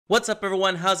What's up,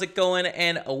 everyone? How's it going?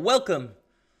 And welcome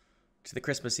to the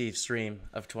Christmas Eve stream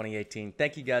of 2018.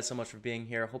 Thank you guys so much for being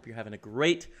here. I hope you're having a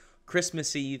great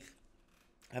Christmas Eve,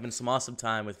 having some awesome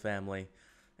time with family,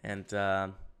 and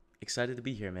excited to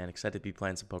be here, man. Excited to be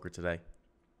playing some poker today.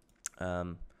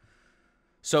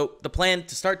 So the plan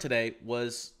to start today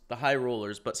was the high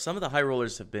rollers, but some of the high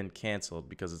rollers have been canceled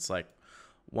because it's like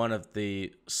one of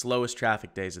the slowest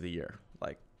traffic days of the year,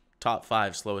 like top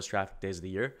 5 slowest traffic days of the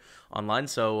year online.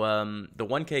 So the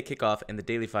 1K kickoff and the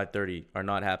daily 530 are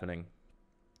not happening,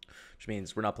 which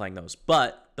means we're not playing those.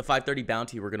 But the 530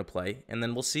 bounty we're going to play, and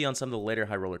then we'll see on some of the later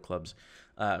high roller clubs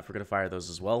if we're going to fire those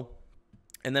as well.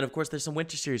 And then, of course, there's some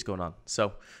winter series going on,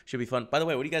 so should be fun. By the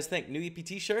way, what do you guys think? New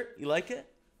EPT shirt? You like it?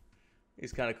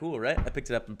 It's kind of cool, right? I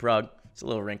picked it up in Prague. It's a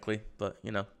little wrinkly, but,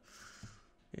 you know,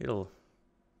 it'll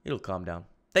calm down.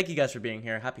 Thank you guys for being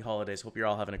here. Happy holidays. Hope you're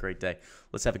all having a great day.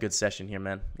 Let's have a good session here,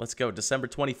 man. Let's go. December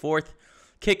 24th,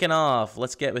 kicking off.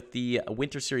 Let's get with the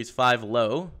Winter Series 5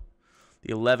 low,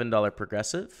 the $11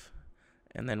 progressive.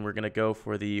 And then we're going to go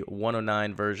for the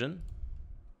 109 version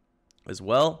as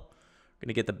well. We're going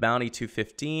to get the bounty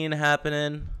 215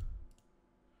 happening.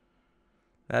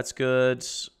 That's good.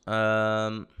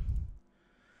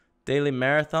 Daily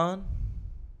marathon.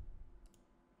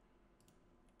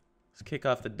 Let's kick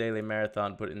off the daily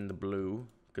marathon, put it in the blue.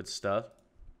 Good stuff.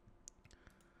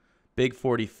 Big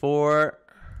 44.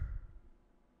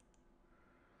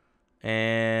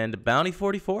 And bounty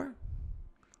 44.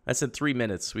 That's in 3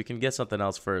 minutes. We can get something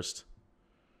else first.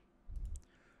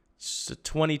 Just a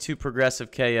 22 progressive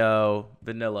KO,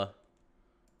 vanilla.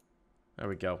 There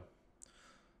we go.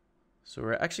 So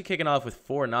we're actually kicking off with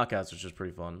 4 knockouts, which is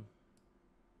pretty fun.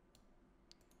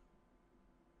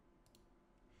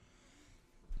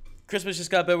 Christmas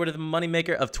just got better with the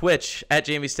moneymaker of Twitch at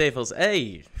Jaime Staples.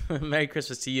 Hey, Merry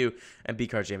Christmas to you and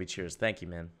B-Card Jamie. Cheers. Thank you,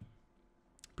 man.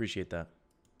 Appreciate that.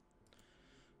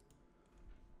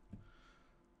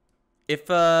 If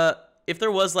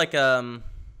there was like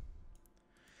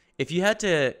if you had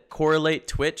to correlate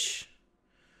Twitch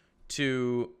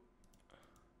to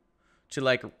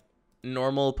like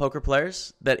normal poker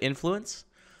players that influence,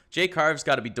 Jay Carve's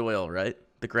got to be Doyle, right?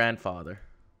 The grandfather,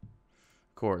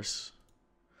 of course.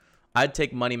 I'd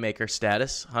take moneymaker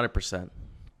status, 100%.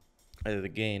 Either the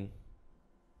gain.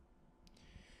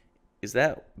 Is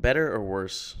that better or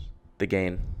worse? The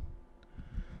gain.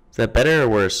 Is that better or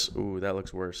worse? Ooh, that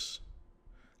looks worse.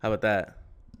 How about that?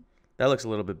 That looks a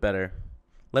little bit better.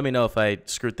 Let me know if I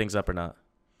screwed things up or not.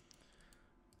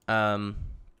 I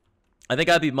think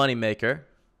I'd be moneymaker.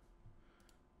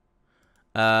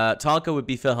 Tonka would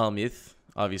be Phil Hellmuth,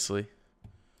 obviously.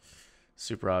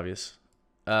 Super obvious.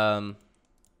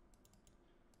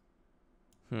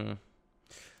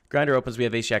 Grinder opens. We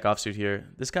have ace jack offsuit here.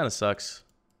 This kind of sucks.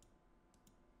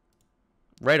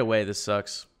 Right away, this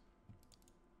sucks.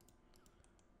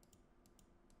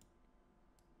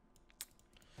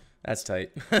 That's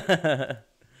tight.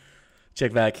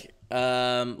 Check back.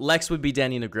 Lex would be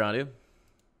Danny Negreanu.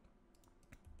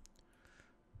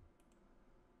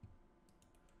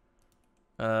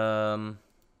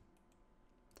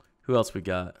 Who else we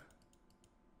got?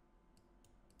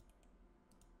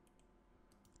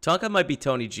 Tonka might be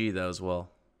Tony G, though, as well.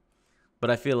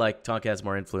 But I feel like Tonka has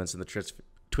more influence in the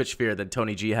Twitch sphere than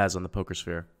Tony G has on the poker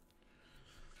sphere.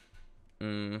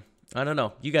 I don't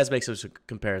know. You guys make some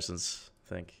comparisons,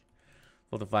 I think.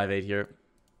 Well, the 5-8 here.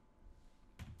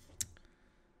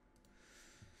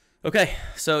 Okay,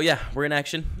 so yeah, we're in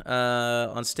action.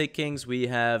 On Stake Kings, we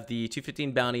have the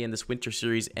 215 bounty in this Winter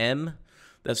Series M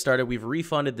that started. We've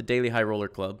refunded the Daily High Roller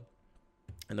Club,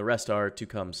 and the rest are to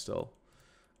come still.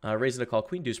 Raising a call.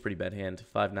 Queen Deuce, pretty bad hand.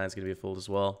 5-9 is going to be a fold as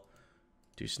well.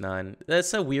 Deuce 9.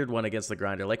 That's a weird one against the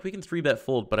grinder. Like, we can 3-bet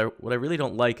fold, but what I really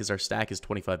don't like is our stack is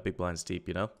 25 big blinds deep,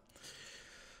 you know?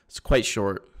 It's quite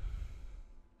short.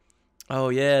 Oh,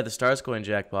 yeah, the Stars coin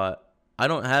jackpot. I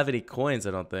don't have any coins,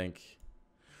 I don't think.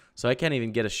 So I can't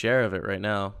even get a share of it right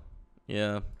now.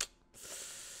 Yeah.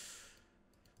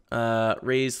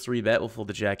 Raise 3-bet. We'll fold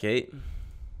the Jack 8.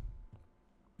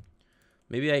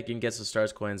 Maybe I can get some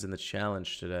Stars coins in the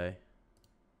challenge today.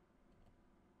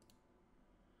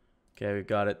 Okay, we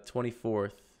got it.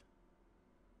 24th.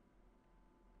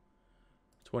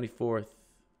 24th.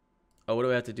 Oh, what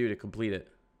do I have to do to complete it?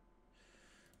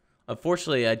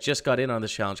 Unfortunately, I just got in on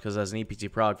this challenge because I was an EPT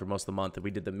Prague for most of the month, and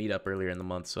we did the meetup earlier in the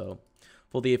month, so...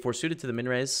 Fold the 8-4 suited to the min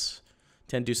raise.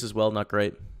 10 deuce as well, not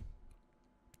great.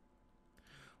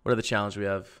 What are the challenges we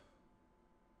have?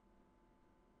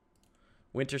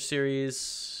 Winter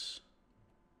Series.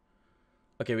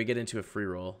 Okay, we get into a free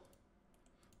roll,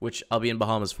 which I'll be in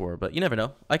Bahamas for, but you never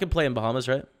know. I can play in Bahamas,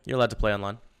 right? You're allowed to play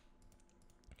online.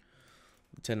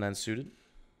 10-9 suited.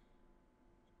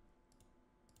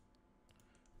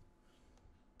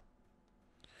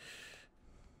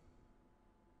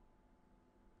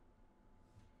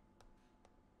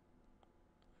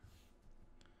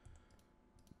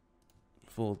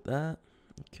 Fold that.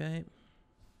 Okay.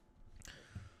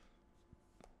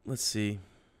 Let's see.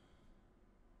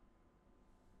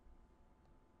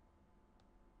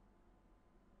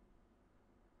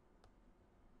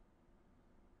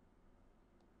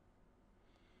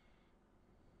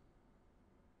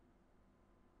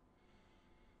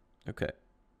 Okay,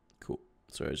 cool.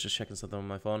 Sorry, I was just checking something on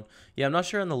my phone. Yeah, I'm not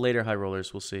sure on the later high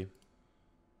rollers. We'll see.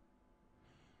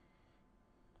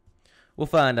 We'll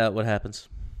find out what happens.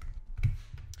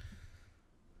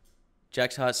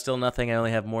 Jack's hot, still nothing. I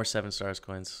only have more 7 stars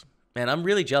coins. Man, I'm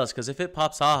really jealous because if it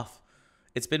pops off,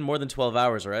 it's been more than 12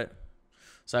 hours, right?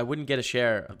 So I wouldn't get a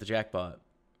share of the jackpot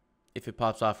if it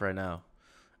pops off right now.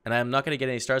 And I'm not going to get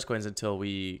any stars coins until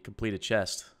we complete a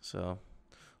chest. So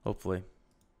hopefully.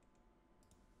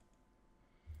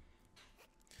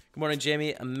 Good morning,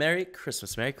 Jamie. A Merry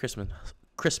Christmas. Merry Christmas.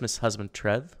 Christmas, husband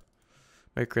Trev.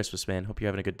 Merry Christmas, man. Hope you're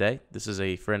having a good day. This is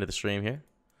a friend of the stream here.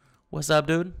 What's up,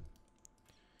 dude?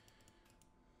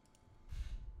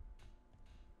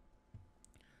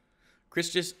 Chris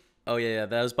just... Oh, yeah,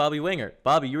 that was Bobby Winger.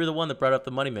 Bobby, you were the one that brought up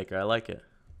the moneymaker. I like it.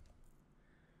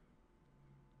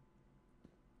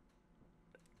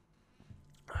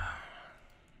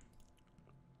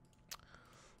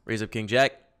 Raise up King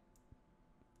Jack.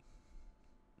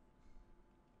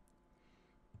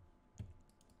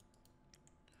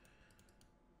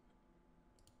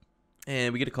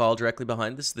 And we get a call directly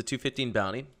behind. This is the 215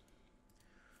 bounty.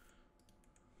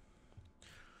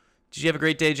 Did you have a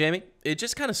great day, Jamie? It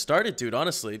just kind of started, dude,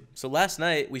 honestly. So last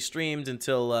night we streamed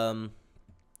until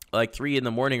like 3 in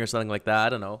the morning or something like that. I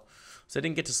don't know. So I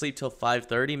didn't get to sleep till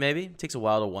 5:30 maybe. It takes a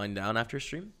while to wind down after a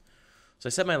stream. So I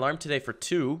set my alarm today for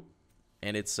 2,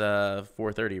 and it's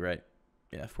 4:30, right?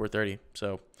 Yeah, 4:30.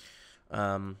 So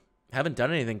haven't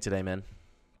done anything today, man.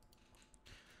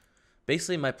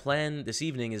 Basically, my plan this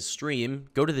evening is stream,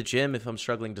 go to the gym if I'm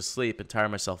struggling to sleep and tire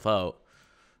myself out.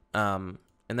 And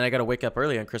then I got to wake up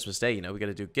early on Christmas Day. You know, we got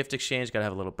to do gift exchange, got to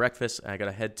have a little breakfast, and I got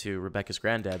to head to Rebecca's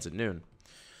granddad's at noon.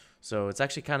 So it's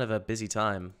actually kind of a busy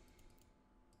time.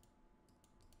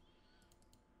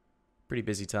 Pretty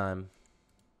busy time.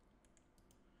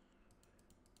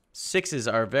 6s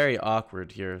are very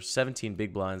awkward here. 17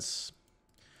 big blinds.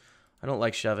 I don't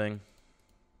like shoving.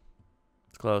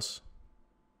 It's close.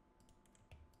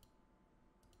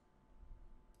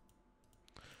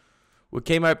 Would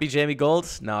Kmart be Jamie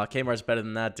Gold? No, Kmart's better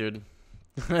than that, dude.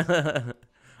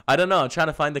 I don't know. I'm trying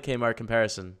to find the Kmart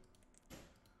comparison.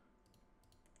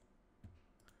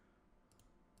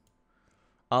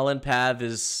 All-in Pav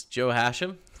is Joe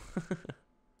Hashem.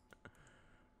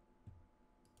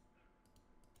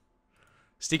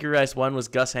 Sticky Rice 1 was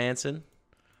Gus Hansen.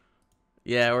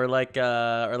 Yeah, or like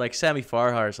Sammy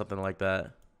Farha or something like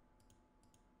that.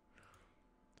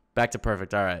 Back to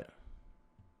perfect. All right.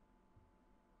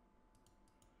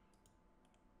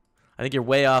 I think you're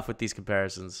way off with these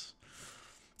comparisons.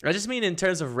 I just mean in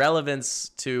terms of relevance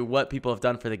to what people have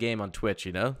done for the game on Twitch,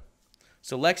 you know?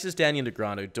 So Lex is Daniel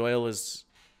Negreanu, Doyle is,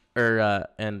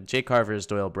 and Jay Carver is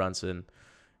Doyle Brunson.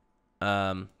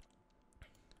 I'm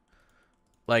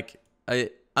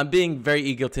being very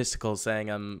egotistical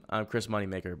saying I'm Chris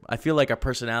Moneymaker. I feel like our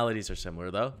personalities are similar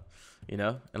though, you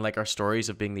know, and like our stories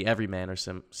of being the everyman are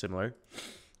similar.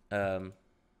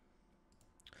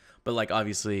 But, like,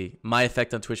 obviously, my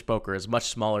effect on Twitch poker is much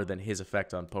smaller than his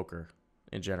effect on poker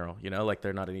in general. You know, like,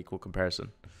 they're not an equal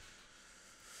comparison.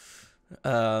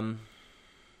 Phil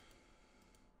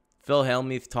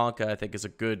Helmuth Tonka, I think, is a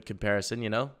good comparison,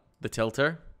 you know? The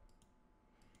tilter.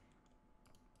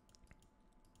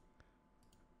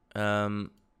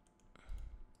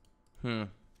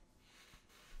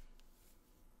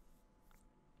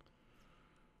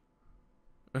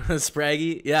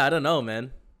 Spraggy? Yeah, I don't know,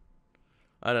 man.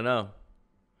 I don't know.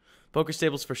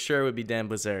 PokerStaples for sure would be Dan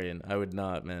Blazarian. I would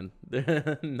not, man.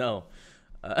 No.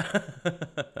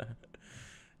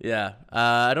 Yeah.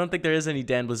 I don't think there is any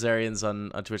Dan Blazarians on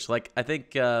Twitch. Like, I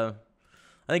think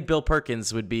Bill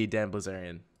Perkins would be Dan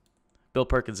Blazarian. Bill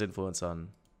Perkins' influence on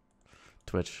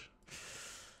Twitch.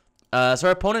 So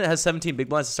our opponent has 17 big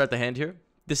blinds to start the hand here.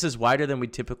 This is wider than we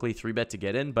typically 3-bet to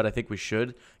get in, but I think we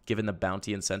should, given the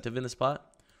bounty incentive in the spot.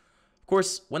 Of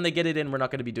course, when they get it in, we're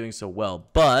not going to be doing so well,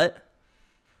 but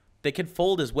they can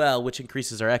fold as well, which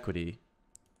increases our equity.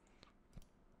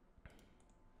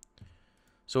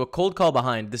 So a cold call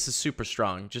behind, this is super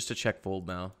strong, just to check fold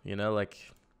now, you know,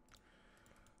 like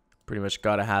pretty much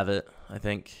got to have it, I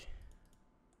think.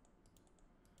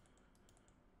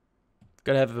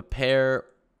 Gotta have a pair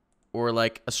or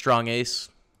like a strong ace.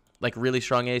 Like really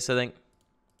strong ace, I think.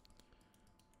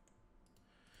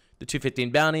 The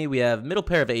 215 bounty. We have middle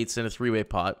pair of eights in a three-way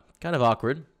pot. Kind of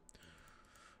awkward.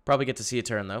 Probably get to see a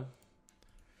turn, though.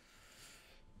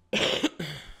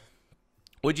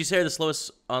 Would you say are the slowest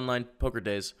online poker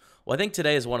days? Well, I think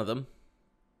today is one of them.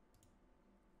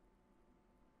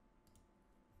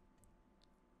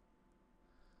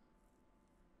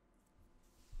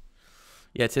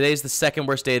 Yeah, today's the second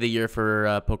worst day of the year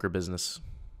for poker business.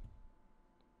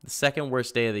 The second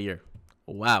worst day of the year.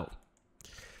 Wow.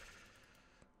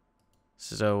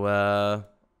 So,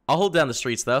 I'll hold down the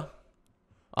streets, though.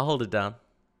 I'll hold it down.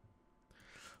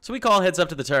 So we call heads up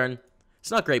to the turn. It's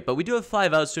not great, but we do have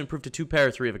 5 outs to improve to 2 pair,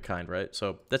 3 of a kind, right?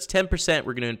 So that's 10%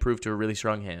 we're going to improve to a really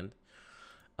strong hand.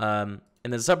 And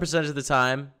then some percentage of the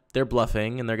time, they're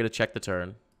bluffing, and they're going to check the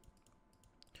turn.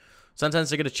 Sometimes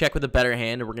they're going to check with a better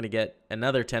hand, and we're going to get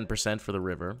another 10% for the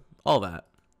river. All that.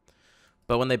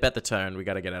 But when they bet the turn, we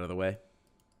got to get out of the way.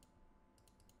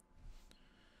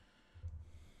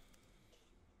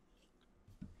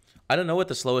 I don't know what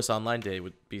the slowest online day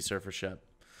would be, Surfer Shep.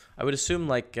 I would assume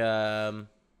like, I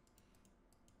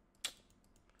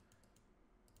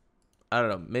don't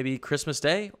know, maybe Christmas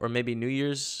Day or maybe New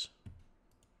Year's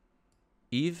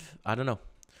Eve. I don't know.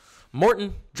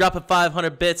 Morton, dropping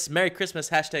 500 bits. Merry Christmas,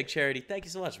 hashtag charity. Thank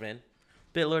you so much, man.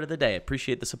 Bit Lord of the Day.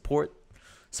 Appreciate the support.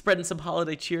 Spreading some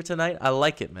holiday cheer tonight. I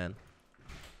like it, man.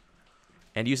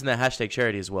 And using that hashtag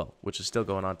charity as well, which is still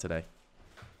going on today.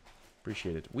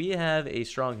 Appreciate it. We have a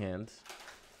strong hand.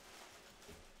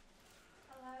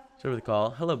 Hello. The call.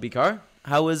 Hello, B-Car.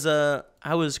 How was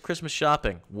Christmas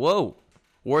shopping? Whoa.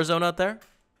 Warzone out there?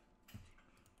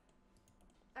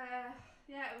 Yeah,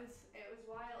 it was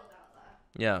wild out there.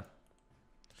 Yeah.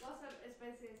 Wasn't as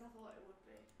busy as I thought it would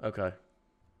be. Okay.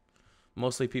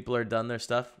 Mostly people are done their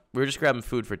stuff. We were just grabbing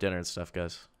food for dinner and stuff,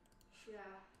 guys. Yeah.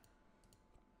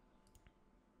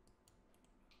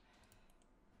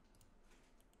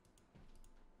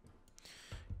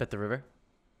 Bet the river.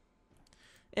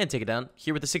 And take it down.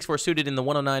 Here with the 6-4 suited in the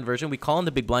 109 version, we call in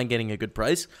the big blind getting a good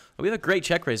price. We have a great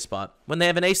check raise spot. When they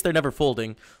have an ace, they're never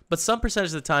folding. But some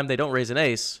percentage of the time, they don't raise an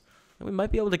ace. And we might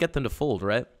be able to get them to fold,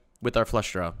 right? With our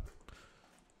flush draw.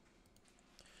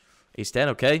 Ace 10,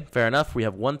 okay. Fair enough. We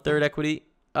have 1/3 equity.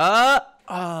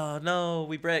 Oh, no.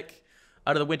 We break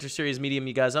out of the Winter Series medium,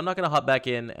 you guys. I'm not going to hop back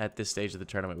in at this stage of the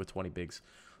tournament with 20 bigs.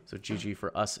 So GG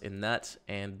for us in that.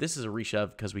 And this is a reshove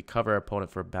because we cover our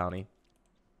opponent for a bounty.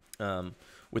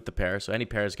 With the pair. So any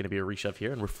pair is going to be a reshove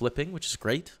here. And we're flipping, which is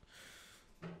great.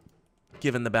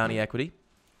 Given the bounty equity.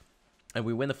 And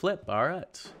we win the flip. All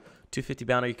right. 250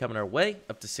 bounty coming our way.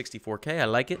 Up to 64K. I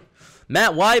like it.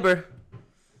 Matt Weiber.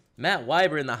 Matt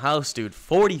Weiber in the house, dude.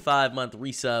 45-month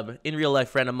resub. In real life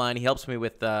friend of mine. He helps me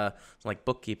with like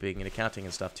bookkeeping and accounting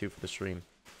and stuff too for the stream.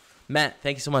 Matt,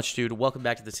 thank you so much, dude. Welcome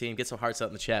back to the team. Get some hearts out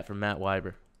in the chat from Matt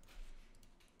Weiber.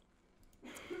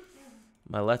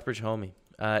 My Lethbridge homie.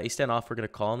 Ace 10 off, we're going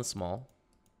to call in the small.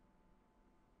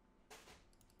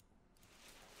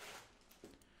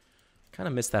 Kind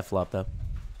of missed that flop, though.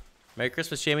 Merry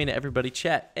Christmas, Jamie, to everybody.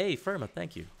 Chat. Hey, Firma,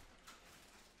 thank you.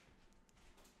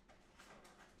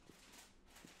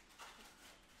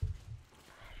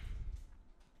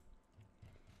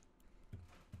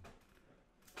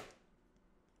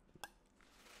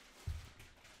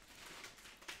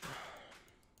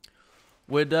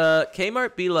 Would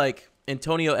Kmart be like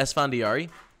Antonio Esfandiari?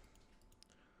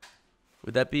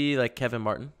 Would that be like Kevin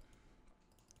Martin?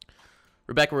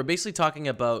 Rebecca, we're basically talking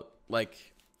about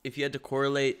like if you had to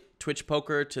correlate Twitch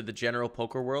poker to the general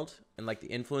poker world and like the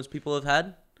influence people have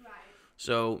had. Right.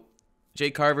 So Jay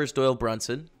Carver's Doyle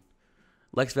Brunson.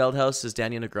 Lex Veldhouse is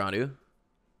Daniel Negreanu.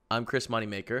 I'm Chris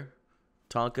Moneymaker.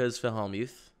 Tonka's Phil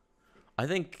Hellmuth. I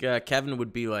think Kevin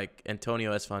would be like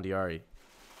Antonio Esfandiari.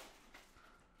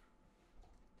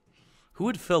 Who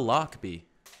would Phil Locke be?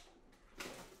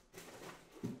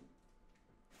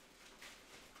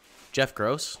 Jeff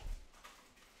Gross?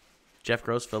 Jeff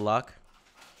Gross, Phil Locke?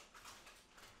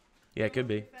 Yeah, it could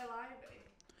be. Phil Ivey.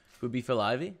 Who would be Phil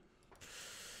Ivey?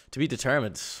 To be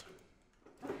determined.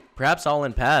 Perhaps all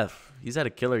in path. He's had a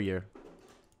killer year.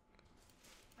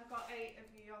 I got 8 of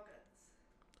the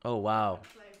yogurts. Oh, wow.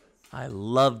 Flavors. I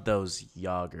love those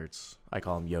yogurts. I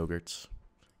call them yogurts.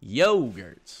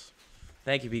 Yogurts.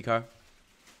 Thank you, B-Car.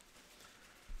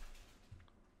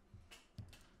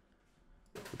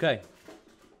 Okay.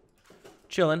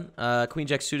 Chilling. Queen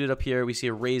Jack suited up here. We see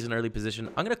a raise in early position.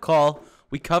 I'm going to call.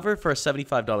 We cover for a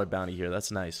 $75 bounty here.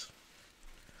 That's nice.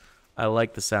 I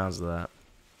like the sounds of that.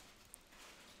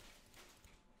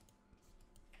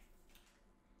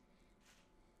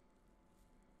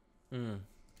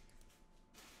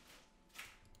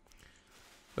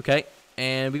 Okay,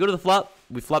 and we go to the flop.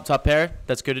 We flop top pair.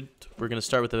 That's good. We're going to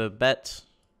start with a bet.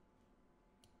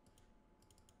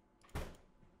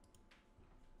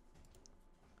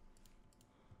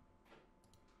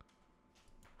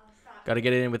 Got to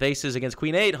get it in with aces against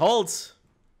queen 8. Holds.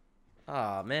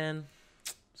 Ah, man.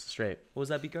 Straight. What was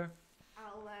that, Beaker?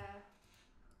 I'll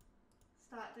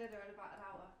start dinner in about an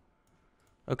hour.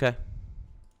 Okay.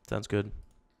 Sounds good.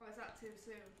 Or is that too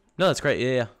soon? No, that's great.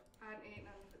 Yeah. I haven't eaten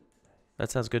anything today.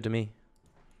 That sounds good to me.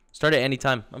 Start at any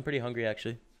time. I'm pretty hungry,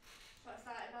 actually. So I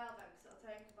started now then, because it'll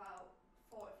take about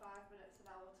 45 minutes, an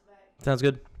hour to make. Sounds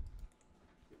good.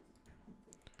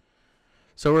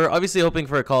 So we're obviously hoping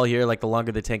for a call here. Like, the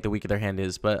longer they tank, the weaker their hand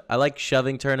is. But I like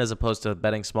shoving turn as opposed to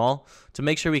betting small to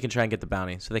make sure we can try and get the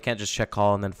bounty. So they can't just check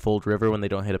call and then fold river when they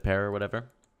don't hit a pair or whatever.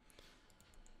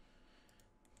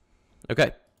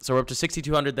 Okay. So we're up to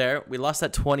 6,200 there. We lost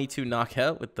that 22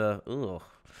 knockout with the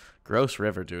gross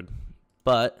river, dude.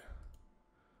 But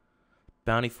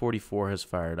bounty 44 has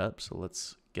fired up. So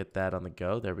let's get that on the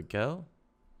go. There we go.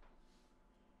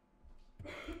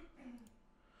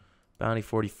 Bounty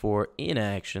 44 in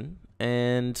action.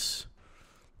 And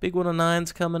big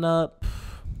 109's coming up.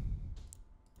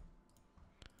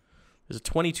 There's a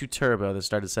 22 turbo that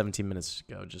started 17 minutes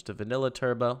ago. Just a vanilla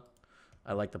turbo.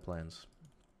 I like the plans.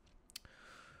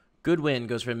 Good win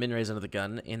goes for a min raise under the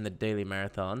gun in the daily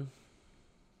marathon.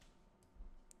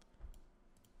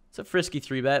 It's a frisky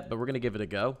 3-bet, but we're going to give it a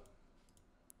go.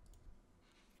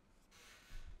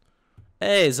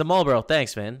 Hey, Zamalbro.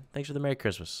 Thanks, man. Thanks for the Merry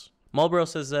Christmas. Marlboro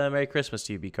says Merry Christmas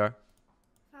to you, B-Car.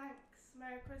 Thanks.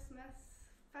 Merry Christmas.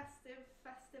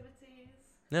 Festivities.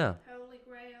 Yeah. Holy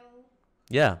Grail.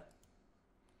 Yeah.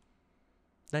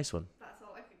 Nice one. That's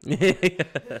all I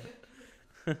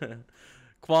can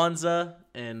Kwanzaa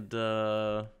and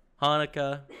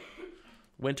Hanukkah.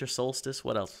 Winter solstice.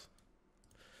 What else?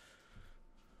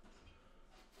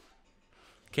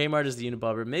 Kmart is the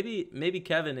Unibobber. Maybe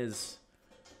Kevin is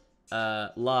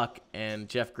Locke and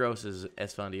Jeff Gross is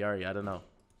Esfandiari. I don't know.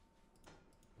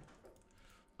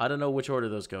 I don't know which order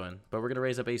those go in, but we're going to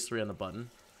raise up ace-3 on the button.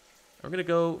 We're going to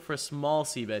go for a small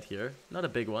c-bet here. Not a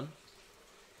big one.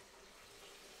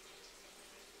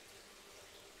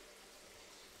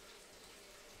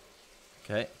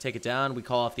 Okay, take it down. We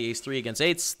call off the ace-3 against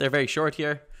 8s. They're very short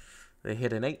here. They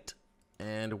hit an 8.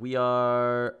 And we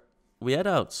had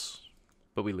outs,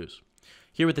 but we lose.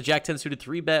 Here with the Jack-10 suited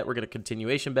 3-bet, we're going to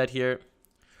continuation bet here.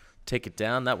 Take it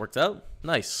down. That worked out.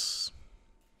 Nice.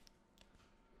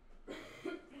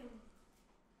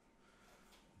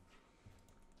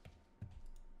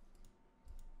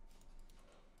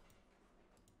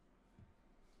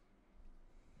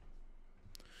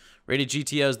 Rated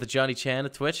GTO is the Johnny Chan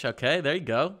of Twitch. Okay, there you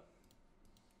go.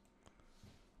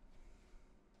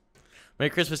 Merry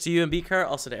Christmas to you and B-Car.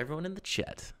 Also to everyone in the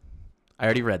chat. I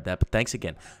already read that, but thanks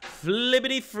again.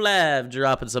 Flibbity Flab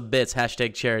dropping some bits.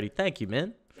 Hashtag charity. Thank you,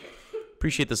 man.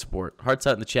 Appreciate the support. Hearts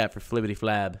out in the chat for Flibbity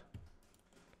Flab.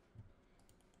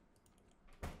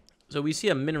 So we see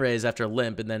a min raise after a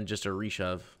limp and then just a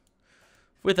reshove.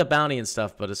 With a bounty and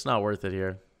stuff, but it's not worth it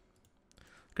here.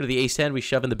 Go to the ace hand. We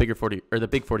shove in the bigger 40 or the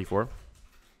big 44.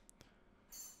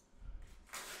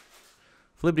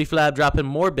 Flibbity Flab dropping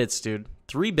more bits, dude.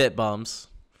 3-bit bombs.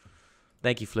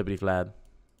 Thank you, Flibbity Flab.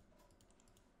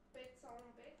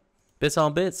 Bits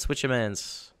on bits, switch your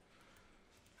mans.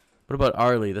 What about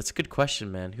Arlie? That's a good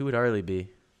question, man. Who would Arlie be?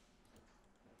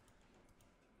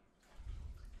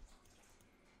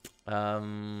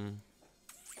 Who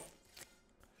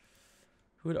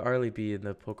would Arlie be in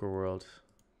the poker world?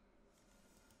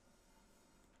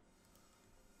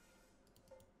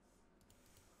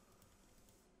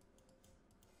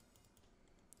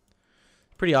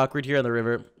 Pretty awkward here on the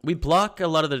river. We block a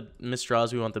lot of the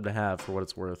misdraws we want them to have for what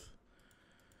it's worth.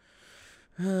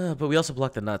 But we also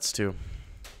block the nuts, too.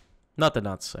 Not the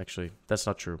nuts, actually. That's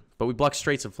not true. But we block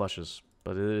straights and flushes.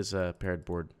 But it is a paired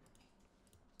board.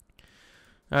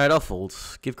 Alright, I'll fold.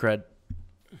 Give cred.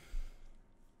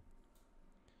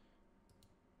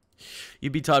 You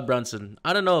beat Todd Brunson.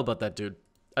 I don't know about that, dude.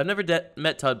 I've never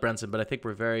met Todd Brunson, but I think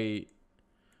we're very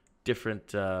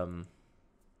different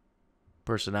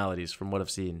personalities from what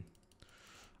I've seen.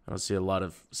 I don't see a lot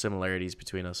of similarities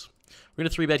between us. We're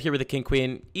going to 3-bet here with a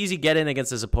king-queen. Easy get-in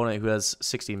against his opponent who has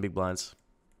 16 big blinds.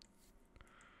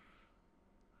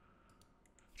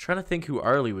 Trying to think who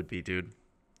Arlie would be, dude.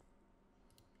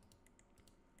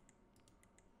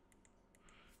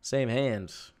 Same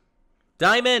hand.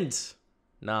 Diamond!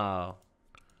 No.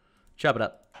 Chop it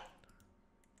up.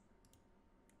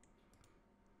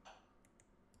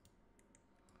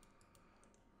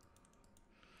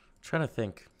 Trying to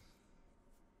think.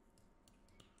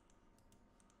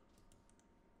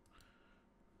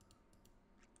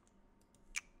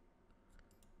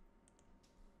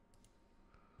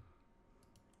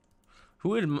 Who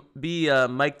would be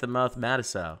Mike the Mouth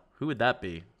Matisow? Who would that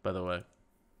be, by the way?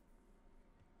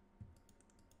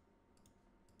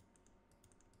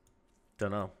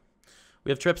 Don't know.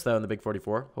 We have trips though in the Big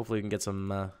 44. Hopefully we can get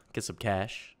some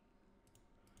cash.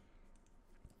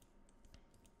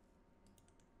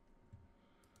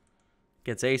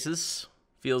 Gets aces.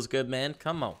 Feels good, man.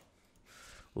 Come on.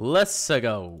 Let's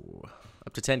go.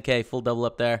 Up to 10K. Full double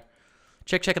up there.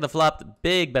 Check at the flop.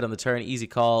 Big bet on the turn. Easy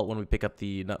call when we pick up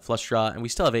the nut flush draw. And we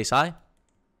still have ace high.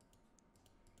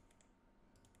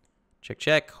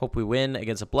 Check. Hope we win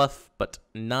against a bluff. But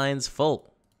 9's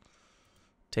full.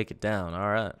 Take it down. All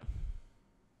right.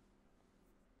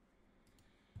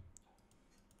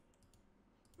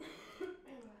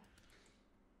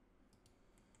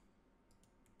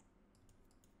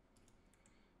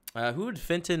 Who would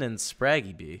Finton and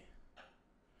Spraggy be?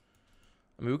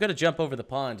 I mean, we've got to jump over the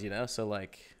pond, you know? So,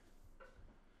 like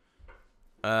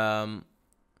the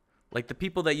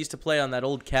people that used to play on that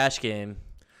old cash game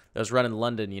that was run in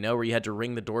London, you know, where you had to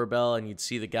ring the doorbell and you'd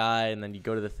see the guy and then you'd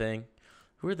go to the thing.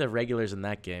 Who were the regulars in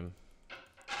that game? It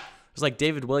was like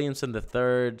David Williamson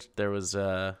III. There was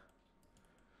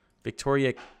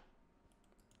Victoria...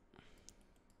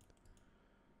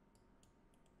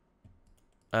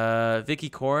 Vicky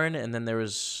Corn, and then there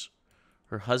was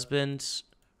her husband,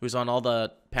 who's on all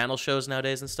the panel shows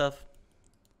nowadays and stuff.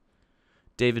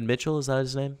 David Mitchell, is that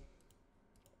his name?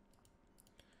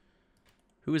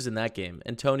 Who was in that game?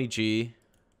 And Tony G.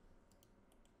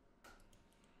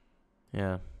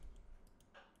 Yeah.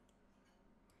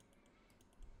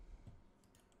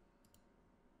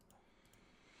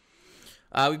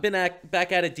 We've been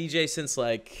back at it, DJ, since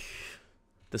like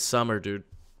the summer, dude.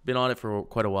 Been on it for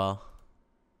quite a while.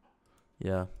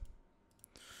 Yeah.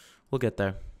 We'll get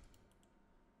there.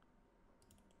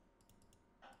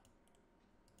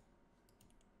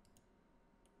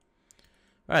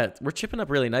 All right, we're chipping up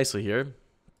really nicely here.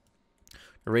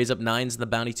 Raise up 9s in the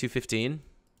bounty 215.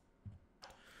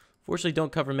 Fortunately,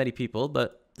 don't cover many people,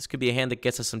 but this could be a hand that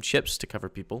gets us some chips to cover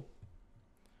people.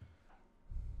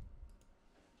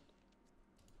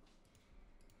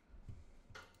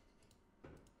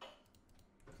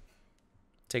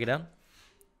 Take it down.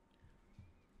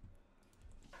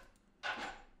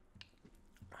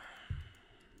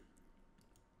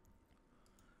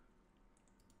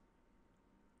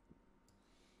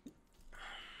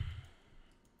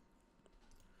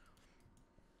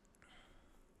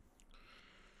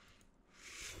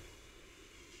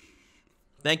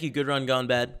 Thank you, Good Run Gone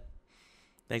Bad.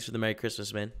 Thanks for the Merry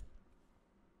Christmas, man.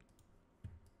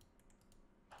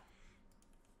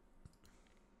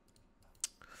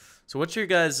 So what's your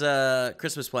guys'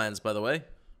 Christmas plans, by the way?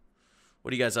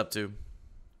 What are you guys up to?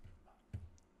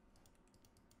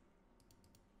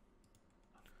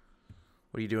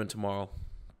 What are you doing tomorrow?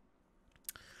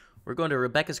 We're going to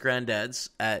Rebecca's granddad's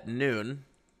at noon.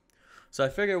 So I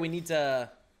figure we need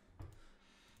to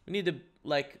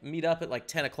like meet up at like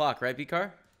 10 o'clock, right,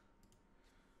 Vicar?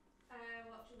 What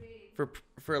do you mean?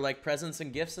 For like presents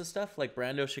and gifts and stuff? Like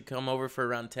Brando should come over for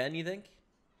around 10, you think?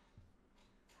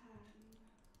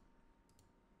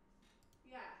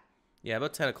 Yeah. Yeah,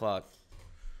 about 10 o'clock.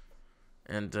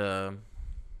 And then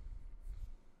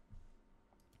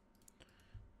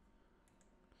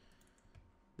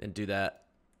do that.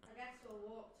 I guess we'll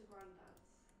walk to Grandad's.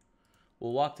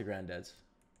 We'll walk to Granddad's.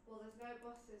 Well, there's no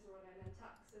buses running and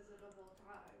taxis are double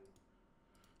time.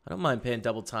 I don't mind paying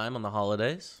double time on the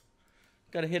holidays.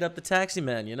 Gotta hit up the taxi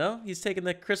man, you know? He's taking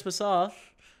the Christmas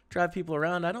off. Drive people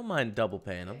around. I don't mind double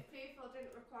paying them. If people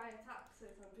didn't require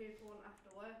taxis, then people wouldn't have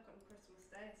to work on Christmas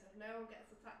Day. So if no one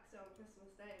gets a taxi on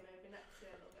Christmas Day, maybe next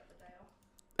year they'll get the day off.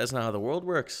 That's not how the world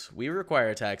works. We require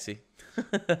a taxi. We'll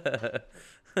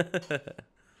see.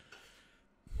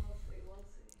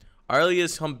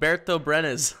 Arlius Humberto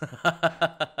Brenes.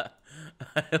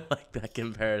 I like that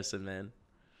comparison, man.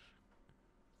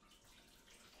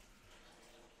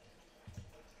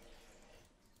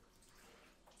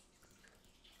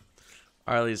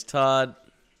 Arlius Todd.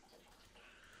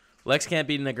 Lex can't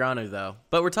beat Negreanu, though.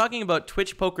 But we're talking about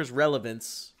Twitch poker's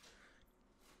relevance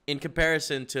in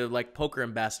comparison to, like, poker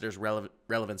ambassadors'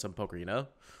 relevance on poker, you know?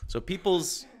 So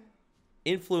people's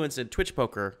influence in Twitch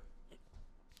poker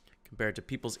compared to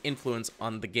people's influence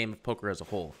on the game of poker as a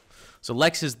whole. So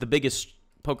Lex is the biggest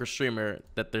poker streamer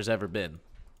that there's ever been.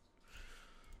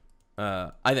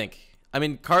 I think. I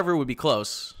mean, Carver would be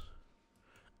close.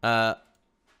 They're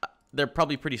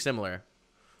probably pretty similar.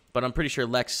 But I'm pretty sure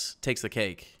Lex takes the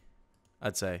cake,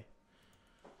 I'd say.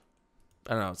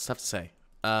 I don't know. It's tough to say.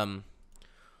 But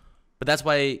that's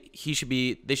why they should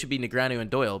be Negreanu and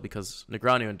Doyle because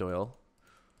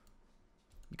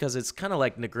it's kind of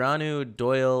like Negreanu,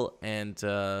 Doyle, and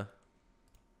Phil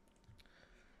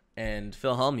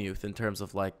Hellmuth in terms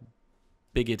of like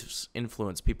biggest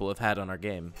influence people have had on our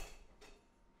game.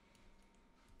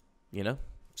 You know?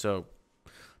 So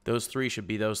those three should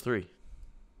be those three.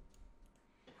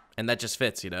 And that just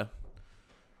fits, you know?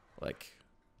 Like,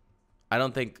 I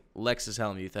don't think Lex is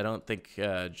Hellmuth. I don't think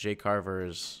Jay Carver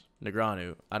is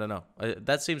Negreanu. I don't know.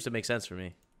 That seems to make sense for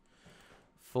me.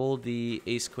 Fold the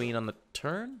ace-queen on the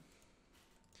turn?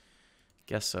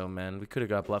 Guess so, man. We could have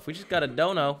got bluff. We just got a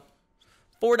dono.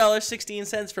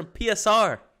 $4.16 from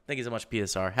PSR. Thank you so much,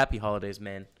 PSR. Happy holidays,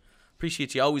 man.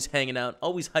 Appreciate you always hanging out,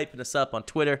 always hyping us up on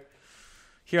Twitter,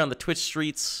 here on the Twitch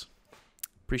streets.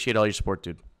 Appreciate all your support,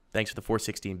 dude. Thanks for the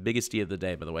 416. Biggest D of the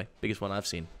day, by the way. Biggest one I've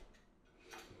seen.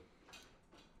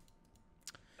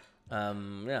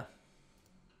 Yeah.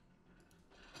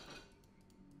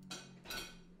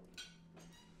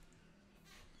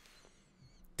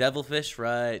 Devilfish,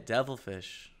 right.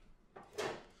 Devilfish.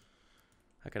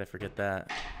 How could I forget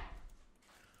that?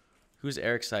 Who's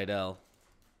Eric Seidel?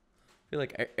 I feel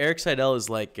like Eric Seidel is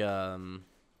like... I'm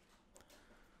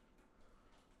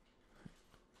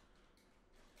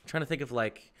trying to think of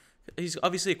like... He's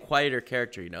obviously a quieter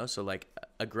character, you know? So like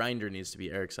a grinder needs to be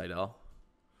Eric Seidel.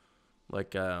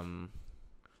 Like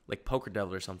Poker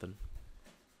Devil or something.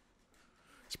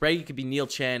 Spraggy could be Neil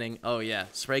Channing. Oh yeah,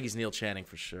 Spraggy's Neil Channing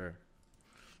for sure.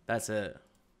 That's it.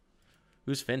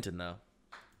 Who's Fenton though?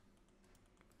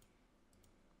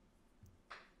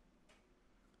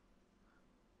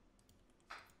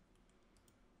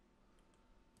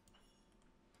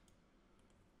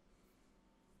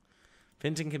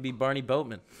 Fenton can be Barney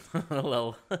Boatman.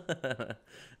 Hello.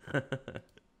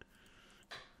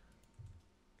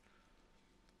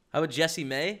 How about Jesse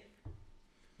May?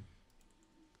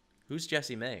 Who's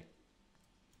Jesse May?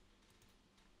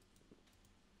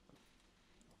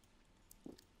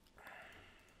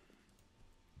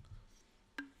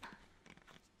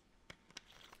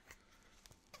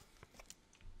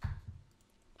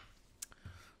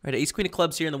 All right, ace queen of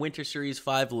clubs here in the Winter Series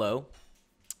 5 low.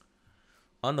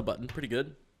 On the button, pretty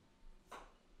good.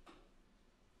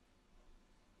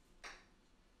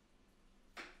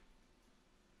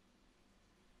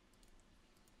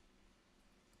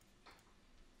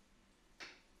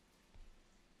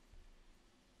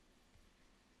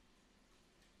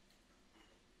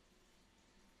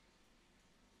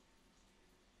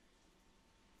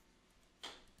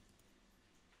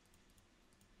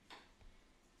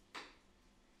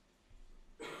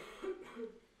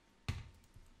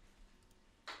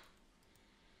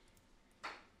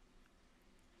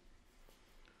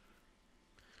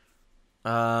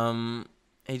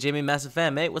 Hey Jamie, massive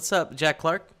fan, mate. What's up, Jack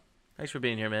Clark? Thanks for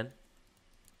being here, man.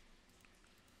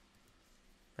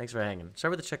 Thanks for hanging.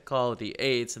 Start with the check call with the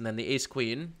eights and then the ace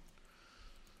queen.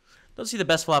 Don't see the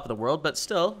best flop in the world, but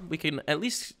still, we can at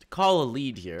least call a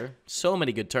lead here. So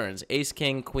many good turns. Ace,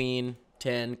 king, queen,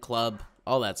 10, club,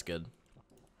 all that's good.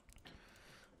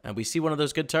 And we see one of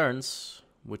those good turns,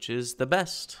 which is the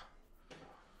best.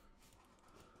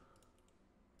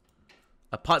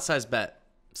 A pot-sized bet.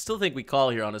 Still think we call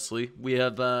here, honestly. We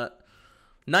have 9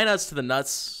 outs to the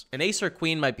nuts. An ace or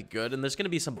queen might be good, and there's going to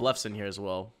be some bluffs in here as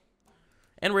well.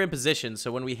 And we're in position,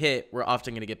 so when we hit, we're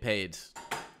often going to get paid.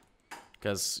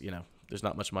 Because, you know, there's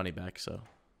not much money back, so.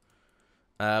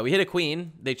 We hit a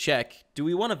queen. They check. Do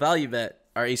we want to value bet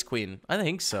our ace-queen? I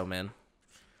think so, man.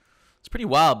 It's pretty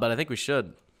wild, but I think we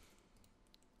should.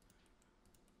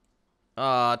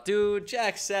 Aw, dude,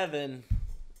 Jack 7.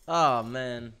 Oh,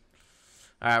 man.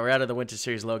 All right, we're out of the Winter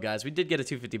Series low, guys. We did get a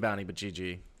 250 bounty, but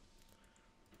GG.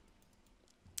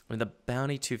 With the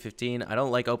bounty 215, I don't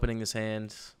like opening this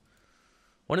hand.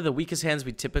 One of the weakest hands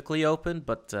we typically open,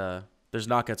 but there's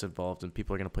knockouts involved, and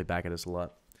people are going to play back at us a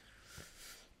lot.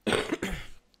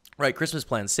 Right, Christmas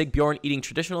plans. Sig Bjorn eating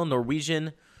traditional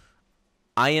Norwegian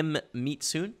Iam meat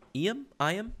soon. Iam?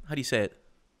 Iam? How do you say it?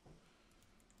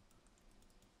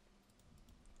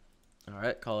 All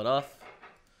right, call it off.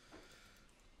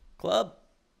 Club.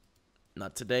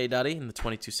 Not today, Daddy. In the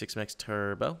 22.6 Max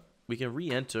Turbo. We can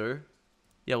re-enter.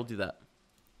 Yeah, we'll do that.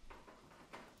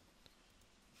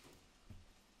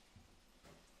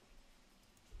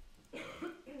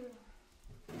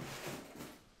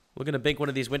 We're going to bank one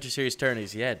of these Winter Series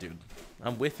tourneys. Yeah, dude.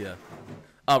 I'm with you.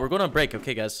 We're going on break.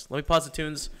 Okay, guys. Let me pause the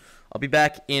tunes. I'll be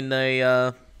back in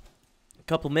a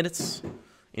couple minutes.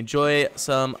 Enjoy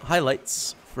some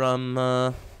highlights from...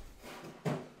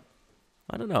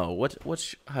 I don't know.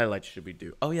 What highlights should we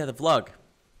do? Oh, yeah, the vlog.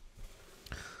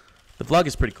 The vlog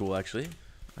is pretty cool, actually.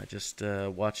 I just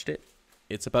watched it.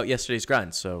 It's about yesterday's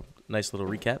grind, so nice little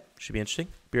recap. Should be interesting.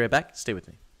 Be right back. Stay with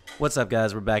me. What's up,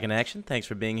 guys? We're back in action. Thanks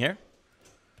for being here.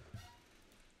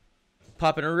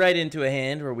 Popping right into a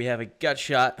hand where we have a gut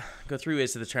shot. Go 3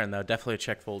 ways to the turn, though. Definitely a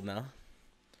check fold now.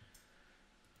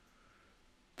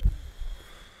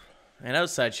 An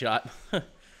outside shot.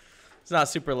 It's not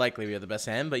super likely we have the best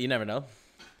hand, but you never know.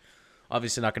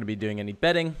 Obviously not going to be doing any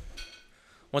betting.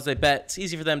 Once they bet, it's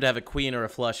easy for them to have a queen or a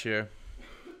flush here.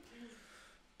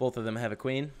 Both of them have a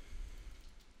queen.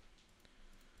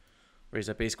 Raise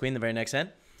up ace queen the very next hand.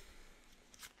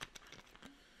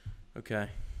 Okay.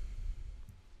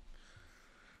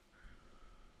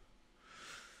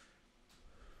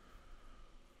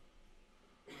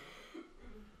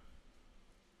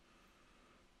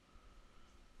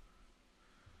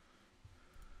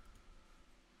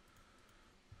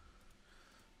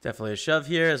 Definitely a shove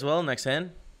here as well, next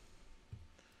hand.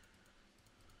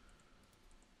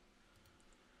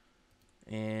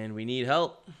 And we need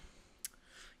help.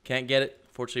 Can't get it.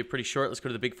 Fortunately, pretty short. Let's go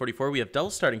to the big 44. We have double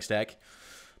starting stack.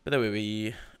 By the way,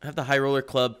 we have the high roller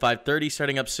club 530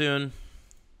 starting up soon.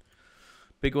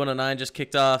 Big 109 just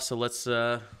kicked off, so let's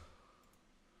throw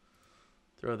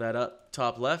that up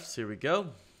top left. Here we go.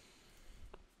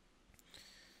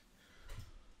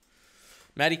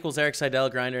 Matt equals Eric Seidel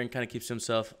grinder and kind of keeps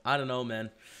himself. I don't know,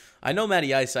 man. I know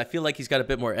Matty Ice. I feel like he's got a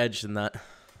bit more edge than that.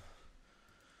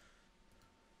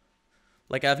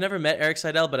 Like, I've never met Eric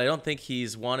Seidel, but I don't think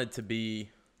he's wanted to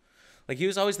be... Like, he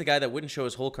was always the guy that wouldn't show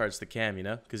his hole cards to Cam, you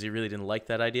know? Because he really didn't like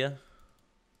that idea. I'm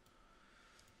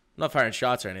not firing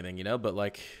shots or anything, you know? But,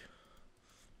 like,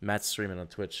 Matt's streaming on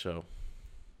Twitch, so...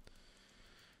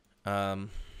 I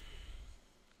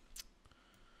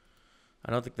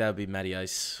don't think that would be Matty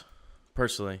Ice,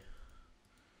 personally.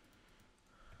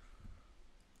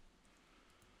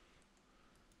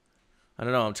 I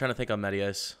don't know. I'm trying to think on Matty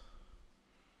Ice.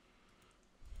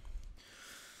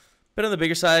 Bit on the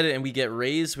bigger side, and we get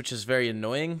raised, which is very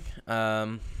annoying. It's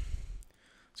a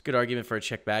good argument for a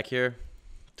check back here.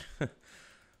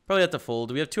 Probably have to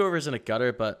fold. We have 2 overs and a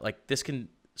gutter, but like this can...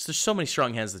 So there's so many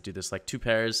strong hands that do this, like 2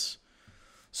 pairs,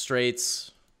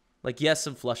 straights. Like, yes,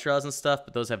 some flush draws and stuff,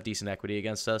 but those have decent equity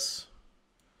against us.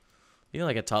 Even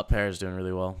like a top pair is doing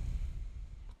really well.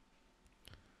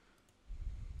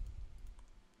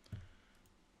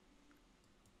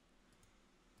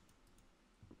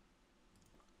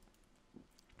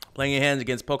 Playing your hands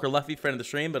against Poker Luffy, friend of the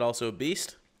stream, but also a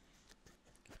beast.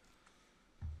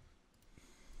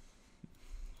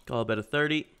 Call bet of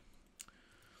 30.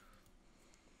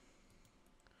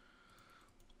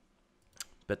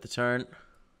 Bet the turn.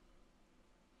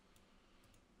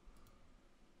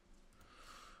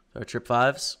 Our trip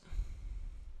 5s.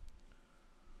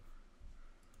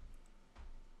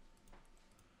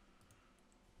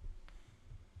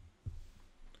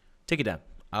 Take it down.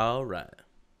 All right.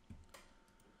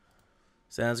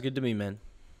 Sounds good to me, man.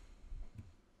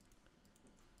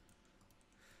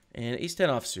 And ace 10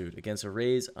 offsuit against a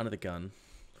raise under the gun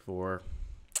for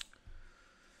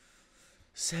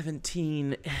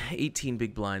 17, 18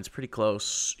 big blinds. Pretty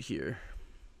close here.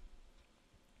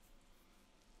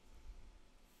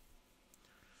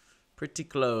 Pretty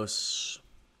close.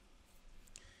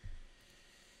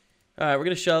 All right, we're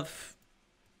going to shove.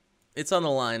 It's on the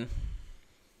line.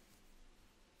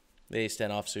 The ace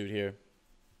 10 offsuit here.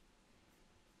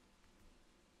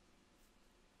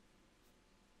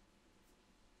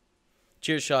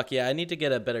 Cheers, Shock. Yeah, I need to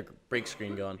get a better break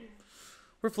screen going.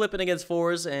 We're flipping against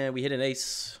 4s, and we hit an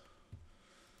ace.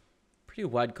 Pretty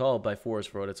wide call by 4s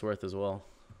for what it's worth as well.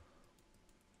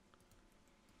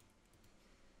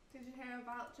 Did you hear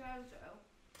about JoJo?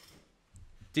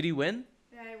 Did he win?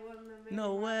 Yeah, he won the mini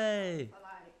No way. for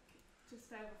like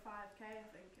just over 5K, I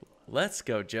think it was. Let's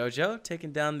go, JoJo.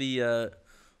 Taking down the,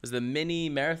 was the mini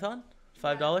marathon?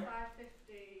 $5? $5.50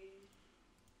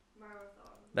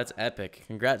 marathon. That's epic.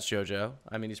 Congrats, JoJo.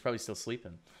 I mean, he's probably still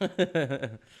sleeping. That's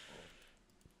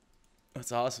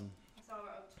awesome. I saw it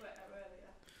on Twitter earlier.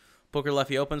 Poker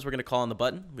Luffy opens. We're going to call on the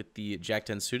button with the Jack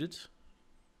 10 suited.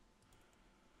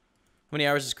 How many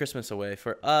hours is Christmas away?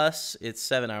 For us, it's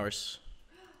 7 hours.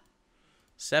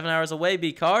 7 hours away,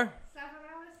 B-Car. 7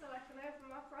 hours so I can open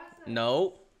my present?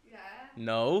 No. Yeah.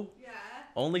 No. Yeah.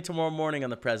 Only tomorrow morning on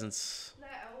the presents. No,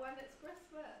 when it's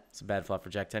Christmas. It's a bad flop for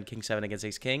Jack 10. King 7 against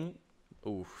Ace King.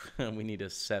 Ooh, we need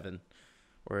a 7.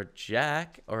 Or a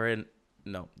Jack. Or an...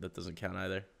 No, that doesn't count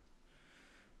either.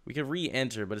 We could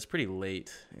re-enter, but it's pretty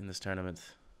late in this tournament.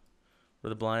 What are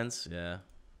the blinds? Yeah.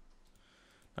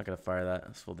 Not going to fire that.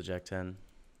 Let's fold the Jack 10.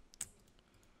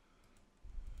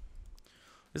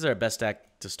 This is our best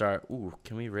stack to start. Ooh,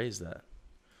 can we raise that?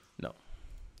 No.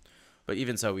 But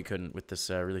even so, we couldn't with this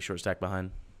really short stack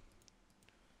behind.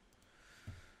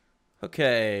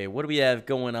 Okay, what do we have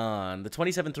going on? The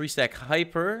 27 3-stack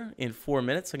hyper in 4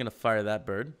 minutes. I'm going to fire that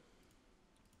bird.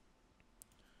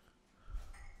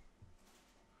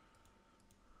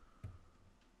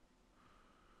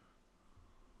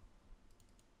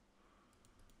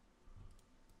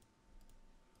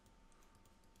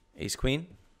 Ace queen.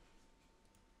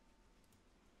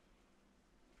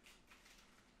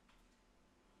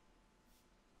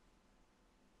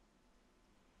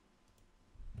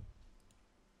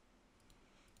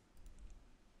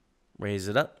 Raise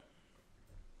it up.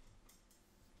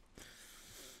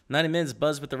 90 minutes,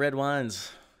 buzz with the red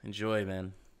wines. Enjoy,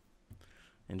 man.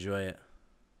 Enjoy it.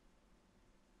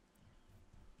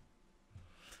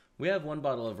 We have 1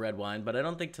 bottle of red wine, but I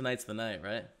don't think tonight's the night,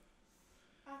 right?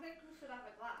 I think we should have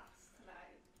a glass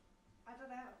tonight. I don't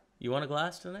know. You want a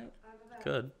glass tonight? I don't know.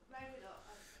 Could. Maybe not.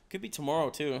 Could be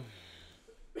tomorrow, too.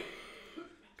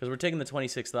 Because we're taking the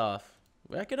 26th off.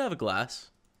 I could have a glass.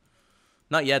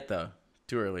 Not yet, though.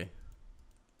 Too early.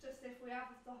 Just if we have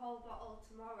the whole bottle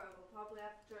tomorrow, we'll probably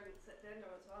have drinks at dinner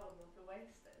as well and we'll be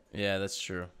wasted. Yeah, that's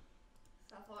true.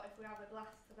 So I thought if we have a glass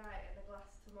tonight and a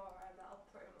glass tomorrow, that'll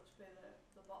pretty much be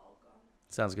the bottle gone.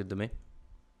 Sounds good to me.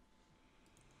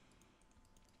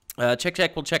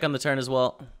 Check. We'll check on the turn as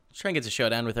well. Let's try and get to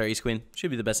showdown with our ace queen.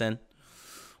 Should be the best end.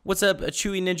 What's up, a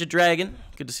Chewy Ninja Dragon?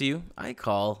 Good to see you. I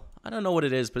call. I don't know what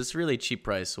it is, but it's really a cheap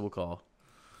price, so we'll call.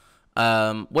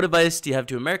 What advice do you have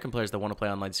to American players that want to play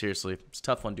online seriously? It's a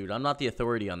tough one, dude. I'm not the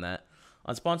authority on that.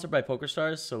 I'm sponsored by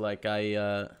PokerStars, so like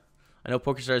I know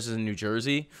PokerStars is in New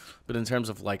Jersey, but in terms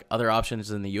of like other options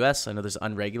in the US, I know there's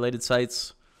unregulated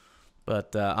sites,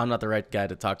 but I'm not the right guy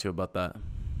to talk to about that.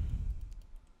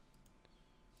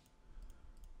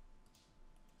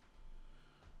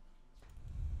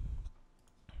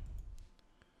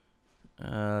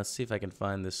 Let's see if I can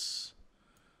find this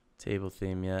table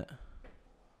theme yet.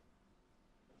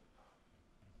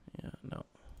 Yeah, no.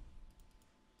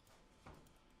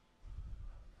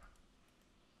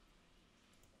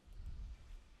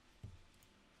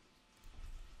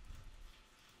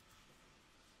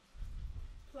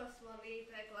 Plus, we'll need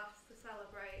a glass to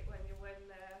celebrate when you win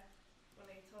one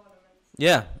of your tournaments.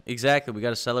 Yeah, exactly. We got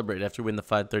to celebrate after we win the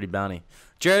 530 bounty.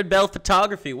 Jared Bell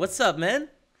Photography. What's up, man?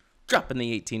 Dropping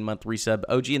the 18-month resub.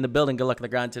 OG in the building. Good luck on the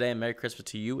grind today, and Merry Christmas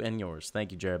to you and yours.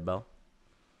 Thank you, Jared Bell.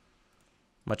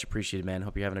 Much appreciated, man.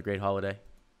 Hope you're having a great holiday.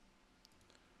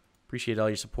 Appreciate all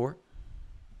your support.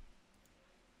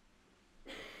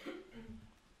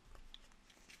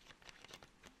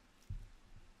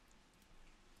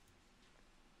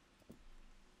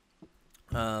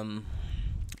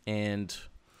 And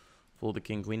fold the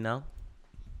king queen now.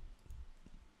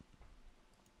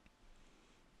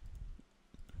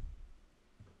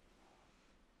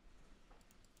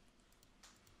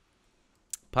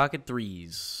 Pocket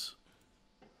threes.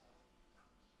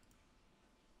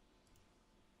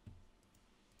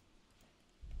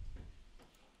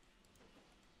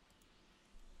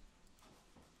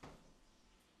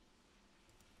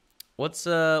 What's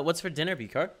for dinner,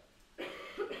 B-Card?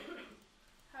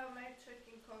 Homemade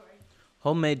chicken curry.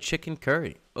 Homemade chicken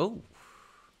curry. Oh.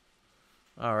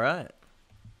 All right.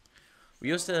 We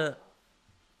used to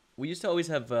always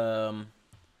have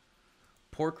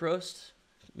pork roast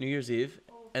New Year's Eve,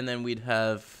 and then we'd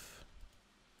have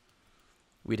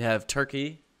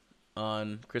turkey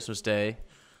on Christmas Day,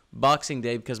 Boxing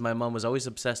Day, because my mom was always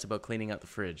obsessed about cleaning out the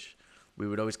fridge. We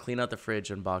would always clean out the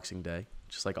fridge on Boxing Day,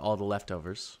 just like all the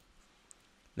leftovers.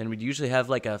 Then we'd usually have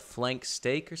like a flank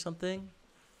steak or something,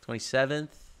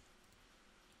 27th.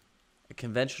 A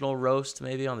conventional roast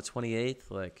maybe on the 28th,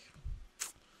 like.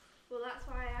 Well, that's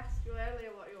why I asked you earlier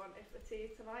what you wanted for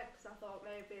tea tonight, because I thought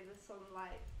maybe there's some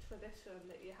like tradition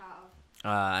that you have.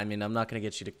 I mean, I'm not gonna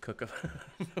get you to cook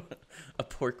a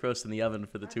pork roast in the oven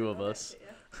for the two of us.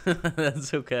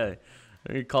 That's okay.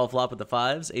 We call flop with the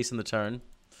fives, ace in the turn.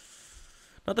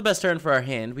 Not the best turn for our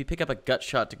hand. We pick up a gut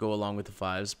shot to go along with the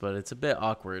fives, but it's a bit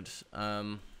awkward.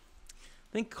 I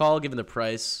think call given the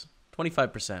price,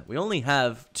 25%. We only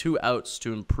have 2 outs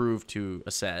to improve to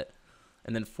a set,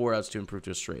 and then 4 outs to improve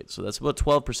to a straight. So that's about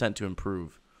 12% to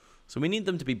improve. So we need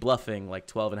them to be bluffing like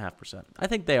 12.5%. I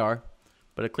think they are,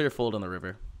 but a clear fold on the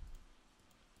river.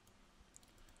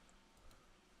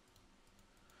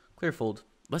 Clear fold.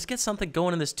 Let's get something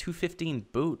going in this 215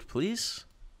 boot, please.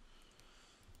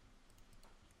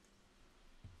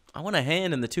 I want a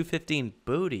hand in the 215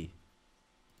 booty.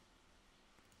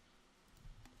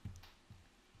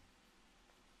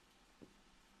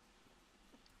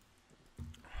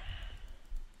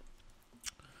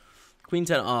 Queen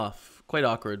 10 off. Quite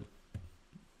awkward.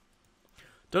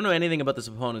 Don't know anything about this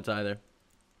opponent either.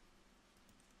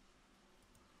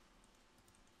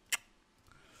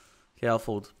 Okay, I'll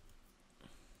fold.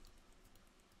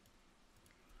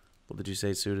 What did you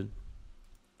say, suited?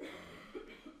 Do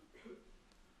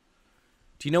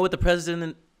you know what the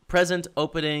present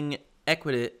opening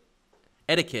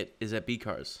etiquette is at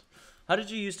B-Cars? How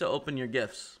did you used to open your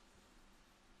gifts?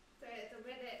 So at the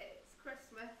minute it's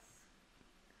Christmas.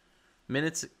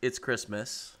 Minutes it's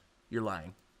Christmas. You're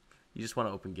lying. You just want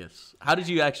to open gifts. How did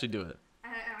you actually do it?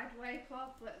 I'd wake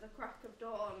up at the crack of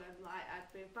dawn and like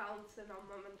I'd be bouncing on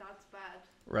mum and dad's bed.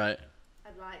 Right.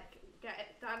 I'd like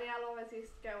Danielle always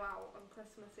used to go out on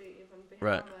Christmas Eve and be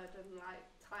Right. hammered and like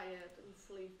tired and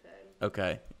sleeping.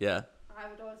 Okay, yeah. I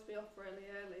would always be up really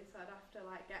early, so I'd have to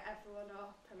like get everyone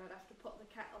up and I'd have to put the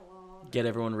kettle on. Get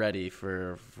everyone ready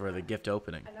for the gift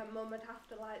opening. And then mum would have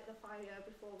to light the fire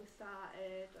before we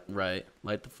started. And Right.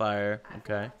 Light the fire. I'd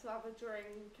Okay. have to have a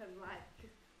drink and like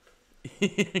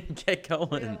Get real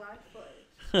going. life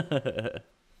footage.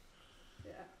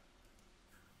 Yeah.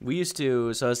 We used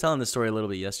to, so I was telling this story a little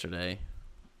bit yesterday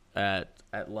at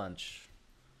lunch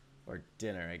or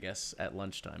dinner, I guess, at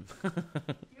lunchtime. You would open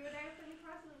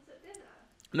presents at dinner?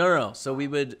 No. So we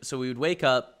would wake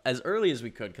up as early as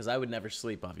we could cuz I would never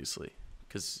sleep obviously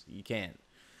cuz you can't.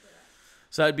 Yeah.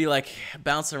 So I'd be like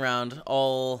bouncing around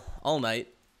all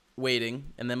night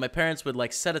waiting, and then my parents would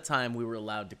like set a time we were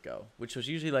allowed to go, which was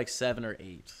usually like 7 or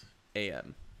 8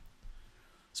 a.m.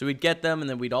 So we'd get them, and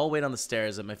then we'd all wait on the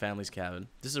stairs at my family's cabin.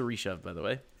 This is a reshove, by the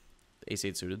way. The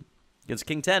ace-8 suited. Against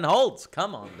king 10. Holds.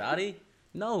 Come on, Dottie.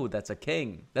 No, that's a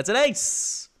king. That's an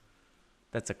ace.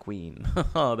 That's a queen.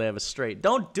 Oh, they have a straight.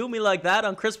 Don't do me like that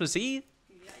on Christmas Eve.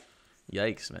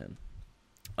 Yikes,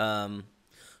 man.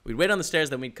 We'd wait on the stairs,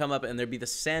 then we'd come up, and there'd be the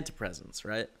Santa presents,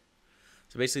 right?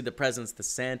 So basically the presents the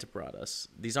Santa brought us,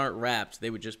 these aren't wrapped. They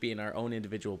would just be in our own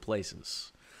individual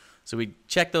places. So we'd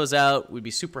check those out. We'd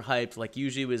be super hyped. Like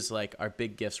usually it was like our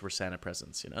big gifts were Santa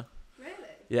presents, you know? Really?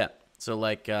 Yeah. So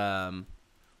like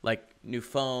new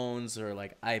phones or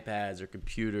like iPads or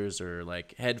computers or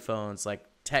like headphones, like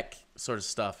tech sort of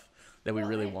stuff that we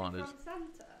really wanted. From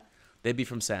Santa? They'd be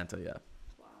from Santa, yeah.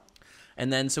 Wow.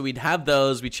 And then so we'd have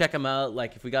those. We'd check them out.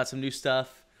 Like if we got some new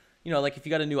stuff. You know, like if you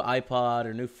got a new iPod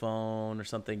or new phone or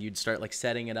something, you'd start like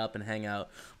setting it up and hang out.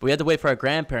 But we had to wait for our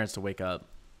grandparents to wake up,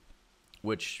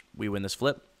 which we win this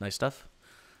flip. Nice stuff.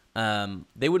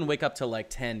 They wouldn't wake up till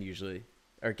like 10 usually,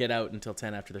 or get out until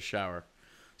 10 after the shower.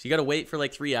 So you got to wait for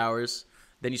like 3 hours.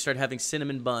 Then you start having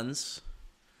cinnamon buns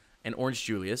and orange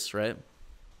Julius, right?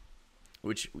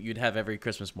 Which you'd have every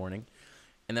Christmas morning.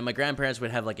 And then my grandparents would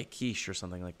have like a quiche or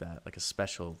something like that, like a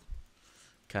special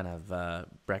kind of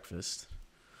breakfast.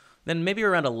 Then maybe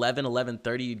around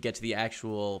 11:30, you'd get to the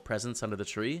actual presents under the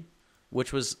tree,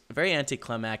 which was very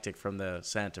anticlimactic from the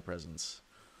Santa presents.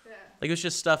 Yeah. Like it was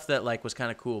just stuff that like was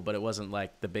kind of cool, but it wasn't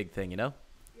like the big thing, you know?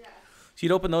 Yeah. So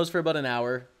you'd open those for about an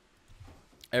hour.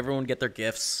 Everyone would get their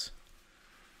gifts,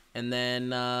 and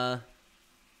then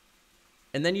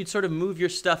you'd sort of move your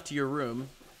stuff to your room,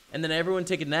 and then everyone would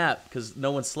take a nap because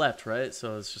no one slept, right?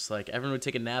 So it's just like everyone would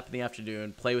take a nap in the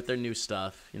afternoon, play with their new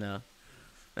stuff, you know?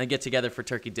 And get together for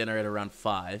turkey dinner at around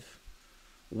 5.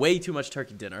 Way too much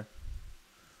turkey dinner.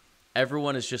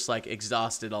 Everyone is just like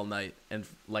exhausted all night and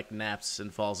like naps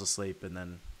and falls asleep and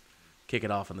then kick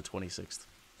it off on the 26th.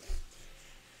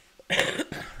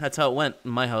 That's how it went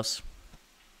in my house.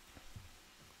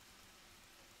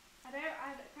 I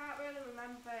can't really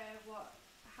remember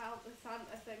how the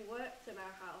Santa thing worked in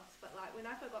our house, but like we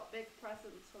never got big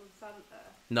presents from Santa.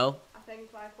 No? I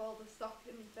think like all the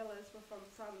stocking fillers were from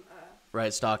Santa.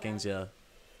 Right, stockings, yeah.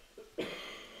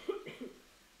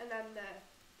 And then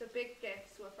the big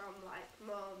gifts were from like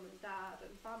mum and dad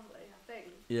and family, I think.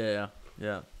 Yeah.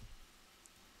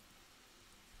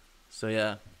 So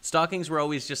yeah, stockings were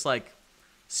always just like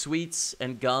sweets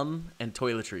and gum and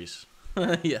toiletries.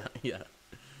 yeah,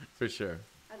 for sure.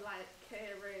 And like key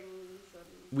rings and...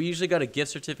 We usually got a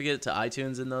gift certificate to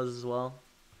iTunes in those as well.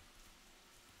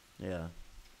 Yeah.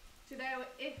 Do you know,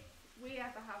 if we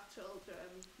ever have children,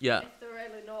 Yeah. if they're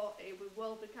really naughty, we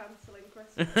will be cancelling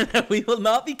Christmas. We will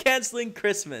not be canceling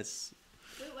Christmas.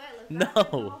 We will. If No.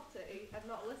 they're naughty and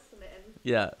not listening,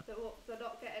 Yeah. they're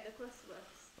not getting a Christmas.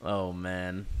 Oh,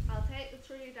 man. I'll take the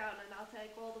tree down and I'll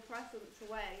take all the presents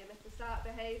away, and if they start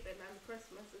behaving, then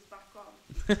Christmas is back on.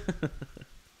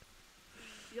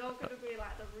 You're going to be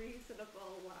like the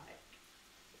reasonable, like,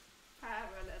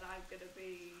 parent, and I'm going to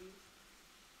be...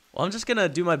 Well, I'm just going to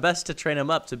do my best to train them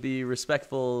up to be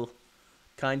respectful,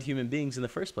 kind human beings in the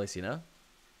first place, you know?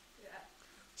 Yeah.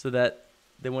 So that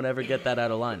they won't ever get that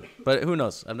out of line. But who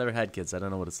knows? I've never had kids. I don't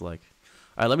know what it's like.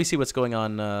 All right, let me see what's going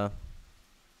on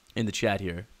in the chat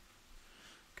here.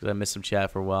 Because I missed some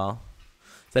chat for a while.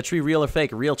 Is that tree real or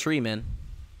fake? A real tree, man.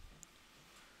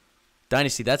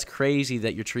 Dynasty, that's crazy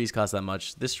that your trees cost that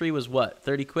much. This tree was what,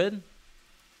 30 quid?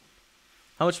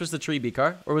 How much was the tree,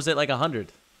 B-Car? Or was it like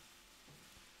 100?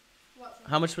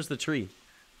 How much was the tree?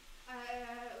 Like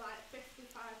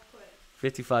 55 quid.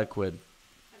 55 quid.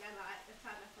 And then like a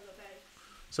tenner for the base.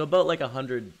 So about like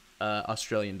 100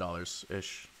 Australian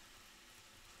dollars-ish.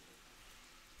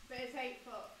 But it's 8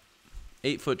 foot.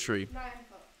 8-foot tree. 9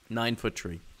 foot. 9-foot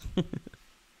tree.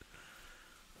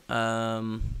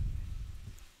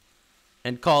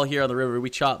 And call here on the river.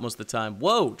 We chop most of the time.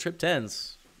 Whoa, trip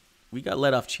 10s. We got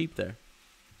let off cheap there.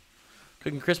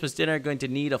 Cooking Christmas dinner, going to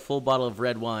need a full bottle of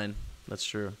red wine. That's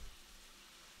true.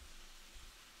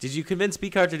 Did you convince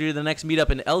B-Car to do the next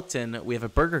meetup in Elkton? We have a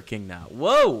Burger King now.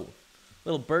 Whoa!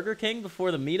 Little Burger King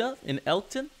before the meetup in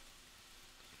Elkton?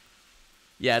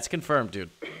 Yeah, it's confirmed,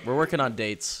 dude. We're working on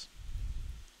dates.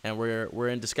 And we're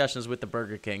in discussions with the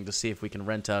Burger King to see if we can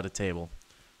rent out a table.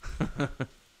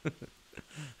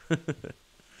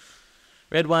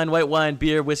 Red wine, white wine,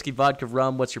 beer, whiskey, vodka,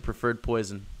 rum. What's your preferred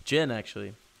poison? Gin,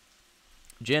 actually.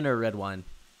 Gin or red wine?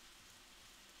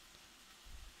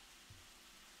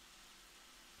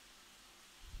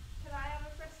 Can I have a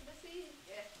Christmas Eve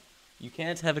gift? You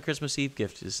can't have a Christmas Eve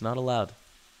gift. It's not allowed.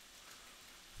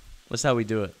 That's how we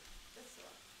do it. This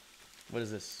one. What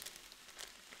is this?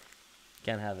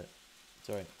 Can't have it. It's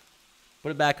alright. Put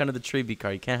it back under the tree,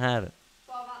 B-Car. You can't have it.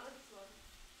 What about this one?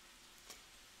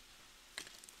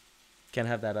 Can't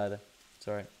have that either. It's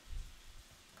alright.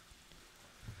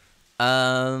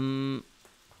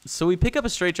 So we pick up a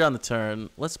straight draw on the turn.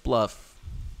 Let's bluff.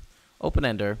 Open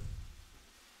ender.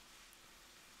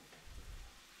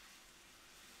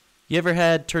 You ever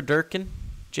had turducken,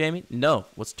 Jamie? No.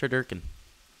 What's turducken?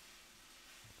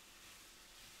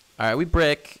 Alright, we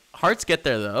brick. Hearts get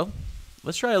there, though.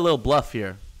 Let's try a little bluff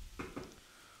here.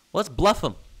 Let's bluff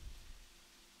him.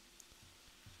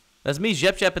 That's me,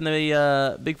 Jep in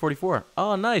the Big 44.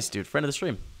 Oh, nice, dude. Friend of the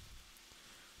stream.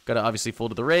 Got to obviously fold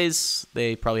to the raise.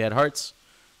 They probably had hearts.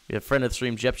 We have friend of the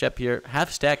stream, Jep here.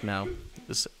 Half stack now.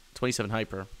 This 27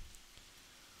 hyper.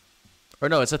 Or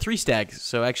no, it's a 3 stack.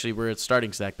 So actually, we're at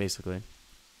starting stack, basically.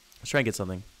 Let's try and get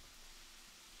something.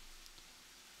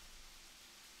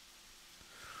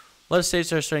 A lot of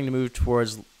states are starting to move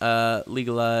towards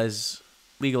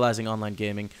legalizing online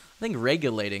gaming. I think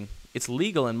regulating. It's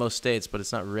legal in most states, but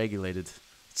it's not regulated.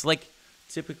 It's like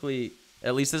typically,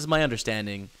 at least this is my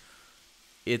understanding,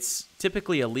 it's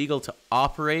typically illegal to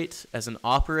operate as an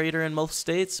operator in most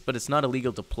states, but it's not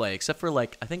illegal to play, except for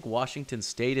like, I think Washington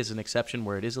State is an exception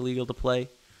where it is illegal to play.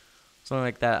 Something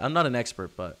like that. I'm not an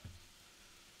expert, but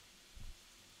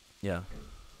yeah.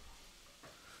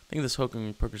 I think this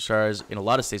Hokum PokerStars in a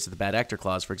lot of states have the bad actor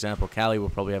clause. For example, Cali will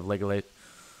probably have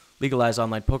legalized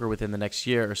online poker within the next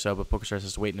year or so, but PokerStars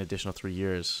has to wait an additional 3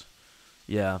 years.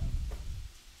 Yeah.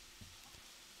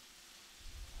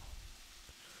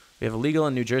 We have illegal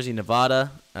in New Jersey,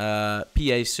 Nevada,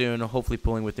 PA soon, hopefully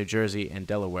pulling with New Jersey and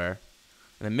Delaware.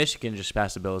 And then Michigan just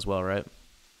passed a bill as well, right?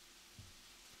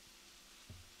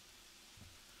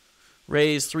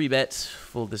 Raise 3-bet,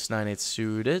 fold this 9-8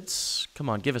 suited. Come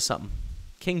on, give us something.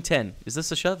 King 10. Is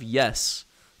this a shove? Yes.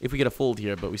 If we get a fold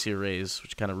here, but we see a raise,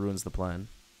 which kind of ruins the plan.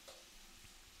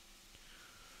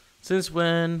 Since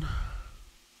when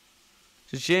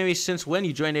you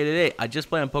joined 888? I just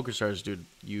play on PokerStars, dude.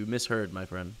 You misheard, my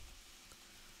friend.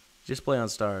 Just play on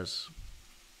stars.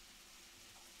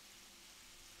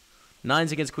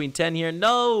 9s against queen 10 here.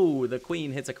 No! The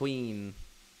queen hits a queen.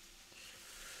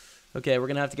 Okay, we're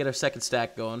going to have to get our second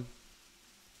stack going.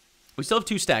 We still have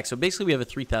 2 stacks, so basically we have a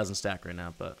 3,000 stack right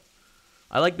now. But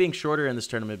I like being shorter in this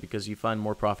tournament because you find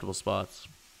more profitable spots.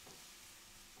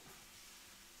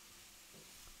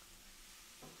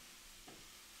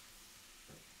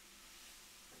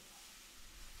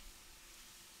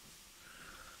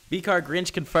 B-Car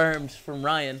Grinch confirmed from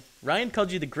Ryan. Ryan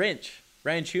called you the Grinch.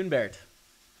 Ryan Schoenbert.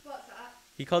 What's that?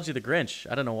 He called you the Grinch.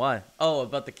 I don't know why. Oh,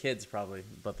 about the kids, probably.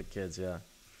 About the kids, yeah.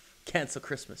 Cancel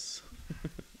Christmas.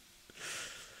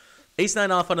 Ace-9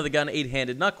 off under the gun,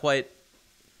 8-handed. Not quite.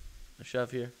 A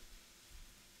shove here.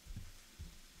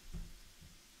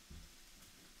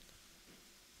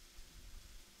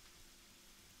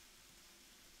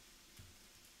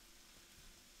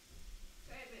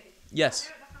 Baby, Yes.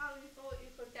 I don't know how you thought you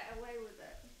could get away with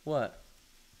it. What?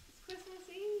 It's Christmas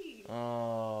Eve.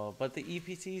 Oh, but the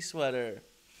EPT sweater.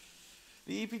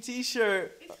 The EPT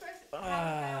shirt. It's Christmas.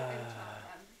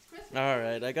 It's Christmas. All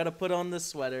right, I got to put on the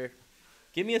sweater.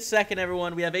 Give me a second,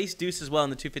 everyone. We have ace deuce as well in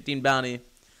the 215 bounty.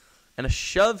 And a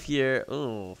shove here.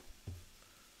 Oh.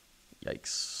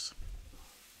 Yikes.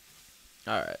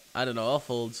 All right. I don't know. I'll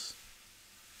folds.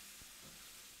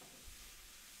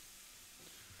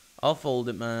 I'll fold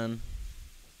it, man.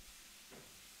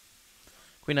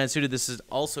 Queen 9 suited. This is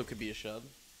also could be a shove.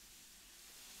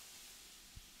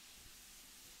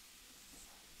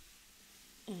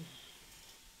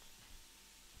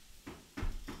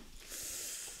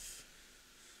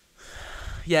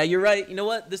 Yeah, you're right. You know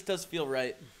what? This does feel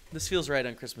right. This feels right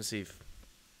on Christmas Eve.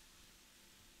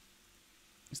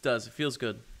 This does. It feels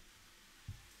good.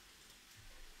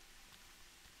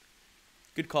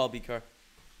 Good call, B-Car.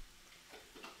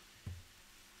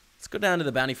 Let's go down to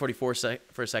the bounty 44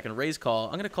 for a second. Raise call.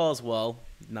 I'm going to call as well.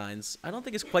 Nines. I don't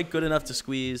think it's quite good enough to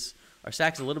squeeze. Our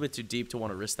stack's a little bit too deep to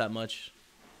want to risk that much.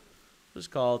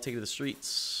 Just call. Take it to the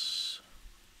streets.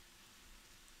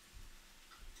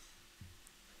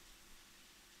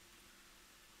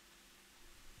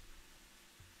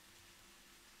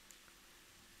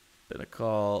 Been a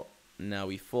call. Now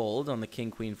we fold on the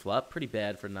king-queen flop. Pretty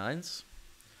bad for nines.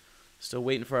 Still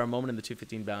waiting for our moment in the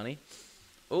 215 bounty.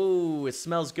 Oh, it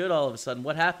smells good all of a sudden.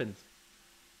 What happened?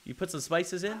 You put some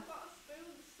spices in? I've got a spoon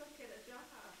stuck in a jar.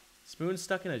 Spoon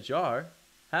stuck in a jar?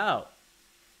 How?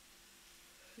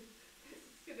 This is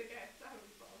going to get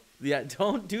terrible. Yeah,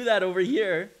 don't do that over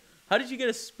here. How did you get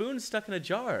a spoon stuck in a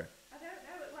jar? I don't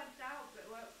know. It went down, but it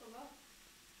won't come up.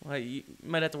 Well, you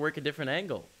might have to work a different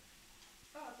angle.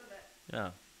 Oh, did it?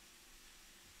 Yeah.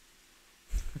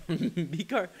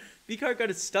 B-Car got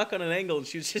it stuck on an angle and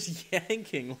she was just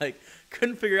yanking. Like,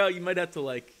 couldn't figure out. You might have to,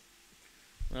 like...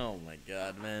 Oh, my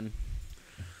God, man.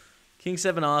 King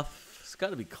 7 off. It's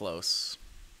got to be close.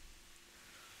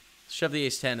 Shove the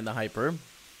ace 10 in the hyper.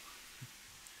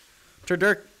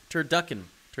 Turducken.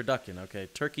 Okay.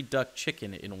 Turkey, duck,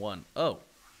 chicken in one. Oh.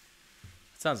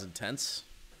 That sounds intense.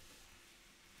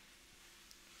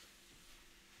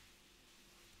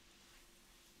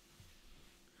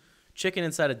 Chicken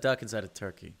inside a duck inside a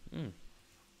turkey. Mm.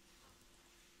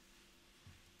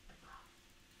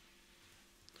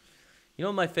 You know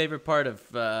what my favorite part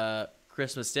of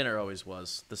Christmas dinner always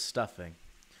was? The stuffing.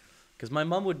 Because my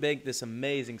mom would make this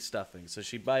amazing stuffing. So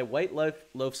she'd buy white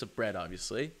loaves of bread,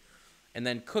 obviously, and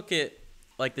then cook it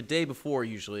like the day before,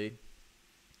 usually,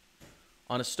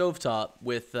 on a stovetop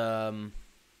with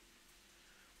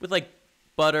like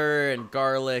butter and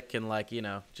garlic and like, you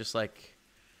know, just like...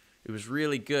 It was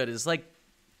really good. It's like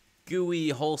gooey,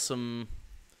 wholesome,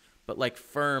 but like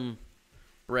firm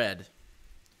bread.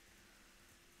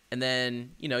 And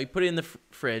then, you know, you put it in the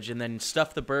fridge and then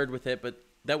stuff the bird with it, but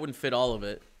that wouldn't fit all of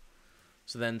it.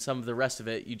 So then some of the rest of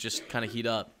it, you just kind of heat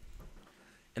up.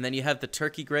 And then you have the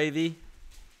turkey gravy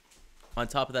on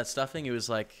top of that stuffing. It was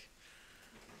like,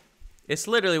 it's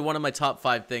literally one of my top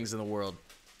 5 things in the world.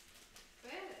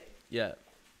 Really? Yeah.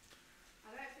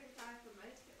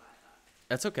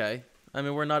 That's okay. I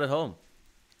mean, we're not at home.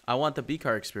 I want the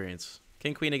B-car experience.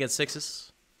 King, queen against sixes.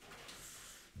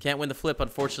 Can't win the flip,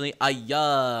 unfortunately.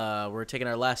 Ayah. We're taking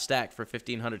our last stack for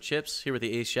 1,500 chips here with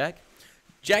the ace jack.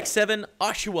 Jack 7,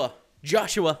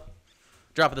 Joshua.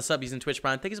 Drop of the sub. He's in Twitch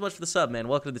Prime. Thank you so much for the sub, man.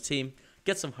 Welcome to the team.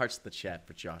 Get some hearts to the chat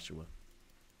for Joshua.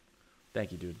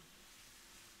 Thank you, dude.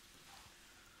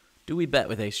 Do we bet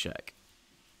with ace jack?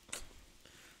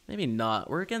 Maybe not.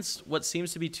 We're against what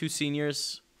seems to be 2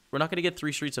 seniors. We're not going to get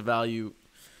 3 streets of value.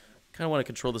 Kind of want to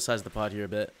control the size of the pot here a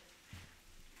bit.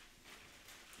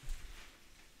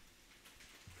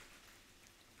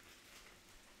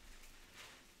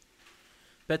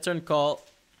 Bet turn call.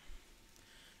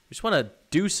 We just want a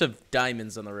deuce of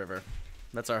diamonds on the river.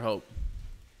 That's our hope.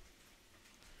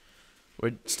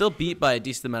 We're still beat by a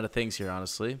decent amount of things here,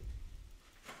 honestly.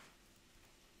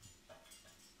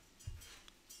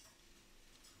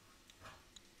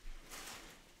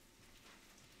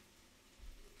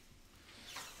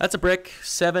 That's a brick.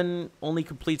 7 only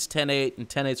completes 10-8, and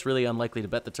 10-8's really unlikely to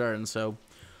bet the turn, so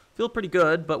feel pretty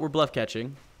good, but we're bluff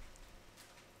catching.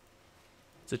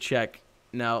 It's a check.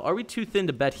 Now, are we too thin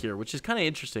to bet here? Which is kind of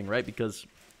interesting, right? Because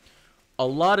a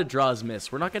lot of draws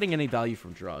miss. We're not getting any value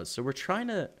from draws, so we're trying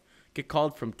to get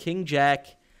called from King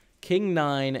Jack, King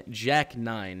 9, Jack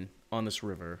 9 on this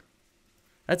river.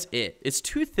 That's it. It's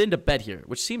too thin to bet here,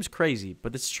 which seems crazy,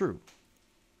 but it's true.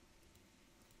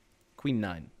 Queen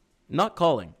 9. Not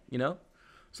calling, you know?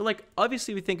 So, like,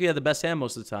 obviously we think we have the best hand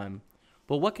most of the time.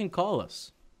 But what can call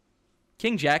us?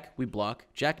 King Jack, we block.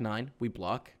 Jack 9, we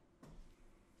block.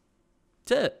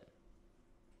 That's it.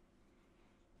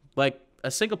 Like, a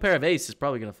single pair of ace is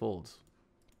probably going to fold.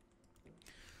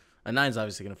 A 9's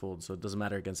obviously going to fold, so it doesn't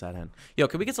matter against that hand. Yo,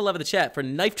 can we get to love in the chat for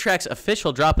Knife Tracks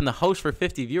official drop in the host for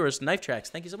 50 viewers? Knife Tracks,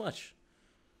 thank you so much.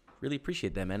 Really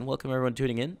appreciate that, man. Welcome everyone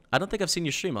tuning in. I don't think I've seen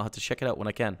your stream. I'll have to check it out when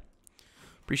I can.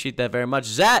 Appreciate that very much.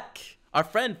 Zach, our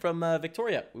friend from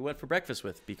Victoria, we went for breakfast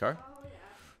with, B-Car. Oh, yeah.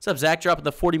 What's up, Zach? Dropping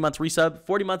the 40-month resub.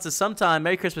 40 months is sometime.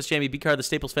 Merry Christmas, Jamie. B-Car, the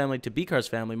Staples family to B-Car's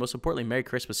family. Most importantly, Merry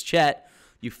Christmas, chat.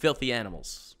 You filthy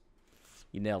animals.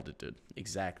 You nailed it, dude.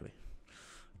 Exactly.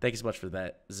 Thank you so much for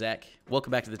that, Zach.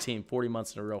 Welcome back to the team. 40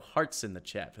 months in a row. Hearts in the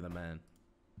chat for the man.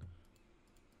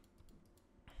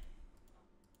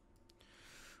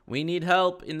 We need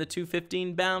help in the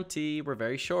 215 bounty. We're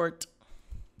very short.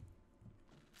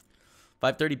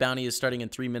 530 bounty is starting in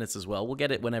 3 minutes as well. We'll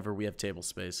get it whenever we have table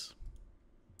space.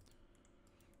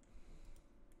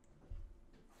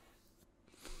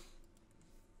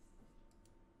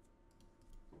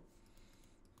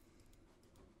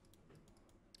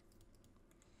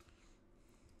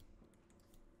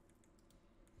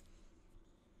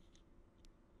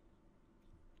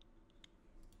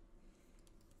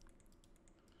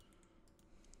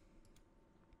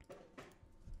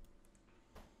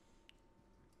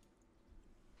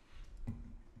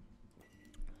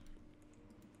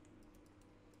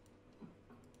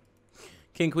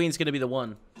 King Queen's going to be the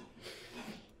one.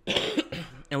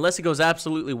 Unless it goes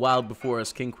absolutely wild before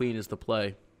us, King Queen is the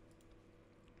play.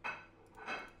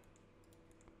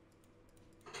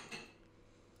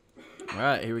 All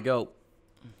right, here we go.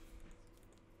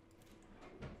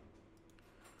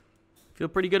 Feel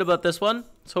pretty good about this one.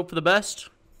 Let's hope for the best.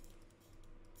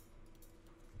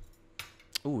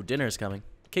 Ooh, dinner's coming.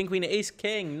 King, Queen, Ace,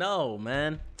 King. No,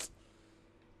 man.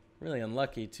 Really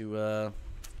unlucky to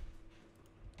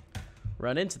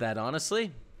run into that,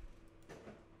 honestly.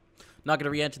 Not going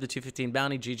to re-enter the 215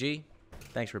 bounty. GG.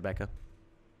 Thanks, Rebecca.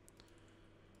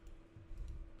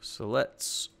 So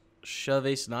let's shove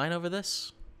Ace-9 over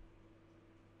this.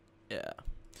 Yeah.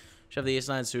 Shove the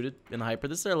Ace-9 suited in the hyper.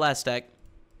 This is our last stack.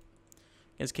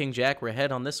 Against King-Jack, we're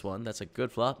ahead on this one. That's a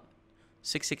good flop.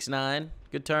 669.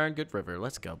 Good turn, good river.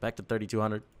 Let's go. Back to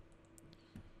 3,200.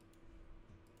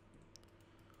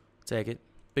 Take it.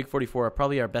 Big 44 are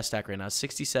probably our best stack right now.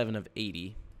 67 of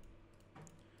 80.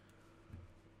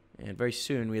 And very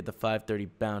soon we had the 530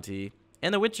 bounty.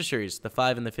 And the Winter Series, the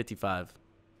 5 and the 55.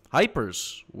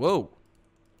 Hypers. Whoa.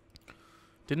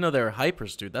 Didn't know there were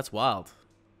hypers, dude. That's wild.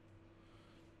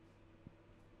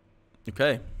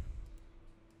 Okay.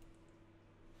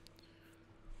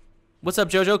 What's up,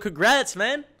 JoJo? Congrats,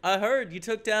 man. I heard you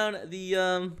took down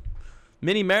the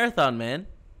mini marathon, man.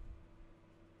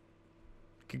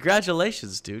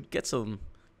 Congratulations, dude. Get some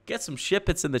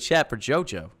shipments in the chat for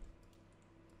JoJo.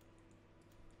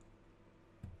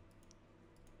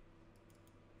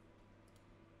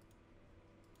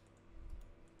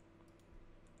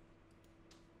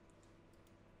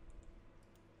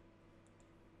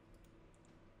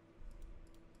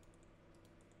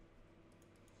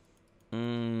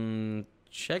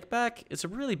 Check back. It's a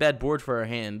really bad board for our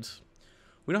hand.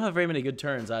 We don't have very many good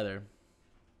turns either.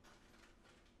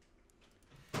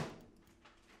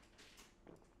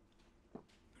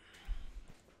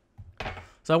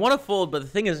 So I want to fold, but the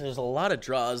thing is there's a lot of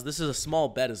draws. This is a small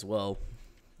bet as well.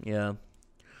 Yeah.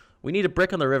 We need a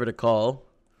brick on the river to call.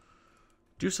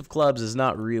 Deuce of clubs is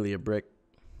not really a brick.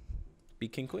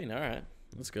 Beat King Queen. All right.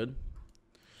 That's good.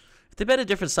 If they bet a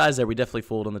different size there, we definitely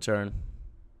fold on the turn.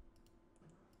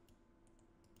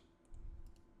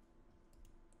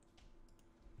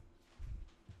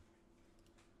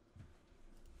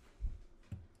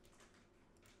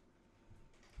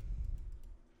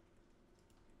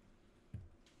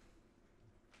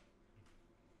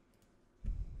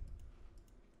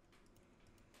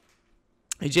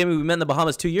 Hey, Jamie, we met in the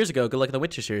Bahamas 2 years ago. Good luck in the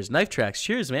Winter Series. Knife Tracks.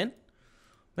 Cheers, man.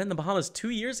 Met in the Bahamas 2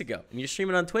 years ago. And you're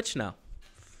streaming on Twitch now.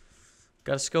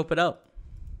 Got to scope it out.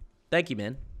 Thank you,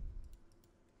 man.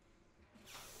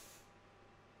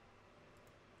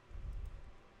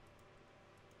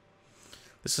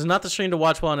 This is not the stream to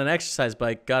watch while on an exercise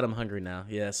bike. God, I'm hungry now.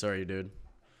 Yeah, sorry, dude.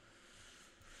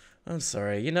 I'm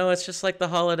sorry. You know, it's just like the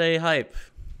holiday hype.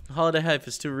 The holiday hype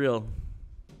is too real.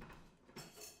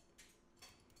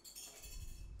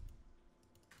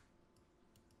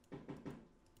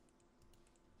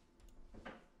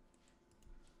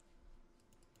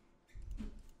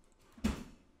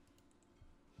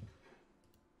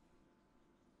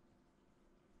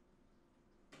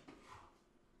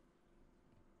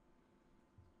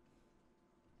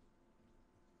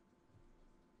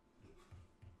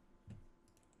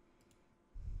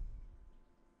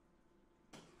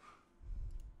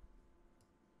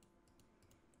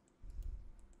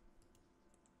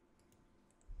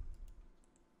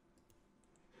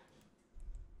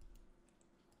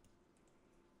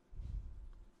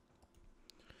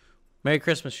 Merry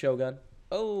Christmas, Shogun.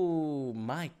 Oh,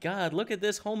 my God. Look at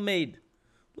this homemade.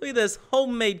 Look at this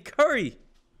homemade curry.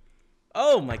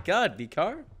 Oh my God,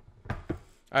 Vikar. All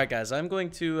right, guys. I'm going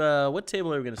to. What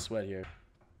table are we going to sweat here?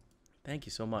 Thank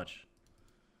you so much.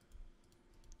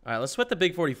 All right, let's sweat the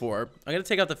big 44. I'm going to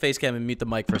take out the face cam and mute the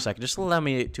mic for a second. Just allow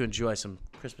me to enjoy some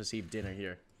Christmas Eve dinner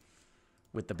here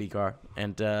with the B-car.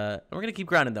 And we're going to keep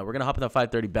grinding, though. We're going to hop in the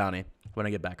 5:30 bounty when I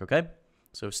get back, okay?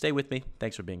 So stay with me.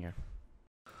 Thanks for being here.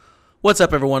 What's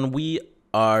up, everyone? We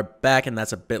are back, and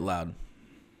that's a bit loud.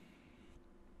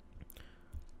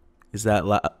 Is that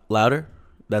louder?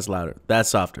 That's louder. That's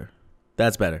softer.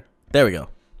 That's better. There we go.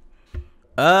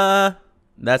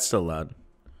 That's still loud.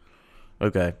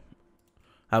 Okay.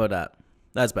 How about that?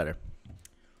 That's better.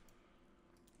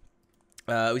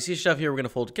 We see stuff here we're going to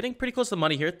fold. Getting pretty close to the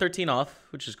money here. 13 off,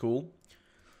 which is cool.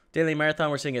 Daily Marathon,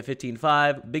 we're sitting at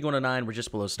 15.5. Big 109, we're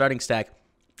just below starting stack.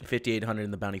 5,800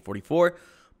 in the bounty 44.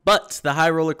 But the High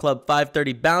Roller Club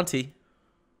 530 bounty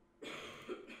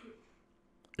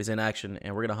is in action,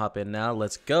 and we're going to hop in now.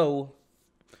 Let's go.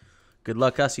 Good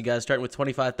luck, us. You guys starting with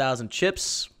 25,000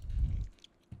 chips.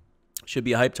 Should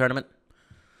be a hype tournament.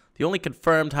 The only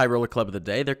confirmed High Roller Club of the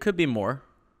day. There could be more.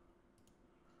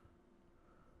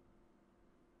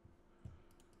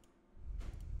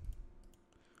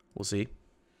 We'll see.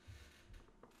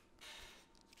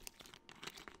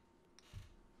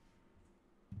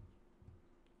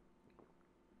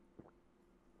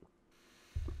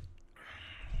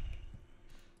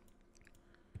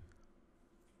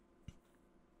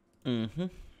 Mm-hmm.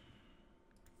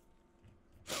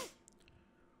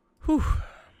 Whew.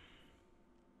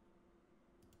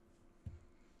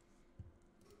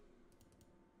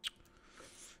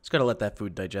 Just gotta let that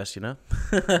food digest, you know?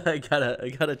 I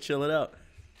gotta chill it out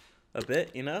a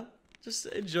bit, you know? Just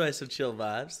enjoy some chill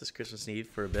vibes this Christmas Eve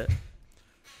for a bit.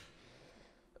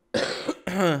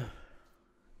 Bet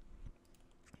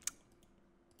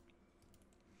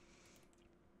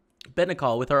and a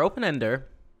call with our open ender.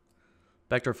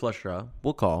 Backdoor flush draw.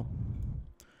 We'll call.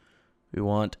 We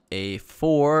want a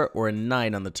 4 or a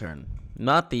 9 on the turn.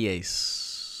 Not the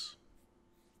ace.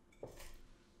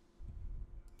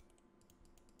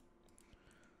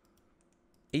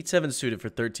 Eight, 7 suited for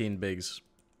 13 bigs.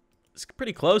 It's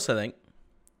pretty close, I think.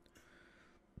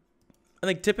 I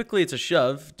think typically it's a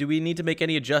shove. Do we need to make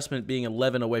any adjustment being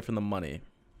 11 away from the money?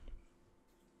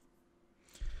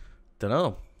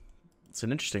 Dunno. It's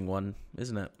an interesting one,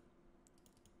 isn't it?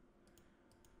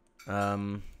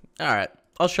 Alright.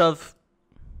 I'll shove.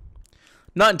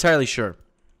 Not entirely sure.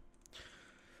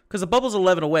 Because the bubble's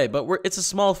 11 away, but it's a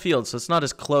small field, so it's not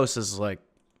as close as, like,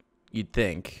 you'd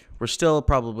think. We're still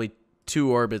probably 2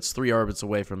 orbits, 3 orbits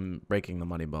away from breaking the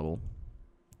money bubble.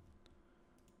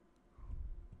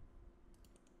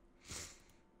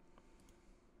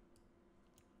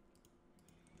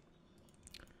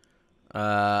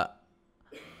 I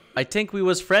think we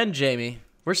was friend, Jamie.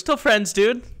 We're still friends,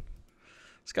 dude.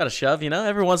 Just gotta shove, you know?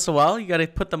 Every once in a while, you gotta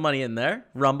put the money in there.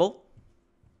 Rumble.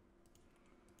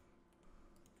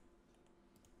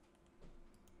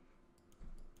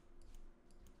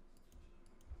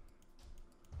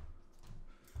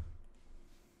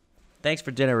 Thanks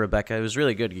for dinner, Rebecca. It was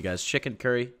really good, you guys. Chicken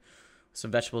curry.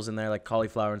 Some vegetables in there, like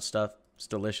cauliflower and stuff. It's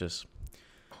delicious.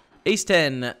 Ace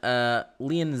 10.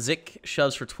 Leon Zick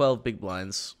shoves for 12 big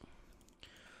blinds.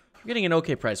 We're getting an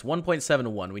okay price. 1.7 to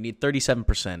 1. We need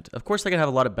 37%. Of course, they're going to have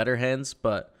a lot of better hands,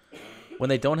 but when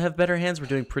they don't have better hands, we're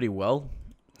doing pretty well.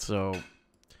 So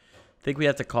I think we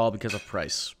have to call because of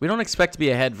price. We don't expect to be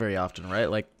ahead very often, right?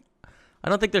 Like, I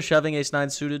don't think they're shoving ace 9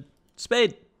 suited.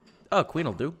 Spade. Oh, queen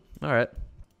will do. All right.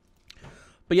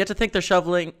 But you have to think they're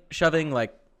shoving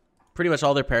like pretty much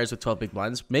all their pairs with 12 big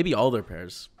blinds. Maybe all their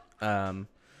pairs. And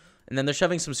then they're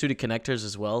shoving some suited connectors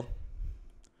as well.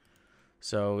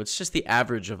 So it's just the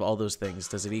average of all those things.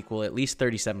 Does it equal at least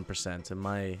 37%? And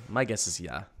my guess is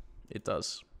yeah, it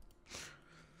does.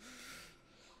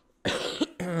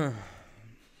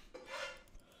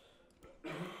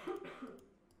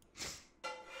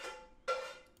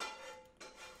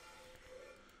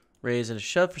 Raise and a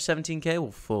shove for 17K.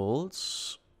 We'll fold.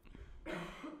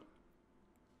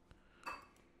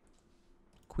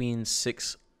 Queen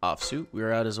 6 offsuit.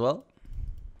 We're out as well.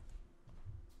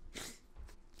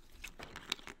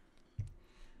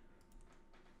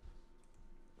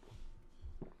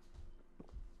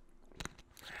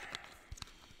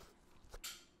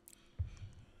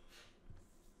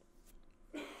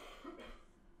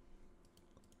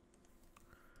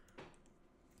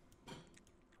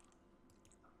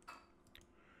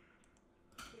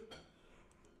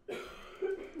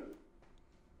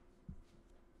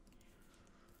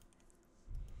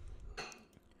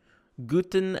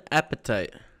 Guten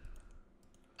Appetit.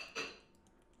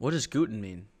 What does gluten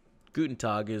mean? Guten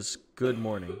Tag is good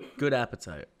morning. Good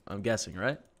appetite, I'm guessing,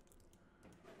 right?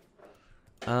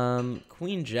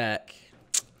 Queen Jack.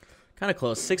 Kind of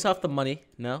close. 6 off the money.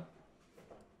 No?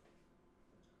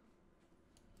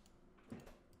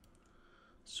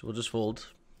 So we'll just fold.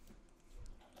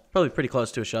 Probably pretty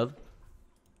close to a shove.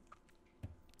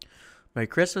 Merry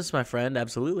Christmas, my friend.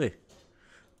 Absolutely.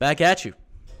 Back at you.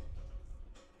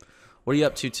 What are you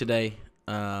up to today?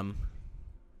 Who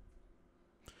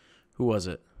was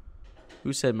it?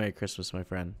 Who said Merry Christmas, my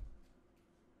friend?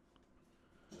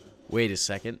 Wait a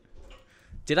second.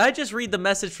 Did I just read the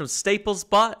message from Staples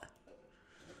Bot?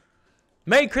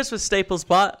 Merry Christmas, Staples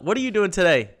Bot. What are you doing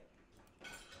today?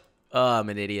 Oh, I'm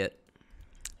an idiot.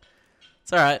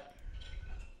 It's all right.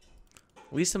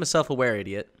 At least I'm a self-aware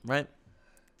idiot, right?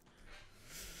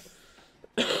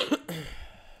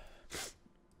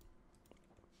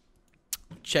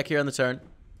 Check here on the turn.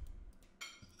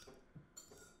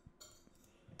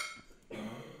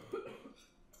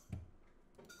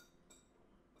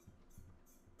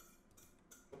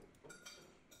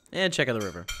 And check out the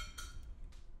river.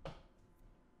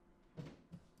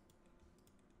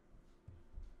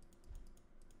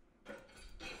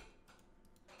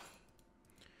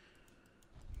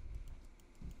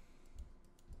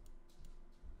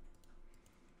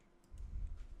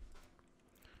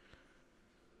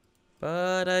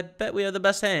 But I bet we have the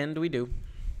best hand. We do.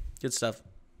 Good stuff.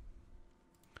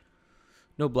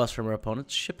 No bluffs from our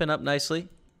opponents. Shipping up nicely.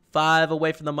 5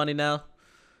 away from the money now.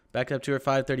 Back up to our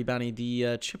 530 bounty.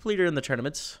 The chip leader in the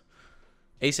tournaments.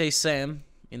 Ace Sam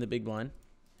in the big blind.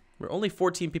 We're only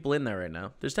 14 people in there right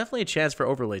now. There's definitely a chance for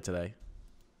overlay today.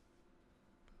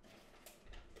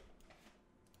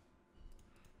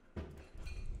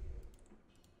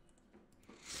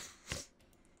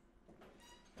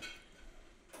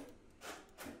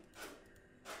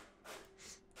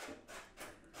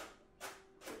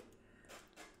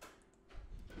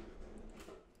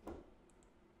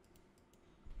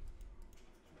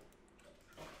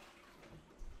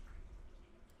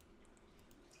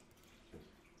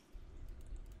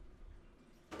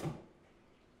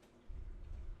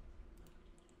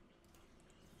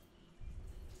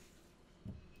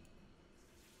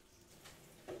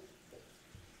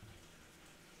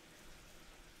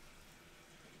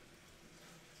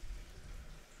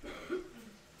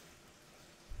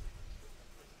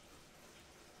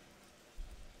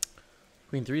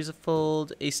 Queen 3 is a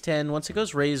fold. Ace 10. Once it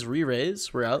goes raise,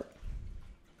 re-raise. We're out.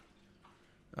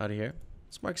 Out of here.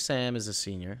 Let's mark Sam as a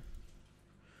senior.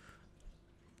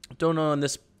 Don't know on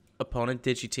this opponent.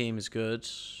 Digi team is good.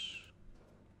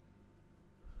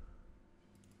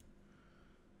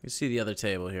 You see the other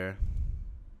table here.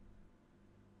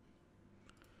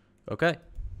 Okay.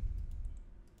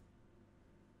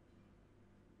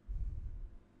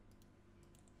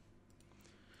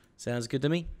 Sounds good to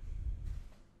me.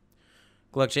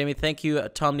 Good luck, Jamie. Thank you,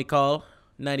 Tom Nicole,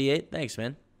 98. Thanks,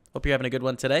 man. Hope you're having a good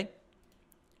one today.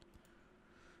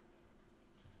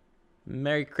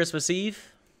 Merry Christmas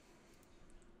Eve.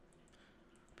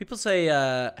 People say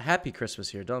Happy Christmas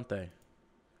here, don't they?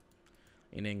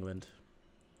 In England.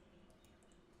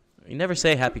 You never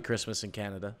say Happy Christmas in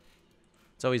Canada.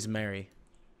 It's always Merry.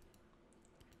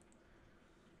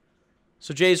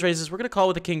 So Jay's raises. We're going to call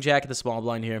with the King Jack at the small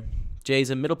blind here. Jay's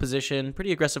in middle position.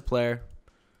 Pretty aggressive player.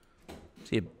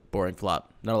 See a boring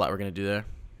flop. Not a lot we're going to do there.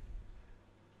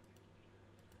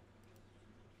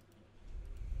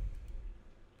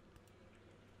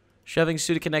 Shoving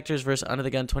suited connectors versus under the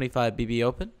gun 25 BB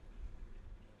open.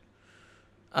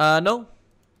 No.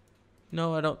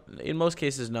 No, I don't. In most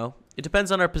cases, no. It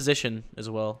depends on our position as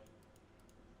well.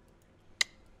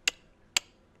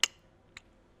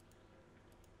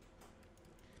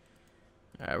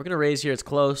 All right, we're going to raise here. It's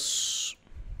close.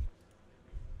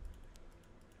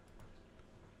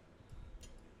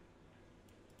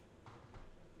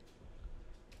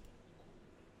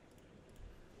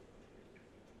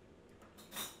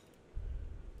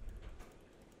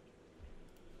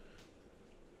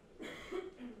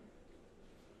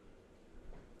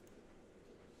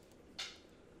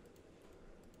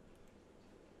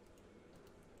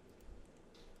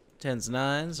 Tens,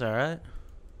 nines, all right.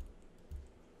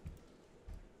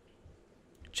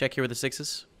 Check here with the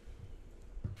sixes.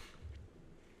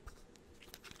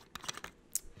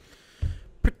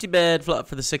 Pretty bad flop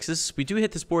for the sixes. We do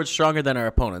hit this board stronger than our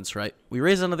opponents, right? We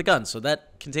raise under the gun, so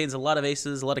that contains a lot of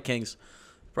aces, a lot of kings.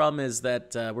 The problem is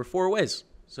that we're 4 ways.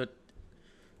 So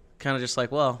kind of just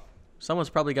like, well, someone's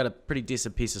probably got a pretty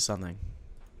decent piece of something.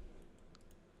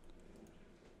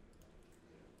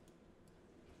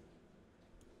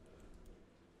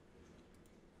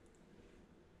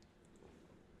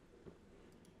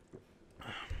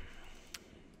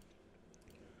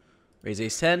 Raise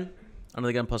ace 10. Under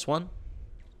the gun +1.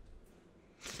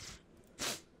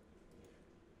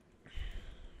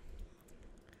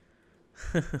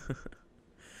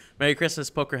 Merry Christmas,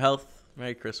 Poker Health.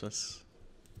 Merry Christmas.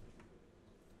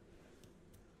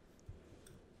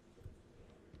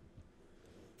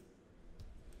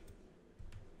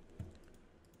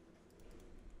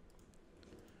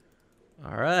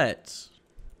 All right.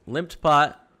 Limped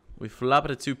pot. We flop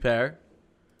it a 2-pair.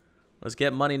 Let's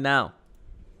get money now.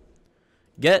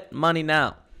 Get money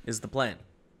now is the plan.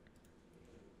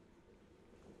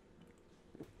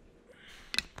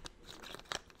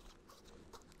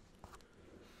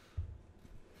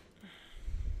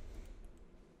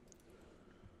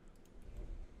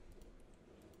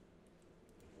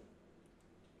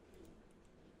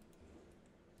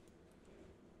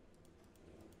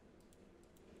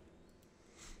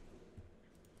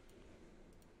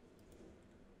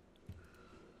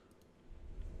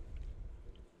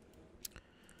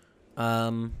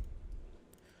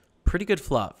 Pretty good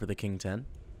flop for the king 10.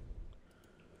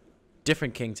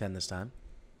 Different king 10 this time.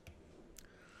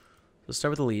 Let's start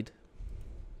with the lead.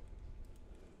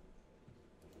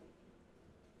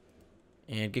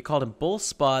 And get called in both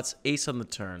spots. Ace on the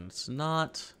turn. It's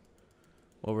not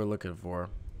what we're looking for.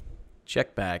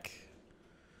 Check back.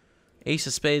 Ace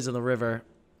of spades on the river.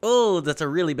 Oh, that's a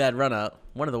really bad run out.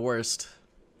 One of the worst.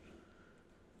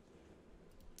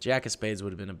 Jack of spades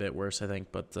would have been a bit worse, I think.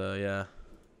 But, yeah.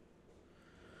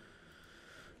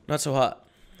 Not so hot.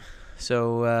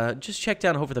 So, just check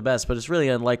down and hope for the best. But it's really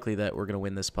unlikely that we're going to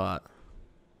win this pot.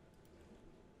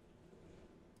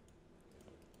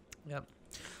 Yep.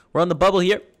 We're on the bubble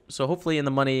here. So, hopefully in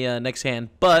the money next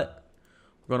hand. But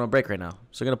we're going on a break right now.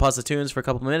 So, we're going to pause the tunes for a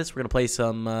couple of minutes. We're going to play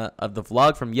some of the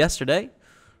vlog from yesterday's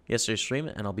stream.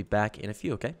 And I'll be back in a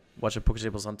few, okay? Watching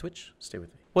PokerStaples on Twitch. Stay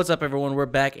with me. What's up, everyone? We're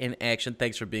back in action.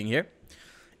 Thanks for being here.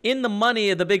 In the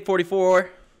money of the Big 44.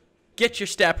 Get your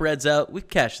Stap Reds out. We've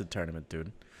cashed the tournament,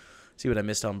 dude. See what I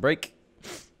missed on break.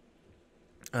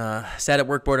 Sat at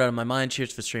work, bored out of my mind.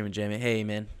 Cheers for streaming, Jamie. Hey,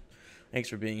 man. Thanks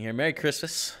for being here. Merry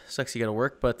Christmas. Sucks you gotta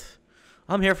work, but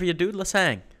I'm here for you, dude. Let's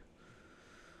hang.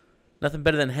 Nothing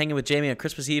better than hanging with Jamie on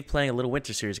Christmas Eve playing a little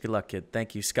winter series. Good luck, kid.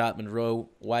 Thank you, Scott Monroe,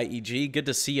 YEG. Good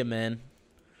to see you, man.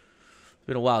 It's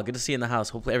been a while. Good to see you in the house.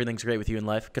 Hopefully everything's great with you in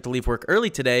life. Got to leave work early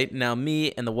today. Now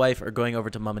me and the wife are going over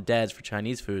to Mom and Dad's for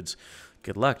Chinese foods.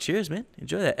 Good luck. Cheers, man.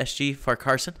 Enjoy that, SG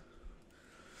Farcarson.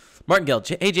 Martingale.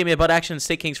 Hey, Jamie, about action and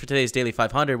Stake Kings for today's Daily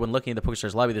 500. When looking at the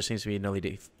PokerStars lobby, there seems to be no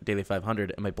Daily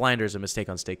 500, and my blinder is a mistake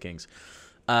on Stake Kings.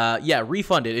 Yeah,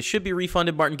 refunded. It should be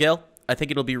refunded, Martingale. I think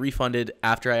it'll be refunded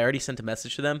after. I already sent a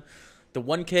message to them. The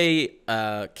 1K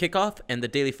kickoff and the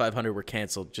Daily 500 were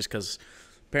canceled just because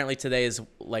apparently today is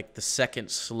like the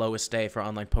second slowest day for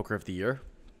online poker of the year,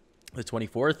 the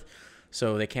 24th.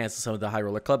 So they canceled some of the High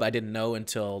Roller Club. I didn't know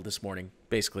until this morning,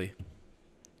 basically.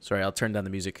 Sorry, I'll turn down the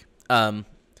music.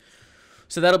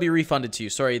 So that'll be refunded to you.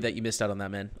 Sorry that you missed out on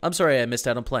that, man. I'm sorry I missed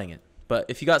out on playing it. But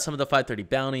if you got some of the 530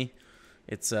 bounty,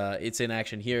 it's in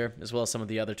action here, as well as some of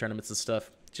the other tournaments and stuff.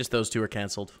 Just those two are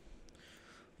canceled.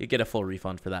 You get a full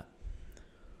refund for that.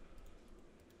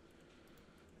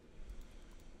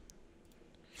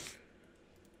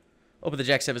 Open the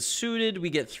Jack 7 suited. We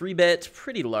get 3-bet.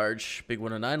 Pretty large. Big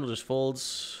 109 will just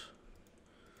folds.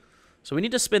 So we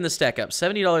need to spin the stack up.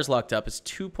 $70 locked up. It's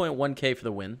 2.1K for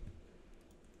the win.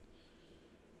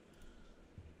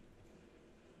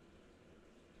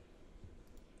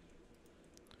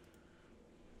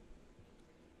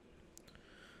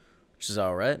 Which is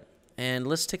all right. And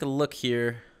let's take a look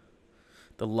here.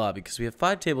 The lobby, because we have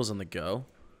 5 tables on the go.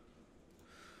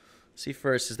 See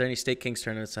first, is there any Stake Kings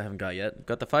tournaments I haven't got yet?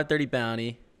 Got the 530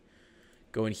 bounty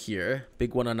going here.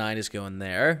 Big 109 is going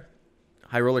there.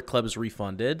 High Roller Club is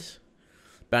refunded.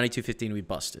 Bounty 215 we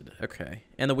busted. Okay.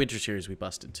 And the Winter Series we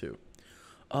busted too.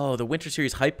 Oh, the Winter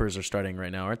Series hypers are starting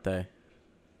right now, aren't they?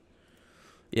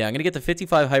 Yeah, I'm going to get the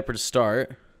 55 hyper to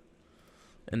start.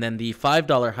 And then the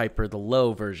 $5 hyper, the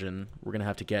low version, we're going to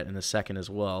have to get in a second as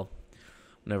well.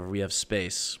 Whenever we have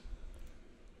space.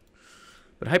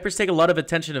 But hypers take a lot of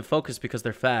attention and focus because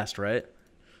they're fast, right?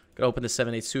 Gotta open the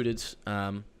 7-8 suited.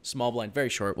 Small blind, very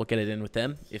short. We'll get it in with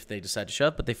them if they decide to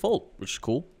shove, but they fold, which is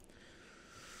cool.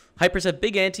 Hypers have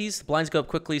big antes. The blinds go up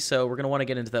quickly, so we're going to want to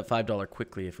get into that $5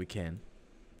 quickly if we can.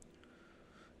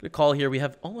 Good call here. We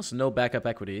have almost no backup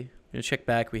equity. We're going to check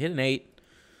back. We hit an 8,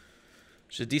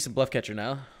 which is a decent bluff catcher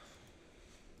now.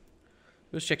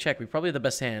 Let's check, check. We probably have the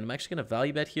best hand. I'm actually going to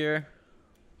value bet here.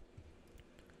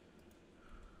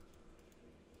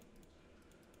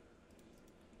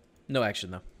 No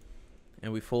action, though.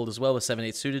 And we fold as well with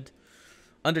 7-8 suited.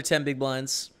 Under 10 big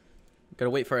blinds. Got to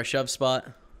wait for our shove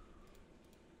spot.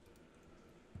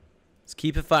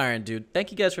 Keep it firing, dude.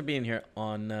 Thank you guys for being here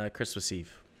on Christmas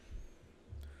Eve.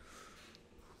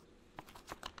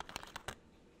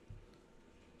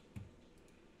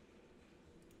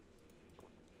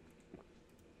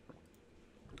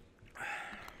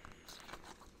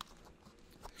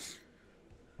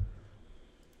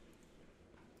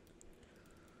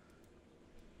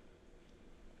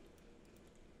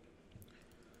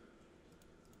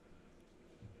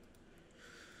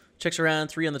 Checks around,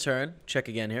 3 on the turn. Check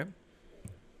again here.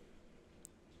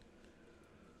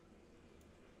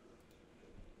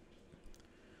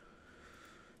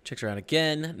 Checks around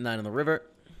again, 9 on the river.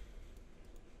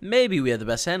 Maybe we have the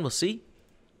best hand, we'll see.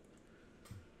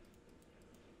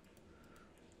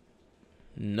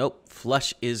 Nope,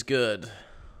 flush is good.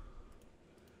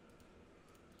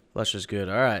 Flush is good.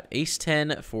 All right,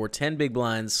 ace-10 for 10 big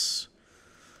blinds.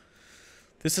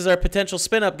 This is our potential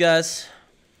spin-up, guys.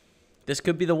 This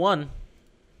could be the one.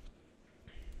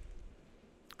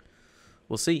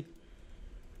 We'll see.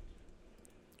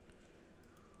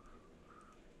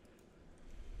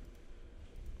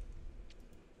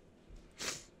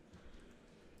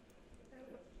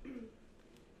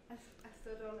 I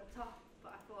stood on the top,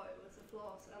 but I thought it was the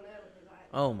floor, so I nearly was like...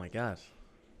 Oh my god.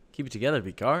 Keep it together,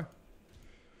 Vicar.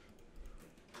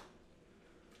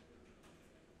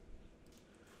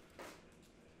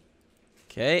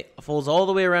 Okay, folds all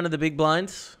the way around to the big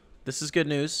blind. This is good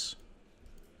news.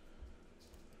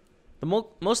 The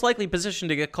most likely position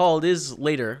to get called is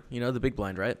later, you know, the big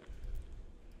blind, right?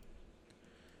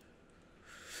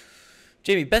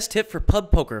 Jamie, best tip for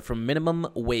pub poker from Minimum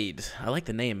Wade. I like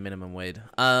the name Minimum Wade.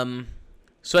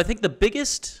 So I think the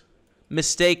biggest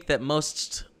mistake that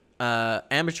most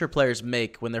amateur players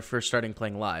make when they're first starting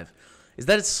playing live is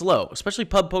that it's slow, especially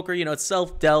pub poker. You know, it's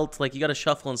self-dealt, like you got to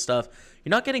shuffle and stuff. You're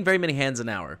not getting very many hands an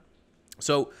hour.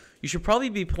 So you should probably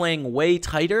be playing way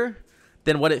tighter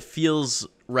than what it feels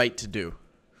right to do.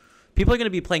 People are going to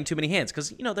be playing too many hands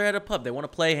because, you know, they're at a pub. They want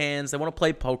to play hands. They want to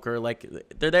play poker. Like,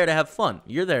 they're there to have fun.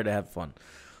 You're there to have fun.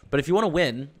 But if you want to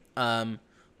win,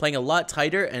 playing a lot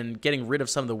tighter and getting rid of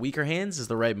some of the weaker hands is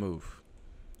the right move.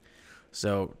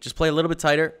 So just play a little bit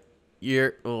tighter.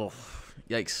 Oh,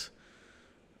 yikes.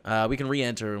 We can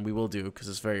re-enter, and we will do because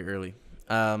it's very early.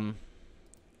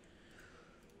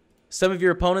 Some of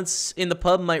your opponents in the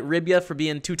pub might rib you for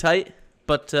being too tight,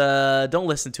 but don't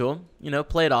listen to them. You know,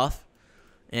 play it off,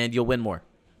 and you'll win more.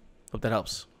 Hope that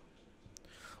helps.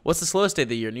 What's the slowest day of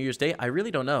the year? New Year's Day? I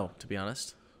really don't know, to be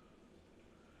honest.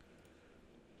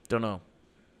 Don't know.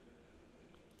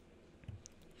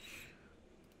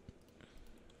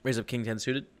 Raise up King 10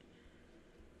 suited.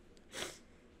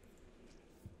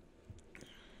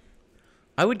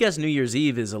 I would guess New Year's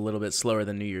Eve is a little bit slower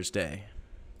than New Year's Day.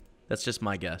 That's just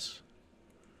my guess.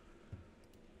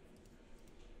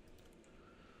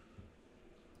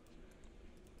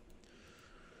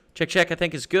 Check, check, I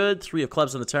think is good. 3 of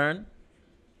clubs on the turn.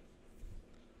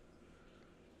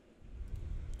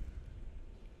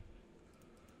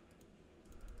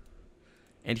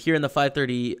 And here in the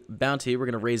 530 bounty, we're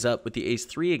going to raise up with the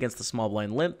ace-3 against the small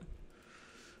blind limp.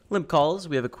 Limp calls.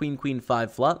 We have a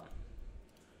queen-queen-5 flop.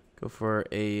 Go for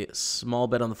a small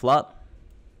bet on the flop.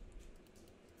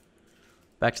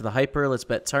 Back to the hyper. Let's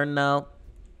bet turn now.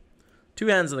 2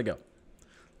 hands on the go.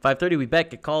 530, we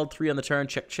bet, get called. 3 on the turn,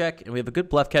 check, check. And we have a good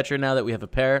bluff catcher now that we have a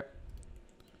pair.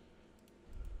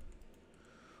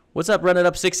 What's up, Run It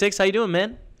Up 6-6? How you doing,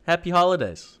 man? Happy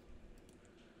holidays.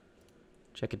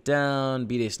 Check it down.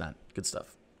 Beat ace-9. Good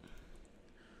stuff.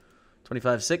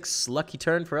 25-6. Lucky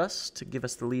turn for us to give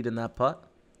us the lead in that pot.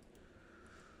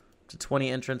 To 20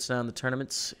 entrants now in the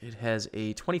tournaments. It has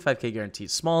a 25K guarantee.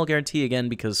 Small guarantee, again,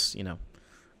 because, you know,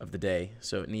 of the day.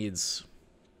 So it needs...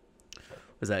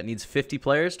 What is that? It needs 50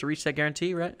 players to reach that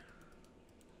guarantee, right?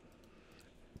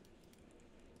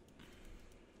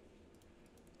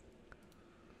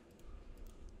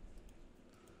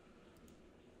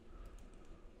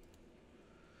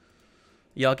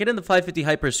 Yeah, I'll get in the 550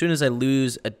 hyper as soon as I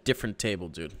lose a different table,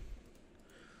 dude.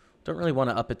 Don't really want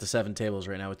to up it to 7 tables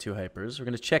right now with 2 hypers. We're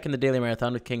going to check in the daily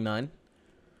marathon with King 9.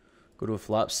 Go to a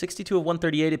flop. 62 of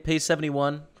 138. It pays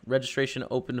 71. Registration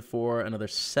open for another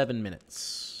 7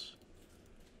 minutes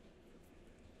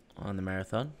on the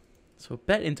marathon. So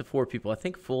bet into 4 people. I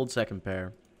think fold second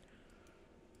pair.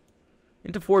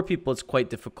 Into 4 people, it's quite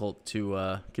difficult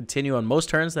to continue on most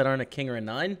turns that aren't a king or a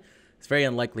 9. It's very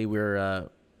unlikely we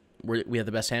have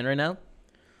the best hand right now,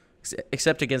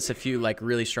 except against a few like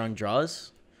really strong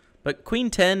draws. But queen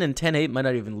 10 and 10-8 might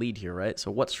not even lead here, right? So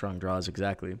what strong draws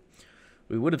exactly?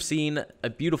 We would have seen a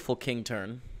beautiful king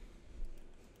turn.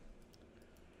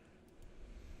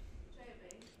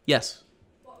 JB, Yes.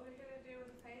 what are we going to do with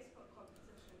the Facebook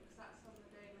competition? Because that's on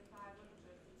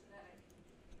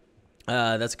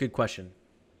That's a good question.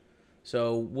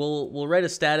 So we'll write a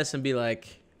status and be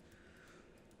like,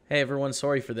 hey, everyone,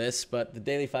 sorry for this, but the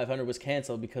daily 500 was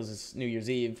canceled because it's New Year's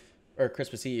Eve or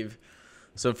Christmas Eve.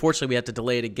 So unfortunately, we have to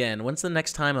delay it again. When's the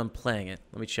next time I'm playing it?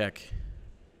 Let me check.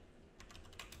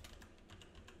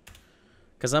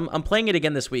 Because I'm playing it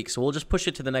again this week, so we'll just push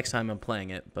it to the next time I'm playing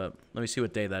it. But let me see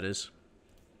what day that is.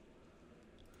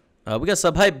 We got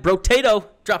sub hype. Brotato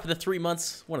dropping the 3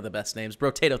 months. One of the best names.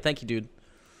 Brotato, thank you, dude.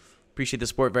 Appreciate the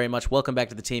support very much. Welcome back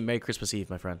to the team. Merry Christmas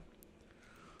Eve, my friend.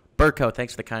 Burko,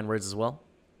 thanks for the kind words as well.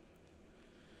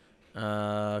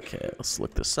 Okay, let's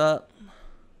look this up.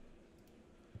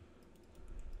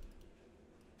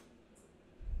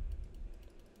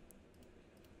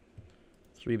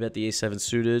 Three bet the A7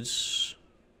 suited.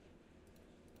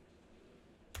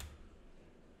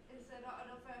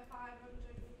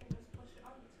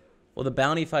 Well, the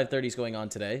bounty 530 is going on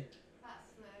today. That's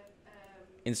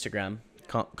the Instagram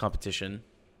competition.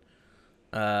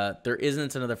 There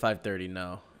isn't another 530,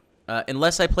 no.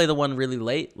 Unless I play the one really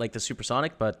late, like the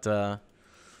Supersonic. But the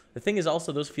thing is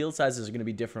also those field sizes are going to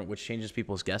be different, which changes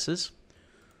people's guesses.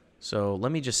 So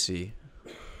let me just see.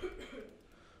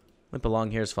 Limp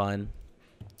along here is fine.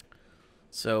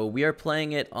 So we are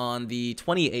playing it on the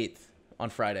 28th on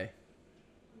Friday.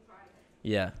 On Friday.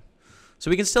 Yeah. So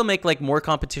we can still make like more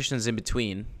competitions in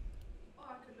between. Or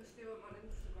I could just do them on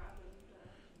Instagram.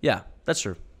 Yeah, that's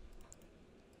true.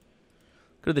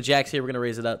 Go to the jacks here. We're going to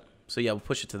raise it up. So yeah, we'll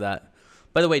push it to that.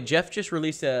 By the way, Jeff just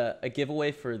released a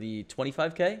giveaway for the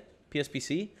 25K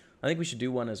PSPC. I think we should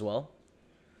do one as well.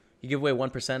 You give away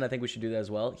 1%. I think we should do that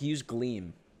as well. He used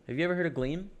Gleam. Have you ever heard of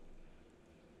Gleam?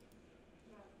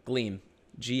 No. Gleam.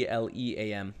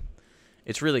 Gleam.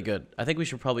 It's really good. I think we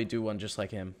should probably do one just like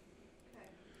him.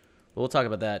 But we'll talk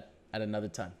about that at another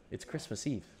time. It's Christmas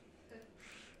Eve.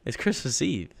 It's Christmas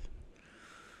Eve.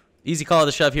 Easy call of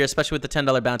the shove here, especially with the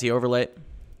 $10 bounty overlay.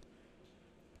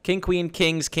 King, Queen,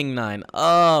 Kings, King 9.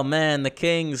 Oh, man, the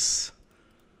Kings.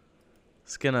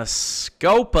 It's going to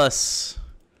scope us.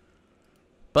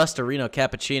 Bustarino,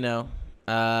 Cappuccino.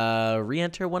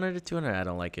 Re-enter 100, 200. I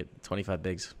don't like it. 25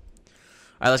 bigs. All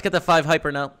right, let's get the 5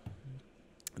 hyper now.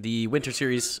 The Winter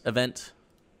Series event.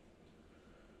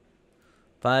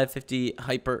 550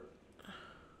 hyper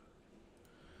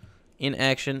in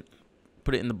action.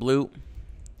 Put it in the blue.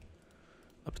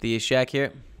 Up to the ace jack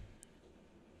here.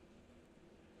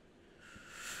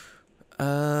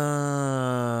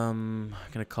 Gonna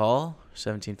call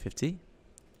 1750.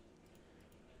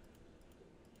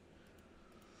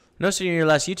 Noticed in your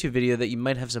last YouTube video that you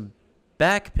might have some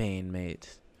back pain,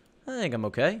 mate. I think I'm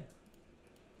okay.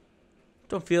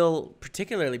 Don't feel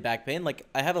particularly back pain. Like,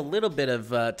 I have a little bit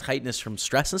of tightness from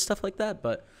stress and stuff like that,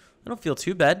 but I don't feel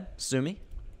too bad. Sumi.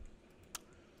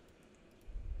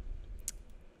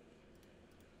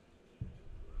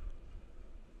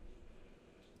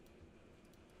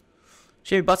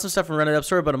 Jamie bought some stuff from Run It Up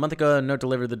store about a month ago. No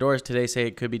delivered the doors today. Say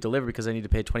it could be delivered because I need to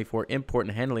pay 24 import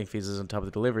and handling fees on top of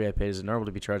the delivery I paid. Is it normal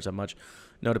to be charged that much?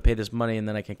 No, to pay this money and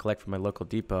then I can collect from my local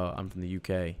depot. I'm from the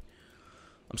UK.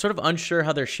 I'm sort of unsure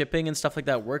how their shipping and stuff like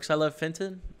that works. I love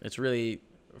Finton. It's really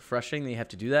frustrating that you have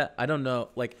to do that. I don't know.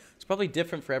 Like, it's probably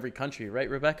different for every country, right,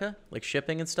 Rebecca? Like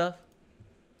shipping and stuff?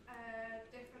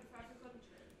 Different for every country.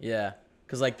 Yeah.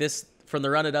 Because like this, from the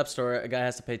Run It Up store, a guy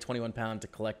has to pay £21 to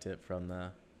collect it from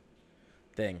the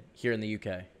thing here in the UK.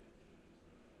 If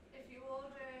you order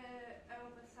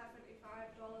over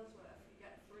 $75 worth, you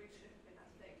get free shipping,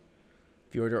 I think.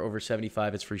 If you order over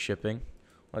 75, it's free shipping.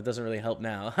 Well, it doesn't really help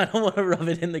now. I don't want to rub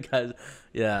it in the guys.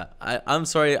 Yeah, I'm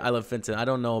sorry. I love Finton. I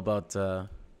don't know about how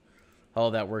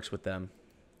all that works with them,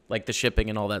 like the shipping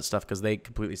and all that stuff, because they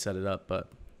completely set it up. But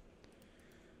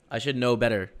I should know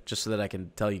better, just so that I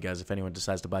can tell you guys if anyone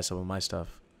decides to buy some of my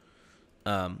stuff.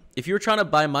 If you were trying to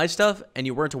buy my stuff and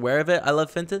you weren't aware of it, I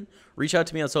love Finton. Reach out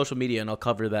to me on social media and I'll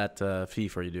cover that fee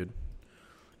for you, dude.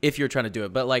 If you're trying to do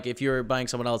it, but like if you're buying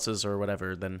someone else's or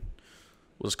whatever, then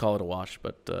we'll just call it a wash,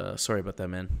 but sorry about that,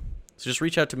 man. So just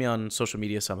reach out to me on social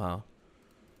media somehow,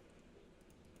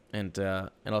 and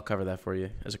I'll cover that for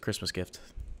you as a Christmas gift.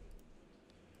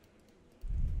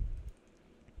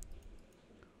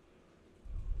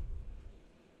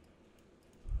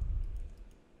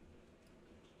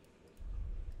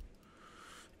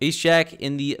 Ace Jack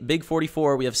in the big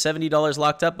 44. We have $70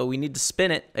 locked up, but we need to spin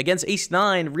it against Ace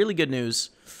 9. Really good news.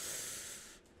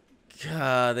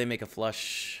 They make a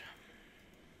flush.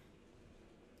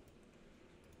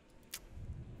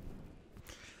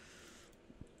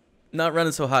 Not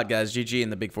running so hot, guys. GG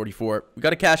in the big 44. We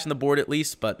got a cash on the board at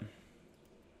least, but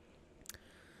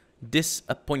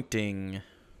disappointing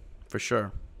for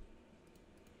sure.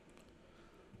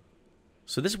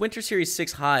 So this Winter Series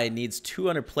 6 high needs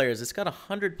 200 players. It's got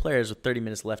 100 players with 30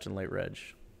 minutes left in late reg.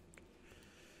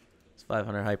 It's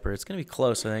 500 hyper. It's going to be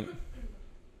close, I think.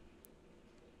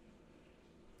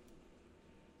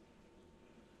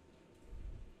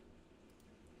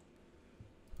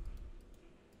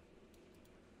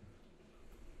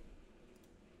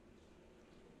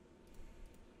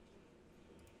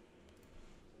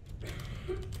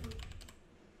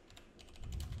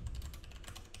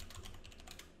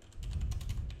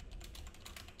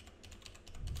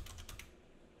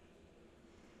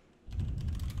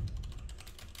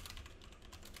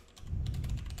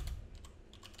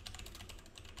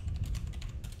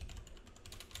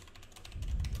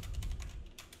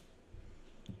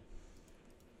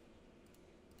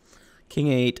 King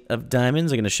 8 of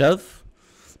diamonds. I'm going to shove.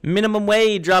 Minimum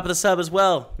Wade, drop the sub as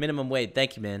well. Minimum Wade,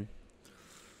 thank you, man.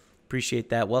 Appreciate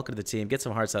that. Welcome to the team. Get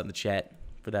some hearts out in the chat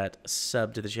for that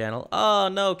sub to the channel. Oh,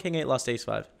 no. King 8 lost ace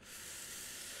 5.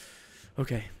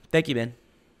 Okay. Thank you, man.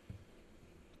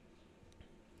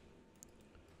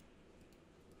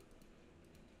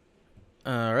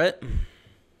 All right.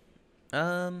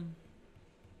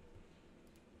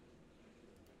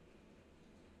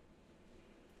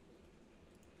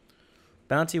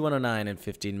 Bounty 109 in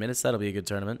 15 minutes. That'll be a good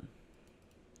tournament.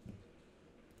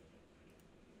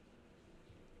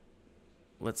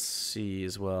 Let's see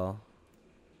as well.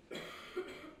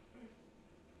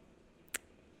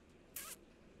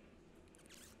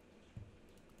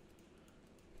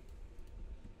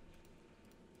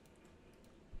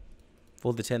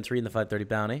 Fold the 10-3 in the 530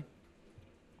 bounty.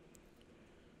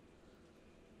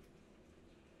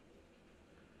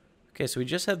 Okay, so we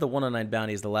just had the 109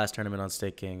 bounty as the last tournament on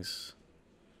Stake Kings.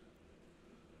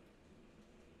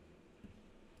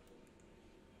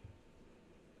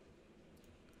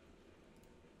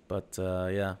 But,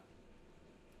 yeah.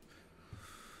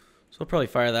 So we'll probably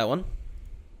fire that one.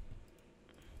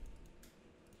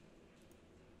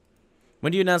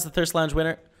 When do you announce the Thirst Lounge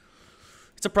winner?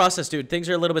 It's a process, dude. Things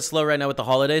are a little bit slow right now with the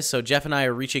holidays, so Jeff and I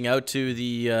are reaching out to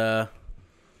the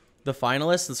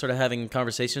finalists and sort of having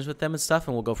conversations with them and stuff,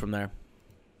 and we'll go from there.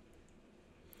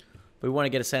 But we want to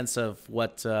get a sense of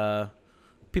what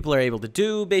people are able to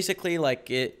do, basically. Like,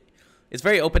 it's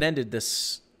very open-ended,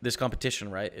 this competition,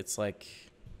 right? It's like...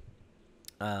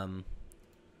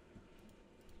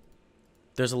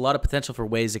 there's a lot of potential for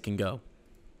ways it can go.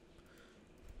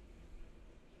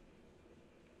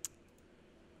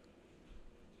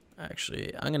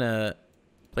 Actually, I'm going to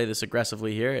play this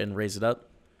aggressively here and raise it up.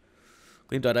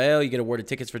 Gleam.io, you get awarded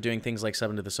tickets for doing things like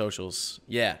subbing to the socials.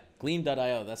 Yeah,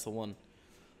 Gleam.io, that's the one.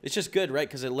 It's just good, right?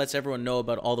 Because it lets everyone know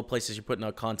about all the places you're putting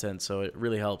out content, so it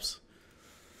really helps.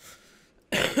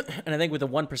 And I think with a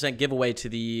 1% giveaway to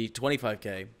the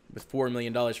 25K, with $4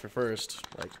 million for first,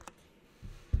 like,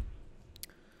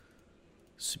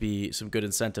 this would be some good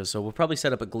incentives. So we'll probably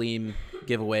set up a Gleam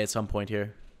giveaway at some point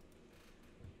here.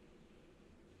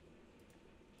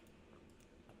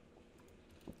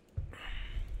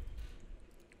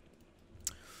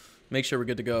 Make sure we're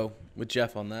good to go with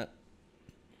Jeff on that.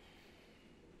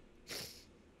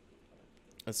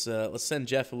 Let's send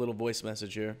Jeff a little voice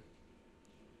message here.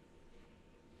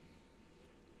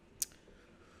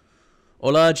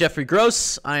 Hola, Jeffrey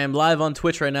Gross. I am live on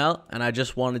Twitch right now, and I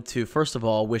just wanted to, first of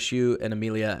all, wish you and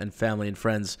Amelia and family and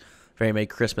friends very Merry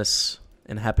Christmas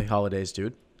and Happy Holidays,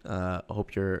 dude. I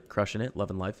hope you're crushing it,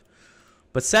 loving life.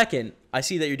 But second, I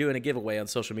see that you're doing a giveaway on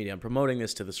social media. I'm promoting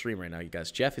this to the stream right now, you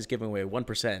guys. Jeff is giving away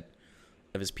 1%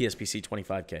 of his PSPC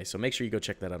 25K, so make sure you go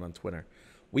check that out on Twitter.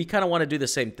 We kind of want to do the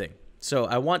same thing. So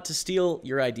I want to steal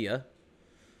your idea,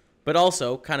 but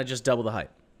also kind of just double the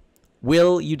hype.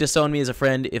 Will you disown me as a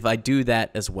friend if I do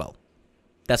that as well?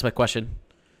 That's my question.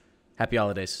 Happy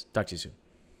holidays. Talk to you soon.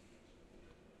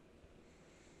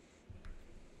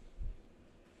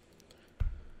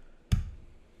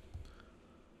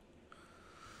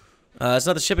 It's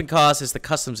not the shipping cost, it's the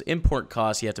customs import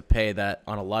cost you have to pay that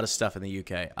on a lot of stuff in the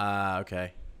UK.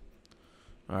 Okay.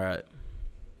 All right.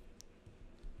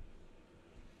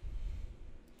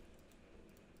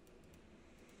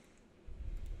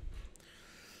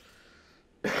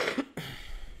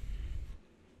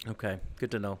 Okay,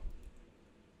 good to know.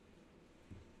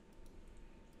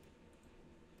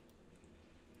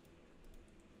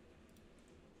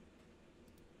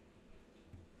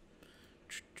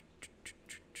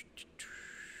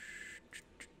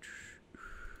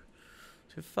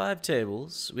 So 5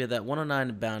 tables. We had that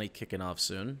 109 bounty kicking off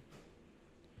soon.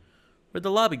 Where'd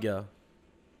the lobby go?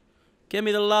 Give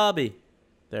me the lobby.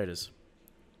 There it is.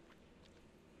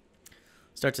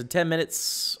 Starts in 10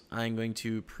 minutes. I'm going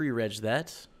to pre-reg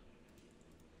that.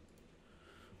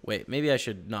 Wait, maybe I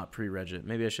should not pre-reg it.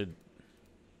 Maybe I should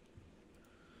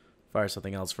Fire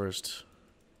something else first.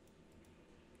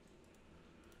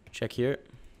 Check here.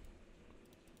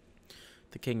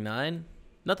 The king 9.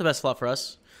 Not the best flop for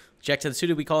us. Jack 10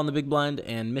 suited we call in the big blind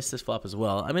and miss this flop as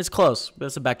well. I mean, it's close.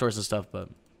 There's some backdoors and stuff, but...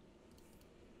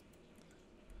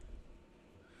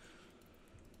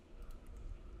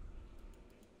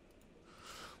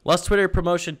 Lost Twitter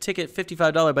promotion ticket,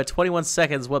 $55 by 21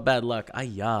 seconds. What bad luck.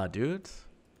 Ah, dude.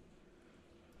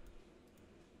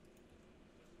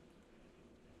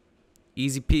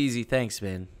 Easy peasy. Thanks,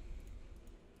 man.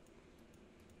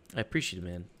 I appreciate it,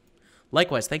 man.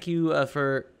 Likewise, thank you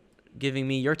for giving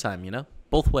me your time, you know?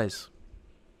 Both ways.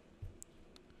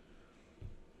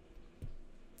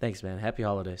 Thanks, man. Happy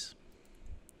holidays.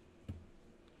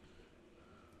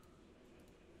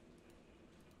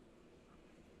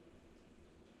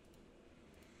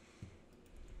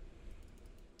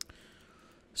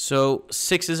 So,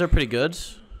 6s are pretty good.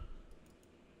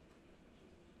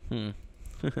 I'm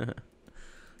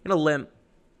gonna limp.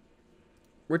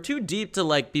 We're too deep to,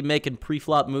 like, be making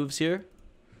pre-flop moves here.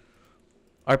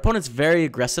 Our opponent's very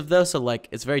aggressive, though, so, like,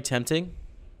 it's very tempting.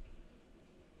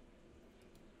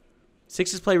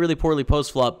 6s play really poorly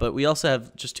post-flop, but we also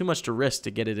have just too much to risk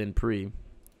to get it in pre.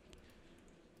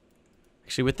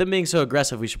 Actually, with them being so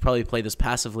aggressive, we should probably play this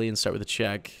passively and start with a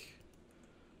check.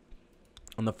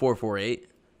 On the 4-4-8.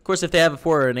 Of course, if they have a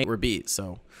 4 or an 8, we're beat,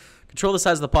 so... Control the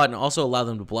size of the pot and also allow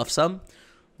them to bluff some.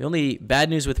 The only bad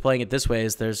news with playing it this way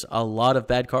is there's a lot of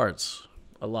bad cards.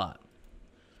 A lot.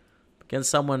 Against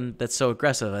someone that's so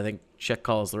aggressive, I think check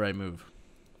call is the right move.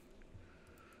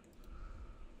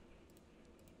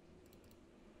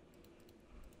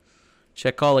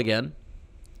 Check call again.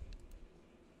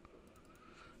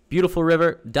 Beautiful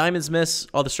river. Diamonds miss.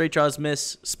 All the straight draws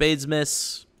miss. Spades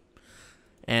miss.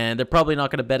 And they're probably not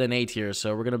going to bet an 8 here,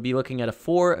 so we're going to be looking at a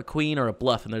 4, a queen, or a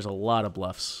bluff, and there's a lot of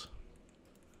bluffs.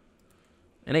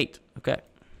 An 8. Okay.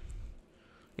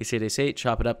 Ace 8, Ace 8.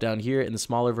 Chop it up down here in the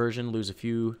smaller version. Lose a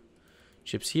few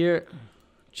chips here.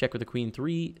 Check with a queen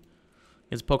 3.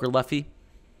 Against poker Luffy.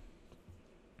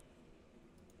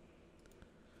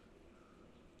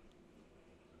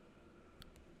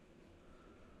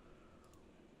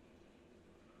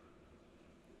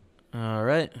 All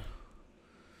right.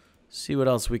 See what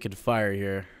else we can fire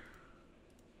here.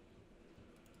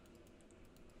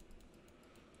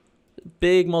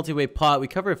 Big multi-way pot. We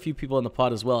cover a few people in the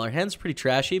pot as well. Our hand's pretty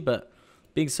trashy, but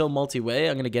being so multi-way,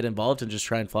 I'm going to get involved and just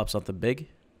try and flop something big.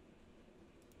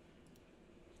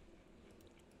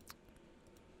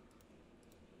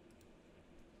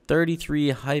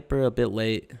 $33 hyper, a bit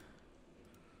late.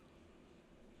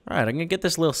 All right, I'm going to get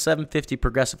this little 750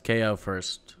 progressive KO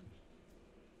first.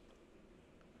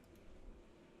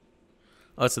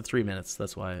 Oh, it's at 3 minutes.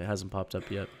 That's why it hasn't popped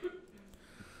up yet.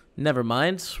 Never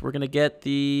mind. We're going to get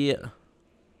the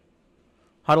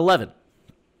Hot 11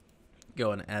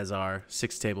 going as our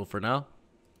 6th table for now.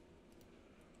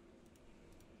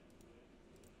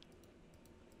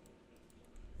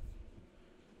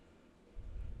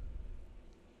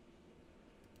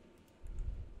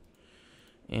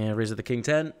 And raise at the King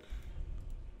 10.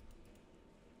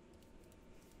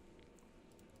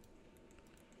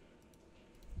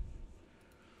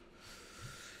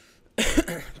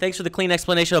 Thanks for the clean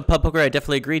explanation of pub poker. I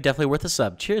definitely agree. Definitely worth a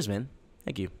sub. Cheers, man.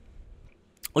 Thank you.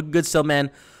 Looking good still, man.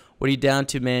 What are you down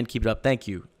to, man? Keep it up. Thank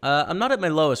you. I'm not at my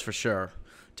lowest for sure.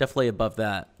 Definitely above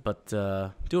that, but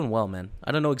doing well, man.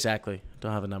 I don't know exactly.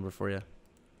 Don't have a number for you.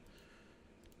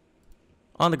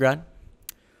 On the ground.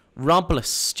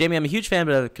 Rompulus. Jamie, I'm a huge fan,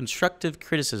 but I have constructive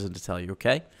criticism to tell you,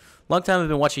 okay? Long time I've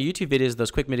been watching YouTube videos.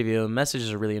 Those quick mini-video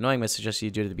messages are really annoying. I suggest you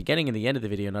do it at the beginning and the end of the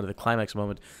video, not at the climax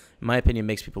moment. In my opinion,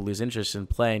 makes people lose interest in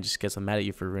playing, just gets them mad at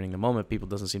you for ruining the moment. People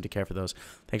doesn't seem to care for those.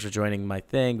 Thanks for joining my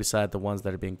thing. Beside the ones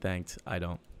that are being thanked, I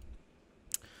don't.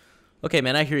 Okay,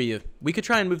 man, I hear you. We could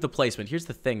try and move the placement. Here's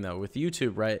the thing, though. With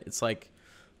YouTube, right, it's like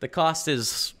the cost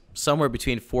is somewhere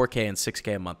between $4K and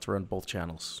 $6K a month to run both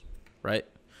channels, right?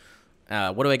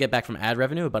 What do I get back from ad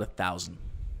revenue? About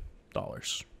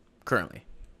 $1,000 currently.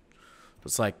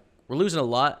 It's like we're losing a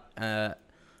lot, and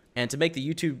to make the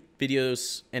YouTube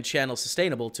videos and channel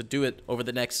sustainable, to do it over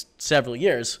the next several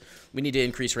years, we need to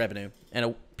increase revenue.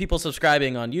 And people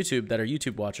subscribing on YouTube that are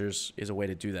YouTube watchers is a way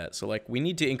to do that. So like we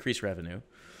need to increase revenue,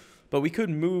 but we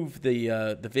could move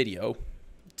the video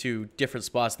to different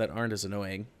spots that aren't as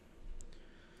annoying.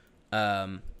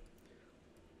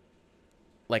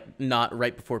 Like not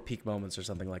right before peak moments or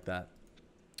something like that.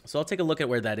 So I'll take a look at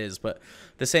where that is, but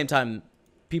at the same time,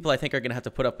 people I think are going to have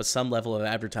to put up with some level of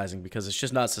advertising because it's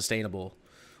just not sustainable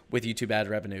with YouTube ad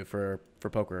revenue for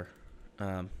poker.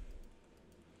 You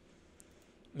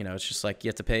know, it's just like you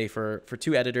have to pay for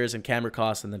 2 editors and camera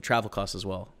costs and then travel costs as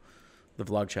well.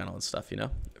 the vlog channel and stuff, you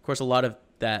know? Of course, a lot of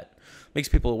that makes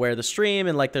people aware of the stream,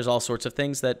 and like there's all sorts of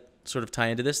things that sort of tie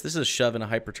into this. This is a shove and a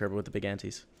hyper turbo with the big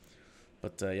antes.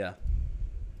 But yeah.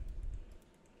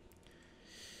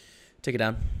 Take it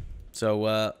down.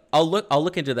 So I'll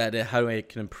look into that, how I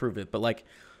can improve it. But like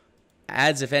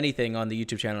ads, if anything, on the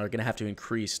YouTube channel are going to have to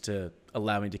increase to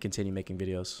allow me to continue making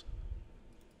videos.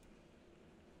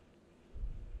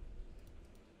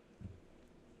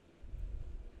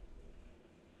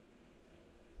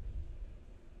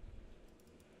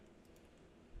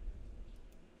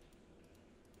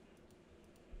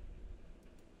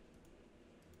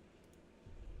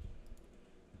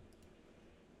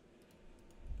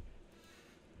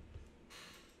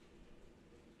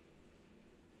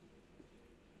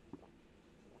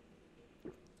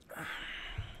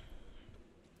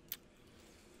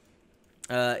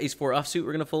 Ace 4 offsuit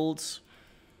we're going to fold.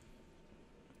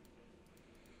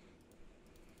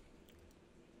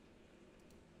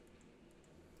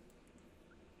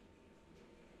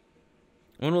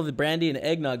 When will the brandy and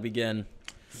eggnog begin?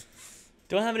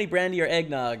 Don't have any brandy or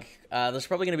eggnog. There's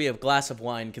probably going to be a glass of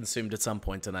wine consumed at some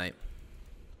point tonight.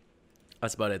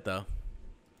 That's about it, though.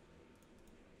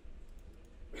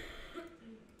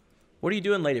 What are you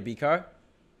doing later, B-Car?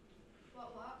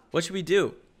 What should we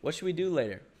do? What should we do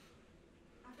later?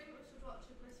 I think we should watch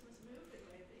a Christmas movie,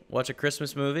 maybe. Watch a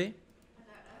Christmas movie? I don't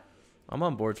know. I'm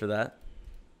on board for that.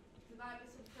 There might be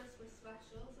some Christmas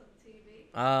specials on TV.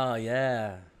 Oh,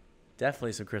 yeah.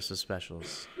 Definitely some Christmas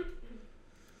specials.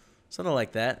 Something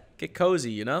like that. Get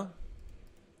cozy, you know?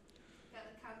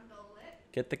 Get the candle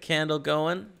lit. Get the candle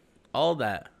going. All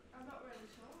that. I'm not really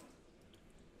sure.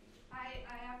 I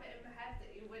have it in my head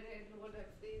that you win in one of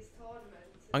these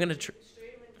tournaments. I'm gonna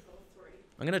streaming till 3.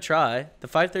 I'm gonna try. The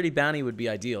 5:30 bounty would be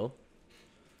ideal.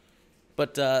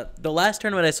 But the last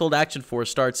tournament I sold action for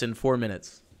starts in 4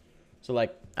 minutes. So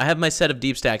like I have my set of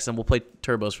deep stacks and we'll play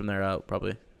turbos from there out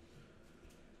probably.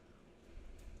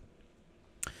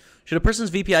 Should a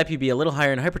person's VPIP be a little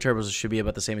higher in hyper turbos? It should be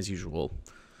about the same as usual.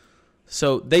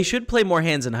 So they should play more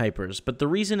hands in hypers, but the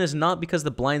reason is not because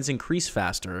the blinds increase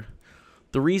faster.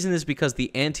 The reason is because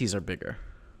the antes are bigger.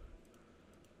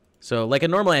 So like a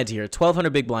normal ante here,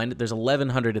 1200 big blind, there's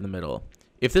 1100 in the middle.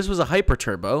 If this was a hyper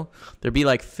turbo, there'd be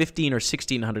like 15 or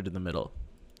 1600 in the middle.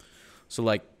 So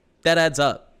like that adds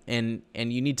up, and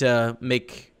you need to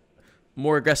make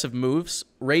more aggressive moves,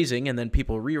 raising, and then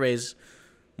people re-raise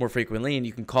more frequently, and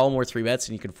you can call more 3-bets,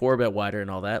 and you can 4-bet wider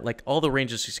and all that. Like all the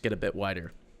ranges just get a bit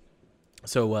wider.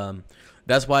 So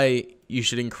that's why you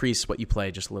should increase what you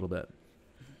play just a little bit.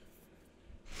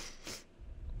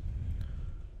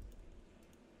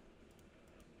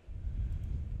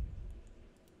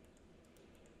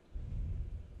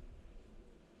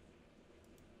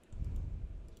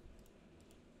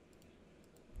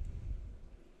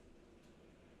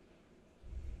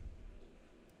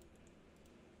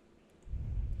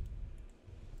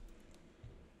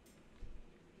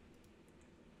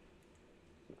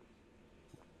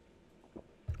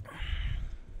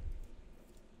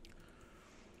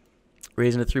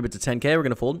 Raising a 3-bet to 10K, we're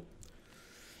going to fold.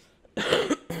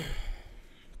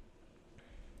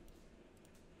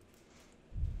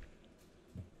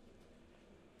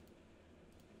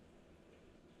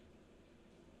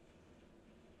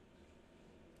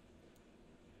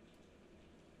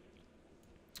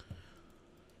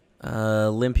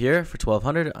 Limp here for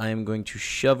 1200. I am going to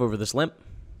shove over this limp.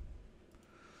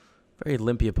 Very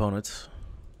limpy opponents.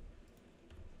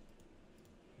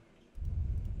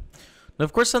 Now,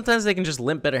 of course, sometimes they can just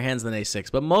limp better hands than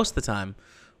a6, but most of the time,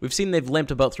 we've seen they've limped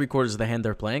about 3/4 of the hand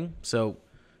they're playing, so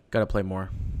gotta play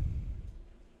more.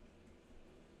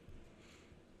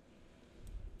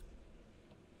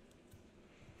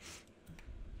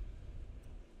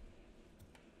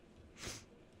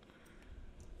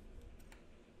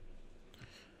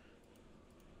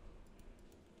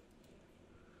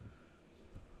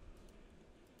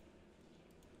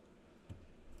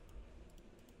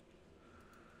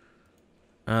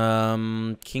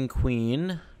 King,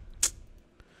 queen.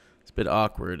 It's a bit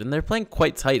awkward. And they're playing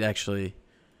quite tight, actually.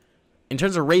 In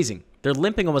terms of raising. They're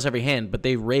limping almost every hand, but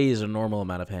they raise a normal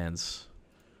amount of hands.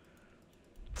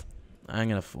 I'm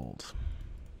going to fold.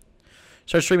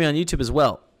 Start streaming on YouTube as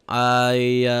well.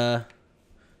 I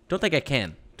don't think I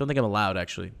can. Don't think I'm allowed,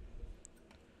 actually.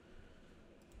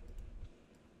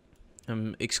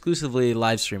 I'm exclusively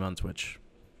live stream on Twitch.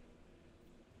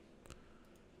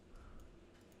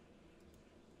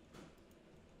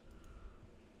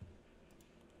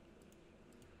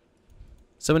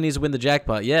 Someone needs to win the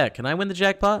jackpot. Yeah, can I win the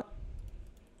jackpot?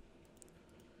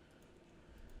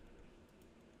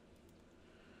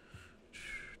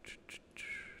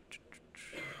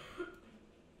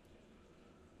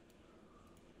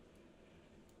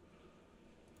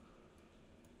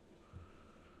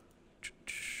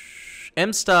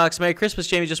 M Stocks, Merry Christmas,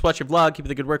 Jamie. Just watched your vlog. Keep up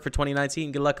the good work for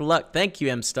 2019. Good luck, good luck. Thank you,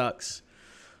 M Stocks.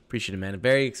 Appreciate it, man.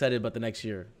 Very excited about the next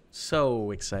year. So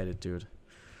excited, dude.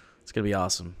 It's gonna be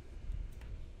awesome.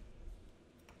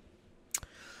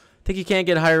 Think you can't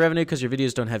get higher revenue because your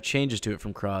videos don't have changes to it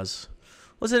from Cross.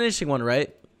 Well, it's an interesting one,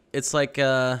 right? It's like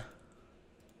gonna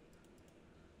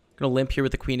limp here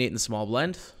with the Queen 8 in the small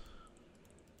blind.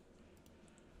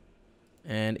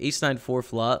 And Ace-9 4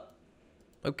 flop.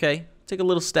 Okay, take a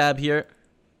little stab here.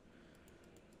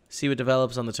 See what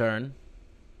develops on the turn.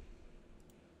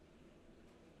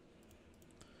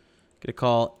 Gonna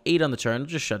call 8 on the turn.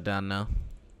 Just shut down now.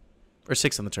 Or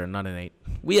 6 on the turn, not an 8.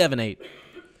 We have an 8.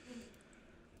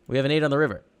 We have an 8 on the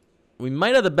river. We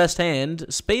might have the best hand.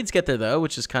 Spades get there, though,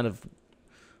 which is kind of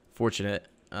fortunate.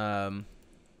 It's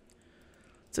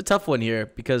a tough one here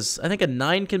because I think a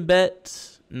 9 can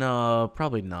bet. No,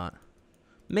 probably not.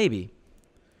 Maybe.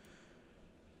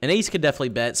 An ace could definitely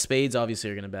bet. Spades obviously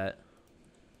are going to bet.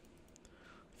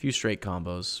 A few straight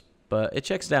combos. But it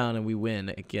checks down and we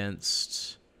win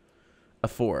against a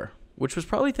 4. Which was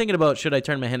probably thinking about, should I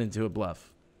turn my hand into a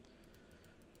bluff?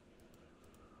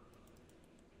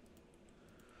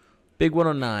 Big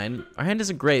 109. Our hand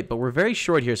isn't great, but we're very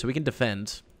short here, so we can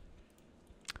defend.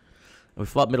 We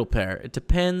flop middle pair. It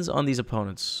depends on these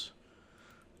opponents.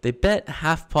 They bet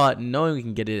half pot knowing we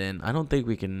can get it in. I don't think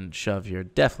we can shove here.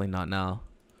 Definitely not now.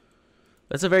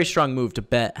 That's a very strong move to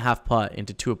bet half pot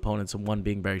into 2 opponents and 1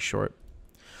 being very short.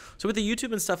 So with the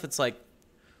YouTube and stuff, it's like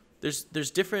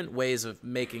there's different ways of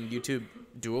making YouTube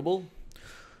doable.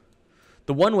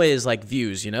 The one way is like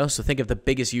views, you know? So think of the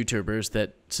biggest YouTubers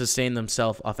that sustain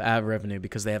themselves off ad revenue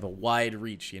because they have a wide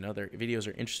reach, you know? Their videos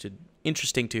are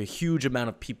interesting to a huge amount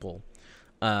of people.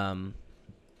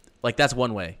 Like that's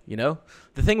one way, you know?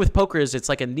 The thing with poker is it's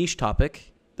like a niche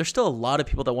topic. There's still a lot of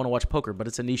people that want to watch poker, but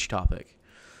it's a niche topic.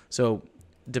 So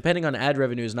depending on ad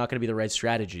revenue is not going to be the right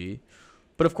strategy.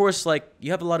 But of course, like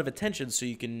you have a lot of attention, so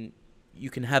you can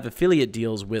have affiliate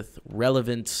deals with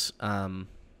relevant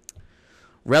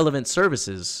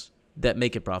services that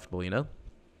make it profitable, you know?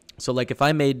 So like if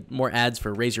I made more ads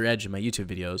for Raise Your Edge in my YouTube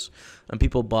videos and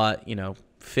people bought,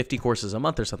 50 courses a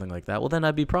month or something like that, well then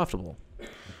I'd be profitable.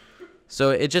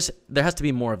 So there has to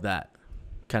be more of that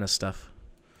kind of stuff.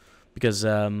 Because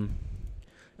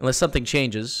unless something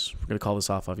changes, we're going to call this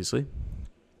off obviously.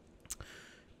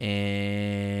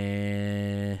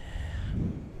 And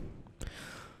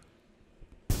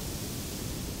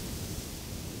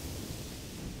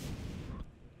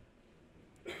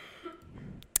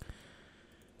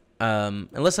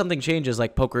unless something changes,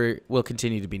 like poker will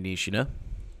continue to be niche, you know?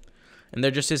 And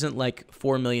there just isn't like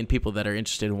 4 million people that are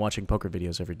interested in watching poker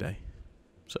videos every day.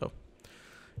 So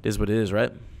it is what it is,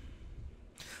 right?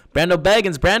 Brando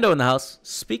Baggins, Brando in the house.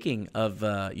 Speaking of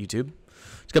YouTube,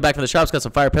 let's go back from the shops. Got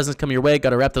some fire presents coming your way. Got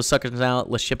to wrap those suckers out.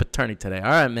 Let's ship a tourney today.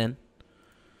 All right, man.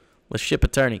 Let's ship a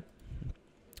tourney.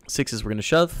 6s, we're going to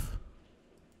shove.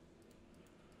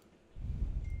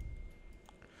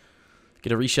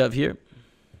 Get a reshove here.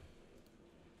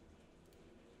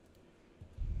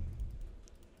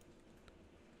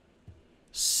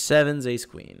 7s, ace,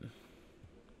 queen.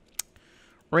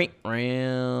 Right.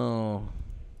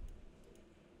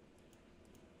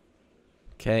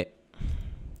 Okay.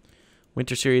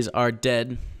 Winter series are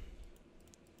dead.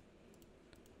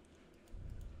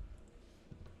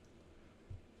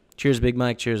 Cheers, Big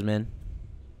Mike. Cheers, man.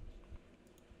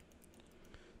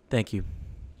 Thank you.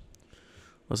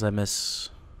 What was I miss?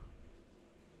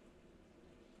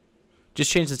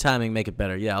 Just change the timing, make it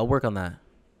better. Yeah, I'll work on that.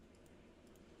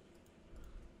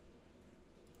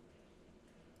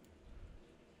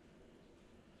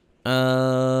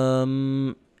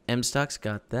 M Stocks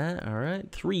got that. All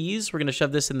right. 3s. We're going to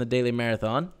shove this in the daily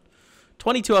marathon.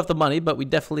 22 off the money, but we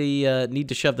definitely need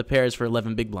to shove the pairs for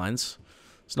 11 big blinds.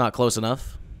 It's not close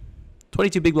enough.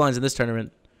 22 big blinds in this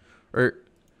tournament, or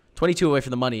 22 away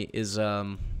from the money is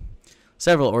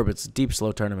several orbits. Deep,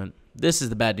 slow tournament. This is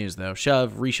the bad news, though.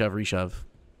 Shove, reshove, reshove.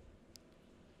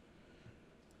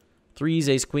 3s,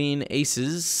 ace, queen,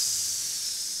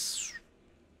 aces.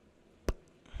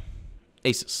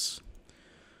 Aces.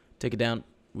 Take it down.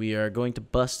 We are going to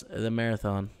bust the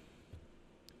marathon.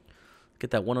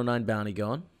 Get that 109 bounty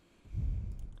going.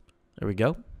 There we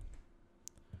go.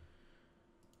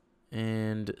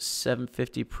 And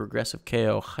 750 progressive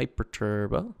KO hyper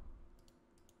turbo.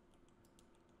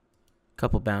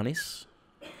 Couple bounties.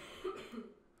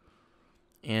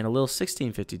 And a little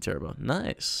 1650 turbo.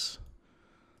 Nice.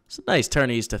 Some nice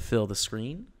tourneys to fill the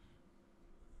screen.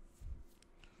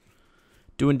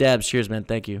 Doing dabs. Cheers, man.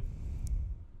 Thank you.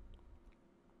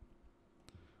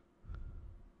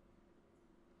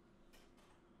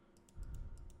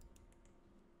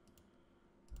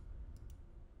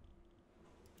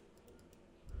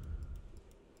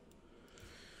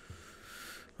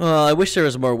 Well, I wish there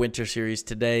was more Winter Series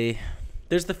today.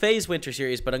 There's the Phase Winter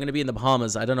Series, but I'm going to be in the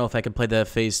Bahamas. I don't know if I can play the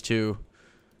Phase 2.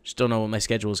 Just don't know what my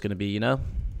schedule is going to be, you know?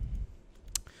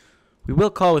 We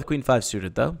will call with Queen 5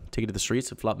 suited, though. Take it to the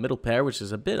streets and flop middle pair, which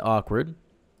is a bit awkward.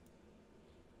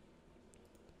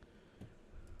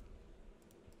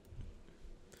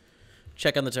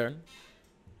 Check on the turn.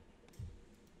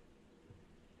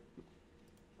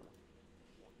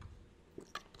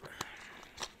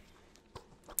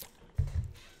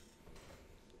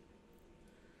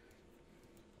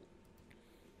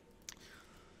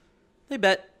 They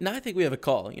bet. Now I think we have a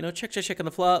call. You know, check, check, check on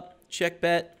the flop. Check,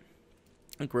 bet.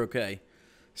 I think we're okay.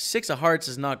 6 of hearts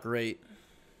is not great.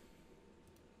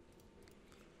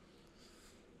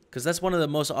 Because that's one of the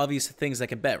most obvious things that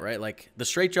can bet, right? Like the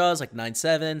straight draws, like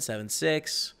 9-7,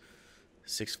 7-6,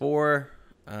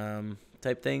 6-4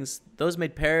 type things. Those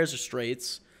made pairs or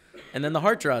straights. And then the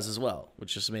heart draws as well,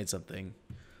 which just made something.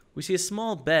 We see a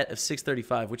small bet of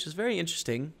 635, which is very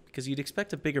interesting because you'd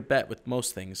expect a bigger bet with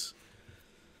most things.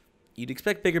 You'd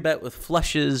expect bigger bet with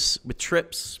flushes, with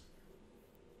trips.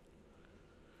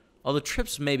 Although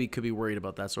trips maybe could be worried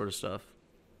about that sort of stuff.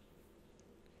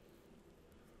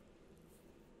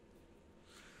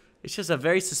 It's just a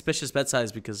very suspicious bet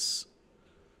size because...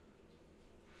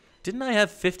 Didn't I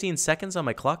have 15 seconds on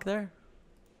my clock there?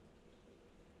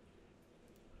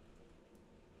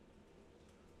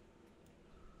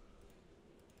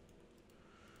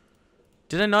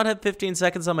 Did I not have 15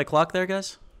 seconds on my clock there,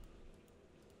 guys?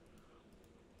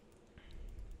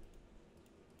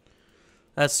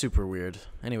 That's super weird.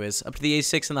 Anyways, up to the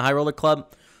ace-6 in the high roller club.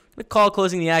 I'm gonna call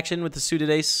closing the action with the suited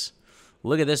ace.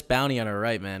 Look at this bounty on our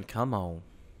right, man. Come on.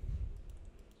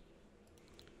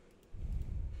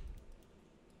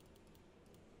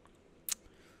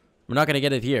 We're not gonna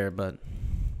get it here, but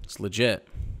it's legit.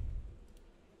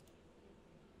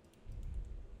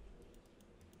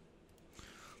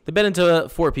 They bet into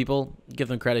 4 people. Give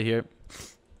them credit here.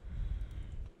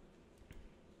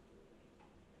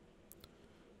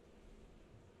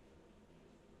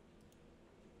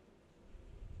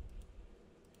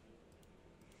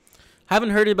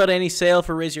 Haven't heard about any sale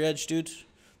for Raise Your Edge, dude.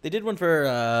 They did one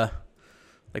for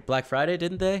like Black Friday,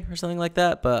 didn't they? Or something like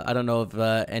that. But I don't know of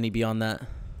any beyond that.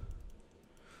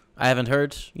 I haven't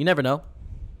heard. You never know.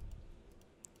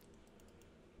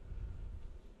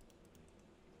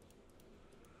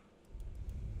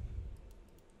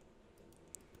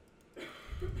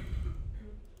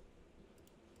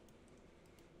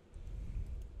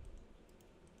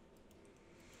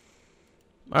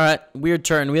 All right, weird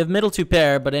turn. We have middle 2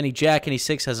 pair, but any jack, any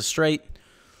 6 has a straight.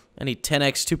 Any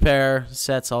 10x 2 pair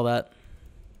sets, all that.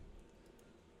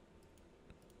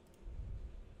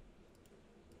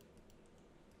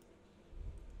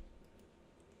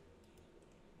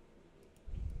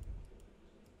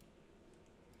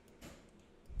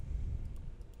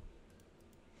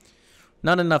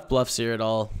 Not enough bluffs here at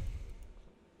all.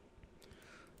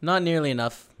 Not nearly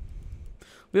enough.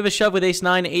 We have a shove with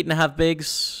ace-9, 8.5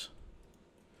 bigs.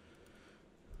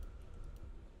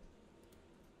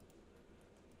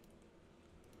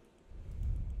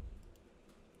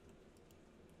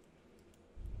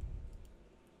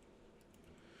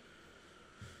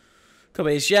 Come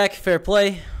ace jack, fair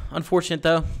play. Unfortunate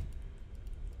though.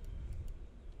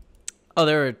 Oh,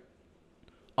 they were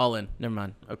all in. Never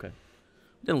mind. Okay.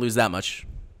 Didn't lose that much.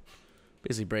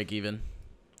 Basically break even.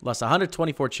 Lost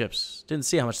 124 chips. Didn't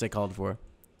see how much they called for.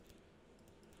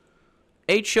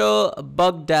 H.O.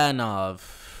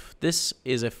 Bogdanov. This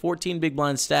is a 14 big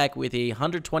blind stack with a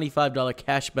 $125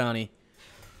 cash bounty.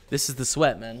 This is the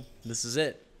sweat, man. This is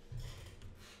it.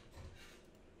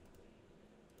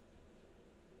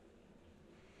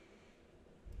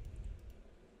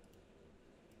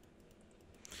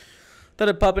 Thought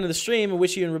I'd pop into the stream and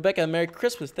wish you and Rebecca a Merry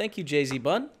Christmas. Thank you, Jay-Z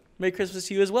Bun. Merry Christmas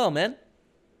to you as well, man.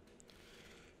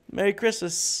 Merry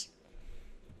Christmas.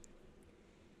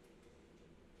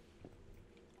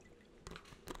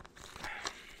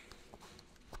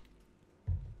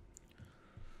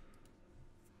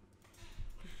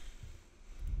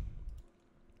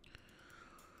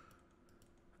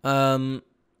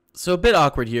 So a bit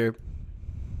awkward here.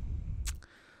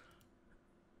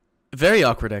 Very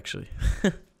awkward, actually.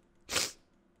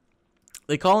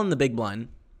 They call in the big blind.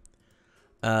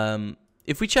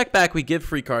 If we check back, we give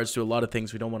free cards to a lot of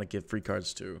things we don't want to give free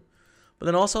cards to. But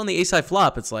then also on the ace-high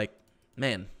flop, it's like,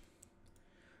 man,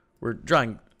 we're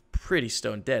drawing pretty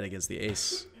stone dead against the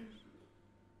ace.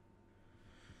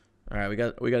 All right, we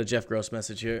got a Jeff Gross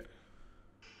message here.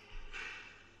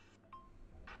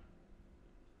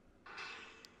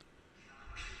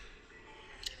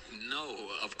 No,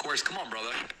 of course. Come on, brother.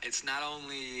 It's not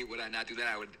only would I not do that,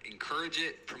 I would encourage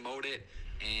it, promote it,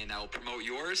 and I will promote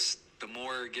yours. The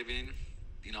more giving,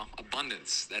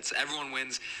 abundance. That's everyone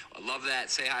wins. I love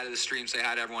that. Say hi to the stream. Say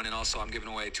hi to everyone. And also, I'm giving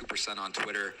away 2% on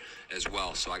Twitter as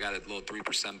well. So I got a little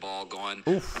 3% ball going.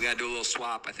 Oof. We got to do a little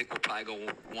swap. I think we'll probably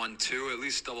go 1-2, at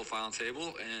least double final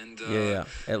table. And yeah,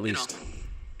 at least.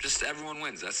 Just everyone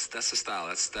wins. That's the style.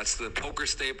 That's the Poker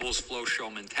Staples flow show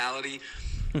mentality.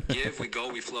 Give, we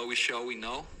go, we flow, we show, we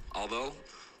know. Although,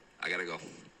 I gotta go.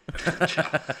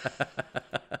 Ciao.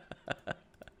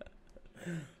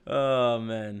 Oh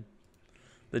man,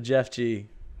 the Jeff G,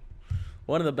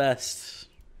 one of the best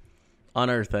on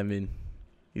earth. I mean,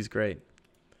 he's great.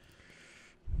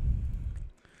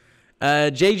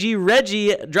 JG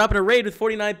Reggie dropping a raid with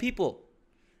 49 people.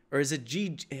 Or is it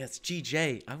G? Yeah, it's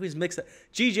GJ. I always mix that.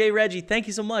 GJ Reggie, thank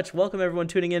you so much. Welcome everyone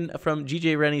tuning in from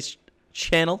GJ Rennie's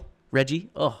channel. Reggie.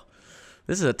 Oh,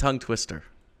 this is a tongue twister.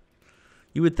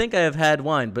 You would think I have had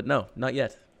wine, but no, not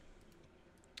yet.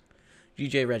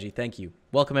 GJ Reggie, thank you.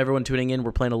 Welcome everyone tuning in.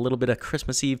 We're playing a little bit of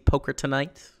Christmas Eve poker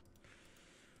tonight.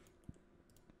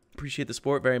 Appreciate the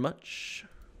support very much.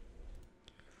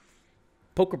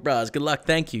 Poker Bros, good luck.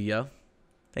 Thank you, yo.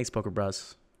 Thanks, Poker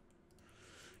Bros.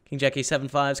 King Jack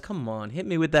A7-5s. Come on, hit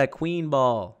me with that queen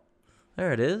ball.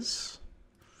 There it is.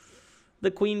 The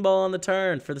queen ball on the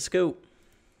turn for the scoop.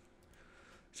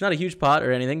 It's not a huge pot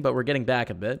or anything, but we're getting back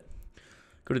a bit.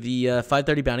 Go to the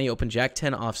 530 bounty, open Jack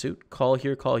 10 offsuit. Call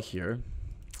here, call here.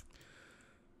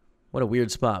 What a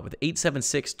weird spot with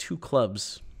 8-7-6, 2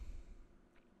 clubs.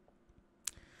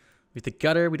 With the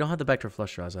gutter, we don't have the backdoor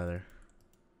flush draws either.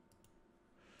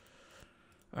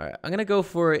 All right, I'm going to go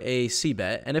for a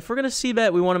C-bet. And if we're going to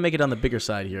C-bet, we want to make it on the bigger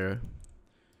side here.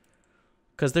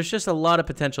 Because there's just a lot of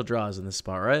potential draws in this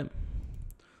spot, right?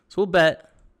 So we'll bet.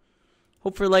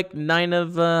 Hope for like 9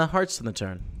 of hearts on the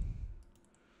turn.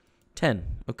 10,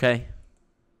 okay.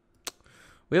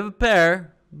 We have a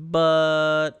pair,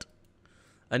 but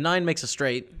a 9 makes a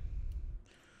straight.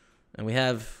 And we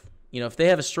have, if they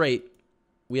have a straight,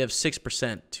 we have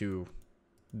 6% to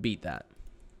beat that.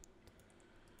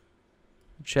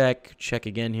 Check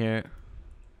again here.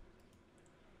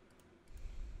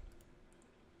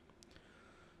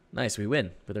 Nice, we win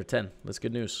with our 10. That's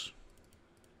good news.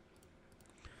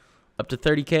 Up to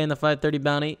 30K in the 530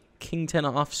 bounty. King 10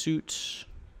 offsuit.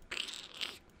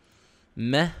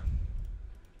 Meh.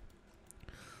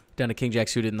 Down to King Jack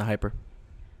suited in the hyper.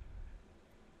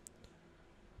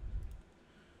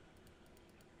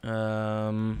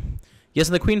 Yes,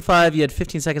 in the Queen 5, you had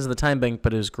 15 seconds of the time bank,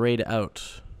 but it was grayed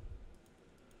out.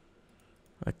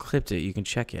 I clipped it. You can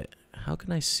check it. How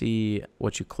can I see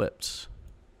what you clipped?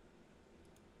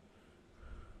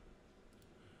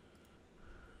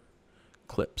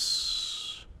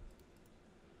 Clips.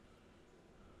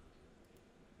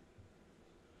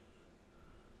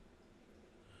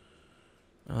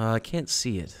 I can't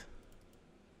see it.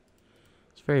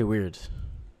 It's very weird.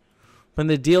 When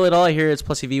the deal at all here, it's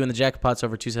plus EV when the jackpot's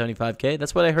over 275K.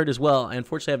 That's what I heard as well. I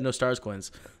unfortunately have no stars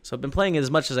coins. So I've been playing it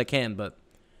as much as I can, but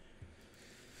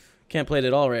can't play it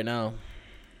at all right now.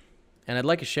 And I'd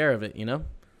like a share of it, We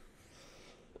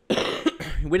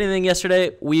didn't anything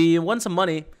yesterday. We won some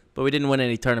money, but we didn't win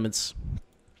any tournaments.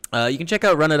 You can check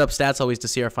out Run It Up Stats always to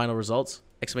see our final results. !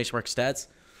 Stats.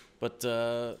 But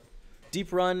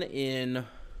deep run in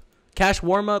Cash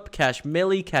Warm-Up, Cash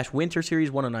Millie, Cash Winter Series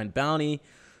 109 Bounty,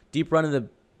 deep run in the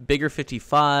bigger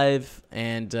 55,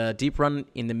 and deep run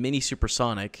in the mini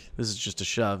Supersonic. This is just a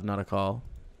shove, not a call.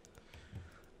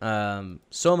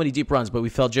 So many deep runs, but we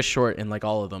fell just short in like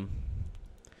all of them.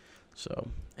 So,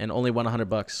 and only won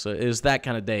 $100. So it was that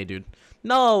kind of day, dude.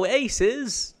 No,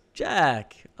 aces,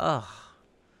 Jack. Ugh.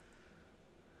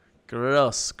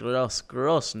 Gross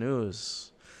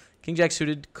news. King Jack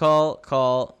suited,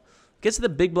 call. Gets to the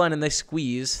big blind and they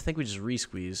squeeze. I think we just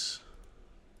re-squeeze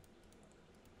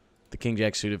the King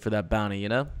Jack suited for that bounty,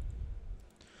 But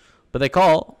they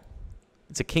call.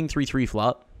 It's a King 3-3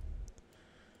 flop.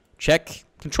 Check.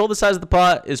 Control the size of the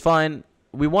pot is fine.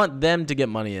 We want them to get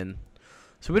money in.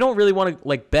 So we don't really want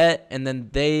to bet and then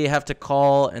they have to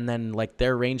call and then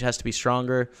their range has to be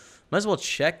stronger. Might as well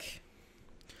check.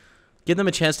 Give them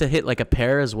a chance to hit a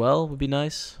pair as well would be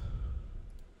nice.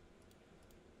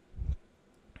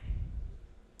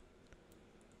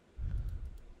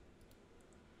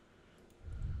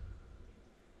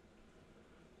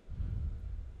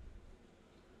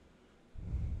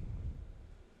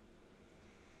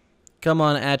 Come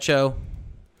on, Acho.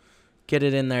 Get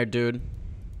it in there, dude. All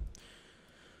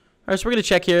right, so we're going to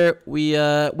check here. We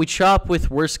chop with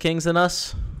worse kings than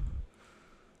us.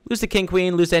 Lose to king,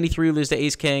 queen, lose to any 3, lose to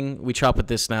ace, king. We chop with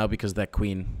this now because of that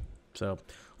queen. So,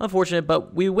 unfortunate,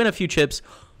 but we win a few chips.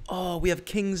 Oh, we have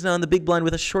kings now in the big blind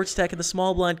with a short stack in the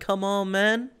small blind. Come on,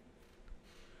 man.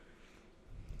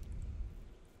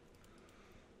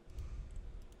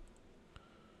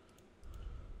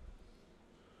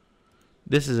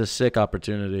 This is a sick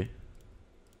opportunity.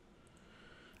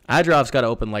 Adrov's got to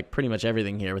open like pretty much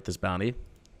everything here with this bounty.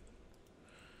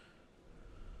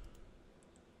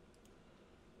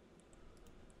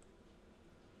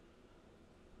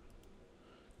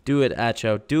 Do it,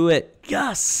 Acho. Do it.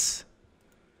 Yes!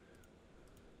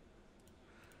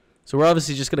 So we're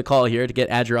obviously just going to call here to get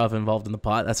Adrov involved in the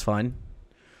pot. That's fine.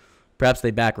 Perhaps they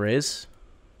back raise.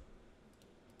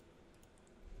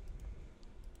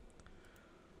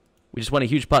 We just won a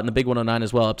huge pot in the big 109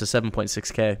 as well, up to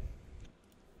 7.6K.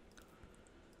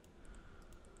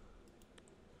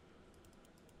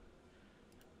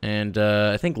 And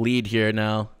I think lead here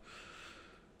now.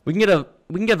 We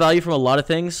can get value from a lot of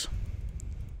things,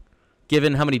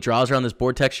 given how many draws are on this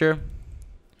board texture.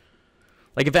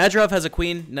 Like if Adrov has a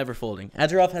queen, never folding.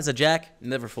 Adrov has a jack,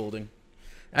 never folding.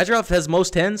 Adrov has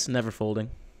most tens, never folding.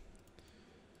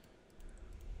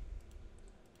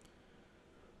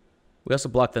 We also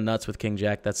block the nuts with king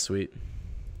jack. That's sweet.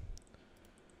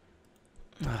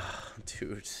 Oh,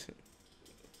 dude.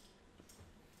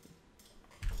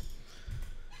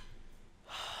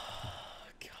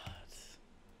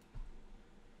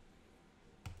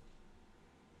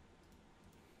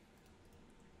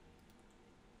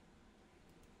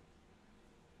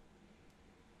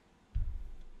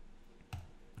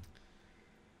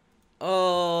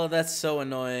 Oh, that's so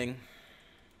annoying.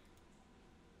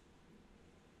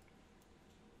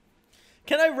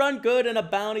 Can I run good in a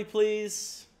bounty,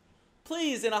 please?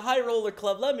 Please, in a high roller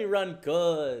club, let me run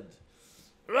good.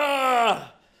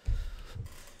 Ah!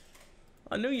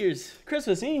 On New Year's,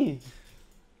 Christmas Eve.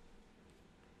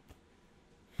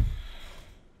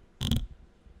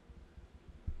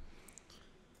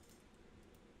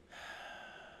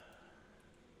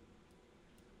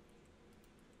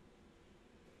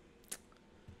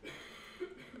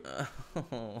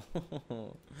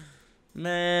 Oh,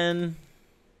 man.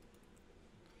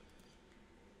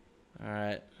 All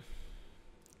right.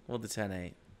 Well, the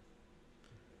 10-8.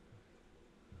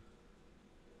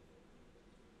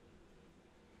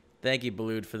 Thank you,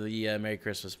 Ballood, for the Merry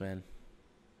Christmas, man.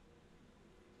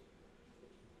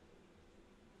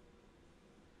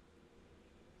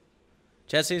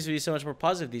 Chat seems to be so much more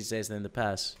positive these days than in the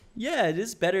past. Yeah, it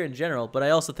is better in general, but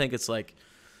I also think it's like,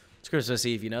 it's Christmas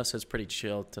Eve, you know, so it's pretty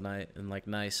chill tonight and like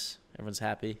nice. Everyone's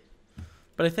happy.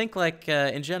 But I think like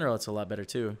in general, it's a lot better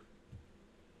too.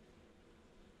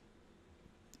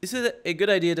 Is it a good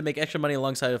idea to make extra money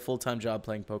alongside a full-time job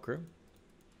playing poker?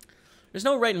 There's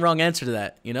no right and wrong answer to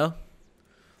that, you know?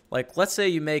 Like, let's say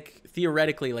you make,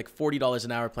 theoretically, like $40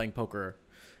 an hour playing poker,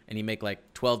 and you make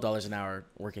like $12 an hour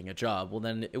working a job. Well,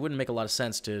 then it wouldn't make a lot of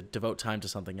sense to devote time to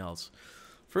something else.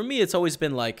 For me, it's always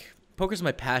been like, poker's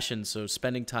my passion, so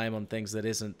spending time on things that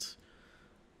isn't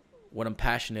what I'm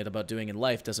passionate about doing in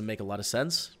life doesn't make a lot of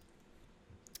sense.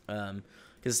 Because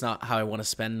it's not how I want to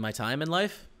spend my time in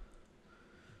life.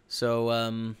 So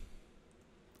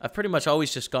I've pretty much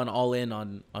always just gone all in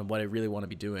on what I really want to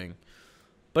be doing.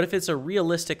 But if it's a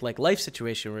realistic like life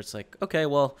situation where it's like, okay,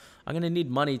 well, I'm going to need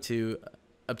money to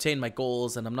obtain my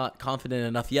goals and I'm not confident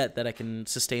enough yet that I can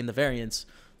sustain the variance,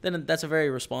 then that's a very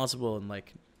responsible and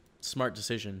like smart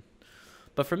decision.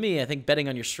 But for me, I think betting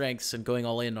on your strengths and going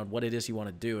all in on what it is you want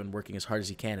to do and working as hard as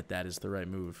you can at that is the right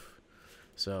move.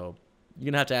 So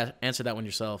you're going to have to answer that one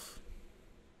yourself.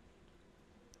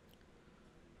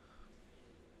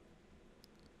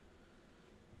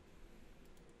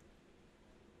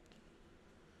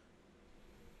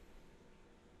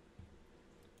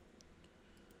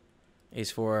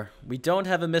 Ace-4. We don't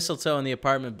have a mistletoe in the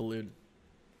apartment, Balloon.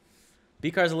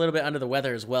 B-Car's a little bit under the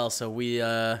weather as well, so we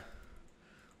have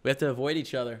to avoid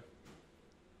each other.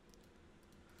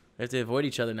 We have to avoid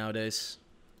each other nowadays.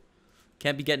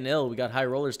 Can't be getting ill. We got high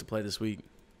rollers to play this week.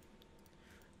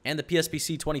 And the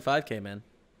PSBC 25K, man.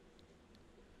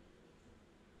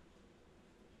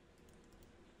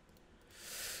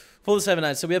 Full of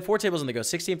 7-9. So we have 4 tables on the go.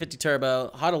 1650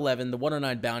 turbo, hot 11, the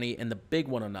 109 bounty, and the big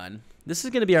 109. This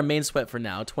is going to be our main sweat for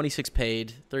now. 26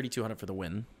 paid, 3,200 for the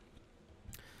win.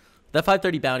 That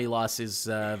 530 bounty loss is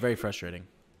very frustrating,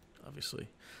 obviously.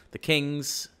 The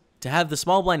kings, to have the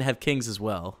small blind have kings as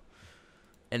well.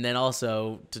 And then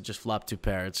also to just flop 2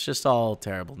 pair. It's just all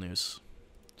terrible news.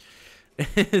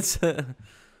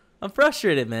 I'm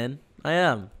frustrated, man. I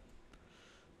am.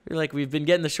 We've been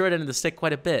getting the short end of the stick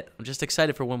quite a bit. I'm just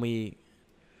excited for when we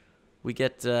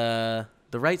get the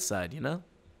right side, you know?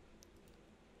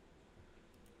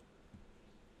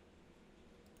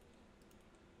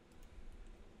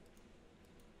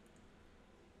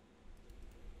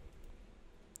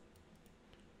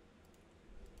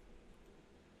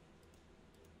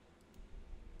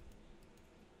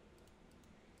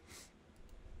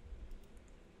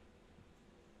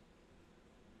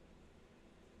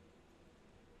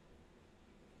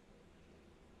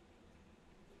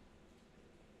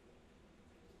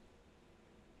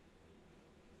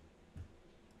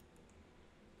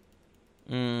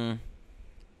 Kind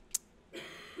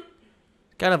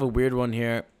of a weird one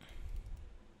here.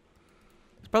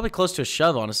 It's probably close to a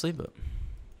shove, honestly, but...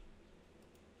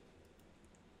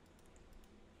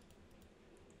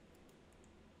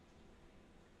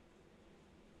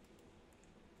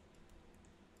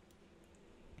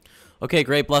 Okay,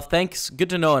 great, Bluff. Thanks. Good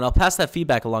to know, and I'll pass that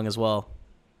feedback along as well.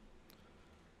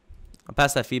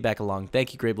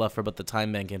 Thank you, Great Bluff, for about the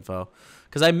time bank info.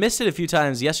 Because I missed it a few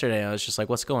times yesterday. I was just like,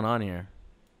 what's going on here?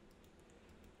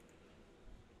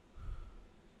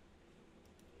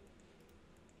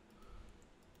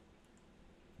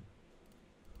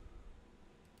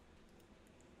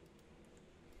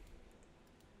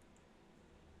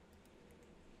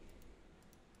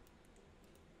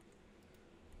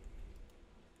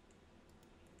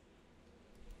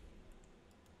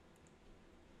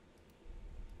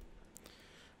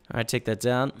 All right, take that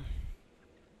down.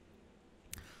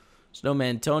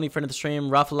 Snowman Tony, friend of the stream.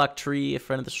 Rafalak Tree,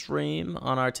 friend of the stream,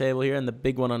 on our table here in the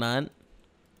big 109.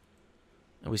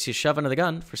 And we see a shove under the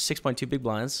gun for 6.2 big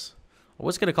blinds. I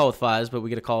was going to call with fives, but we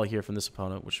get a call here from this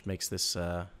opponent, which makes this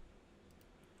a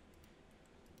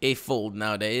fold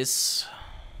nowadays.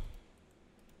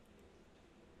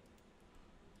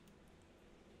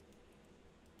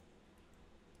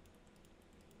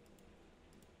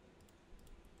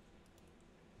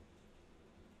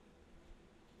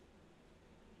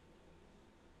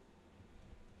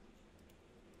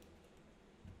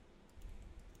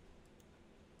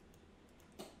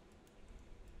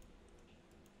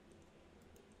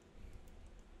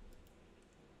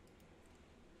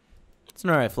 It's an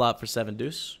alright flop for 7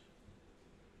 deuce.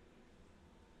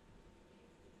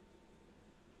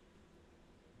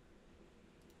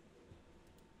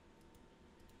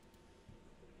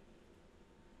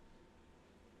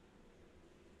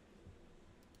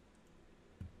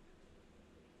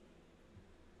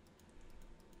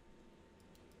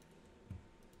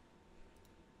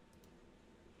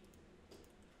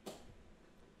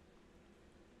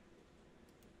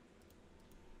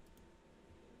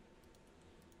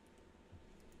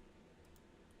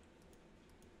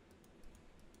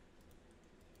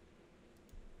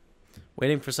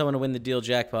 Waiting for someone to win the deal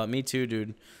jackpot. Me too,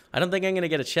 dude. I don't think I'm going to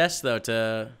get a chest, though,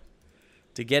 to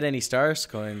get any stars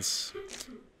coins.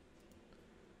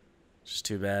 Just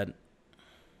too bad.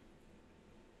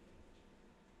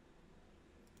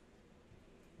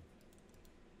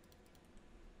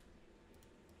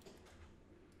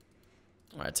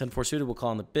 All right, 10-4 suited. We'll call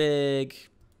on the big.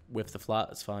 Whiff the flop.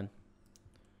 That's fine.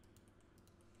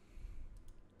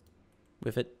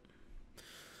 Whiff it.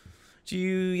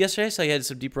 Yesterday, so you had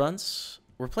some deep runs.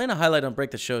 We're playing a highlight on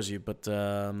break that shows you, but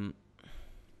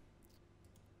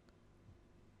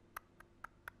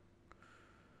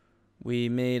we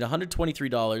made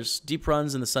 $123. Deep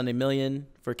runs in the Sunday Million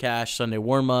for cash. Sunday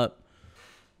warm up.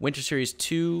 Winter Series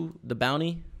 2, the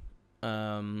Bounty,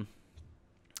 the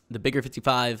bigger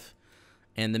 55,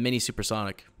 and the mini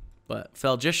Supersonic. But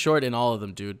fell just short in all of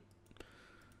them, dude.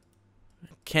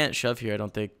 Can't shove here, I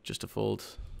don't think, just to fold.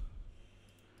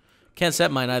 Can't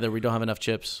set mine either. We don't have enough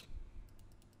chips.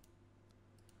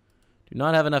 Do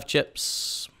not have enough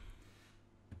chips.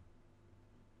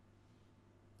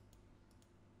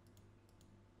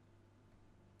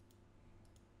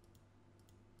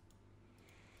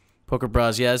 Poker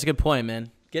Bros. Yeah, that's a good point,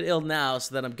 man. Get ill now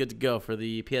so that I'm good to go for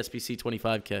the PSBC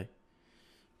 25K.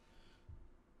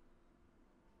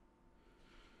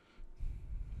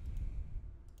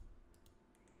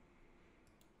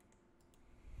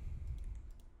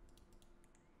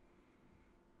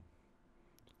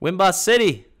 Wimbot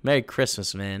City. Merry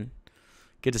Christmas, man.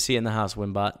 Good to see you in the house,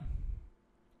 Wimbot.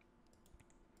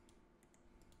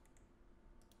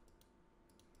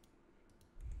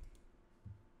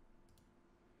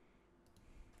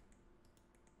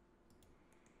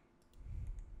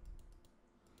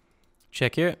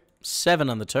 Check here.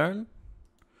 7 on the turn.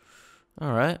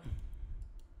 All right.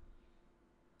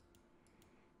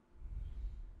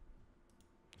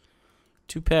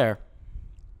 Two pair.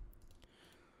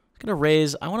 Gonna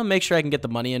raise. I want to make sure I can get the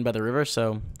money in by the river,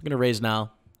 so I'm gonna raise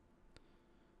now.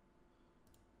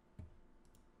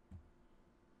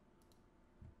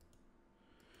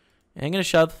 And I'm gonna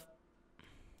shove.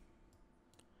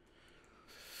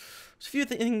 There's a few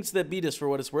things that beat us for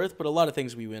what it's worth, but a lot of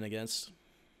things we win against.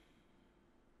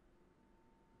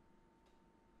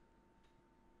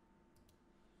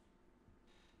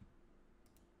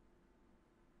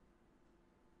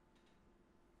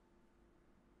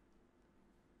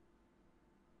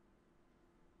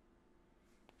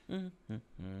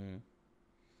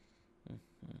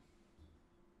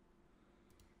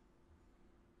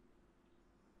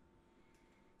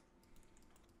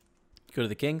 Go to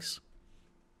the Kings.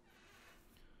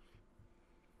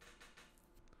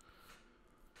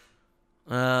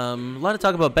 A lot of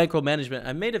talk about bankroll management.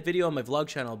 I made a video on my vlog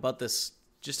channel about this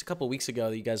just a couple weeks ago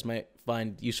that you guys might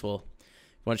find useful. If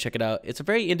you want to check it out. It's a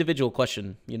very individual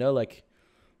question, you know, like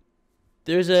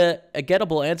there's a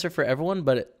gettable answer for everyone,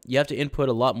 but you have to input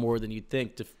a lot more than you'd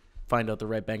think to find out the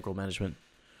right bankroll management.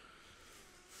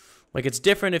 Like it's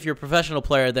different if you're a professional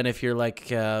player than if you're like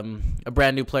a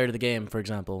brand new player to the game, for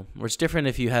example. Or it's different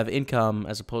if you have income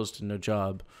as opposed to no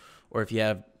job, or if you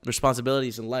have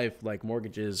responsibilities in life like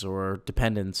mortgages or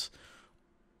dependents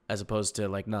as opposed to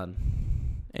like none.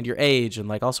 And your age and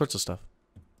like all sorts of stuff.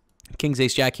 King's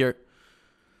Ace Jack here.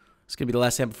 It's going to be the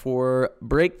last hand before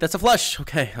break. That's a flush.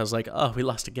 Okay. I was like, oh, we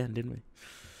lost again, didn't we?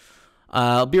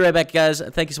 I'll be right back, guys.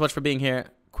 Thank you so much for being here.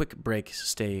 Quick break.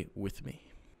 Stay with me.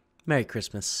 Merry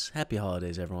Christmas. Happy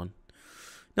holidays, everyone.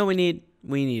 No, we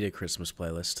need a Christmas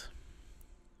playlist.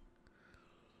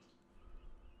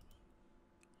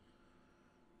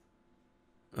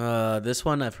 This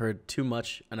one I've heard too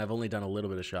much, and I've only done a little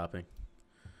bit of shopping.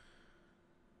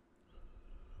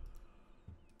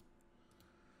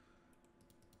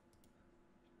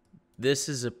 This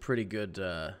is a pretty good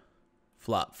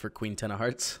flop for Queen 10 of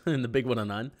Hearts in the big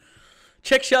 109.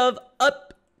 Check shove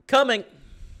upcoming.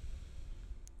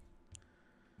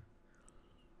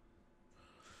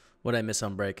 What did I miss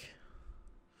on break?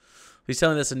 He's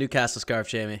telling us a Newcastle scarf,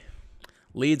 Jamie.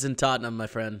 Leeds and Tottenham, my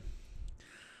friend.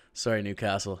 Sorry,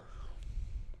 Newcastle.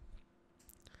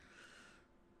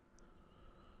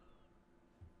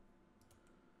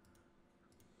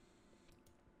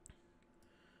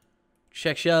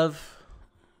 Check shove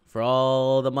for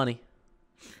all the money.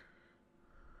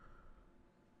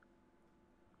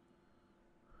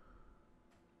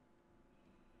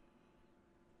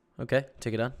 Okay,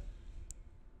 take it on.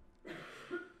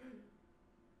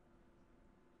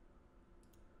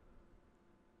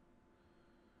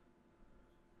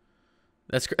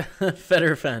 That's great.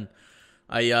 Federer fan.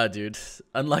 Yeah, dude.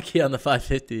 Unlucky on the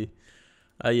 550.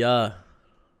 Yeah.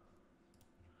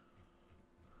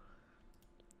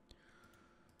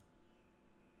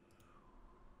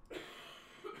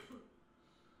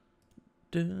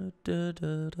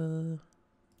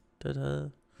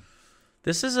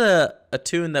 This is a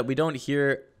tune that we don't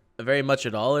hear very much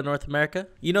at all in North America.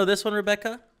 You know this one,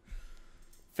 Rebecca?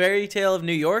 Fairy Tale of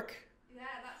New York? Yeah,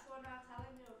 that's what I'm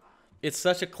telling you about. It's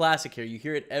such a classic here. You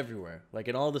hear it everywhere. Like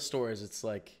in all the stores, it's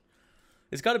like...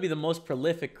 It's got to be the most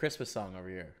prolific Christmas song over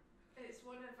here. It's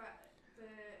one of it's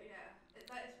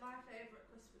my favorite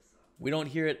Christmas song. We don't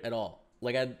hear it at all.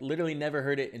 Like I literally never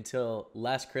heard it until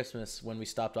last Christmas when we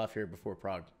stopped off here before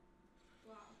Prague.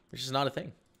 Wow. Which is not a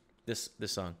thing. This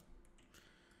song.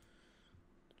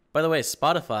 By the way,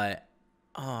 Spotify.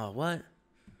 Oh, what?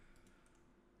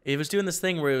 It was doing this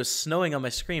thing where it was snowing on my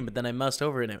screen, but then I moused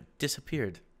over and it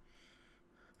disappeared.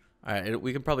 All right,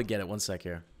 we can probably get it. One sec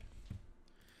here.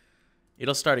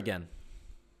 It'll start again.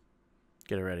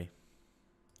 Get it ready.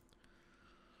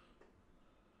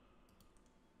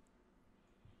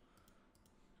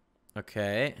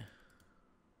 Okay.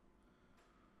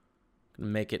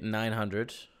 Make it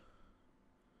 900.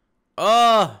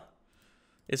 Oh!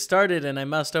 It started and I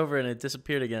moused over and it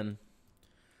disappeared again.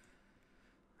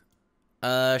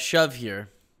 Shove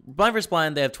here. Blind versus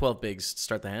blind, they have 12 bigs to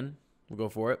start the hand. We'll go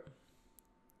for it.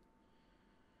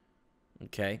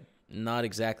 Okay. Not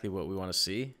exactly what we want to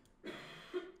see.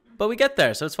 But we get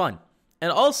there, so it's fine.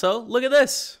 And also, look at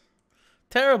this.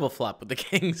 Terrible flop with the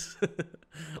kings.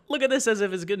 Look at this as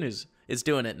if it's good news. It's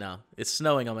doing it now. It's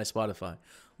snowing on my Spotify.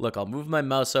 Look, I'll move my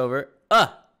mouse over.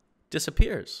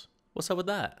 Disappears. What's up with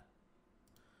that?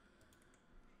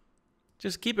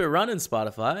 Just keep it running,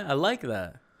 Spotify. I like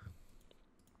that.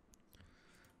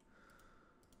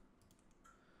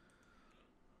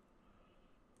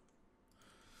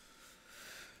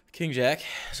 King Jack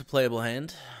is a playable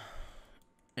hand.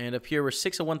 And up here we're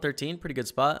 6 of 113. Pretty good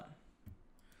spot.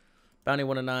 Bounty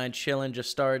 109, chillin', just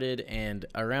started, and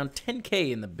around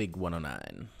 10K in the big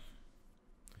 109.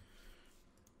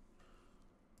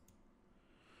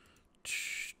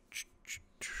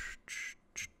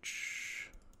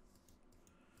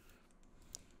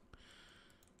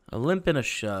 A limp and a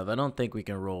shove. I don't think we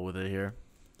can roll with it here.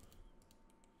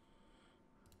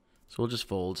 So we'll just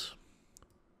fold.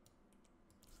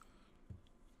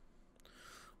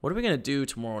 What are we going to do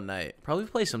tomorrow night? Probably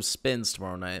play some spins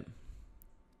tomorrow night.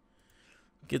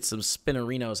 Get some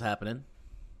spinnerinos happening.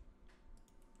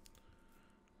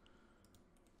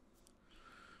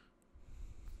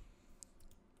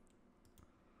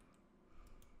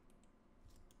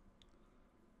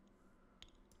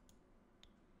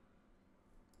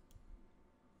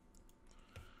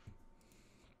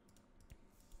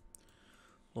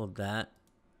 Well, that,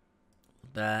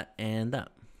 and that.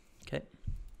 Okay.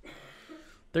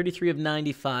 33 of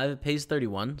 95. It pays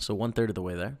 31, so 1/3 of the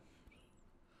way there.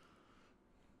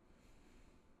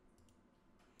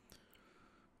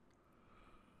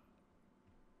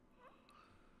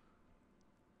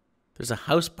 There's a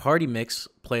house party mix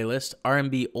playlist,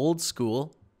 R&B old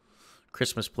school,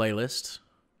 Christmas playlist.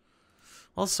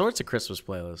 All sorts of Christmas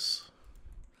playlists.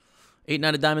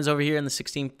 8-9 of diamonds over here in the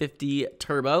 1650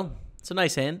 turbo. It's a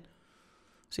nice hand.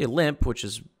 See a limp, which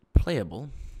is playable.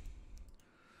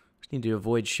 Just need to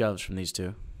avoid shoves from these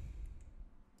two.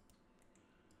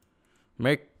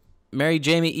 Mary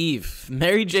Jamie Eve.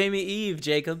 Mary Jamie Eve,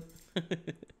 Jacob.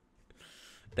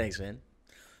 Thanks, man.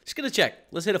 Just gonna check.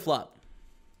 Let's hit a flop.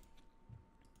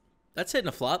 That's hitting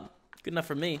a flop. Good enough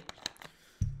for me.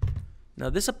 Now,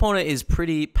 this opponent is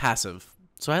pretty passive.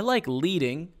 So I like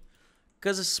leading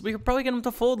because we could probably get him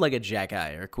to fold like a jack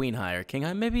high or queen high or king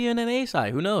high, maybe even an ace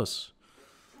high. Who knows?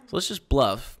 So let's just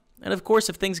bluff. And, of course,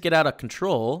 if things get out of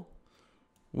control,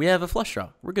 we have a flush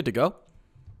draw. We're good to go.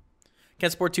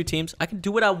 Can't support two teams. I can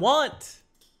do what I want.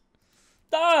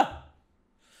 Ah!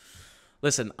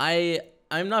 Listen,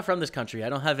 I'm not from this country. I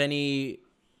don't have any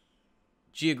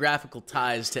geographical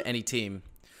ties to any team.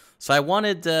 So I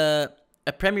wanted a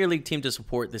Premier League team to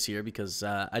support this year because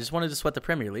I just wanted to sweat the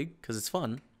Premier League because it's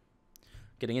fun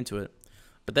getting into it.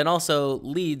 But then also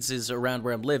Leeds is around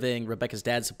where I'm living. Rebecca's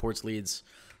dad supports Leeds.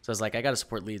 So I was like, I got to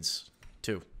support Leeds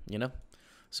too, you know?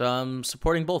 So I'm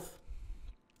supporting both.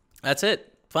 That's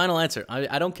it. Final answer.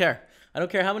 I don't care. I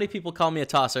don't care how many people call me a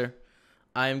tosser.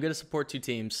 I am going to support two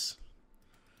teams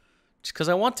just because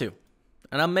I want to.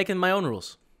 And I'm making my own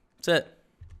rules. That's it.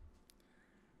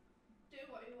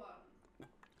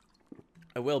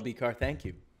 I will, B-Car. Thank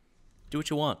you. Do what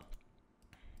you want.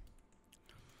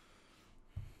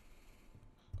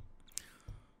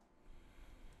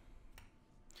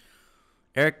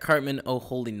 Eric Cartman, Oh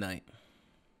Holy Night.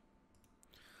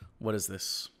 What is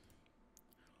this?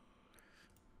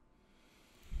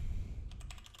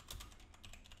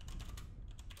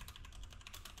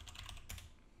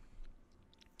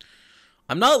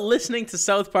 I'm not listening to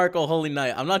South Park, Oh Holy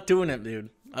Night. I'm not doing it, dude.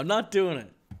 I'm not doing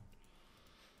it.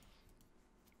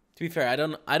 To be fair, I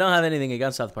don't have anything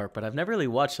against South Park, but I've never really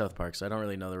watched South Park, so I don't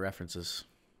really know the references.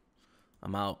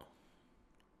 I'm out.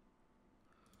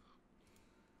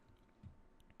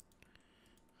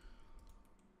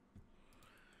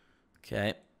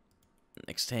 Okay.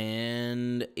 Next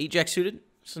hand, 8-Jack suited.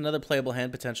 It's another playable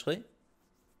hand, potentially.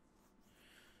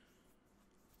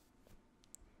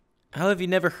 How have you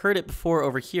never heard it before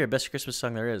over here? Best Christmas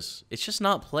song there is. It's just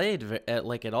not played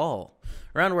at all.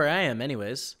 Around where I am,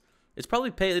 anyways. It's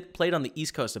probably played on the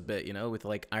East Coast a bit, you know, with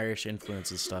like Irish influence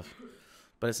and stuff.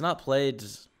 But it's not played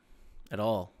at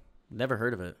all. Never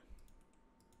heard of it.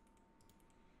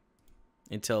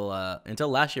 Until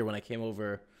last year when I came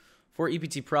over for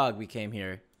EPT Prague, we came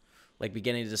here like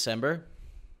beginning of December.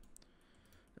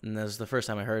 And that was the first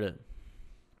time I heard it.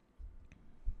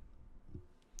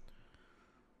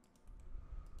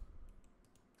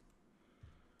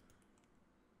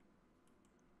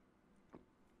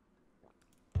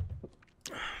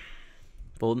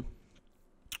 Bolden.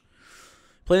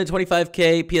 Playing the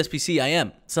 25K PSPC, I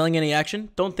am. Selling any action?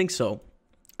 Don't think so.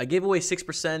 I gave away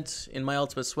 6% in my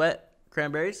Ultimate Sweat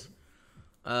cranberries.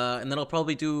 And then I'll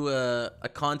probably do a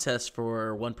contest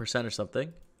for 1% or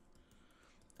something.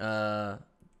 And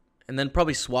then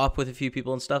probably swap with a few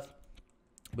people and stuff.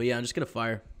 But yeah, I'm just going to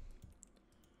fire.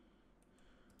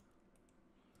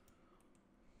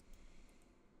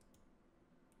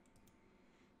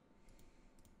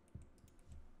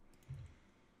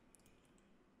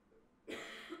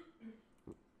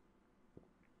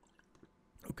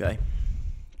 Okay.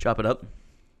 Chop it up.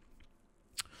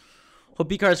 Hope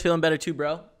B-Car is feeling better too,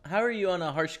 bro. How are you on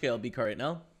a harsh scale, B-Car, right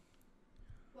now?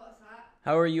 What's that?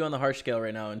 How are you on the harsh scale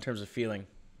right now in terms of feeling?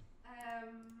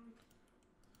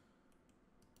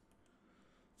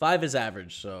 5 is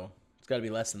average, so it's got to be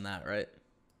less than that, right?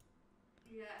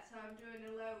 Yeah, so I'm doing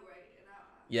a low rating, aren't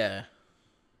I? Yeah.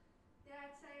 Yeah,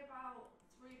 I'd say about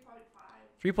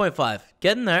 3.5. 3.5.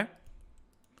 Getting there.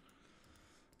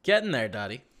 Getting there,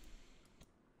 Dottie.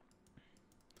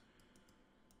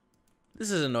 This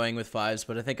is annoying with 5s,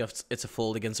 but I think it's a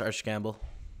fold against Arch Gamble.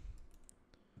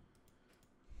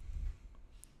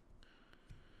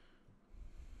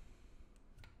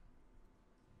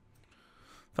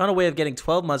 Found a way of getting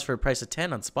 12 months for a price of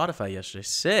 10 on Spotify yesterday.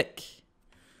 Sick.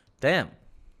 Damn.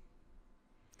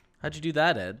 How'd you do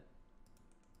that, Ed?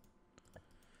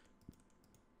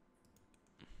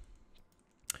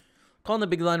 Calling the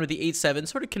big line with the 8-7.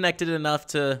 Sort of connected enough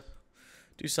to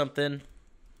do something.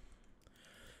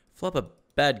 Flop a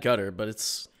bad gutter,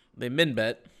 but they min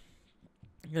bet.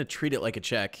 I'm going to treat it like a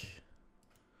check.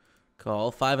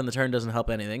 Call. 5 on the turn doesn't help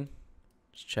anything.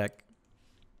 Just check.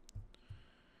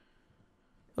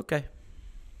 Okay.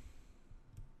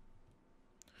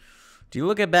 Do you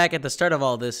look back at the start of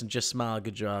all this and just smile?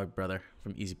 Good job, brother.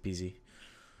 From Easy Peasy.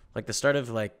 Like the start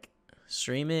of like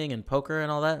streaming and poker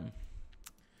and all that.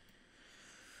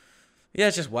 Yeah,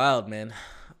 it's just wild, man.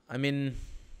 I mean,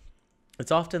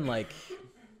 it's often like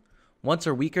once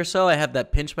a week or so I have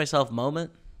that pinch myself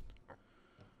moment.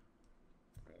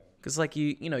 Because like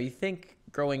you think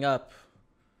growing up,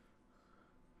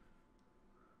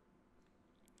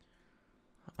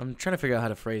 I'm trying to figure out how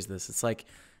to phrase this. It's like,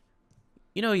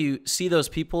 you see those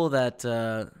people that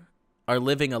are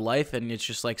living a life and it's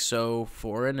just like so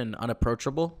foreign and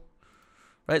unapproachable,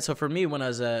 right? So for me, when I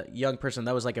was a young person,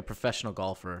 that was like a professional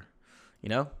golfer,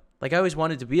 Like I always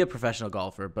wanted to be a professional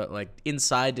golfer, but like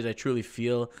inside, did I truly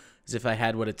feel as if I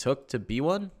had what it took to be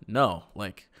one? No,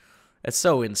 like it's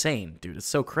so insane, dude. It's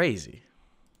so crazy.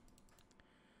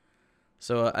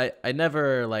 So I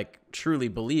never like truly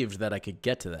believed that I could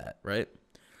get to that, right?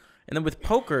 And then with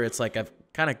poker, it's like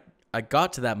I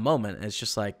got to that moment, and it's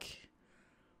just like,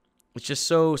 it's just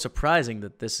so surprising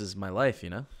that this is my life,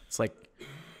 It's like I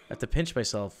have to pinch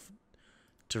myself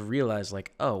to realize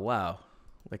like, oh, wow,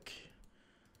 like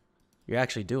you're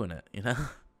actually doing it,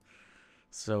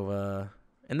 So,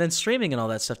 and then streaming and all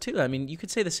that stuff too. I mean, you could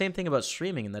say the same thing about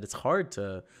streaming and that it's hard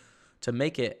to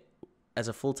make it as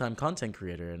a full-time content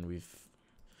creator, and we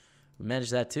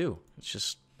managed that too. It's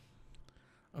just,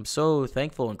 I'm so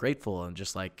thankful and grateful and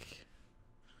just like,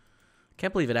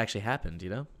 can't believe it actually happened,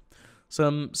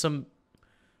 Some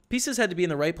pieces had to be in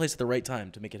the right place at the right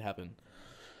time to make it happen.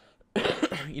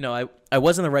 I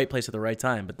was in the right place at the right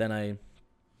time, but then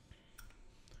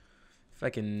if I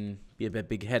can be a bit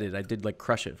big-headed, I did like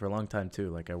crush it for a long time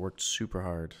too. Like I worked super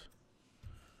hard,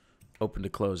 open to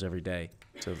close every day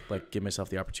to like give myself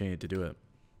the opportunity to do it.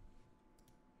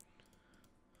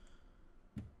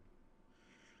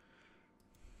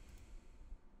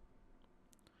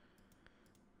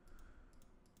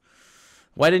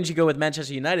 Why didn't you go with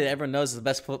Manchester United? Everyone knows it's the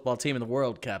best football team in the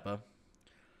world, Kappa.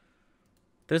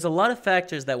 There's a lot of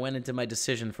factors that went into my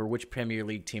decision for which Premier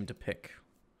League team to pick.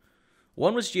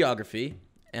 One was geography,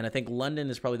 and I think London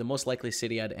is probably the most likely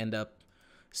city I'd end up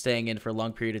staying in for a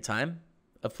long period of time.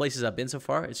 Of places I've been so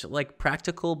far, it's like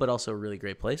practical, but also a really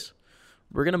great place.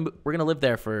 We're gonna live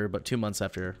there for about 2 months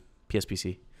after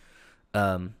PSPC.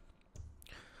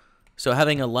 So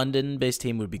having a London-based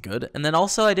team would be good. And then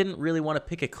also I didn't really want to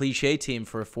pick a cliche team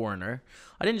for a foreigner.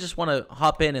 I didn't just want to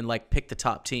hop in and like pick the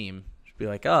top team. Just be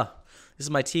like, oh, this is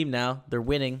my team now. They're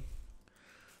winning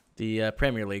the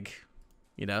Premier League,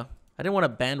 I didn't want to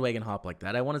bandwagon hop like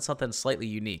that. I wanted something slightly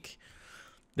unique.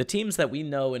 The teams that we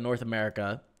know in North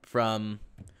America from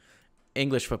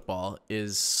English football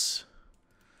is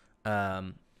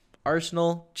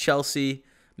Arsenal, Chelsea,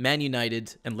 Man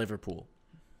United, and Liverpool.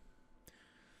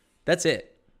 That's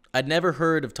it. I'd never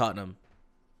heard of Tottenham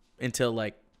until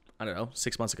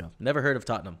 6 months ago. Never heard of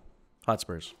Tottenham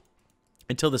Hotspurs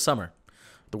until the summer,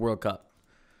 the World Cup.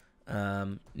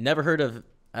 Never heard of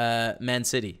Man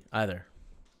City either.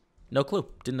 No clue.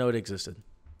 Didn't know it existed.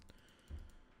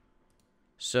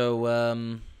 So,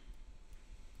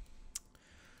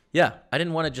 yeah, I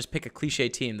didn't want to just pick a cliche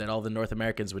team that all the North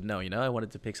Americans would know, I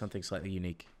wanted to pick something slightly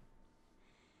unique.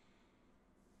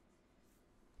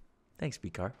 Thanks,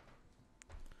 B-Car.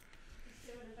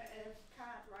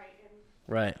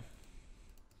 Right.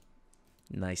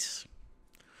 Nice.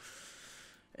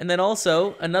 And then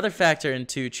also another factor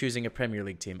into choosing a Premier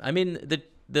League team. I mean,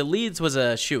 the Leeds was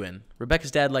a shoo-in.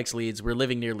 Rebecca's dad likes Leeds. We're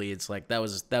living near Leeds. Like that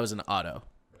was an auto.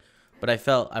 But I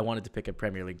felt I wanted to pick a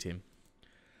Premier League team.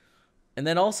 And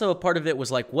then also a part of it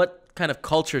was like, what kind of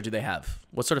culture do they have?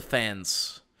 What sort of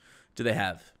fans do they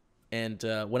have? And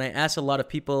when I asked a lot of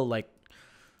people like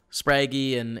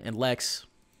Spraggy and Lex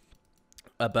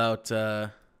about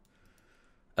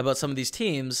some of these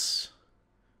teams,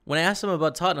 when I asked them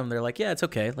about Tottenham, they're like, yeah, it's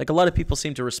okay. Like a lot of people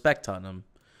seem to respect Tottenham.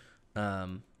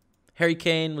 Harry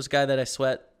Kane was a guy that I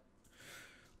sweat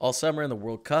all summer in the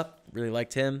World Cup. Really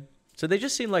liked him. So they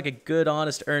just seemed like a good,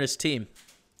 honest, earnest team.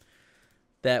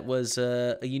 That was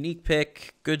a unique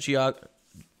pick, good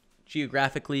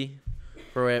geographically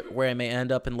for where I may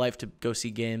end up in life to go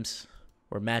see games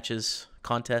or matches,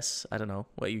 contests. I don't know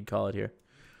what you'd call it here.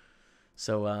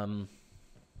 So I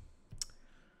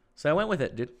went with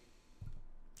it, dude.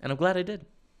 And I'm glad I did.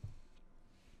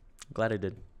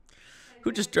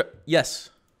 Who just...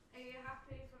 Yes. Are you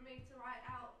happy for me to write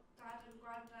out Dad and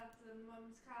Granddad's and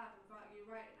Mum's card without you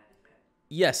writing anything?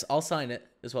 Yes, I'll sign it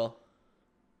as well.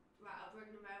 Right, I'll bring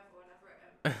them over when I've written.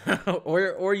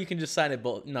 or you can just sign it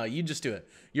both. No, you just do it.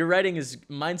 Your writing is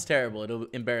mine's terrible. It'll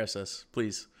embarrass us,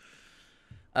 please.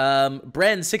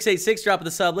 Bren 686 dropping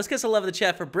the sub. Let's get some love in the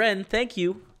chat for Bren. Thank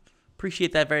you.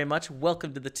 Appreciate that very much.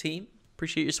 Welcome to the team.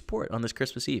 Appreciate your support on this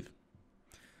Christmas Eve.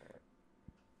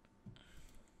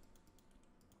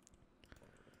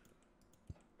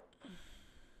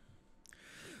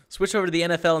 Switch over to the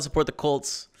NFL and support the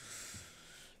Colts.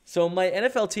 So my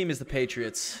NFL team is the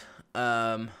Patriots.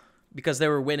 Because they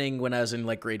were winning when I was in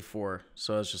like grade 4.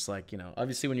 So I was just like,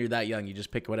 obviously when you're that young, you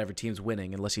just pick whatever team's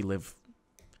winning unless you live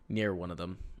near one of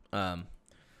them.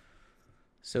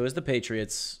 So it was the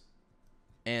Patriots.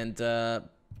 And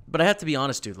but I have to be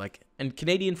honest, dude, like, and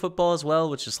Canadian football as well,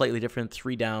 which is slightly different,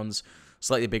 3 downs,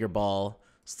 slightly bigger ball,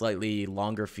 slightly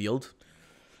longer field.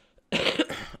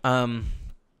 I'm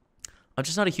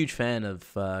just not a huge fan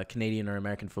of Canadian or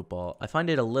American football. I find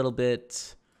it a little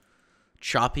bit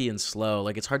choppy and slow.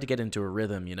 Like, it's hard to get into a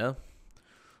rhythm,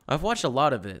 I've watched a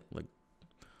lot of it. Like,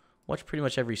 watched pretty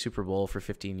much every Super Bowl for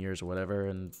 15 years or whatever,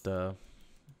 and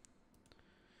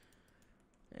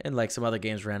like some other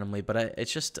games randomly. But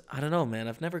it's just, I don't know, man.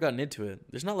 I've never gotten into it.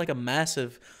 There's not like a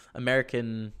massive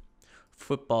American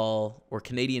football or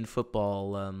Canadian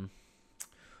football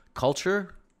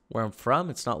culture where I'm from.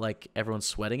 It's not like everyone's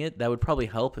sweating it. That would probably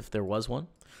help if there was one.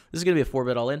 This is going to be a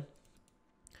 4-bet all-in.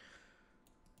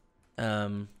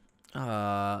 All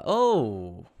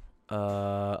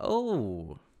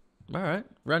right.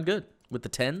 Run good with the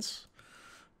 10s.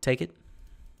 Take it.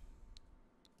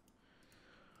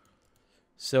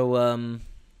 So,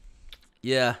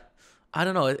 yeah, I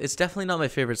don't know. It's definitely not my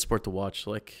favorite sport to watch.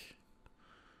 Like,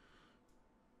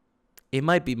 it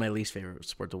might be my least favorite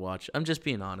sport to watch. I'm just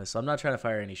being honest. I'm not trying to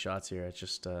fire any shots here. It's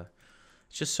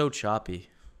just so choppy.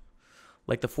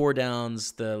 Like the 4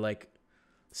 downs, the like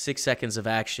 6 seconds of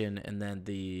action, and then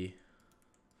the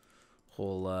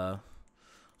whole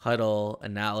huddle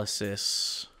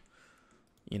analysis.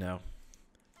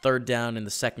 3rd down in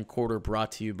the second quarter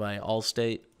brought to you by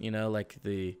Allstate. Like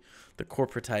the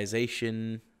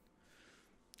corporatization,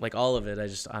 like all of it.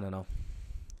 I don't know.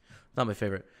 Not my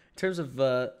favorite. In terms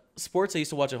of sports I used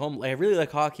to watch at home, I really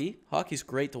like hockey. Hockey's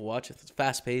great to watch. It's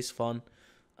fast-paced, fun.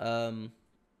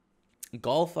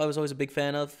 Golf I was always a big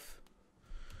fan of.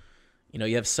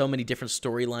 You have so many different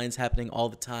storylines happening all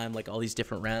the time, like all these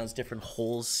different rounds, different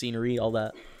holes, scenery, all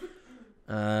that.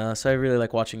 So I really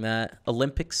like watching that.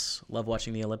 Olympics. Love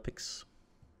watching the Olympics.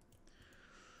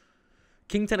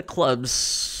 King 10 of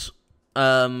clubs.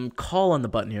 Call on the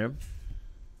button here.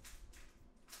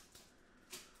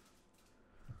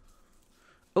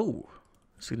 Oh,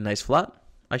 it's a nice flop.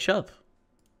 I shove.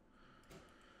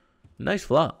 Nice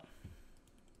flop.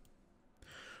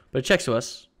 But it checks to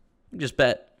us. We just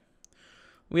bet.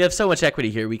 We have so much equity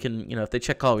here. We can, if they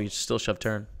check call, we still shove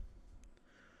turn.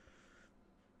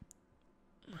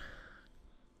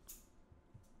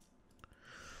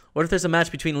 What if there's a match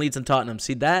between Leeds and Tottenham?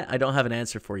 See, that I don't have an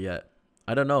answer for yet.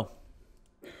 I don't know.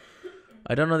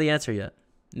 I don't know the answer yet.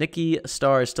 Nikki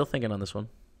Starr is still thinking on this one.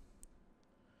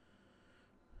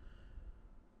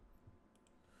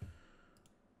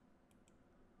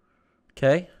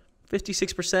 Okay.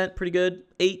 56%, pretty good.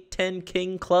 8-10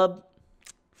 king club.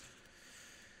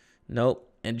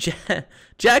 Nope. And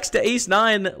Jacks to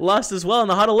ace-9 lost as well in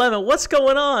the hot 11. What's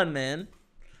going on, man?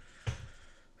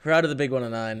 We're out of the big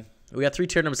 109. We got 3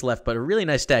 tournaments left, but a really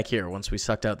nice stack here once we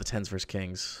sucked out the 10s versus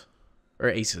kings. Or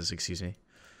aces, excuse me.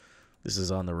 This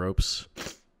is on the ropes.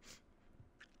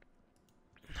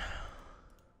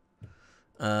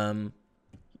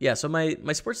 Yeah, so my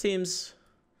sports teams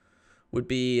would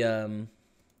be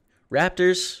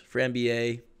Raptors for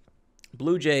NBA,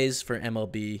 Blue Jays for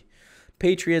MLB,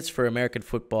 Patriots for American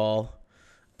football.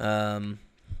 I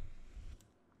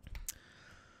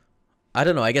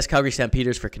don't know. I guess Calgary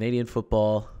Stampeders for Canadian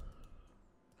football.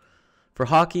 For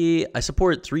hockey, I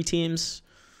support 3 teams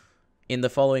in the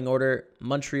following order: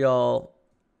 Montreal,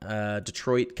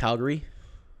 Detroit, Calgary.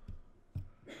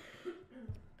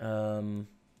 And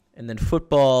then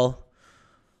football,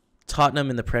 Tottenham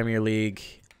in the Premier League,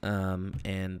 and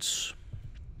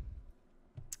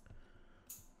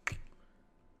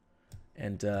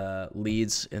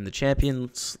Leeds in the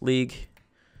Champions League.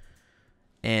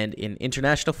 And in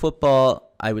international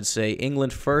football, I would say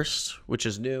England first, which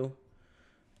is new.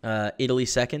 Italy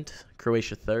second,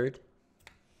 Croatia third.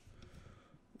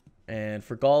 And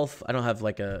for golf, I don't have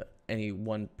like any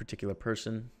one particular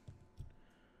person.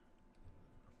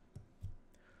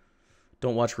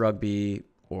 Don't watch rugby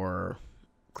or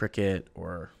cricket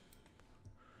or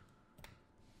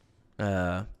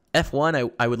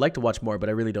F1. I would like to watch more, but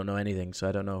I really don't know anything, so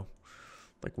I don't know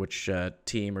like which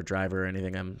team or driver or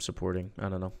anything I'm supporting. I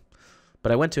don't know.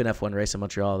 But I went to an F1 race in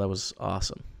Montreal. That was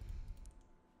awesome.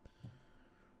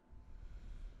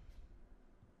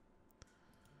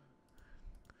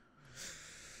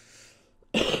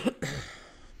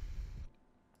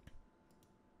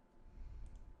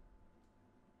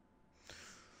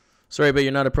 Sorry, but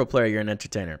you're not a pro player. You're an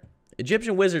entertainer.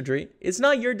 Egyptian wizardry. It's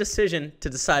not your decision to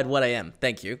decide what I am.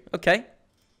 Thank you. Okay.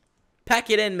 Pack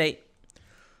it in, mate.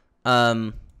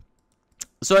 So,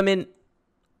 I mean,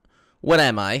 what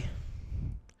am I?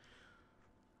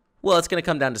 Well, it's going to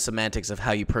come down to semantics of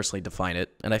how you personally define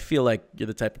it. And I feel like you're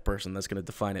the type of person that's going to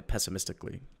define it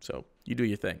pessimistically. So, you do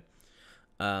your thing.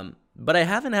 But I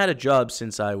haven't had a job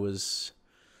since I was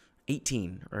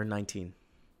 18 or 19.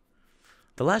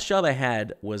 The last job I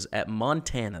had was at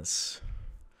Montana's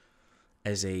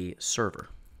as a server.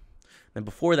 And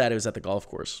before that, it was at the golf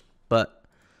course. But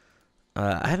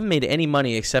I haven't made any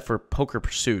money except for poker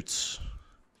pursuits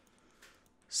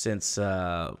since,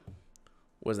 what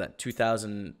was that,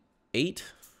 2008?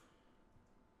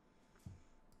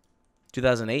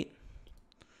 2008?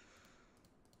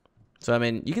 So, I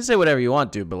mean, you can say whatever you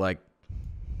want to, but, like,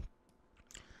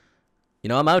 you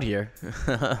know, I'm out here.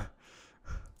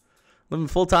 Living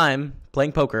full-time,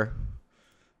 playing poker.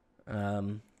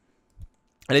 And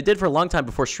I did for a long time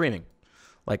before streaming.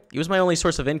 Like, it was my only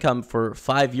source of income for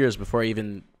 5 years before I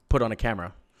even put on a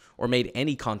camera or made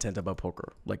any content about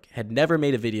poker. Like, had never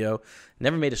made a video,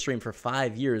 never made a stream for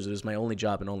 5 years. It was my only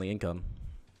job and only income.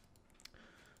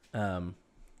 And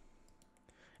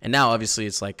now, obviously,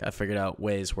 it's like I figured out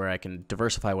ways where I can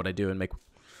diversify what I do and make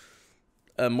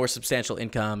a more substantial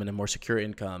income and a more secure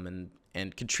income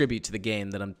and contribute to the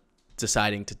game that I'm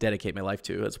deciding to dedicate my life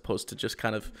to, as opposed to just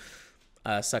kind of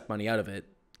suck money out of it,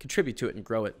 contribute to it, and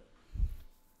grow it.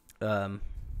 So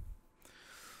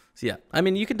yeah, I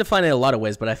mean, you can define it a lot of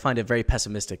ways, but I find it very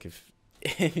pessimistic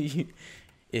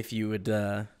if you would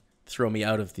throw me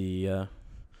out of the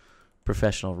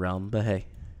professional realm. But hey,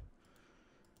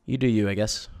 you do you, I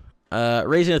guess.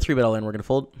 Raising a 3-bet all in, we're gonna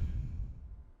fold.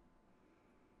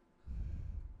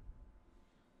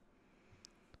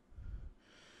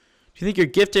 Do you think you're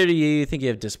gifted, or do you think you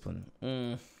have discipline?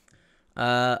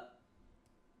 I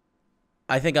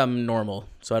think I'm normal,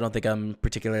 so I don't think I'm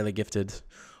particularly gifted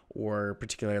or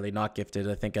particularly not gifted.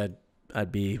 I think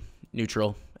I'd be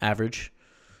neutral, average.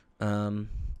 I'm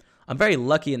very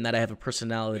lucky in that I have a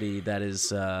personality that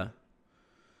is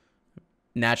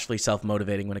naturally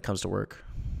self-motivating when it comes to work.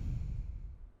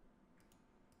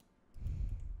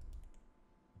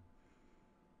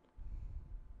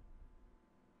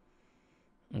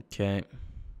 Okay.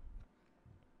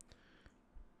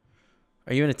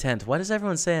 Are you in a tent? Why does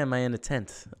everyone say, am I in a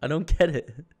tent? I don't get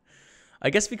it. I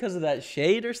guess because of that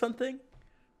shade or something?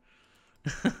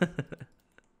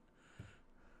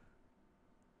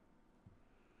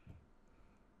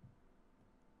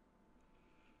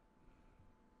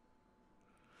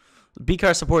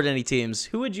 B-Car support any teams.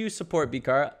 Who would you support,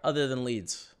 B-Car, other than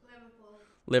Leeds?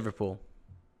 Liverpool.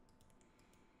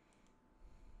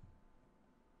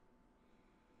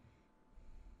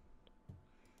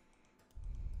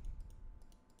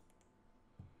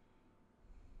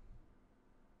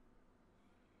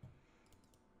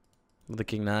 The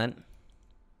King 9.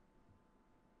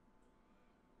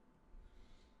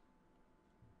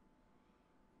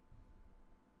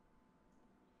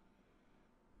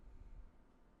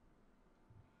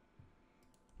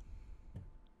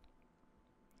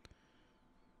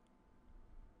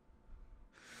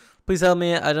 Please help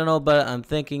me. I don't know, but I'm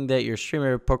thinking that your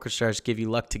streamer poker stars give you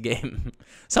luck to game.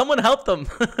 Someone help them.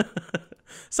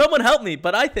 Someone help me,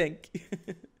 but I think.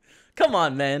 Come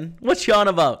on, man. What you on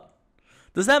about?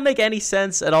 Does that make any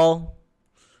sense at all?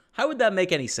 How would that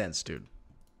make any sense, dude?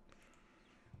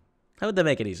 How would that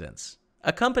make any sense?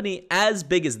 A company as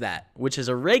big as that, which is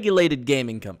a regulated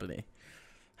gaming company,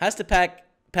 has to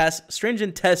pass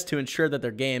stringent tests to ensure that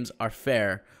their games are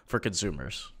fair for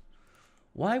consumers.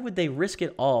 Why would they risk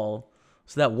it all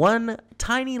so that one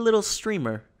tiny little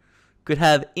streamer could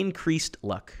have increased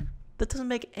luck? That doesn't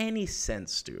make any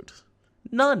sense, dude.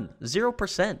 None.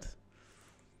 0%.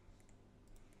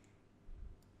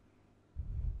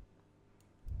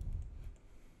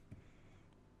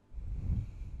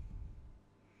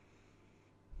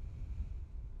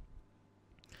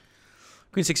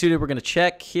 Queen 6 suited, we're going to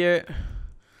check here.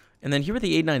 And then here with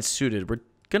the 8-9 suited, we're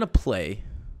going to play.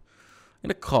 I'm going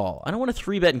to call. I don't want to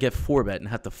 3-bet and get 4-bet and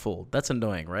have to fold. That's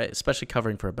annoying, right? Especially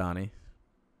covering for a bounty.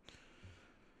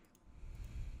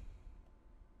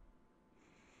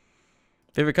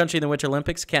 Favorite country in the Winter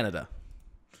Olympics? Canada.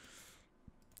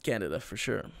 Canada, for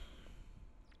sure.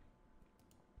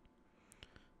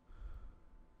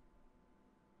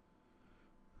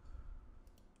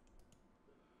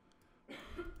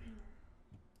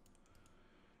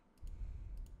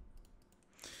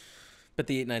 But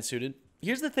the 8-9 suited.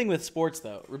 Here's the thing with sports,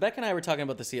 though. Rebecca and I were talking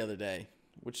about this the other day,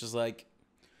 which is like,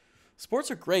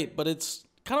 sports are great, but it's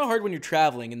kind of hard when you're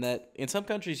traveling in that in some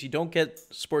countries you don't get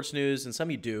sports news and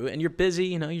some you do, and you're busy,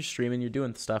 you're streaming, you're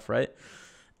doing stuff, right?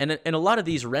 And in a lot of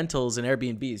these rentals and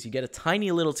Airbnbs, you get a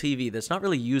tiny little TV that's not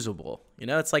really usable.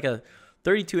 It's like a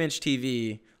 32-inch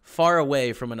TV far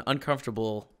away from an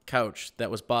uncomfortable couch that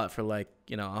was bought for like,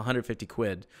 150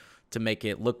 quid to make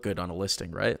it look good on a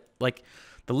listing, right? Like,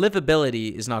 the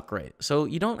livability is not great. So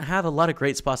you don't have a lot of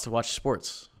great spots to watch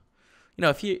sports.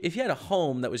 If you had a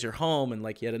home that was your home and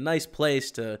like you had a nice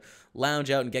place to lounge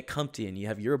out and get comfy and you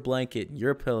have your blanket and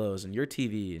your pillows and your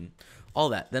TV and all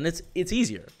that, then it's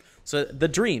easier. So the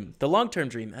dream, the long-term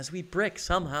dream, as we brick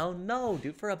somehow, no,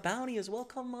 dude, for a bounty as well,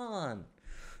 come on.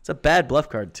 It's a bad bluff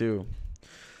card too.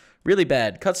 Really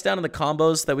bad. Cuts down on the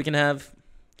combos that we can have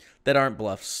that aren't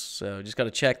bluffs. So just got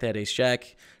to check that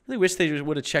ace-jack. Really wish they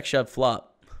would have check-shove flop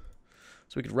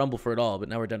so we could rumble for it all, but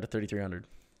now we're down to 3,300.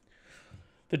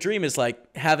 The dream is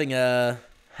like having a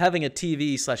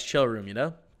TV/chill room,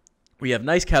 where you have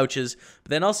nice couches, but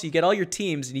then also you get all your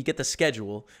teams and you get the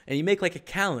schedule and you make like a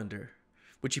calendar,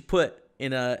 which you put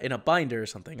in a binder or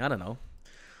something, I don't know,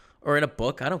 or in a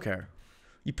book, I don't care.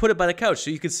 You put it by the couch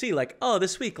so you can see like, oh,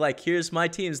 this week, like here's my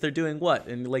teams, they're doing what,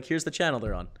 and like here's the channel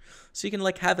they're on, so you can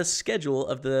like have a schedule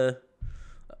of the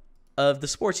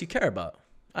sports you care about.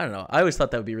 I don't know. I always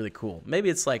thought that would be really cool. Maybe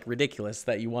it's like ridiculous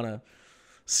that you want to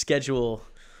schedule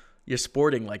your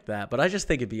sporting like that, but I just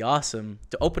think it'd be awesome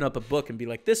to open up a book and be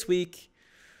like, this week,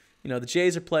 the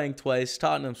Jays are playing twice,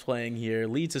 Tottenham's playing here,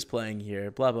 Leeds is playing here,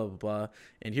 blah, blah, blah, blah,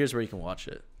 and here's where you can watch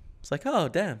it. It's like, oh,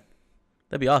 damn.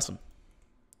 That'd be awesome.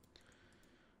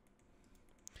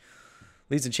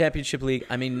 Leeds in Championship League.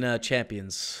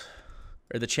 Champions.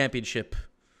 Or the Championship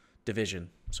Division.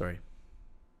 Sorry.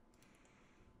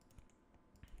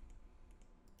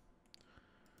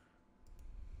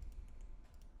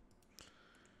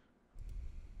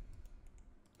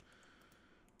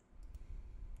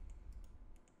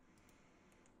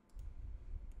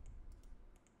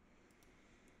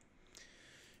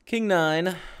 King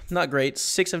 9, not great.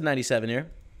 6 of 97 here.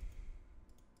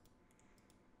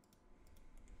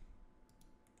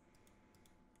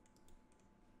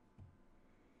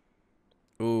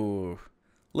 Ooh,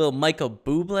 little Michael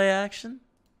Bublé action.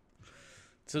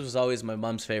 This was always my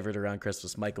mom's favorite around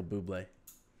Christmas, Michael Bublé.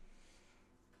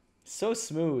 So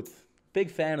smooth.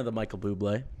 Big fan of the Michael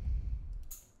Bublé.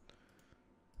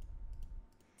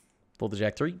 Fold the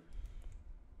Jack 3.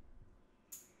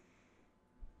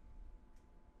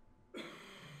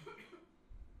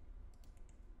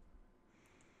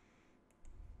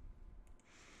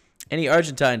 Any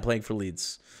Argentine playing for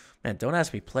Leeds? Man, don't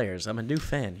ask me players. I'm a new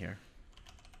fan here.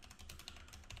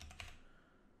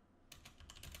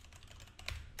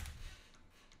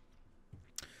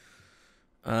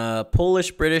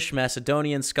 Polish, British,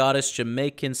 Macedonian, Scottish,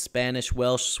 Jamaican, Spanish,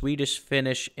 Welsh, Swedish,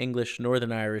 Finnish, English,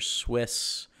 Northern Irish,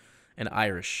 Swiss, and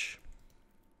Irish.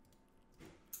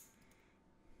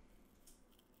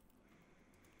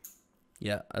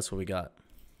 Yeah, that's what we got.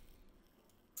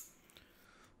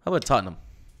 How about Tottenham?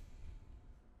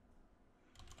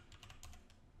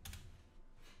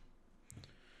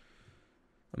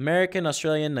 American,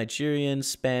 Australian, Nigerian,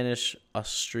 Spanish,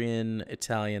 Austrian,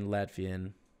 Italian,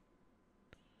 Latvian.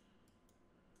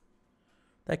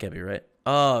 That can't be right.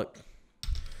 Oh,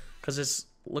 because it's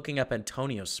looking up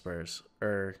Antonio Spurs,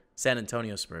 or San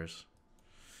Antonio Spurs.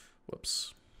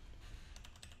 Whoops.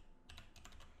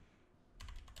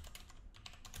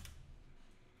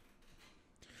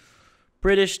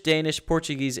 British, Danish,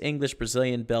 Portuguese, English,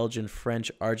 Brazilian, Belgian, French,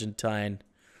 Argentine.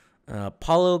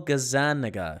 Paulo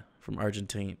Gazzaniga from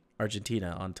Argentina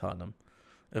on Tottenham.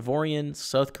 Ivorian,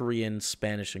 South Korean,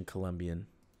 Spanish, and Colombian.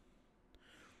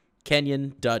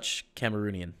 Kenyan, Dutch,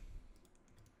 Cameroonian.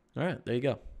 All right, there you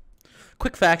go.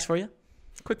 Quick facts for you.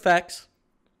 Quick facts.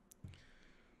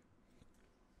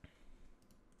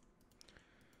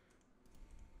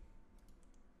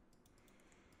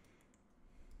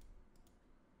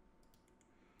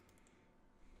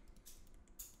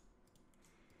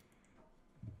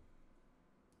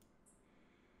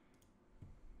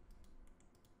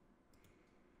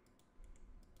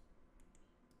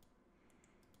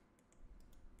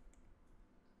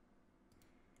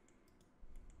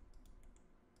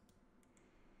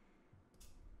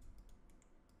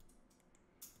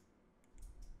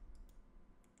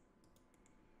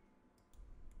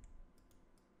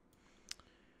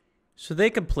 So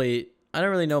they complete. I don't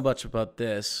really know much about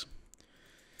this.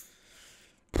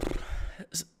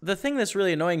 The thing that's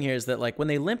really annoying here is that, like, when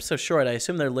they limp so short, I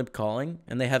assume they're limp calling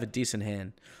and they have a decent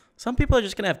hand. Some people are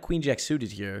just going to have queen jack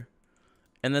suited here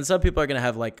And then some people are going to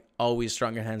have, like, always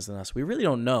stronger hands than us. We really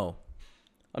don't know.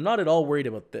 I'm not at all worried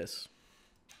about this.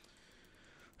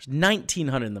 There's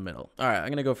 1,900 in the middle. All right, I'm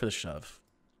going to go for the shove.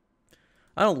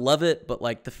 I don't love it, but,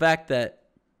 like, the fact that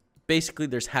basically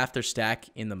there's half their stack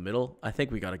in the middle, I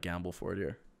think we got to gamble for it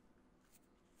here.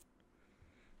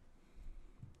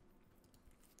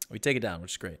 We take it down,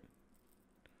 which is great.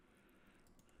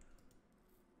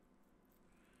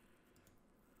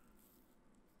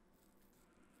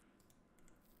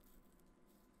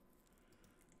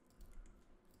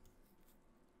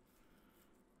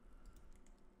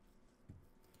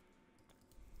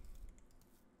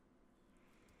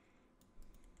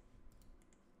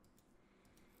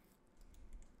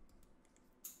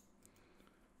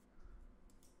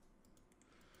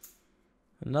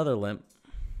 Another limp.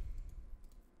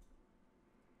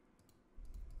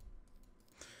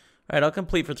 All right, I'll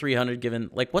complete for 300 given...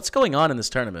 Like, what's going on in this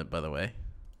tournament, by the way?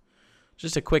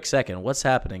 Just a quick second. What's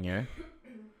happening here?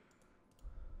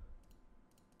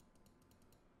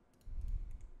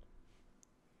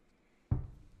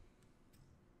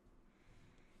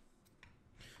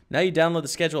 Now you download the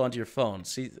schedule onto your phone.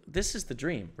 See, this is the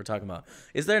dream we're talking about.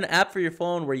 Is there an app for your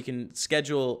phone where you can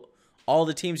schedule all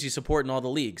the teams you support in all the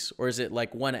leagues? Or is it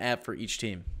like one app for each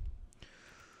team?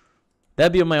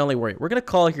 That'd be my only worry. We're going to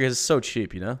call here because it's so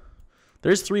cheap, you know?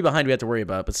 There's 3 behind we have to worry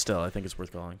about, but still, I think it's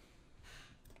worth calling.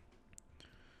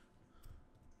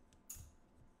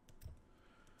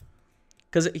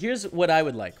 Because here's what I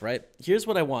would like, right? Here's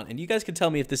what I want. And you guys can tell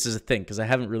me if this is a thing, because I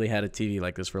haven't really had a TV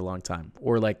like this for a long time.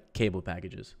 Or like cable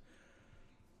packages.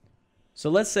 So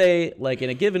let's say, like in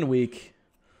a given week,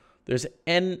 there's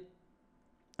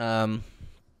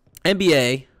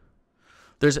NBA,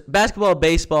 there's basketball,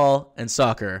 baseball, and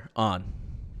soccer on,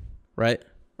 right?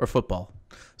 Or football.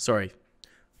 Sorry,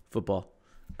 football.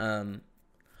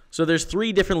 So there's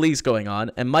 3 different leagues going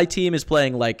on, and my team is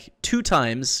playing like 2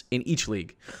 times in each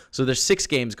league. So there's 6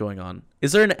 games going on.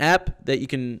 Is there an app that you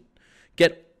can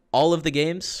get all of the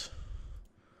games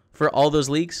for all those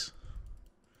leagues?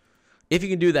 If you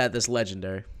can do that, that's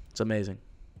legendary. It's amazing.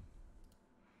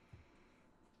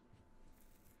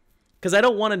 Because I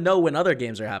don't want to know when other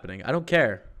games are happening. I don't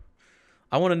care.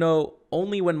 I want to know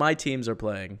only when my teams are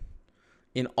playing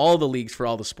in all the leagues for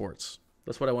all the sports.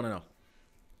 That's what I want to know.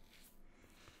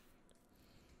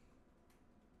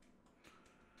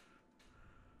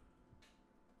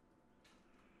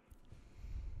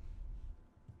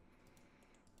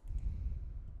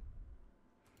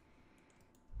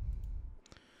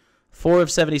 Four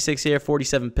of 76 here,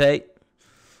 47 pay.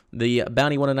 The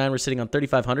Bounty 109, we're sitting on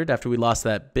 3,500 after we lost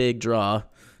that big draw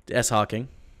to S. Hawking.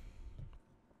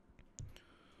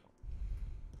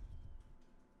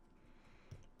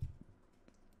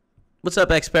 What's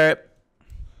up, X-Parrot?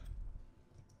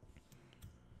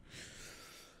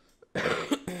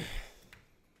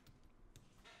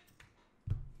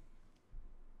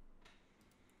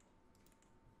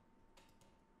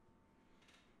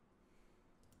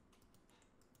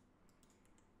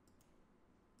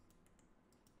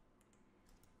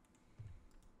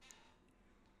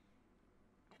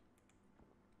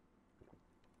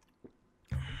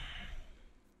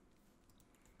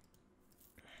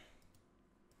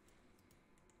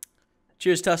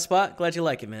 Cheers, tough spot. Glad you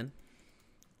like it, man.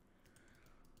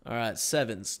 All right,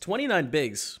 7s. 29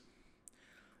 bigs.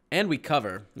 And we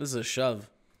cover. This is a shove.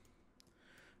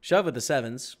 Shove with the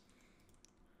 7s.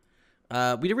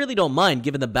 We really don't mind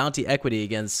given the bounty equity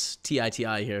against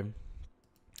TITI here.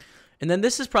 And then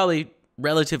this is probably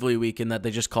relatively weak in that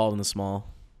they just called in the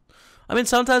small. I mean,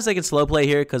 sometimes they can slow play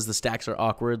here because the stacks are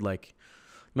awkward. Like,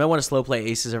 you might want to slow play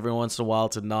aces every once in a while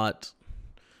to not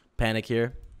panic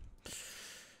here.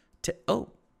 Oh.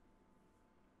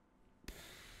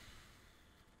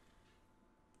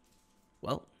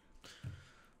 Well,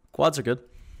 quads are good.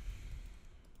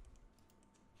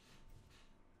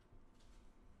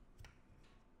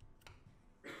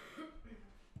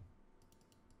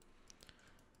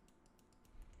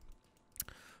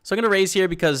 So I'm going to raise here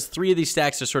because 3 of these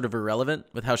stacks are sort of irrelevant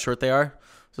with how short they are.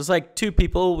 So it's like 2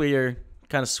 people we're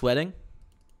kind of sweating.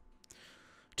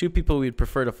 2 people we'd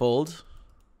prefer to fold.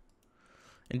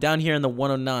 And down here in the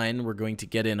 109, we're going to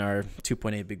get in our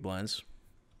 2.8 big blinds.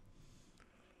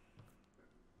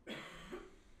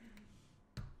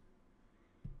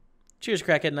 Cheers,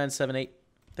 Crackhead 978.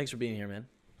 Thanks for being here, man.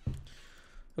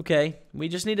 Okay, we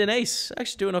just need an ace.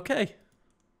 Actually doing okay.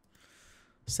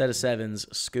 Set of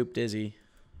 7s, scoop dizzy.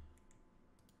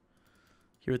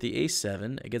 Here with the ace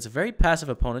 7 against a very passive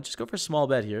opponent. Just go for a small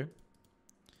bet here.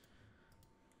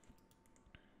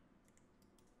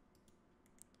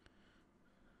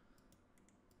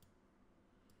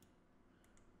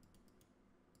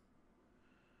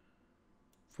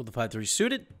 With the 5-3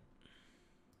 suited.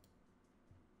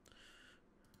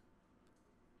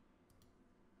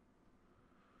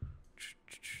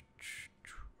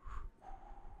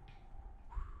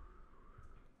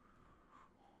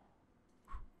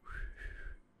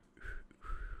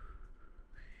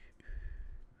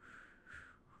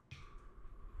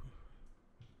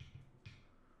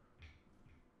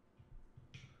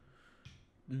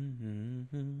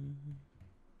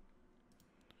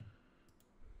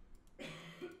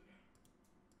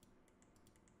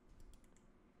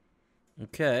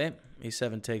 Okay,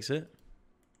 E7 takes it.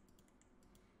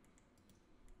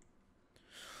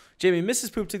 Jamie,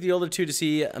 Mrs. Poop took the older two to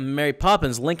see Mary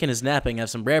Poppins. Lincoln is napping. Have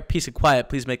some rare peace and quiet.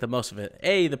 Please make the most of it.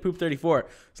 Hey, the Poop 34.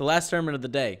 It's the last tournament of the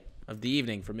day, of the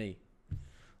evening for me.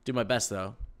 Do my best,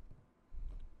 though.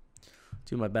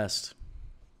 Do my best.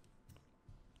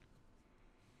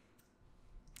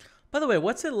 By the way,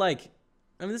 what's it like?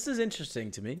 I mean, this is interesting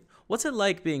to me. What's it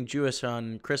like being Jewish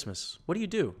on Christmas? What do you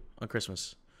do on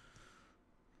Christmas?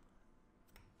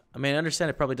 I mean, I understand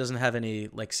it probably doesn't have any,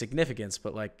 like, significance,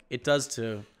 but, like, it does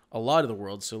to a lot of the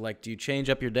world. So, like, do you change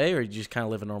up your day, or do you just kind of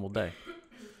live a normal day?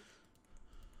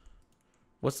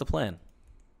 What's the plan?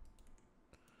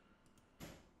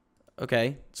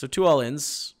 Okay, so 2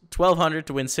 all-ins, 1,200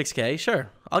 to win 6K.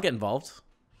 Sure, I'll get involved.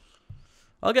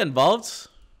 I'll get involved.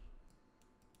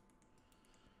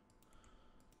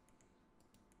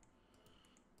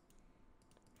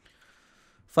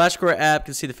 Flashscore app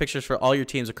can see the fixtures for all your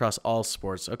teams across all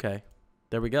sports. Okay,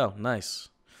 there we go. Nice.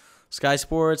 Sky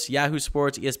Sports, Yahoo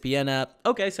Sports, ESPN app.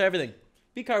 Okay, so everything.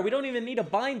 V-Car, we don't even need a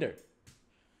binder.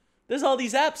 There's all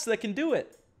these apps that can do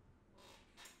it.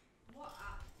 What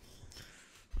app?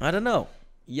 I don't know.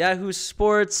 Yahoo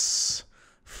Sports,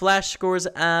 Flash Scores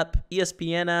app,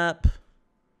 ESPN app.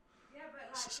 Yeah, but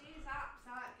like these apps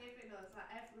aren't giving us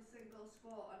like every single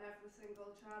sport on every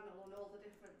single channel and all the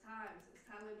different times. It's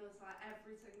telling us like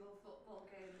every single football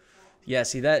game. Yeah,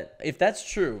 see that if that's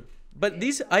true. But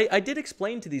these I did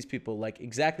explain to these people like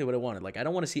exactly what I wanted. Like I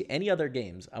don't want to see any other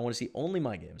games. I want to see only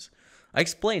my games. I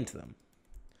explained to them.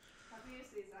 Have you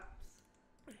used these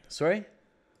apps? Sorry?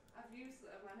 I've used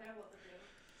them. I know what they do.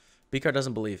 B-Car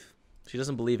doesn't believe. She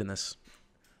doesn't believe in this.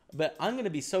 But I'm going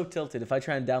to be so tilted if I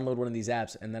try and download one of these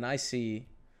apps and then I see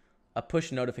a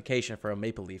push notification for a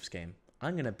Maple Leafs game.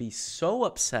 I'm going to be so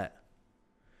upset.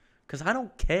 Because I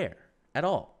don't care at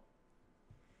all.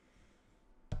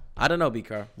 I don't know,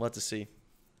 B-Car. We'll have to see.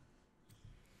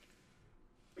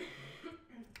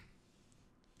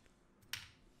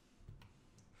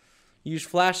 Use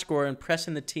Flash Score and press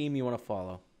in the team you want to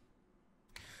follow. All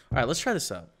right, let's try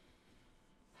this out.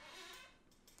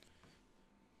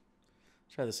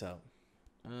 Try this out.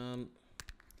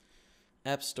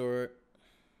 App Store.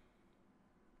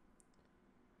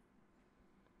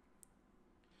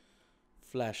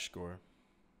 Flash Score.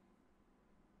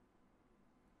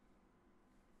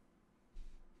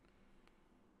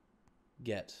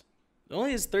 Get. It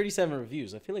only has 37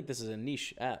 reviews. I feel like this is a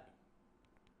niche app.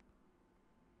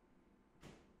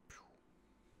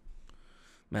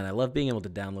 Man, I love being able to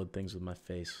download things with my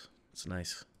face. It's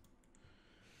nice.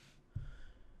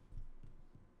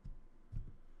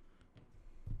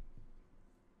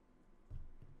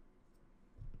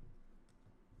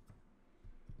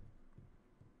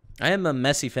 I am a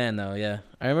Messi fan, though, yeah.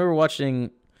 I remember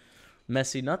watching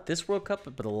Messi, not this World Cup,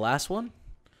 but the last one,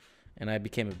 and I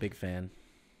became a big fan.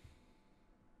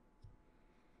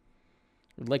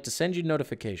 Would like to send you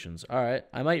notifications. All right,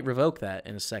 I might revoke that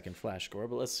in a second, Flash Score,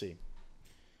 but let's see.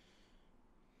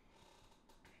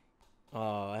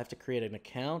 I have to create an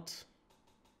account.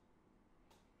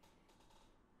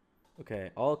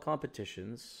 Okay, all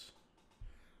competitions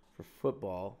for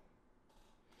football.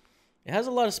 It has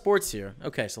a lot of sports here.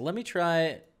 Okay, so let me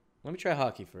try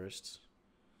hockey first.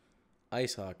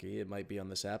 Ice hockey, it might be on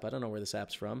this app. I don't know where this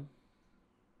app's from.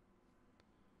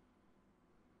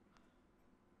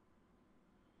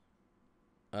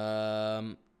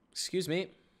 Excuse me.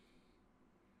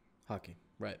 Hockey,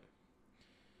 right.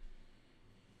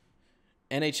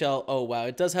 NHL. Oh, wow.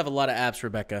 It does have a lot of apps,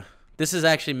 Rebecca. This is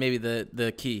actually maybe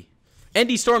the key.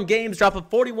 ND Storm Games dropping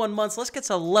 41 months. Let's get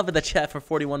some love in the chat for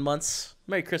 41 months.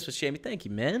 Merry Christmas, Jamie. Thank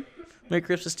you, man. Merry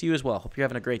Christmas to you as well. Hope you're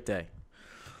having a great day.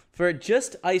 For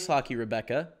just ice hockey,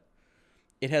 Rebecca,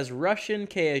 it has Russian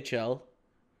KHL,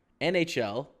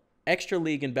 NHL, Extra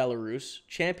League in Belarus,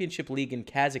 Championship League in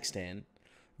Kazakhstan,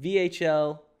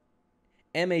 VHL,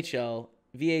 MHL,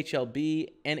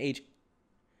 VHLB, NH.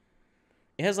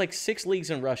 It has like 6 leagues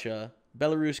in Russia,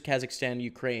 Belarus, Kazakhstan,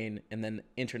 Ukraine, and then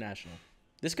international.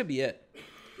 This could be it.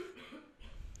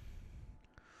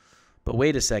 But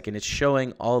wait a second. It's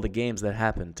showing all the games that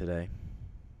happened today.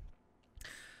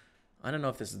 I don't know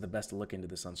if this is the best to look into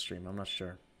this on stream. I'm not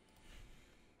sure.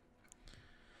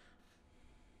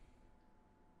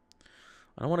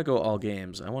 I don't want to go all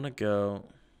games. I want to go...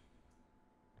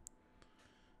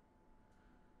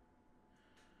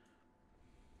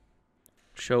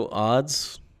 Show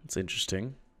odds. That's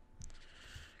interesting.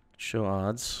 Show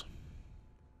odds.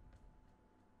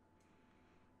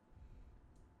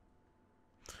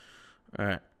 All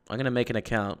right. I'm going to make an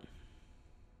account.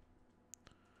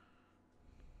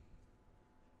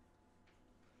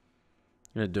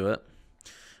 I'm going to do it.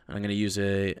 And I'm going to use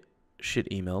a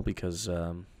shit email because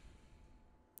I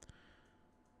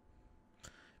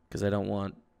don't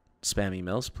want spam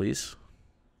emails, please.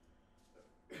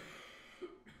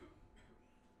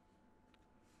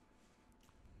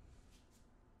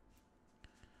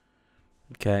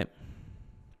 Okay.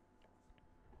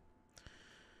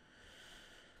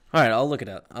 All right, I'll look it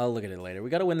up. I'll look at it later.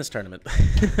 We got to win this tournament.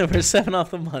 We're 7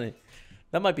 off the money.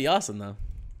 That might be awesome, though.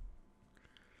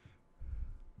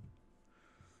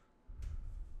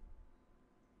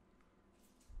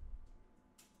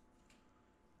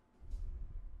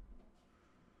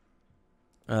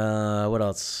 What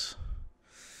else?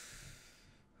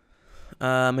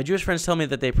 My Jewish friends tell me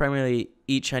that they primarily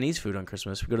eat Chinese food on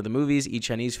Christmas. We go to the movies, eat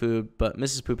Chinese food, but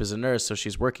Mrs. Poop is a nurse, so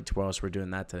she's working tomorrow, so we're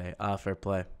doing that today. Ah, fair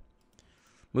play.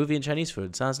 Movie and Chinese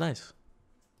food. Sounds nice.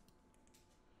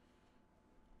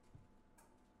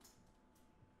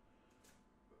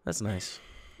 That's nice.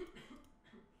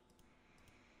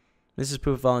 Mrs.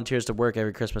 Poop volunteers to work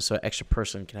every Christmas so an extra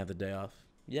person can have the day off.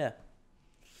 Yeah.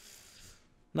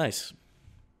 Nice.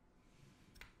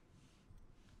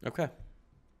 Okay.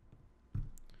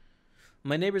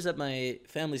 My neighbors at my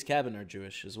family's cabin are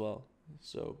Jewish as well,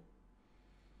 so.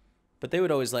 But they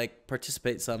would always like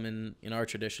participate some in our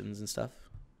traditions and stuff.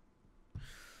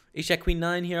 Ace Jack Queen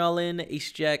 9 here all in.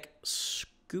 Ace Jack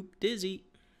Scoop Dizzy.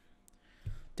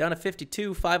 Down to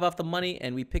 52, 5 off the money,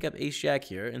 and we pick up Ace Jack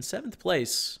here in 7th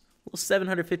place. A little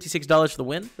 $756 for the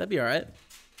win. That'd be all right.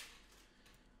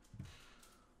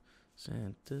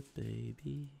 Santa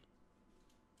baby.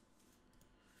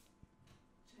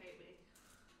 Jamie.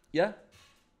 Yeah?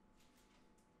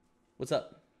 What's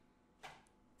up?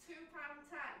 £2.10.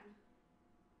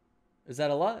 Is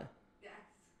that a lot? Yes.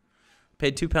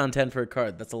 Paid £2.10 for a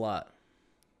card. That's a lot.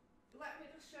 Let me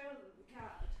just show them the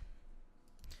card.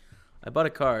 I bought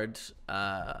a card. £2.10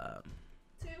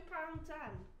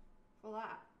 for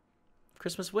that.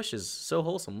 Christmas wishes. So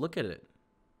wholesome. Look at it.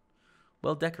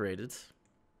 Well decorated. Is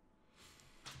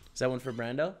that one for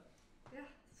Brando? Yes.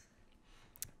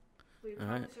 We All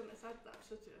probably right. shouldn't have said that,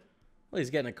 should you? Well,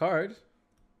 he's getting a card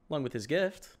along with his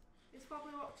gift. He's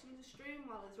probably watching the stream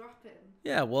while he's rapping.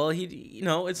 Yeah, well,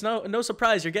 it's no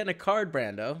surprise you're getting a card,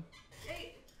 Brando.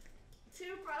 Hey, £2.10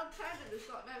 and it's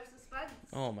got no suspense.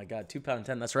 Oh my God,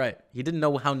 £2.10. That's right. He didn't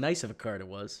know how nice of a card it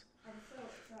was. I'm so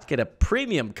upset. Get a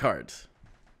premium card. Do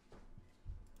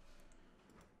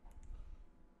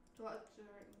you want to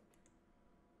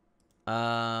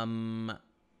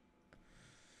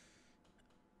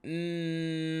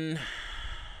drink?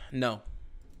 No.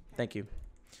 Thank you.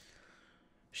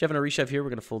 Shove and a reshove here. We're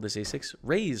going to fold this A6.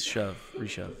 Raise, shove,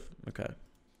 reshove. Okay.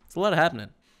 It's a lot happening.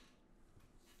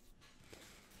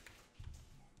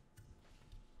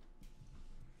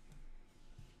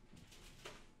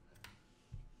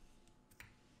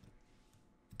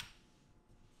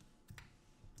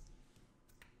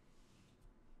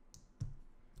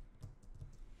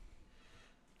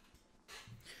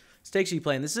 Stakes are you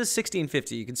playing? This is a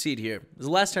 1650. You can see it here. This is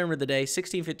the last tournament of the day.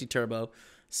 1650 turbo.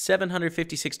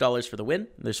 $756 for the win.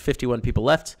 There's 51 people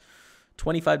left.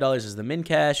 $25 is the min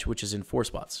cash, which is in 4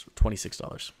 spots.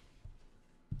 $26.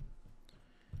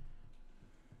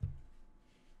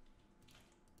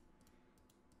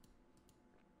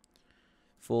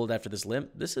 Fold after this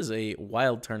limp. This is a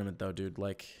wild tournament, though, dude.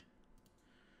 Like,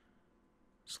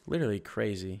 it's literally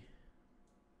crazy.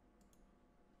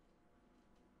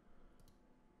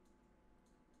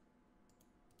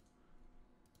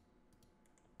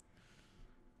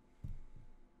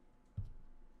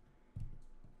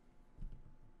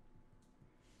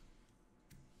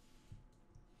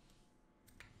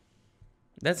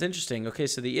 That's interesting. Okay,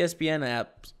 so the ESPN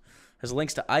app has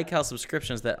links to iCal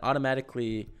subscriptions that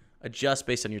automatically adjust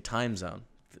based on your time zone.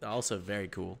 Also very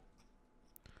cool.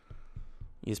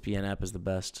 ESPN app is the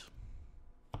best.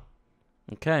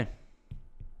 Okay.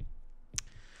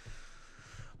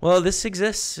 Well, this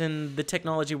exists in the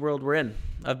technology world we're in.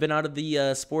 I've been out of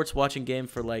the sports watching game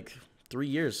for like 3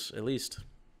 years at least.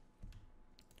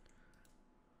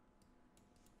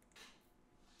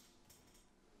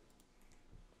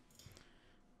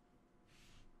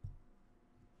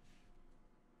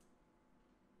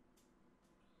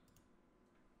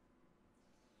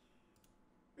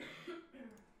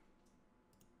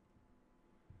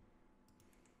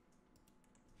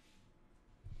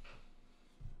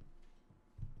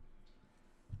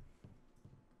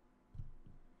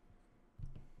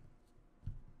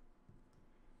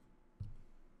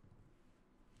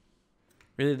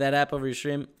 Really, that app over your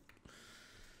stream?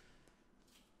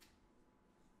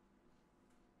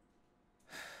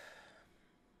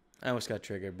 I almost got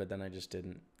triggered, but then I just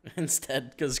didn't.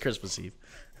 Instead, because it's Christmas Eve.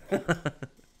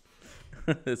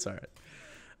 It's all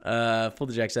right. Full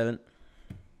to Jack 7.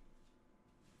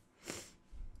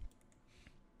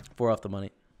 4 off the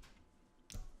money.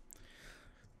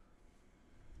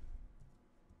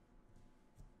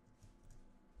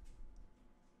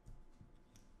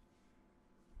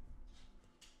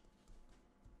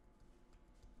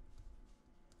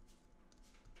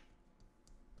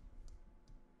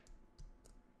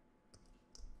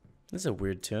 This is a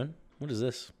weird tune. What is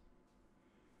this?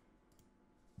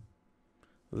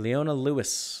 Leona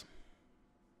Lewis.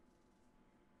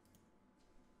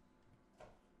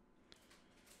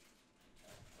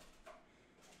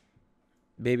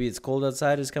 Baby It's Cold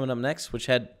Outside is coming up next, which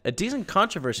had a decent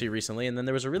controversy recently, and then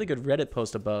there was a really good Reddit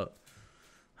post about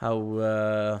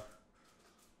how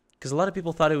because a lot of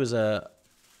people thought it was a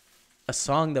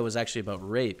song that was actually about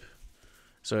rape.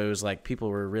 So it was like people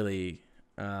were really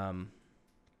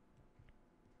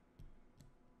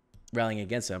rallying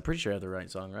against it. I'm pretty sure I have the right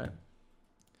song, right?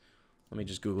 Let me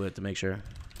just Google it to make sure.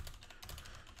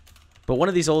 But one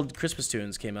of these old Christmas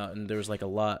tunes came out, and there was like a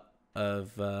lot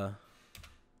of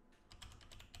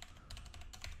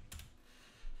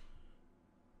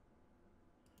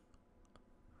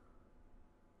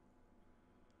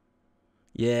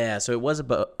yeah, so it was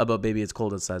about Baby It's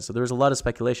Cold Outside. So there was a lot of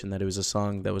speculation that it was a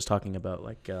song that was talking about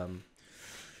like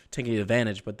taking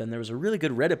advantage. But then there was a really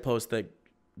good Reddit post that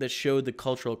showed the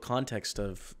cultural context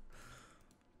of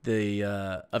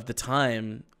the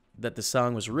time that the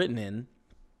song was written in,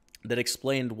 that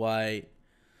explained why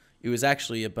it was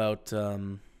actually about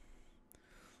the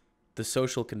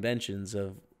social conventions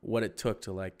of what it took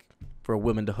to like for a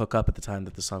woman to hook up at the time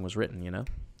that the song was written, you know?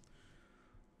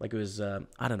 Like it was,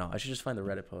 I don't know. I should just find the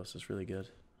Reddit post. It's really good.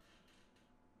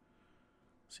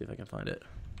 See if I can find it.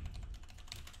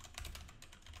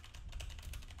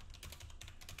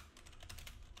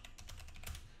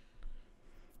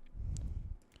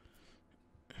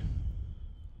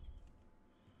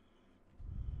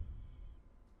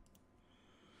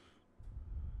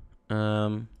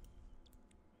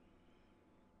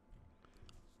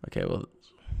 Okay, well,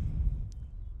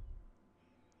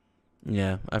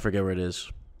 yeah, I forget where it is.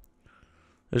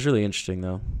 It was really interesting,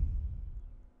 though.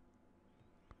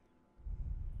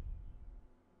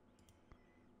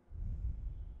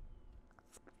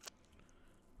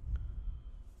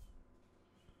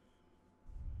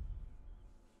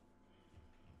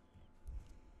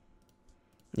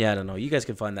 Yeah, I don't know. You guys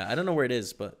can find that. I don't know where it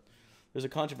is, but there's a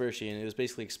controversy, and it was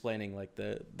basically explaining like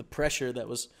the pressure that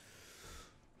was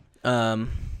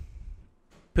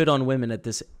put on women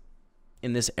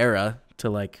in this era to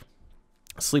like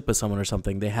sleep with someone or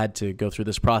something. They had to go through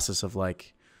this process of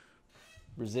like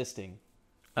resisting,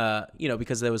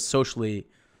 because that was socially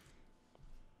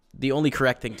the only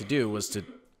correct thing to do was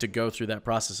to go through that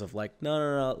process of like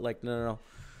no,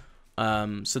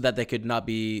 so that they could not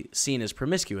be seen as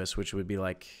promiscuous, which would be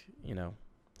like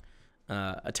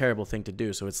a terrible thing to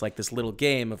do. So it's like this little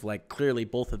game of like clearly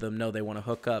both of them know they want to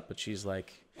hook up, but she's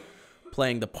like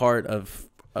playing the part of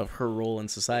her role in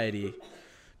society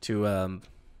to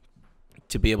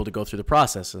be able to go through the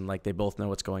process, and like they both know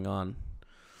what's going on.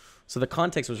 So the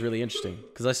context was really interesting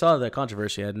because I saw the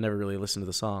controversy. I'd never really listened to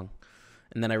the song,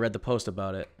 and then I read the post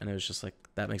about it, and it was just like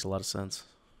that makes a lot of sense.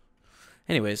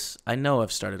 Anyways, I know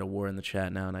I've started a war in the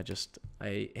chat now, and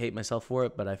I hate myself for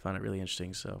it, but I found it really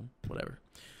interesting, so whatever.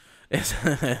 It's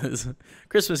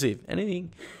Christmas Eve.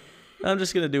 Anything? I'm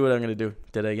just going to do what I'm going to do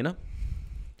today, you know?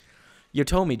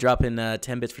 Yotomi dropping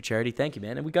 10 bits for charity. Thank you,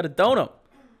 man. And we got a dono.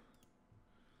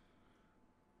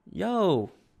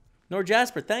 Yo. Nor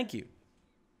Jasper, thank you.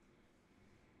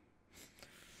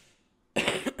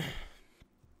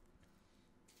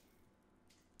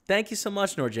 Thank you so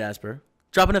much, Nor Jasper.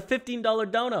 Dropping a $15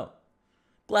 dono.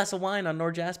 Glass of wine on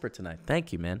Nor Jasper tonight.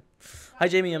 Thank you, man. Hi,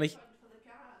 Jamie. I'm a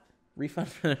refund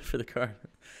for the card.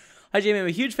 Hi, Jamie. I'm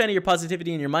a huge fan of your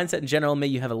positivity and your mindset in general. May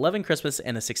you have a loving Christmas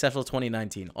and a successful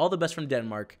 2019. All the best from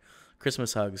Denmark.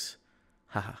 Christmas hugs.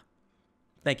 Haha.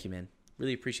 Thank you, man.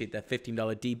 Really appreciate that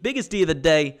 $15 D. Biggest D of the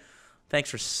day. Thanks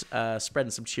for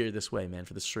spreading some cheer this way, man,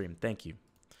 for the stream. Thank you.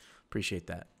 Appreciate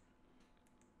that.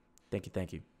 Thank you.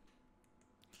 Thank you.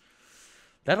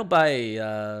 That'll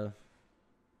buy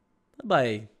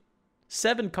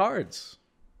 7 cards.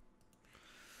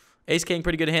 Ace King,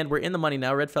 pretty good hand. We're in the money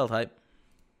now. Red Felt hype.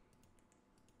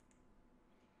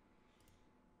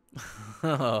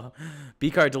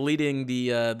 B-Car deleting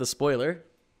the spoiler.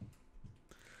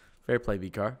 Fair play,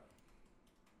 B-Car.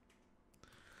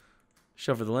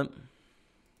 Show for the limp.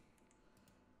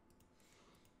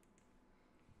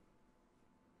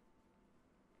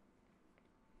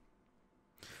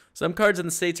 Some cards in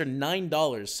the States are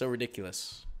 $9. So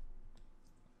ridiculous.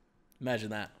 Imagine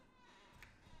that.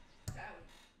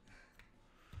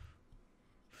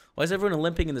 Why is everyone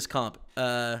limping in this comp?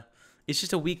 It's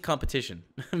just a weak competition.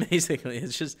 Basically,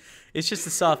 it's just a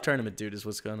soft tournament, dude. Is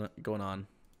what's going on.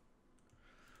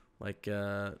 Like,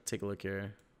 take a look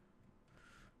here.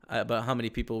 About how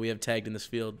many people we have tagged in this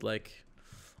field. Like,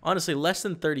 honestly, less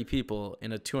than 30 people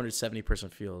in a 270-person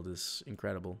field is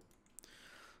incredible.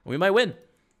 We might win.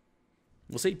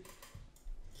 We'll see.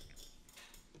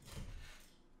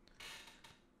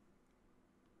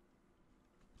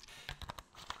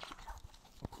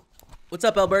 What's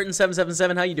up,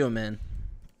 Albertan777? How you doing, man?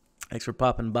 Thanks for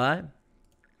popping by.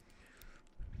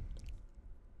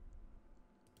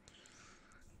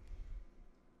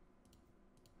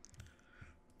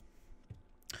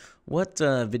 What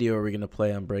video are we going to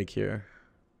play on break here?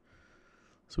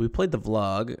 So we played the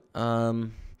vlog.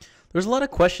 There's a lot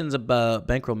of questions about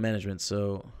bankroll management,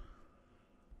 so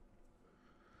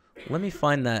let me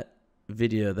find that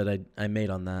video that I made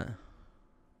on that.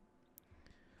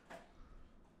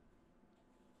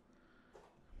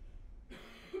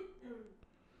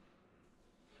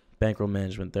 Bankroll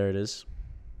management, there it is.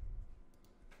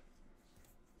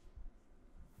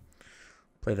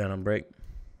 Play that on break.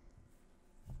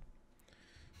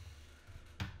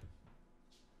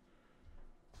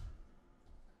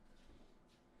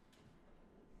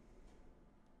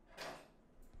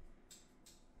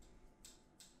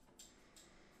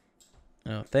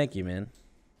 Oh, thank you, man.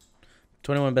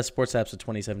 21 best sports apps of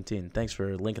 2017. Thanks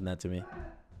for linking that to me.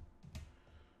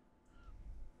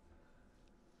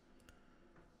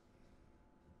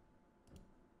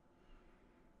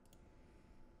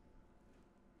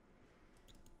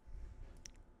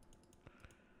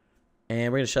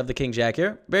 And we're going to shove the king jack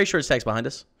here. Very short stacks behind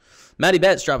us. Matty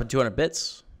Betts dropping 200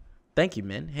 bits. Thank you,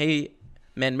 man. Hey,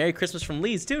 man, Merry Christmas from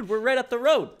Leeds. Dude, we're right up the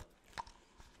road.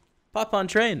 Pop on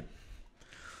train.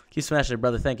 Keep smashing it,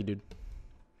 brother. Thank you, dude.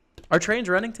 Are trains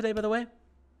running today, by the way?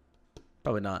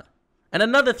 Probably not. And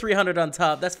another 300 on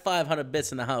top. That's 500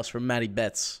 bits in the house from Matty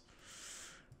Betts.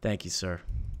 Thank you, sir.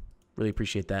 Really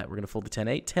appreciate that. We're going to fold the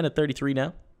 10-8. 10 at 33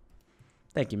 now.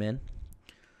 Thank you, man.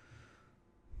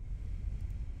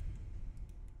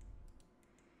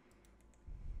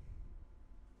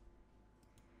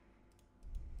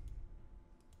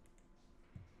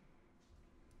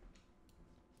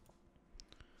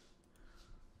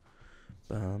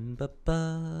 Bum, ba,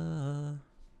 ba.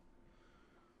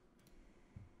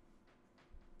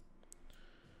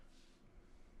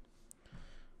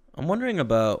 I'm wondering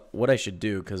about what I should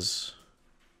do because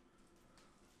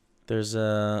there's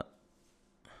a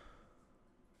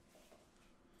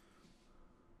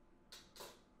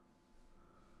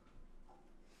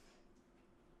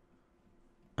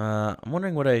I'm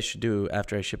wondering what I should do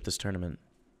after I ship this tournament.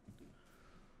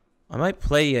 I might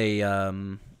play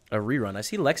a rerun. I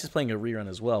see Lex is playing a rerun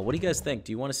as well. What do you guys think?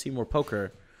 Do you want to see more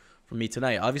poker from me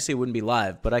tonight? Obviously, it wouldn't be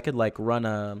live, but I could like run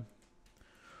a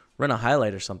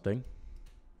highlight or something.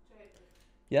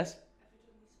 Yes?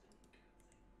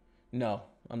 No,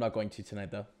 I'm not going to tonight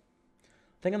though.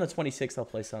 I think on the 26th I'll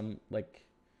play some like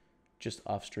just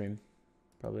off stream,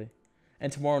 probably,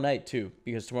 and tomorrow night too,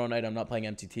 because tomorrow night I'm not playing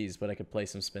MTTs, but I could play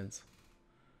some spins.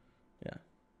 Yeah.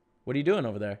 What are you doing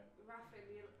over there?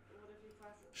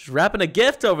 She's wrapping a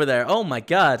gift over there. Oh my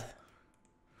god.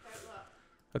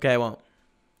 Okay, I won't.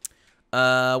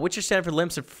 What's your stand for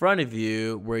limps in front of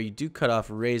you where you do cut off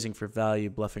raising for value,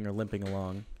 bluffing, or limping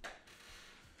along?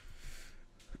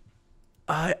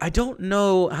 I don't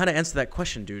know how to answer that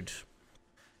question, dude.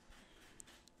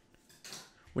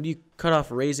 When do you cut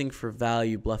off raising for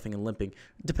value, bluffing, and limping?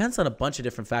 Depends on a bunch of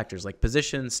different factors like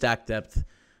position, stack depth,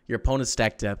 your opponent's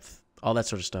stack depth, all that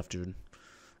sort of stuff, dude.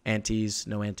 Antes,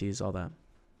 no antes, all that.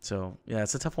 So, yeah,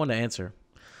 it's a tough one to answer.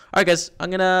 All right, guys,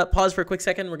 I'm going to pause for a quick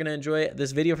second. We're going to enjoy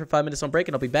this video for 5 minutes on break,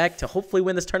 and I'll be back to hopefully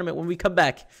win this tournament when we come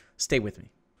back. Stay with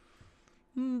me.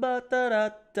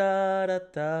 Ba-da-da-da-da-da.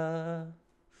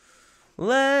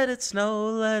 Let it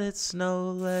snow, let it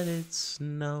snow, let it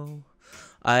snow.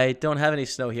 I don't have any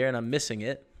snow here, and I'm missing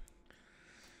it.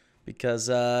 Because,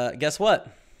 guess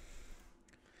what?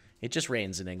 It just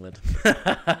rains in England.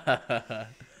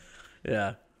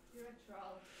 Yeah.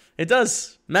 It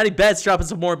does. Matty Betts dropping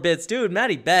some more bits. Dude,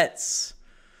 Matty Betts.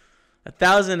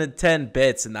 1,010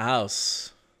 bits in the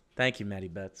house. Thank you, Matty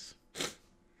Betts.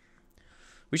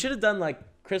 We should have done, like,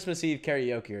 Christmas Eve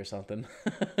karaoke or something.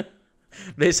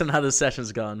 Based on how the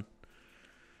session's gone.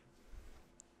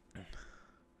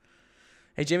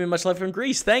 Hey, Jamie, much love from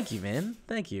Greece. Thank you, man.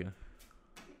 Thank you.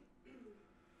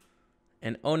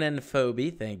 And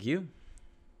Onenphobie, thank you.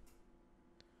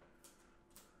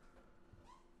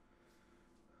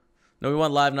 No, we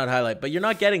want live, not highlight. But you're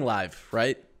not getting live,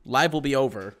 right? Live will be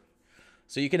over.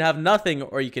 So you can have nothing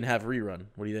or you can have rerun.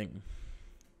 What do you think?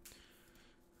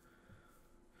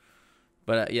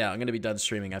 But yeah, I'm going to be done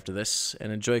streaming after this.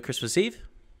 And enjoy Christmas Eve.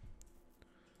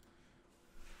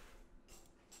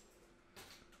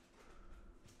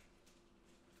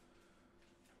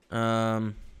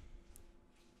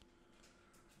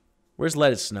 Where's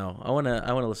Let It Snow? I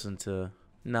wanna listen to.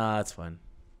 Nah, it's fine.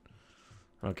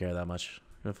 I don't care that much.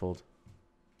 I'm gonna fold.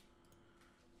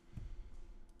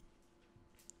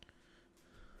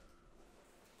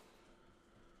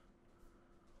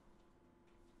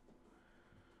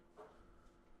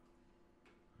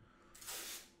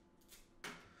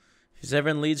 If he's ever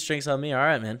in lead, drinks on me. All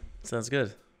right, man. Sounds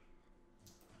good.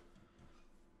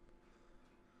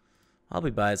 I'll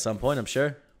be by at some point, I'm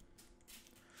sure.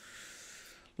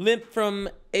 Limp from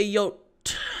a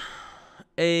Yote.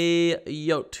 A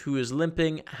Yote who is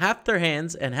limping half their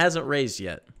hands and hasn't raised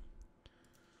yet.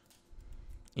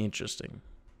 Interesting.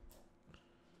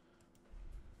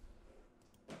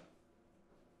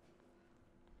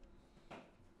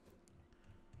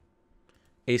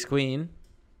 Ace Queen.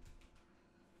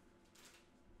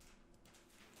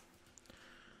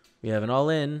 We have an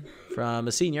all-in from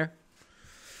a senior.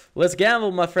 Let's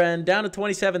gamble, my friend. Down to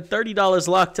 27, $30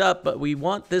 locked up, but we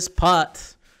want this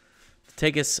pot to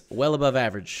take us well above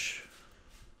average.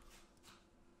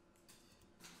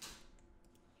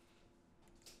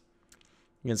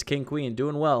 Against King Queen,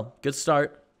 doing well. Good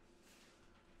start.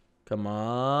 Come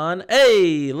on.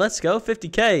 Hey, let's go.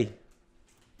 50K.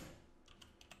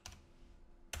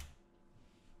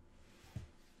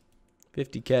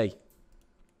 $50K.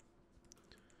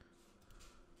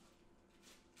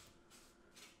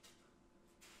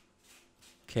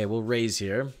 Okay, we'll raise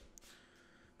here.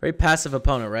 Very passive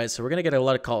opponent, right? So we're going to get a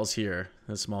lot of calls here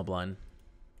in the small blind.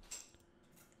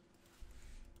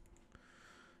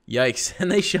 Yikes. And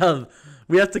they shove.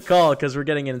 We have to call because we're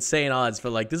getting insane odds.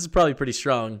 But, like, this is probably pretty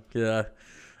strong. Yeah.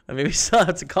 I mean, we still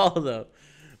have to call, though.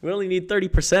 We only need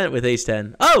 30% with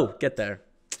ace-10. Oh! Get there.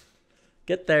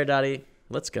 Get there, Dottie.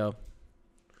 Let's go.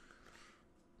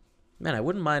 Man, I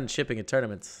wouldn't mind shipping a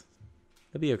tournament.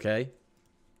 That'd be okay.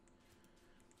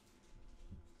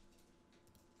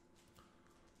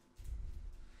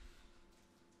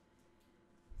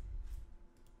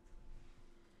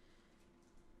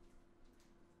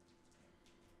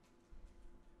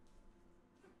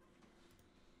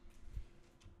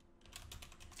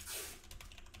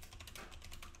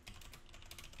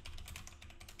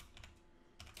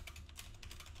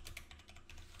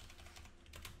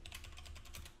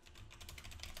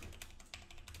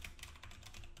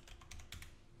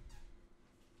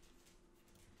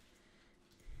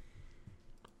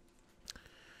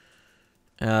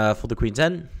 For the Queen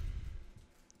 10.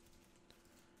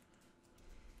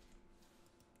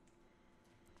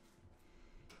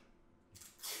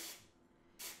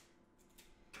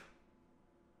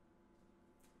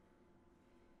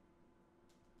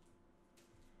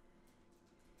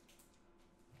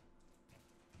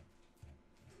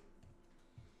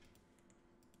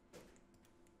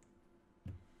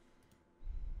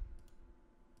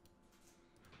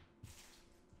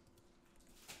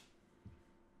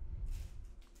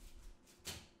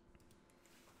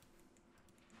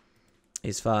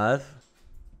 Ace 5.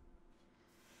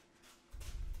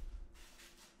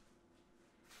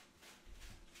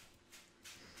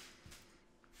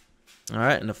 All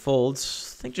right, and the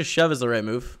folds. I think just shove is the right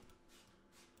move.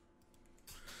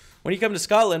 When you come to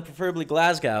Scotland, preferably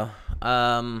Glasgow.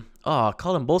 Oh,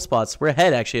 call them both spots. We're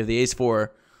ahead, actually, of the Ace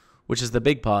 4, which is the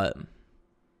big pot.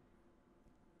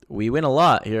 We win a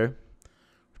lot here.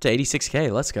 We're to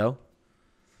 86K. Let's go.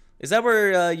 Is that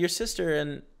where your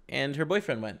sister and her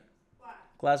boyfriend went?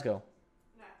 Glasgow.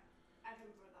 No,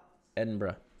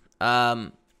 Edinburgh.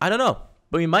 I don't know,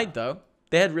 but we might though.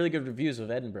 They had really good reviews of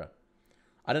Edinburgh.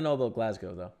 I don't know about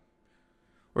Glasgow though.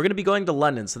 We're gonna be going to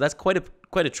London, so that's quite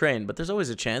a train. But there's always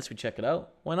a chance we check it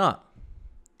out. Why not?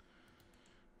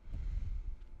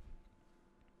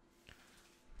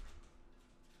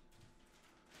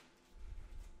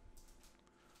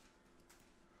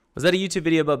 Was that a YouTube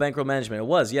video about bankroll management? It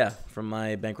was, yeah, from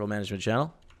my bankroll management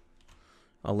channel.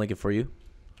 I'll link it for you.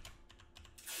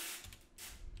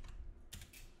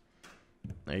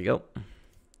 There you go.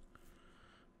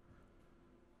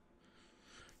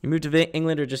 You moved to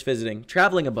England or just visiting?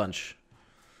 Traveling a bunch.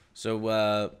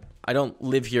 So I don't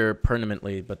live here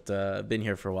permanently, but I've been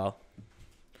here for a while.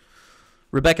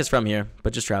 Rebecca's from here,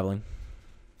 but just traveling.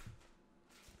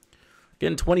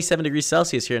 Getting 27 degrees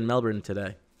Celsius here in Melbourne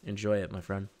today. Enjoy it, my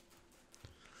friend.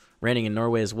 Raining in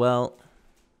Norway as well.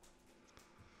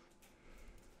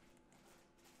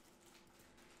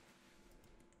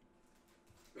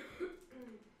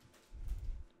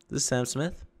 This is Sam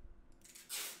Smith.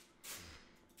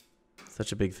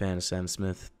 Such a big fan of Sam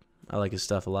Smith. I like his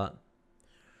stuff a lot.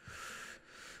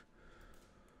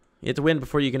 You have to win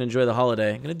before you can enjoy the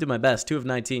holiday. I'm going to do my best. 2 of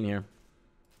 19 here.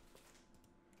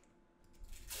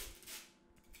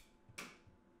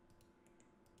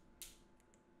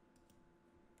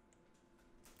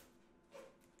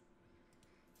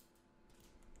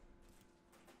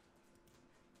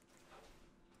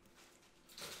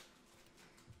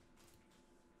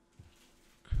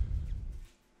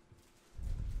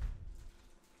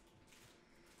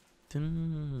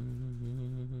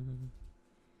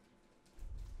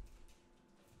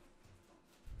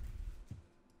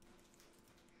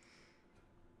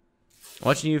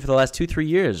 Watching you for the last 2-3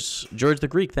 years. George the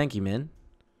Greek, thank you, man.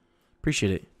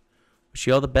 Appreciate it. Wish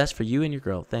you all the best for you and your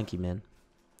girl. Thank you, man.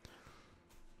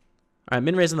 All right,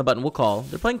 min raise on the button. We'll call.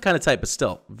 They're playing kind of tight, but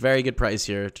still. Very good price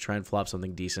here to try and flop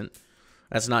something decent.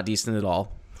 That's not decent at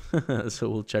all. So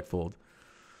we'll check fold.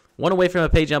 1 away from a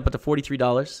pay jump up to $43.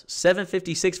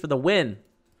 $7.56 for the win.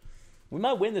 We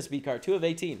might win this beat card. 2 of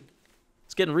 18.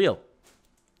 It's getting real.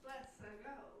 Let's go.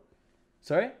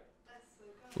 Sorry?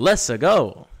 Let's go. Let's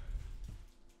go.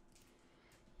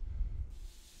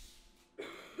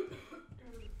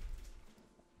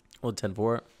 Well, 10-4.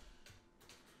 All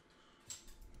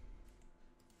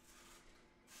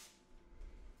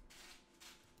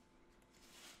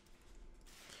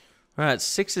right,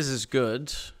 6s is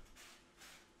good.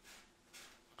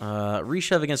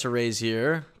 Reshove against a raise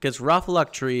here. Against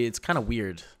Raffalock Tree, it's kind of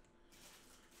weird.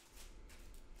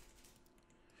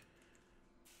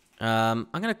 I'm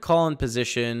going to call in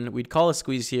position. We'd call a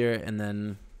squeeze here, and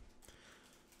then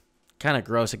kind of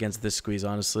gross against this squeeze,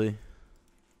 honestly.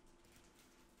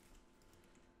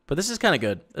 But this is kind of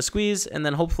good. A squeeze, and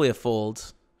then hopefully a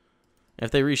fold.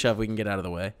 If they reshove, we can get out of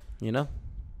the way, you know?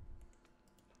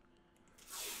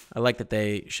 I like that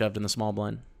they shoved in the small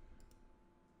blind.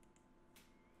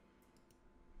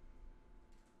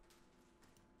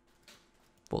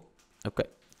 Well, okay.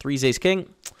 3's ace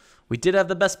king. We did have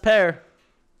the best pair.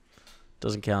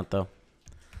 Doesn't count though.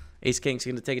 Ace king's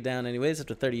going to take it down anyways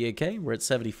after 38K. We're at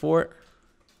 74.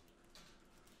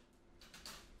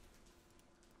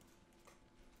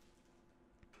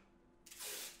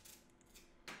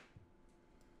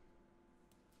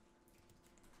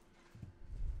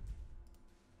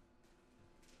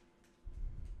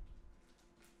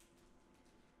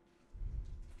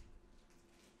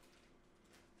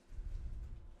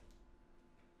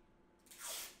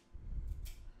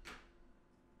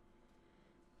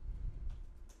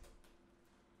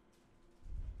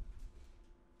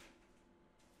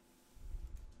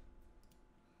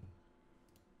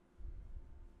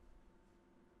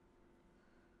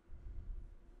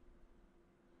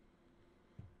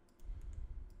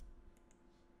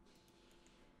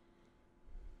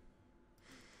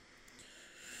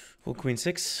 Full queen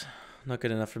 6. Not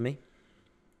good enough for me.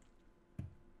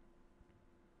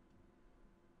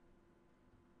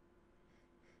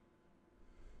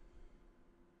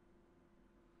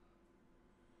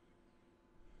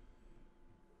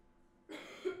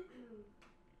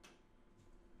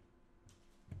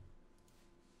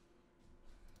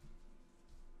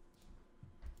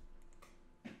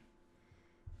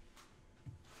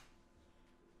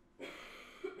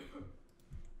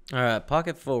 All right,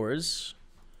 pocket fours.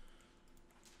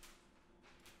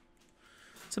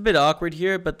 It's a bit awkward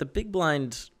here, but the big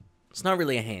blind, it's not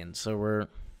really a hand, so we're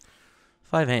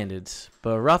 5-handed.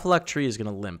 But Raffalock Tree is going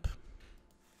to limp.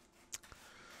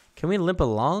 Can we limp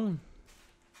along?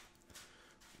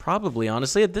 Probably,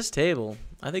 honestly, at this table.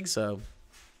 I think so.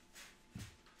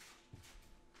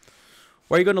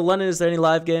 Why are you going to London? Is there any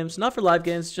live games? Not for live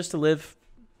games, just to live.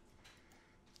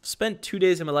 Spent 2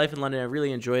 days of my life in London. I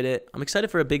really enjoyed it. I'm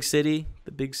excited for a big city,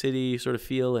 the big city sort of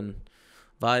feel and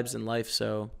vibes in life,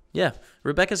 so... Yeah,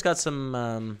 Rebecca's got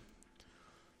some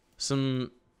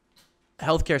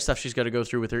healthcare stuff she's got to go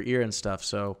through with her ear and stuff.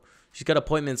 So she's got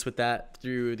appointments with that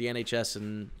through the NHS,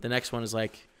 and the next one is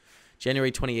like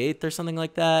January 28th or something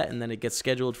like that, and then it gets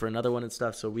scheduled for another one and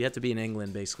stuff. So we have to be in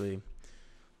England basically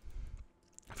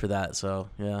for that. So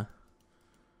yeah,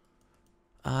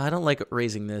 I don't like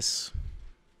raising this.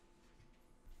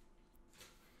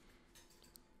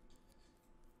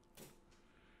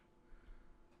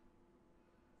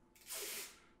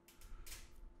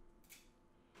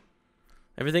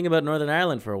 Everything about Northern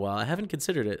Ireland for a while. I haven't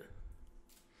considered it.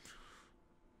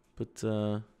 But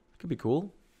it could be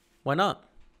cool. Why not?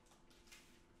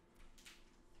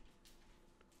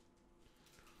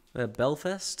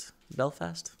 Belfast?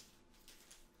 Belfast?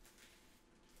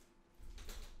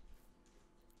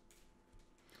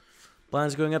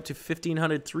 Blind's going up to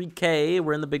 1,500, 3K.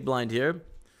 We're in the big blind here.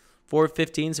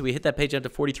 415, so we hit that page up to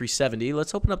 4370.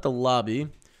 Let's open up the lobby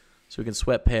so we can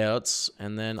sweat payouts,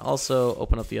 and then also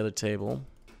open up the other table.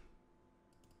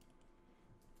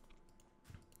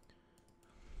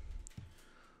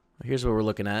 Here's what we're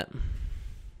looking at.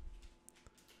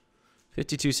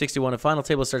 52.61. A final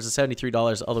table starts at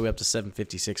 $73 all the way up to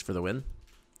 $7.56 for the win.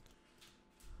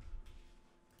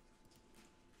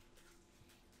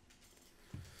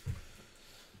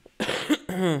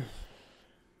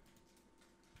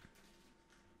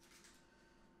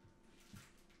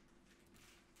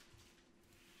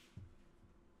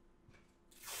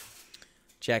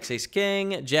 Jack's ace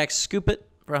king. Jack scoop it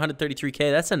for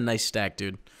 133K. That's a nice stack,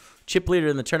 dude. Chip leader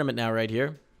in the tournament now right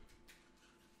here.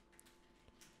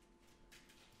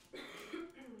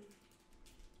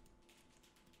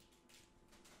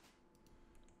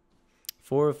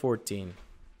 Four of 14.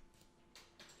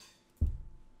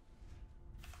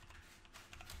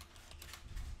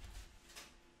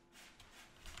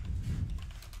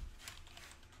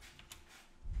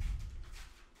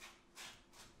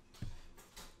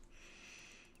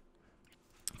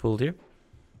 Fooled here.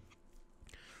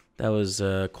 That was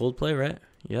Coldplay, right?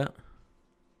 Yeah.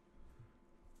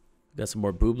 Got some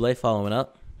more Bublé following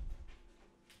up.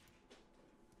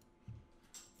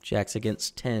 Jacks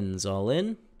against tens all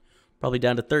in. Probably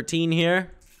down to 13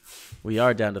 here. We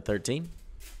are down to 13.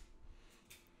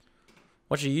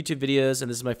 Watch your YouTube videos, and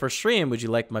this is my first stream. Would you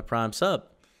like my Prime sub?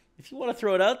 If you want to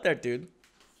throw it out there, dude,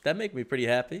 that'd make me pretty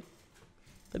happy.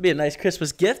 That'd be a nice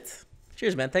Christmas gift.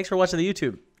 Cheers, man. Thanks for watching the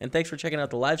YouTube. And thanks for checking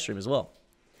out the live stream as well.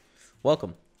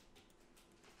 Welcome.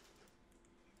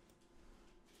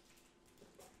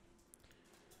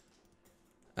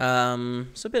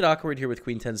 It's a bit awkward here with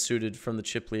Queen 10 suited from the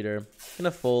chip leader. Gonna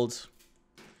fold.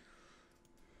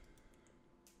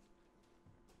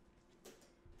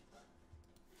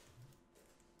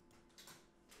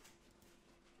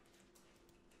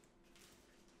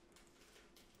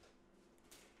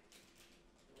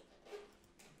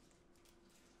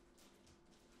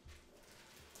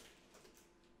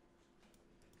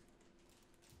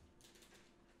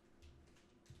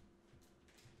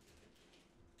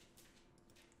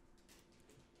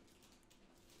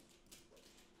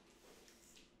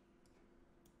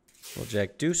 Well,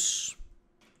 Jack deuce.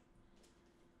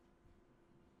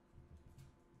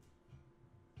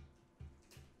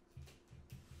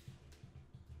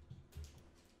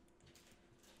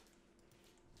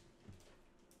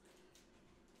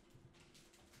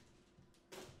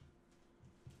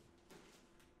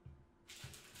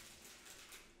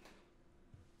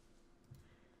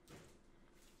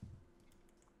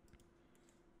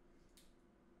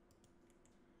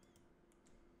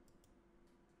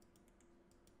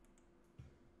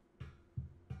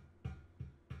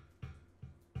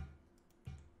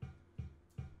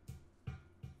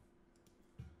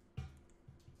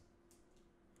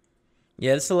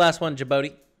 Yeah, this is the last one,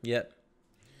 Djibouti. Yep.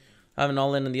 I have an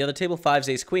all-in on the other table. 5's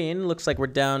ace queen. Looks like we're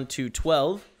down to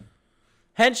 12.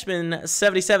 Henchman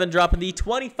 77 dropping the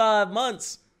 25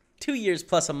 months. 2 years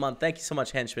plus a month. Thank you so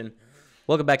much, Henchman.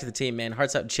 Welcome back to the team, man.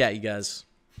 Hearts out in chat, you guys.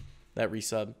 That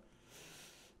resub.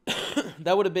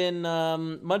 That would have been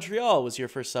Montreal was your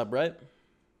first sub, right?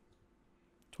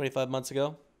 25 months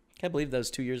ago. Can't believe that was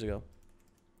 2 years ago.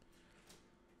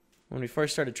 When we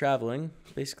first started traveling,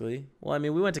 basically. Well, I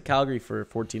mean, we went to Calgary for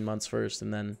 14 months first,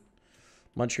 and then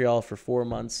Montreal for 4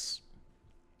 months.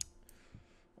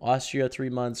 Austria 3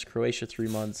 months, Croatia 3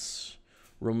 months,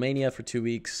 Romania for 2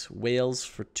 weeks, Wales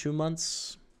for 2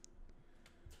 months,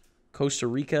 Costa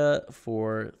Rica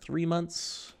for 3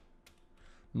 months,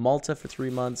 Malta for 3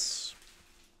 months,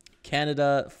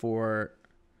 Canada for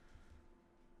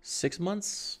 6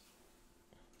 months,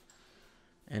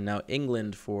 and now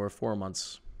England for 4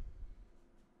 months.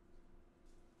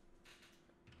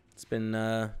 It's been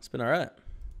all right.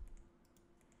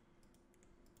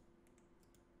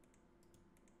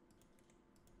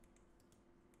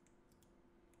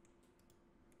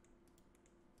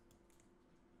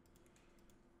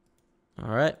 All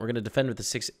right, we're going to defend with the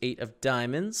 6-8 of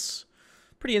diamonds.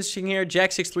 Pretty interesting here.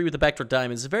 Jack 6-3 with the backdoor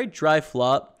diamonds. It's a very dry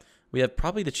flop. We have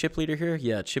probably the chip leader here.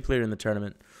 Yeah, chip leader in the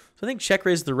tournament. So I think check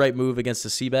raise is the right move against a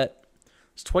C-bet.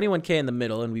 It's 21K in the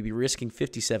middle, and we'd be risking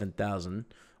 57,000.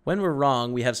 When we're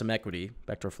wrong, we have some equity.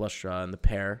 Backdoor flush draw in the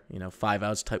pair. You know, 5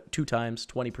 outs 2 times,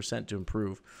 20% to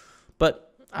improve.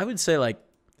 But I would say like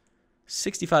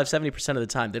 65, 70% of the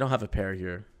time, they don't have a pair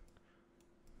here.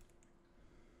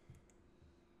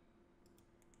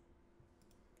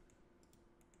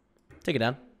 Take it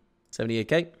down.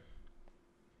 78K.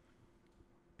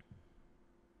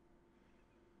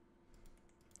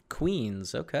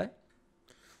 Queens, okay.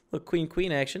 Look,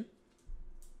 queen action.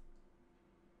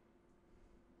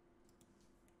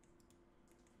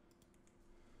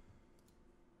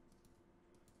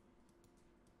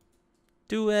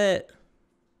 Do it.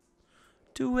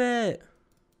 Do it.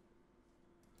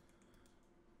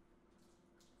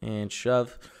 And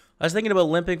shove. I was thinking about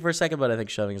limping for a second, but I think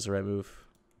shoving is the right move.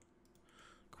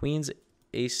 Queen's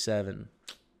A7.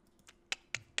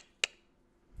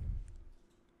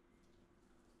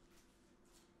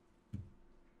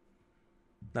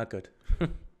 Not good.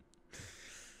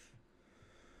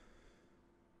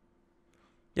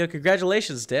 Yo,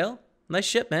 congratulations, Dale. Nice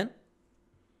ship, man.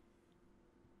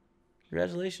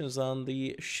 Congratulations on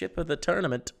the ship of the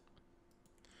tournament.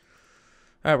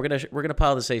 All right, we're gonna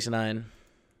pile this ace-9.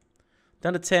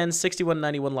 Down to 10,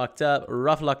 61.91 locked up.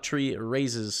 Rough luck tree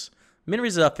raises. Min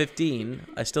raises up 15.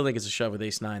 I still think it's a shove with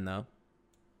ace-9 though.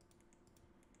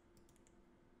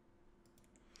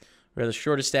 We're the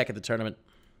shortest stack of the tournament.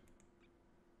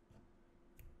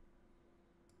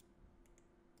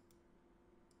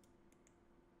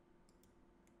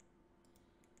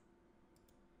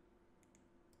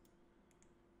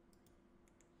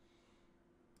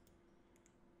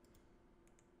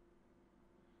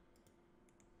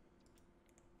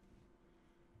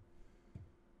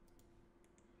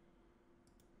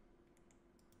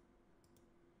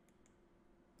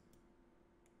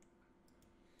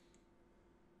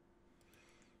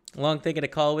 Long thinking a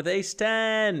call with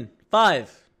ace-10.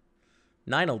 5.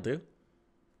 9 will do.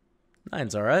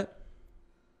 9's all right.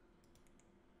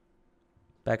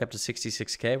 Back up to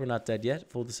 66K. We're not dead yet.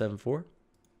 Fold to 7-4.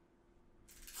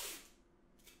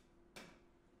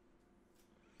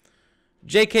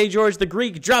 JK George the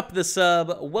Greek, drop the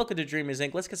sub. Welcome to Dreamers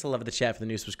Inc. Let's get some love in the chat for the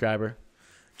new subscriber.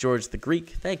 George the Greek.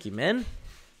 Thank you, man.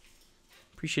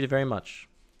 Appreciate it very much.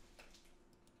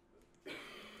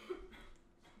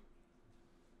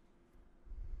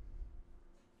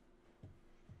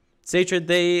 Satred,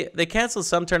 they canceled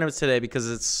some tournaments today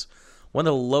because it's one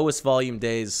of the lowest volume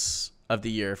days of the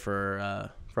year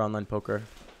for online poker.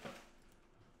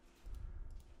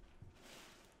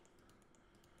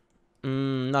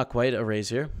 Not quite a raise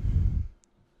here.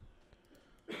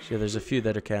 Yeah, there's a few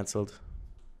that are canceled.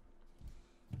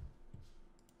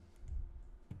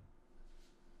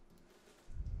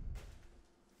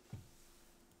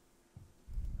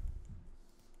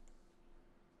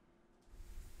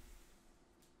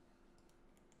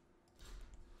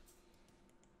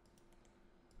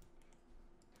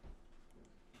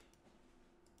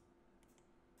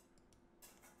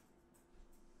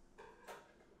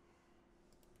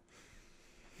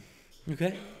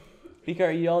 Okay. Vika,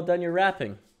 are you all done your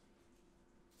rapping?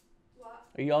 What?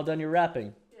 Are you all done your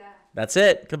rapping? Yeah. That's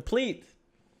it. Complete.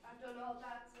 I've done all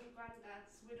dads and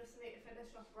granddads. We just need to finish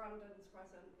off Brandon's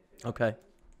present. If you Okay. don't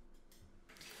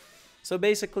So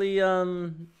basically,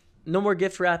 no more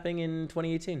gift wrapping in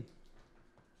 2018.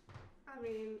 I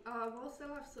mean, we'll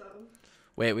still have some.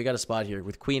 Wait, we got a spot here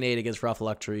with Queen 8 against Raffle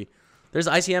Luck Tree. There's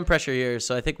ICM pressure here,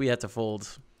 so I think we have to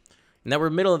fold. And that we're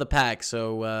middle of the pack,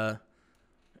 so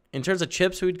in terms of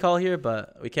chips, we'd call here,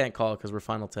 but we can't call because we're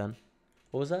final 10.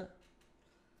 What was that?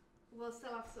 We'll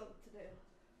still have some to do.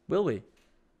 Will we? We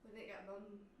need to get them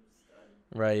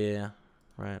done. Right, yeah.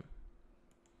 Right.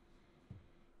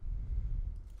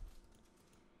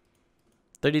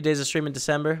 30 days of stream in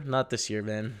December? Not this year,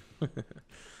 man.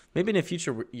 Maybe in a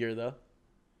future year, though.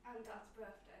 And Dad's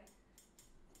birthday.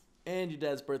 And your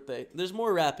dad's birthday. There's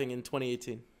more rapping in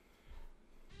 2018.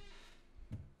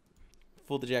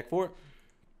 Fold the Jack 4.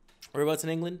 Whereabouts in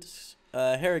England?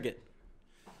 Harrogate,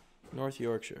 North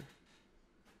Yorkshire.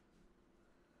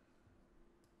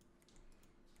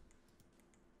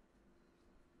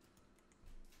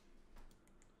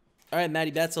 All right,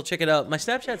 Maddie Bats, I'll check it out. My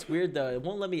Snapchat's weird, though. It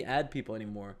won't let me add people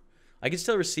anymore. I can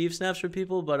still receive snaps from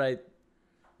people, but I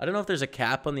don't know if there's a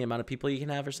cap on the amount of people you can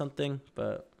have or something,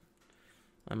 but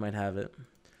I might have it.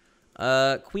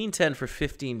 Queen 10 for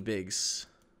 15 bigs.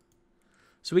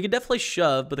 So we could definitely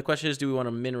shove, but the question is, do we want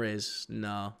to min raise?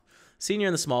 No. Senior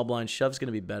in the small blind, shove's going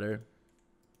to be better.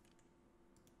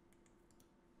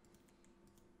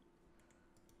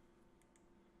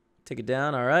 Take it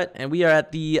down, all right. And we are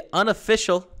at the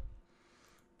unofficial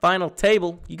final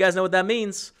table. You guys know what that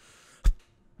means.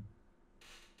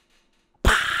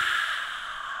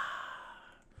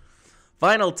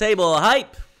 Final table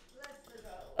hype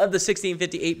of the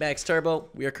 1658 Max Turbo.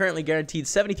 We are currently guaranteed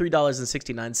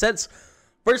 $73.69.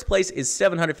 First place is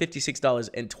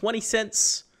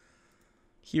 $756.20.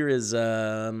 Here is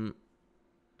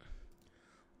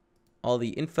all the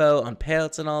info on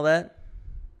payouts and all that.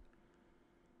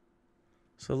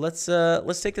 So let's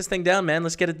take this thing down, man.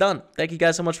 Let's get it done. Thank you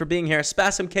guys so much for being here.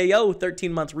 Spasm KO,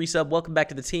 13-month resub. Welcome back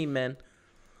to the team, man.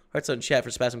 Hearts out in chat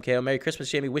for Spasm KO. Merry Christmas,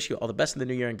 Jamie. Wish you all the best in the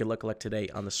new year and good luck today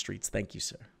on the streets. Thank you,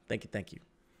 sir. Thank you, thank you.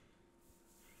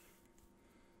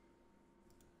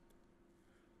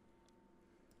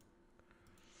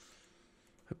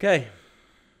 Okay.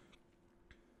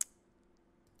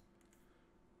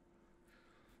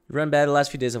 You run bad the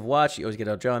last few days I've watched. You always get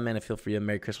outdrawn, man. I feel for you.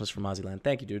 Merry Christmas from Ozzyland.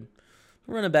 Thank you, dude.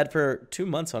 I'm running bad for 2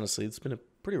 months, honestly. It's been a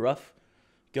pretty rough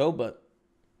go, but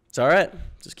it's all right.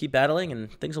 Just keep battling,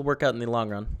 and things will work out in the long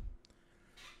run.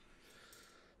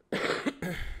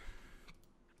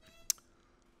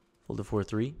 Fold to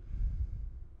 4-3.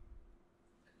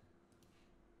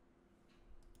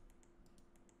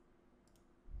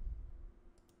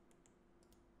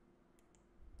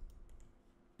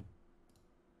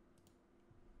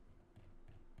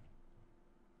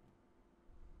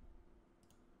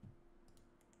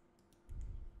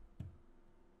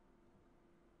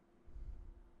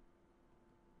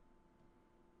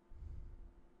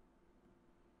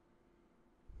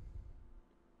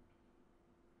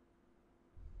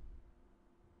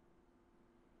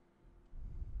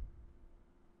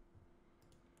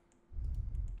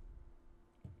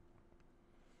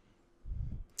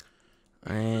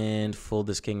 And fold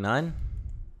this king 9.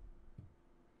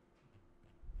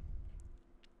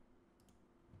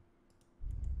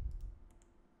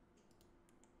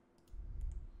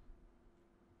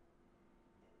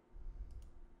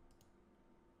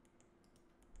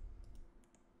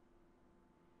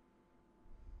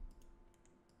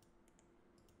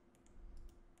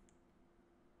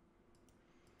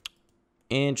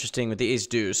 Interesting with the ace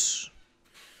deuce.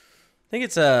 I think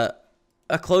it's a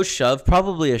close shove,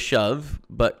 probably a shove,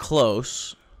 but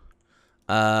close.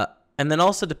 And then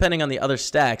also depending on the other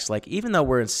stacks, like even though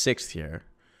we're in 6th here,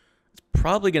 it's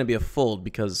probably going to be a fold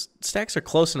because stacks are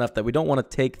close enough that we don't want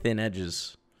to take thin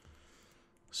edges.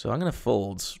 So I'm going to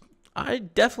fold. I'm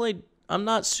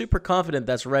not super confident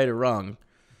that's right or wrong.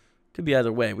 Could be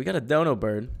either way. We got a dono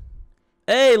bird.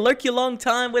 Hey, Lurky Long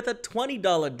Time with a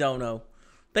 $20 dono.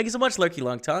 Thank you so much, Lurky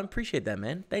Long Time. Appreciate that,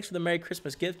 man. Thanks for the Merry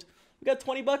Christmas gift. We got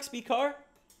 20 bucks, B-Car.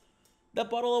 That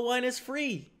bottle of wine is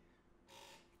free.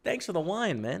 Thanks for the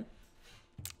wine, man.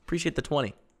 Appreciate the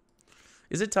 20.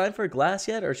 Is it time for a glass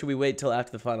yet, or should we wait till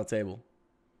after the final table?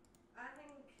 I don't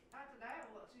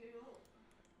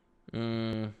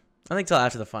know, what's I think till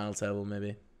after the final table,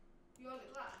 maybe. you want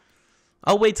it last?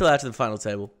 I'll wait till after the final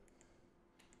table.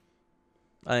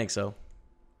 I think so.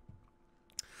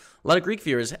 A lot of Greek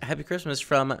viewers. Happy Christmas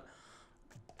from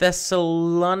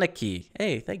Thessaloniki.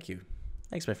 Hey, thank you.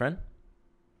 Thanks, my friend.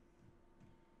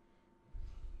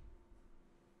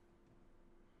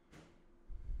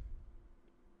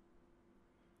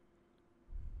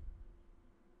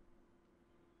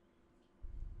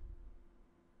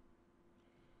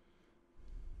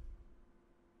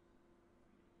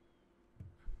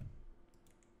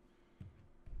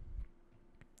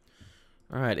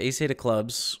 All right, ace 8 of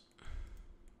clubs.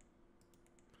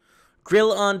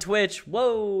 Grill on Twitch.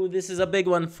 Whoa, this is a big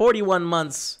one. 41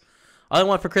 months. All I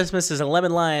want for Christmas is a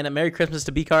lemon lion. A Merry Christmas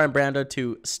to B-Car and Brando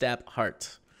to Stap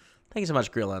Heart. Thank you so much,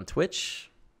 Grill on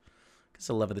Twitch. It's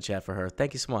the love of the chat for her.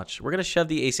 Thank you so much. We're going to shove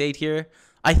the ace 8 here.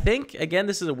 I think, again,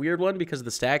 this is a weird one because of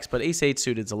the stacks, but ace 8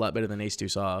 suited is a lot better than ace 2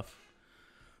 off.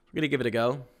 We're going to give it a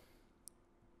go.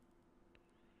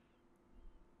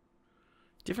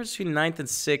 Difference between 9th and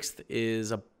 6th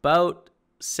is about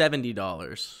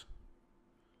 $70.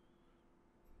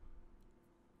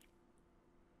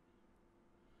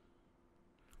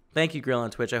 Thank you, Grill on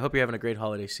Twitch. I hope you're having a great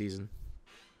holiday season.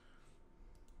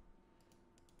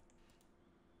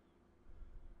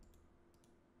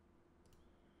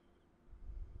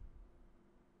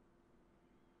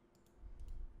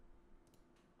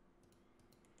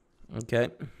 Okay.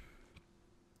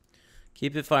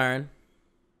 Keep it firing.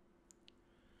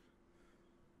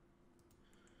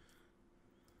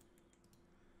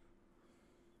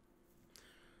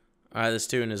 All right, this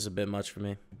tune is a bit much for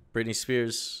me. Britney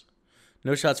Spears.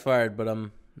 No shots fired, but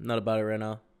I'm not about it right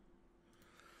now.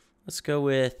 Let's go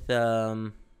with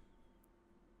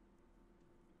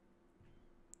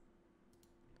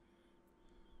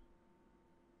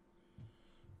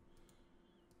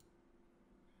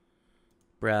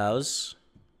browse.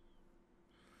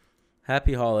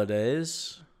 Happy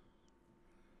holidays.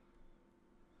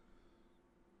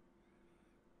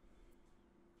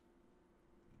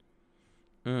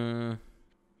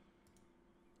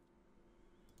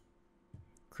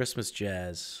 Christmas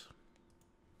jazz.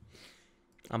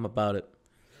 I'm about it.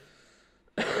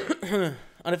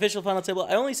 Unofficial final table.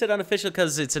 I only said unofficial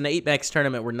because it's an 8-max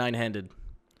tournament. We're 9-handed.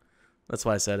 That's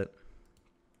why I said it.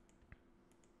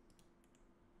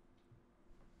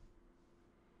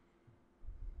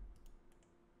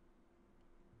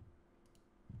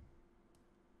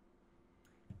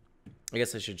 I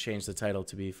guess I should change the title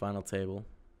to be final table.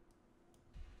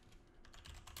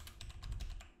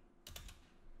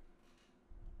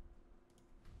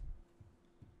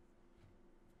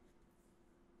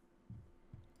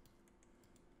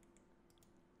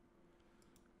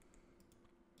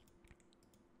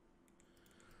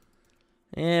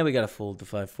 And we got to fold the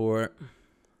 5-4.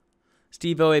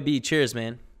 Steve OAB, cheers,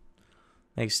 man.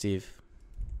 Thanks, Steve.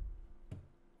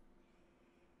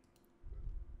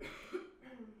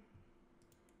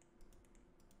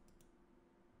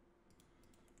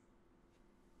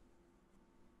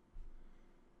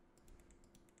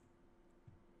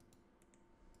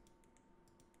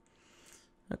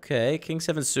 Okay, King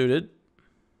 7 suited.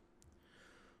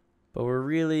 But we're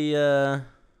really we're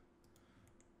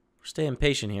staying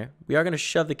patient here. We are going to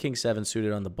shove the King 7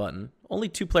 suited on the button. Only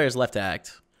 2 players left to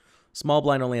act. Small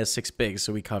blind only has 6 bigs,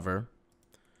 so we cover.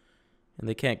 And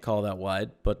they can't call that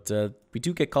wide. But we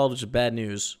do get called, which is bad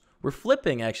news. We're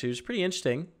flipping, actually. It was pretty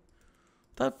interesting.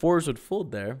 Thought 4s would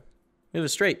fold there. We have a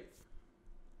straight.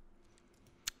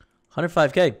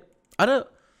 105K. I don't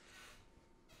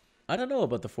know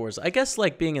about the 4s. I guess,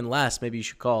 like, being in last, maybe you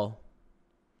should call.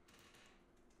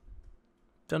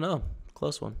 Don't know.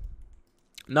 Close one.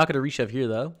 I'm not going to reshove here,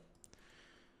 though.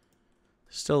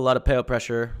 Still a lot of payout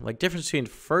pressure. Like, difference between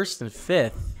first and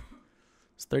fifth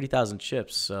is 30,000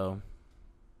 chips, so...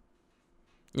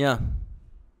 yeah.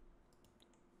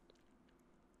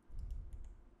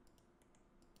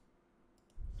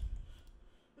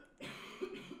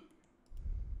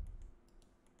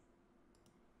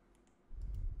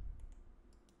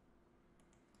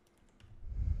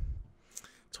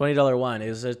 $20 wine. It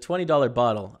was a $20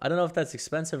 bottle. I don't know if that's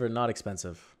expensive or not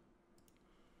expensive.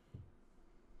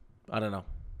 I don't know.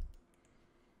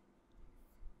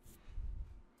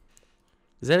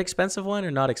 Is that expensive wine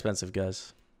or not expensive,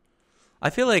 guys? I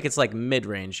feel like it's like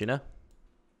mid-range, you know?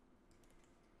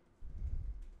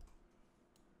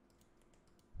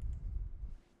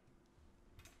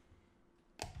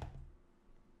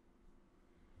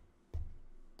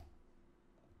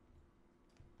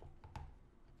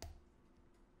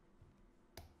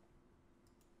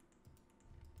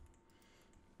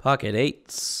 Pocket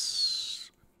 8s.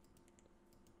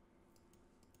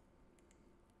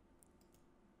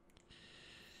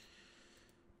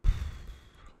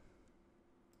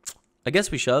 I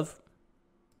guess we shove.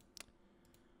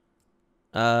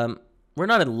 We're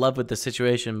not in love with the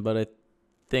situation, but I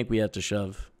think we have to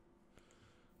shove.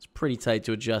 It's pretty tight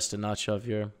to adjust and not shove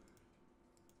here.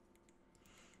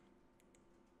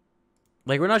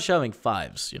 Like, we're not shoving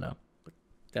 5s, you know.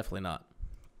 Definitely not.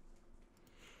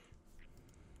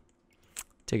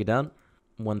 Take it down.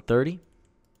 130.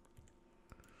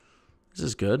 This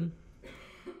is good.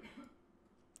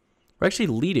 We're actually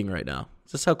leading right now.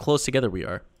 This is how close together we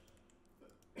are.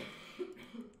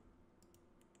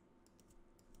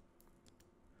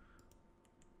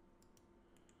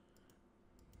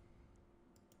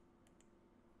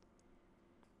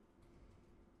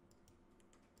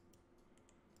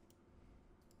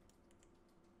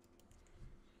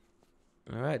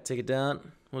 All right, take it down.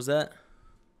 What was that?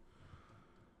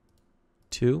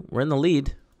 2. We're in the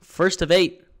lead. First of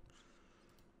 8.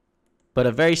 But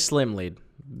a very slim lead.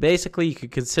 Basically, you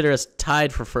could consider us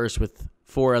tied for first with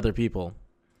 4 other people.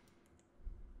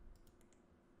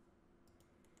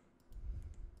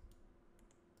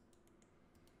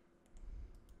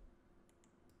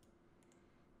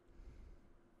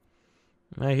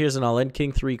 All right, here's an all-in.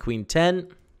 King 3, Queen 10.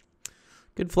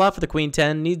 Good flop for the Queen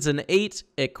 10. Needs an 8,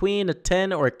 a Queen, a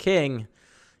 10, or a King.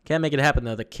 Can't make it happen,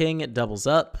 though. The King doubles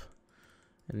up.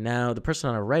 And now the person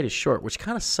on our right is short, which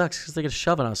kind of sucks because they're going to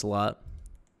shove on us a lot.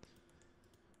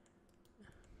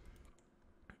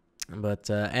 But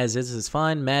as is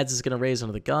fine. Mads is going to raise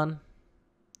under the gun.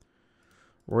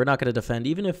 We're not going to defend.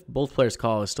 Even if both players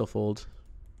call, I still fold.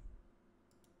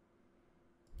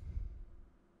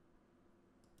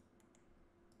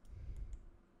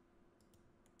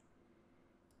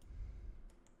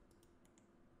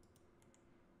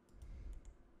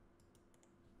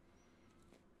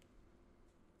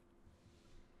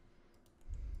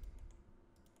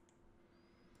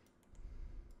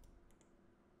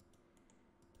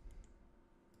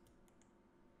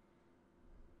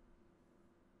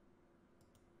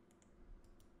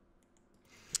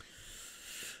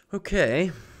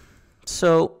 Okay,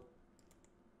 so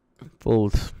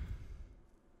fold.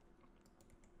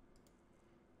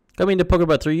 Coming into poker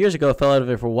about 3 years ago, I fell out of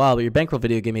it for a while, but your bankroll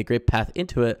video gave me a great path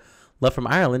into it. Love from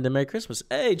Ireland and Merry Christmas.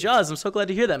 Hey, Jaws, I'm so glad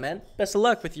to hear that, man. Best of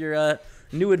luck with your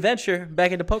new adventure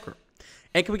back into poker.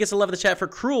 And can we get some love in the chat for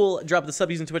Cruel? Drop the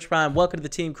sub using Twitch Prime. Welcome to the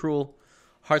team, Cruel.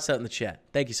 Hearts out in the chat.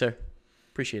 Thank you, sir.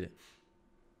 Appreciate it.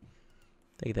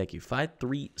 Thank you.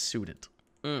 5-3 suited.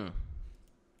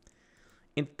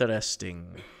 Interesting.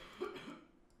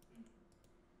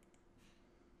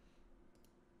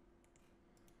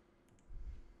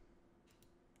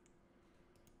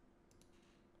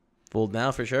 Fold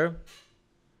now for sure.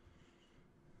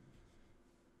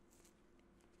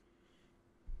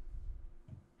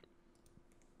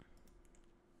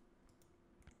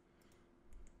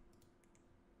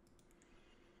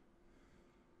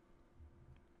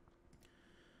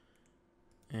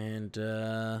 And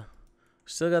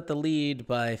still got the lead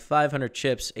by 500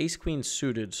 chips. Ace queen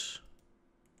suited.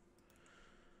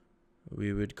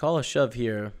 We would call a shove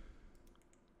here.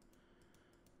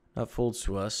 That folds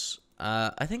to us.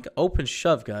 I think open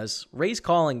shove, guys. Raise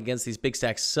calling against these big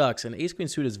stacks sucks, and ace queen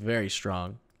suit is very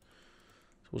strong.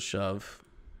 So we'll shove.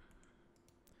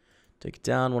 Take it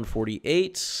down,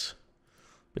 148.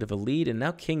 Bit of a lead, and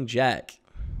now king jack.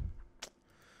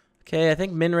 Okay, I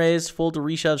think min raise, fold to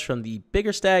reshoves from the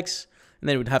bigger stacks, and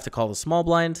then we'd have to call the small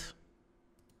blind.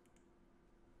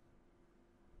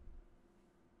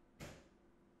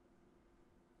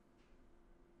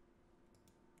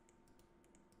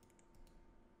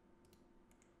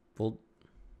 Fold.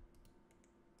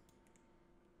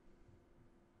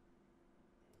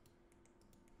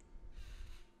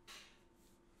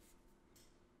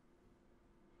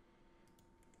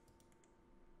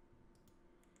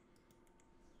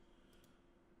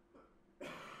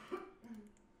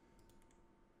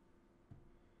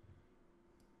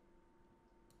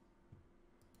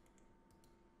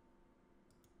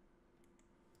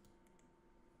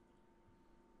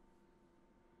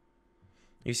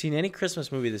 You seen any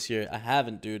Christmas movie this year? I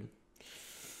haven't, dude.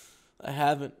 I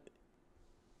haven't.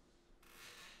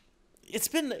 It's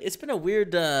been a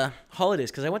weird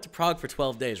holidays because I went to Prague for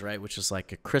 12 days, right, which is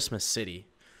like a Christmas city.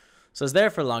 So I was there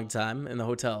for a long time in the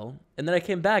hotel, and then I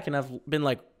came back and I've been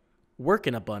like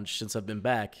working a bunch since I've been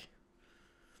back.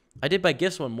 I did buy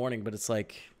gifts one morning, but it's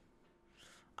like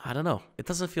I don't know. It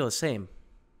doesn't feel the same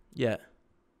yet.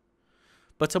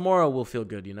 But tomorrow will feel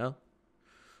good, you know?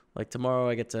 Like tomorrow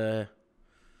I get to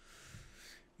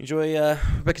enjoy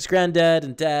Rebecca's granddad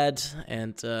and dad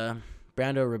and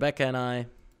Brando, Rebecca, and I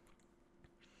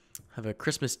have a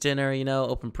Christmas dinner, you know,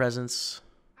 open presents.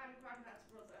 And Granddad's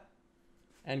brother.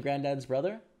 And Granddad's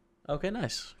brother? Okay,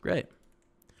 nice. Great.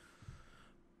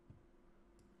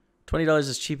 $20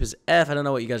 is cheap as F. I don't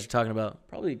know what you guys are talking about.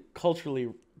 Probably culturally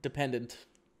dependent.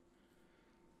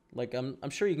 Like, I'm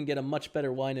sure you can get a much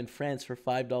better wine in France for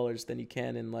 $5 than you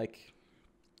can in, like,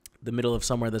 the middle of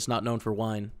somewhere that's not known for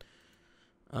wine.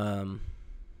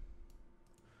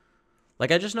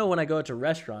 Like, I just know when I go out to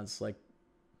restaurants, like,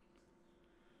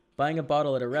 buying a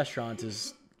bottle at a restaurant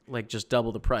is, like, just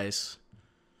double the price.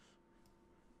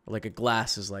 Like, a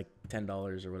glass is, like,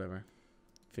 $10 or whatever.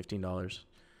 $15.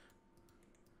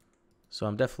 So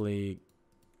I'm definitely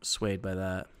swayed by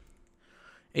that.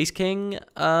 Ace King,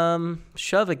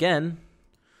 shove again.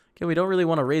 Okay, we don't really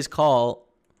want to raise call,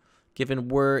 given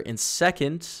we're in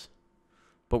second,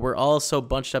 but we're all so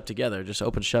bunched up together. Just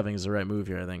open shoving is the right move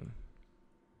here, I think.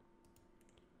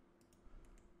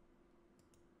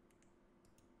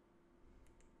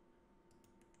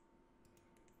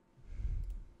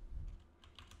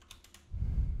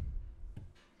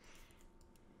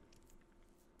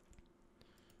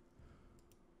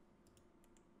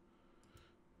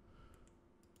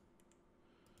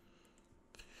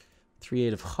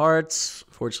 Three-8 of hearts.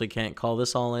 Fortunately, can't call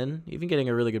this all in. Even getting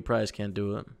a really good prize can't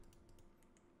do it.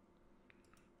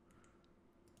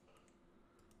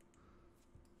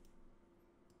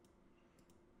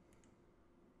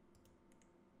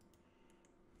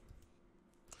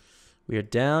 We are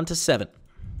down to 7.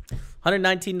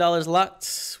 $119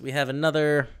 locked. We have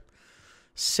another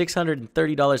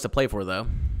 $630 to play for, though.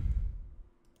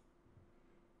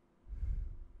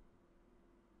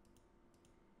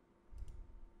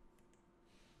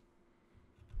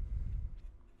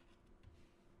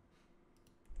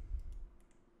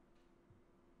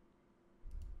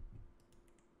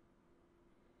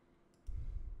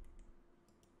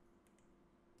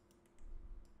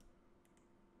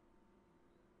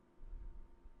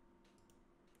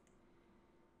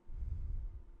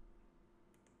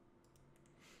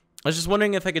 I was just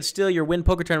wondering if I could steal your win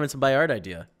poker tournaments and buy art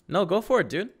idea. No, go for it,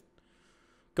 dude.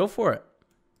 Go for it.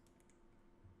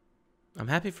 I'm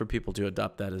happy for people to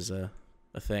adopt that as a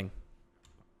thing.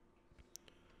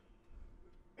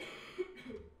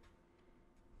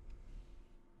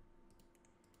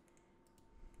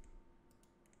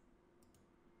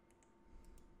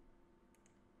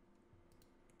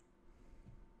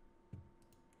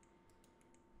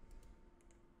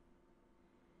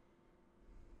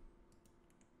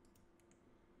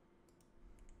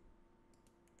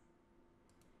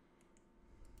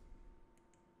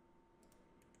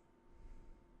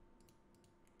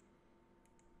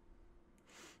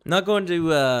 Not going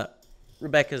to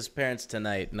Rebecca's parents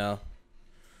tonight, no.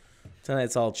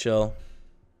 Tonight's all chill.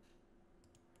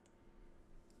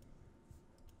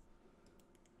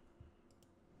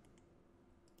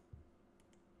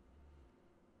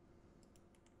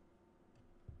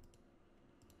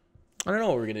 I don't know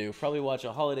what we're going to do. Probably watch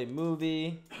a holiday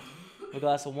movie. A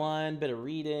glass of wine, bit of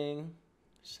reading.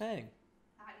 Just hang.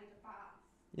 I need a bath.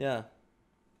 Yeah.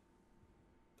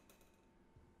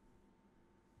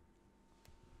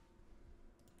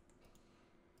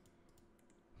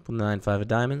 Pull 9-5 of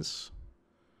diamonds.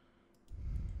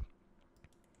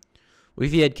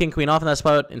 If you had king queen off in that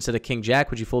spot instead of king jack,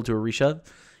 would you fold to a reshove?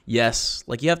 Yes.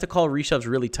 Like, you have to call reshoves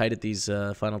really tight at these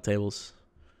final tables.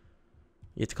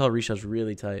 You have to call reshoves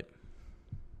really tight.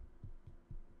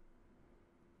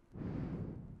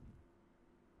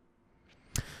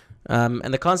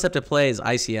 And the concept of play is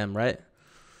ICM, right?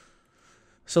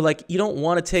 So, like, you don't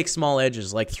want to take small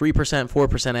edges, like 3%,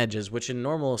 4% edges, which in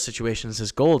normal situations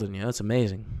is golden. You know, it's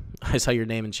amazing. I saw your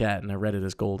name in chat, and I read it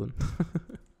as golden.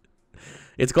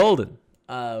 It's golden.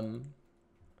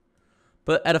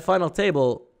 But at a final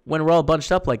table, when we're all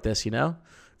bunched up like this, you know,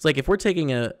 it's like if we're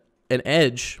taking an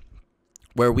edge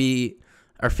where we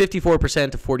are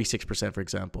 54% to 46%, for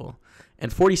example,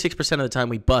 and 46% of the time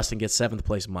we bust and get 7th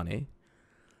place money,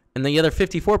 and the other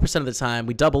 54% of the time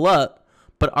we double up,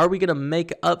 but are we going to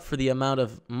make up for the amount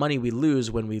of money we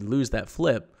lose when we lose that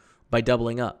flip by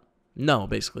doubling up? No,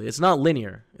 basically. It's not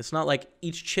linear. It's not like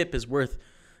each chip is worth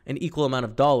an equal amount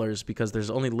of dollars because there's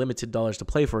only limited dollars to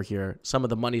play for here. Some of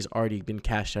the money's already been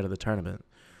cashed out of the tournament.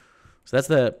 So that's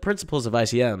the principles of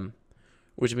ICM,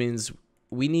 which means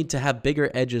we need to have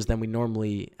bigger edges than we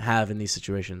normally have in these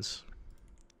situations.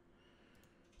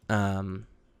 So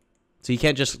you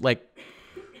can't just, like,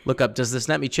 look up, does this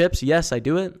net me chips? Yes, I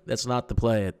do it. That's not the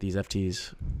play at these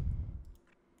FTs.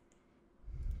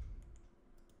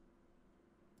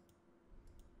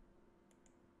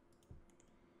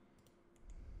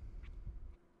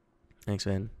 Thanks,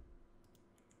 man.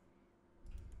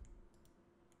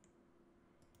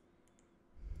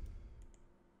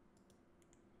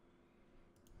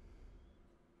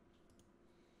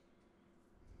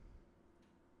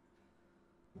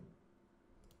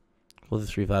 Pull the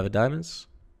 3-5 of diamonds.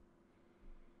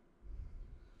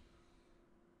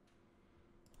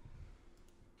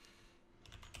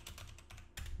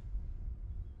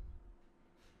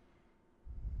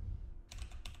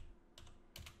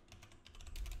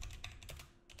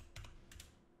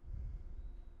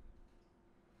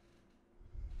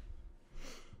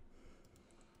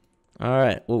 All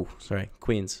right. Oh, sorry.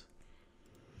 Queens.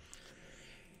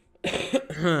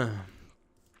 Here,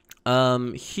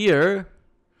 I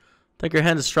think your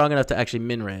hand is strong enough to actually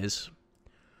min raise.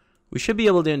 We should be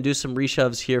able to do some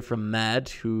reshoves here from Mad,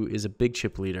 who is a big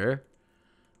chip leader.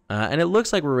 And it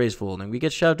looks like we're raise folding. We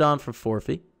get shoved on from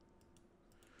forfeit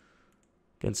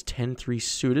against 10-3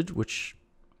 suited, which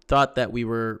thought that we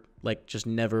were like just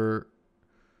never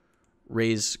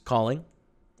raise calling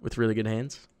with really good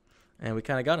hands. And we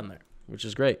kind of got him there, which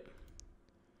is great.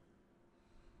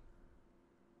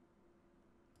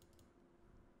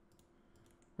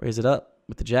 Raise it up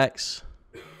with the jacks.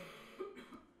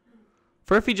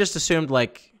 Furphy just assumed,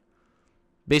 like,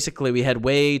 basically we had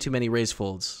way too many raise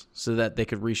folds so that they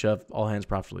could reshove all hands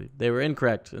properly. They were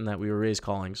incorrect in that we were raise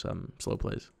calling some slow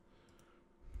plays.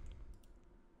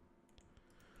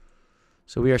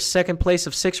 So we are second place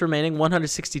of 6 remaining,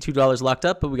 $162 locked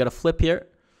up, but we got a flip here.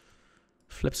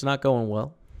 Flip's not going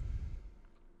well.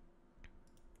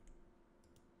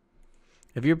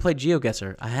 Have you ever played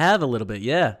GeoGuessr? I have a little bit,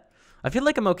 yeah. I feel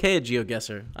like I'm okay at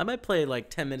GeoGuessr. I might play like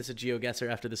 10 minutes of GeoGuessr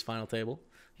after this final table.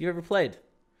 You ever played?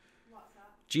 What's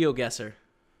that? GeoGuessr.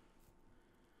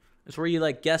 It's where you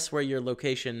like guess where your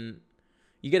location.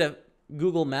 You get a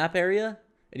Google map area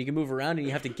and you can move around and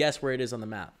you have to guess where it is on the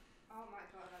map. Oh my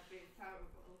god, that'd be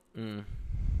terrible.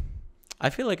 I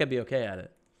feel like I'd be okay at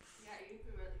it. Yeah, you'd be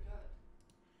really good.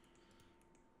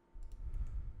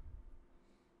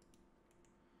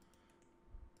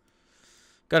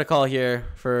 Got a call here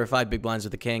for 5 big blinds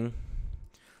with the king.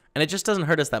 And it just doesn't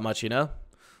hurt us that much, you know?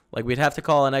 Like, we'd have to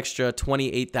call an extra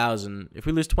 28,000. If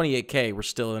we lose 28K, we're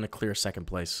still in a clear second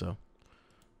place, so.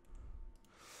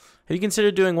 Have you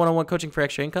considered doing one-on-one coaching for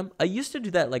extra income? I used to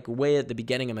do that, like, way at the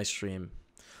beginning of my stream.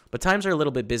 But times are a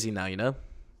little bit busy now, you know?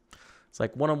 It's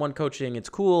like one-on-one coaching, it's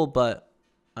cool, but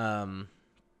I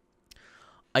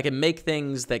can make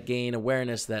things that gain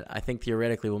awareness that I think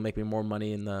theoretically will make me more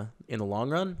money in the long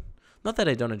run. Not that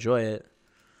I don't enjoy it.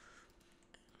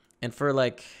 And for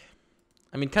like,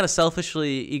 I mean, kind of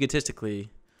selfishly,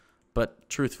 egotistically, but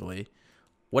truthfully,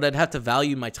 what I'd have to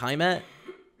value my time at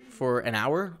for an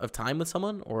hour of time with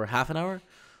someone or half an hour,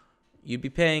 you'd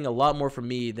be paying a lot more for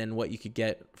me than what you could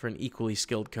get for an equally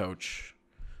skilled coach,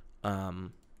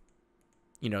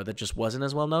 you know, that just wasn't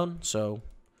as well known. So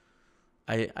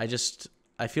I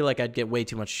feel like I'd get way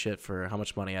too much shit for how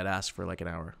much money I'd ask for like an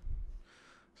hour.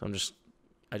 So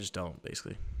I just don't,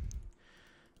 basically.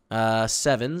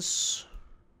 Sevens.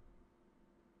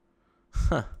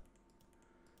 Huh.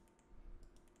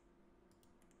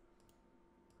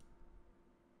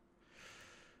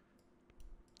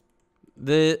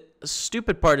 The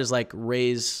stupid part is like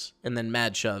raise and then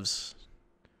mad shoves.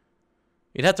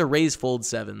 You'd have to raise fold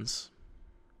sevens.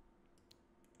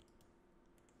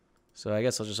 So I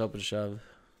guess I'll just open shove.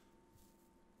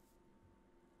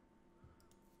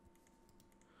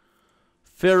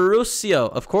 Ferruccio.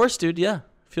 Of course, dude. Yeah.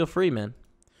 Feel free, man.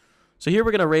 So here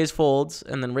we're going to raise folds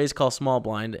and then raise call small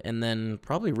blind and then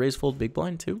probably raise fold big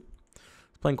blind too.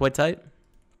 It's playing quite tight.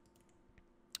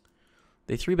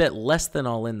 They 3-bet less than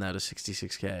all in though to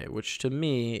 66K, which to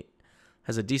me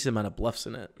has a decent amount of bluffs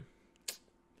in it.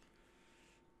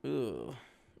 Ooh.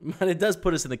 But it does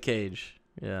put us in the cage.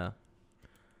 Yeah.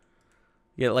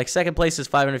 Yeah, like second place is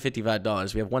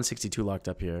 $555. We have 162 locked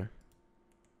up here.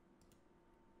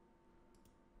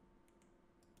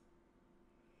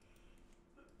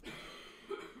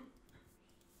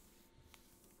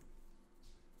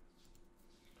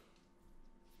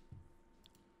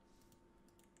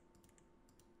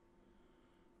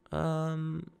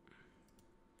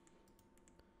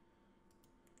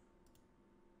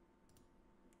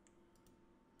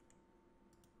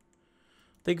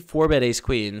 I think 4-bet ace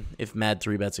queen if mad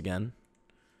 3-bets again.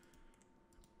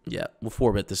 Yeah, we'll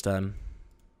 4-bet this time.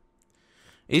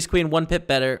 Ace queen 1 pip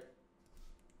better.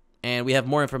 And we have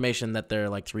more information that they're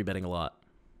like 3-betting a lot.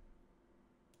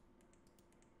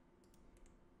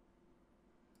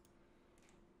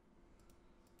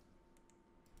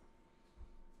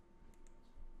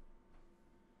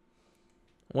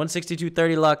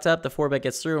 $162.30 locked up. The 4-bet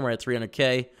gets through and we're at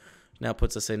 300K. Now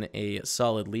puts us in a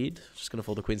solid lead. Just going to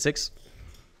fold the queen 6.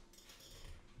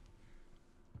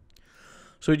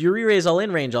 So would your re-raise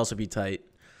all-in range also be tight?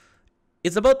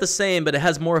 It's about the same, but it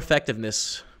has more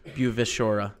effectiveness,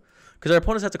 Buvishora. Because our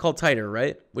opponents have to call tighter,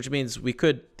 right? Which means we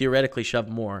could theoretically shove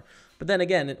more. But then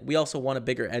again, we also want a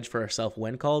bigger edge for ourselves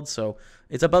when called, so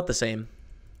it's about the same.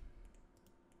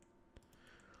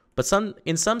 But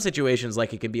in some situations,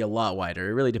 like, it can be a lot wider.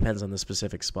 It really depends on the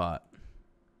specific spot.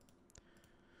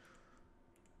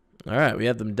 All right, we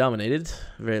have them dominated.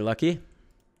 Very lucky.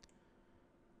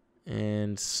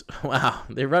 And, wow,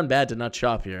 they run bad to not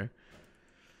chop here.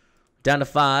 Down to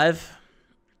 5.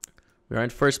 We are in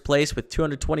first place with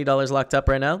 $220 locked up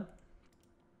right now.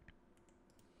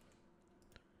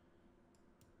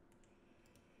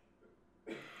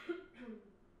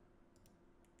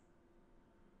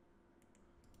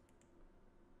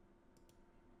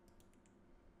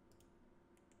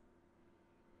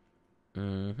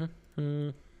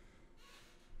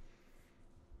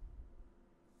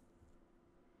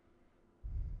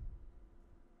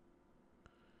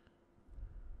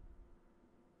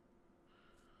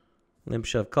 Limp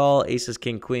shove call. Aces,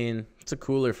 king, queen. It's a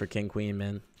cooler for king, queen,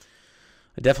 man.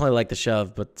 I definitely like the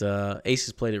shove, but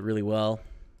Aces played it really well.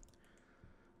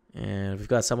 And we've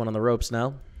got someone on the ropes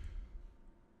now.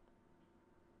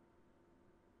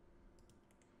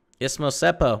 Ismo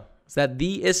Seppo. Is that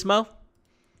the Ismo?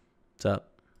 What's up?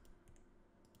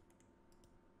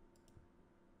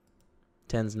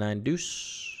 10's 9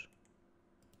 deuce.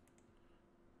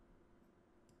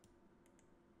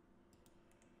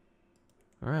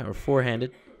 All right, we're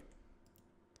four-handed.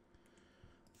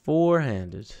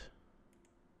 Four-handed.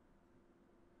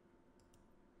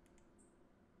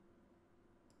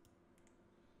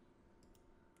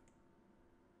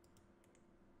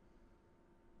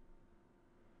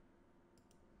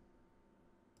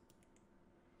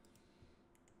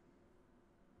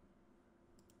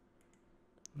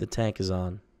 The tank is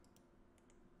on.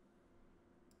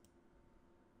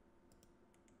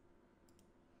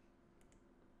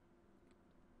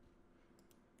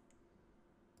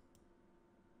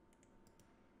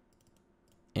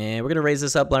 And we're going to raise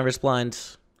this up blind versus blind.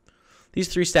 These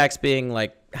 3 stacks being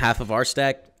like half of our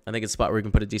stack. I think it's a spot where we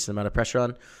can put a decent amount of pressure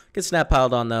on. Get snap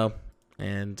piled on though.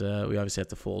 And we obviously have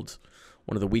to fold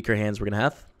one of the weaker hands we're going to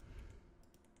have.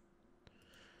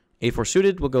 A4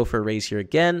 suited. We'll go for a raise here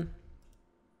again.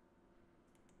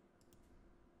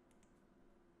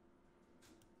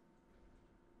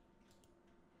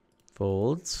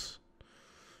 Folds.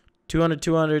 200,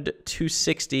 200,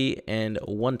 260, and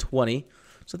 120.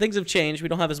 So things have changed. We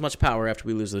don't have as much power after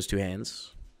we lose those 2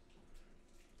 hands.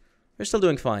 They're still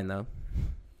doing fine, though.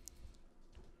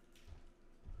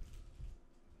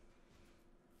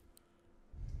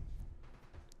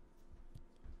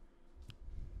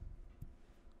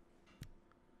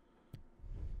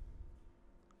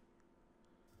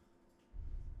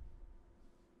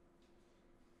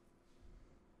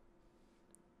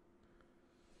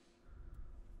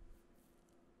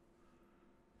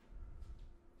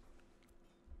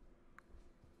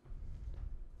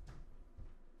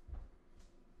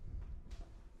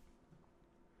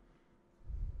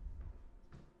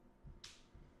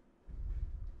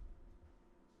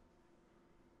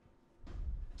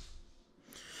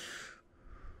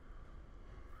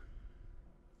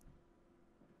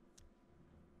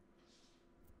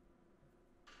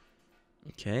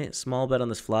 Okay, small bet on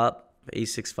this flop.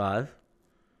 A6-5.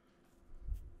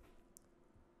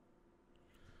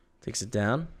 Takes it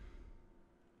down.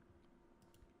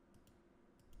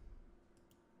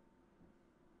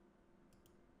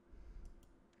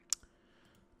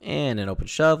 And an open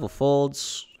shove will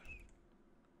folds.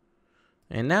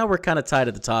 And now we're kind of tied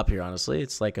at the top here, honestly.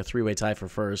 It's like a three-way tie for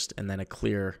first and then a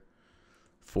clear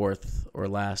fourth or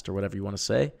last or whatever you want to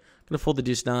say. I'm going to fold the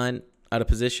deuce nine out of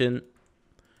position.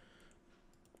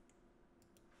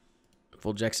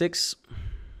 Fold jack six.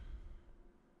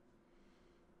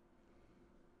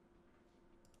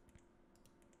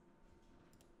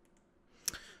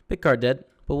 Big card dead,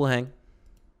 but we'll hang.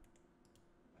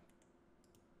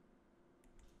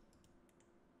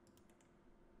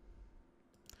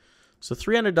 So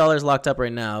 $300 locked up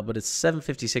right now, but it's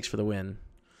 $756 for the win.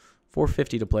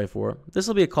 $450 to play for. This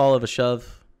will be a call of a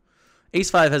shove.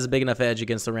 Ace-5 has a big enough edge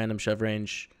against the random shove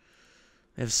range.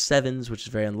 I have sevens, which is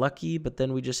very unlucky, but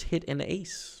then we just hit an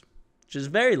ace, which is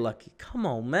very lucky. Come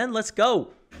on, man. Let's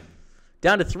go.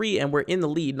 Down to 3, and we're in the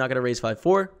lead. Not going to raise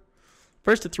 5-4.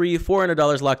 First to 3,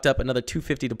 $400 locked up, another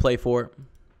 $250 to play for.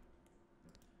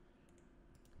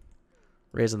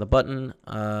 Raise on the button.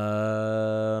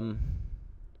 I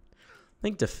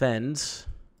think defend.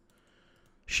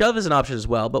 Shove is an option as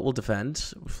well, but we'll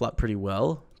defend. We flop pretty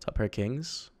well. Top pair of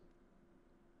kings.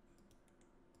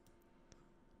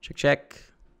 Check, check.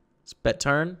 It's bet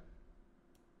turn.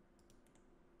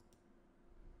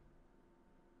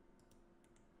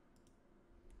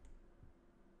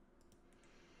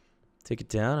 Take it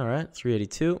down. All right,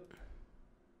 382.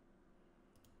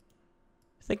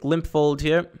 I think limp fold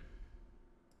here.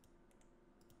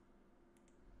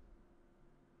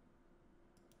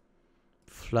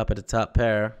 Flop at the top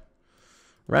pair.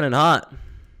 Running hot.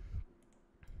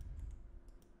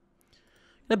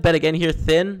 Gonna bet again here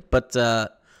thin, but I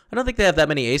don't think they have that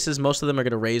many aces. Most of them are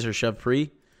gonna raise or shove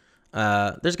pre.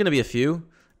 There's gonna be a few,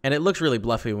 and it looks really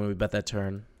bluffy when we bet that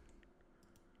turn.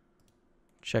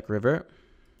 Check river.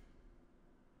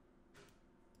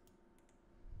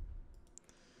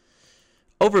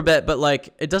 Overbet, but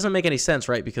like it doesn't make any sense,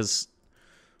 right? Because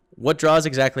what draws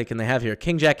exactly can they have here?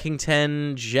 King Jack, King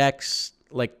 10, Jacks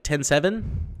like 10-7,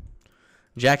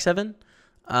 Jack 7.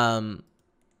 But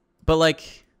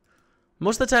like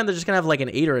most of the time they're just gonna have like an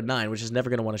 8 or a 9, which is never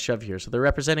gonna want to shove here. So they're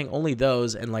representing only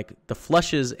those and like the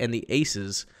flushes and the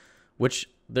aces, which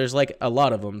there's like a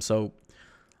lot of them. So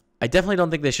I definitely don't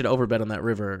think they should overbet on that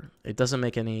river. It doesn't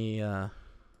make any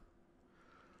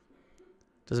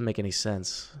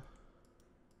sense.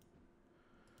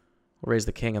 We'll raise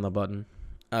the king on the button.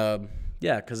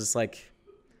 Yeah, because it's like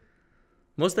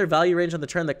most of their value range on the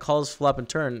turn that calls flop and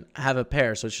turn have a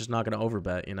pair, so it's just not going to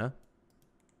overbet, you know?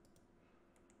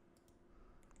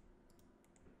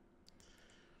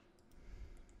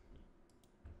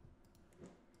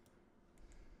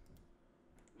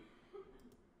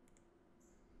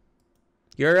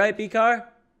 You all right, B-Car?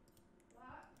 What?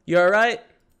 You all right?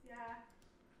 Yeah.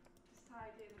 Just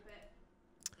tied in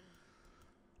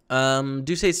a bit.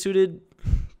 Deuce 8 suited.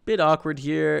 Bit awkward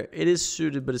here. It is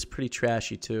suited, but it's pretty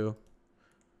trashy too.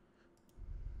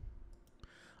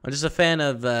 I'm just a fan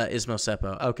of Ismo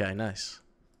Seppo. Okay, nice.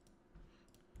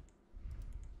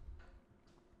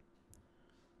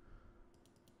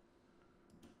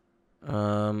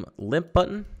 Limp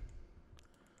button.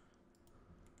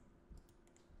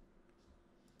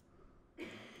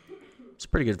 It's a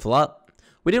pretty good flop.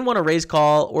 We didn't want to raise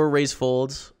call or raise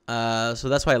folds, so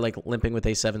that's why I like limping with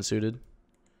A7 suited.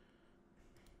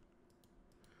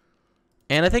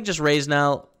 And I think just raise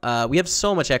now. We have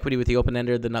so much equity with the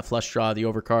open-ender, the nut flush draw, the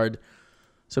overcard.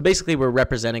 So basically we're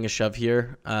representing a shove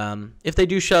here. If they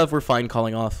do shove, we're fine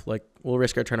calling off. Like we'll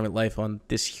risk our tournament life on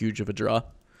this huge of a draw.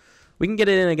 We can get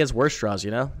it in against worse draws,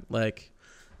 you know? Like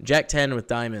Jack 10 with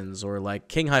diamonds or like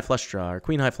King high flush draw or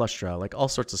Queen high flush draw. Like all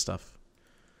sorts of stuff.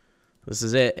 This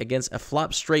is it. Against a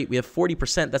flop straight, we have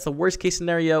 40%. That's the worst case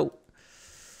scenario.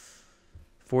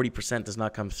 40% does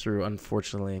not come through,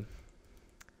 unfortunately.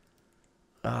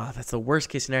 That's the worst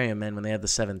case scenario, man, when they have the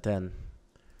 7-10.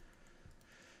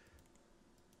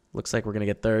 Looks like we're going to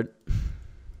get third.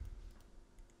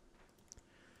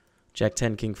 Jack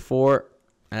 10, King 4.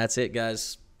 That's it,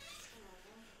 guys.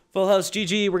 Full house,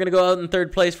 GG. We're going to go out in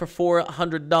third place for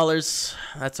 $400.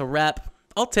 That's a wrap.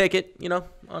 I'll take it, you know.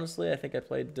 Honestly, I think I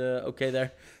played okay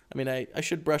there. I mean, I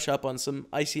should brush up on some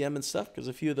ICM and stuff because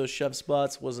a few of those shove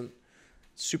spots wasn't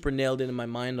super nailed in my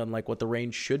mind on like what the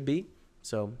range should be.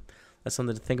 So that's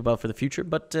something to think about for the future.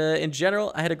 But in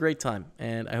general, I had a great time,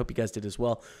 and I hope you guys did as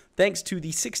well. Thanks to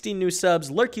the 16 new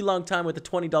subs, Lurky Long Time with the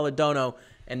 $20 dono,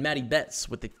 and Matty Betts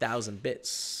with the 1,000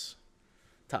 bits.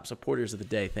 top supporters of the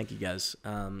day. Thank you guys.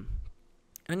 And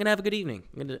I'm going to have a good evening.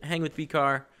 I'm going to hang with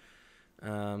V-Car,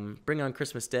 bring on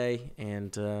Christmas Day,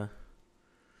 and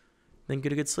then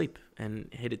get a good sleep and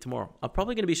hit it tomorrow. I'm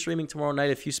probably going to be streaming tomorrow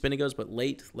night a few Spinnigos, but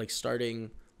late, like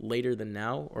starting later than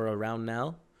now or around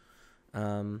now.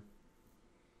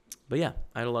 But yeah,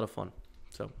 I had a lot of fun.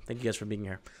 So thank you guys for being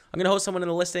here. I'm going to host someone in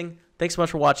the listing. Thanks so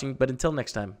much for watching. But until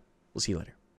next time, we'll see you later.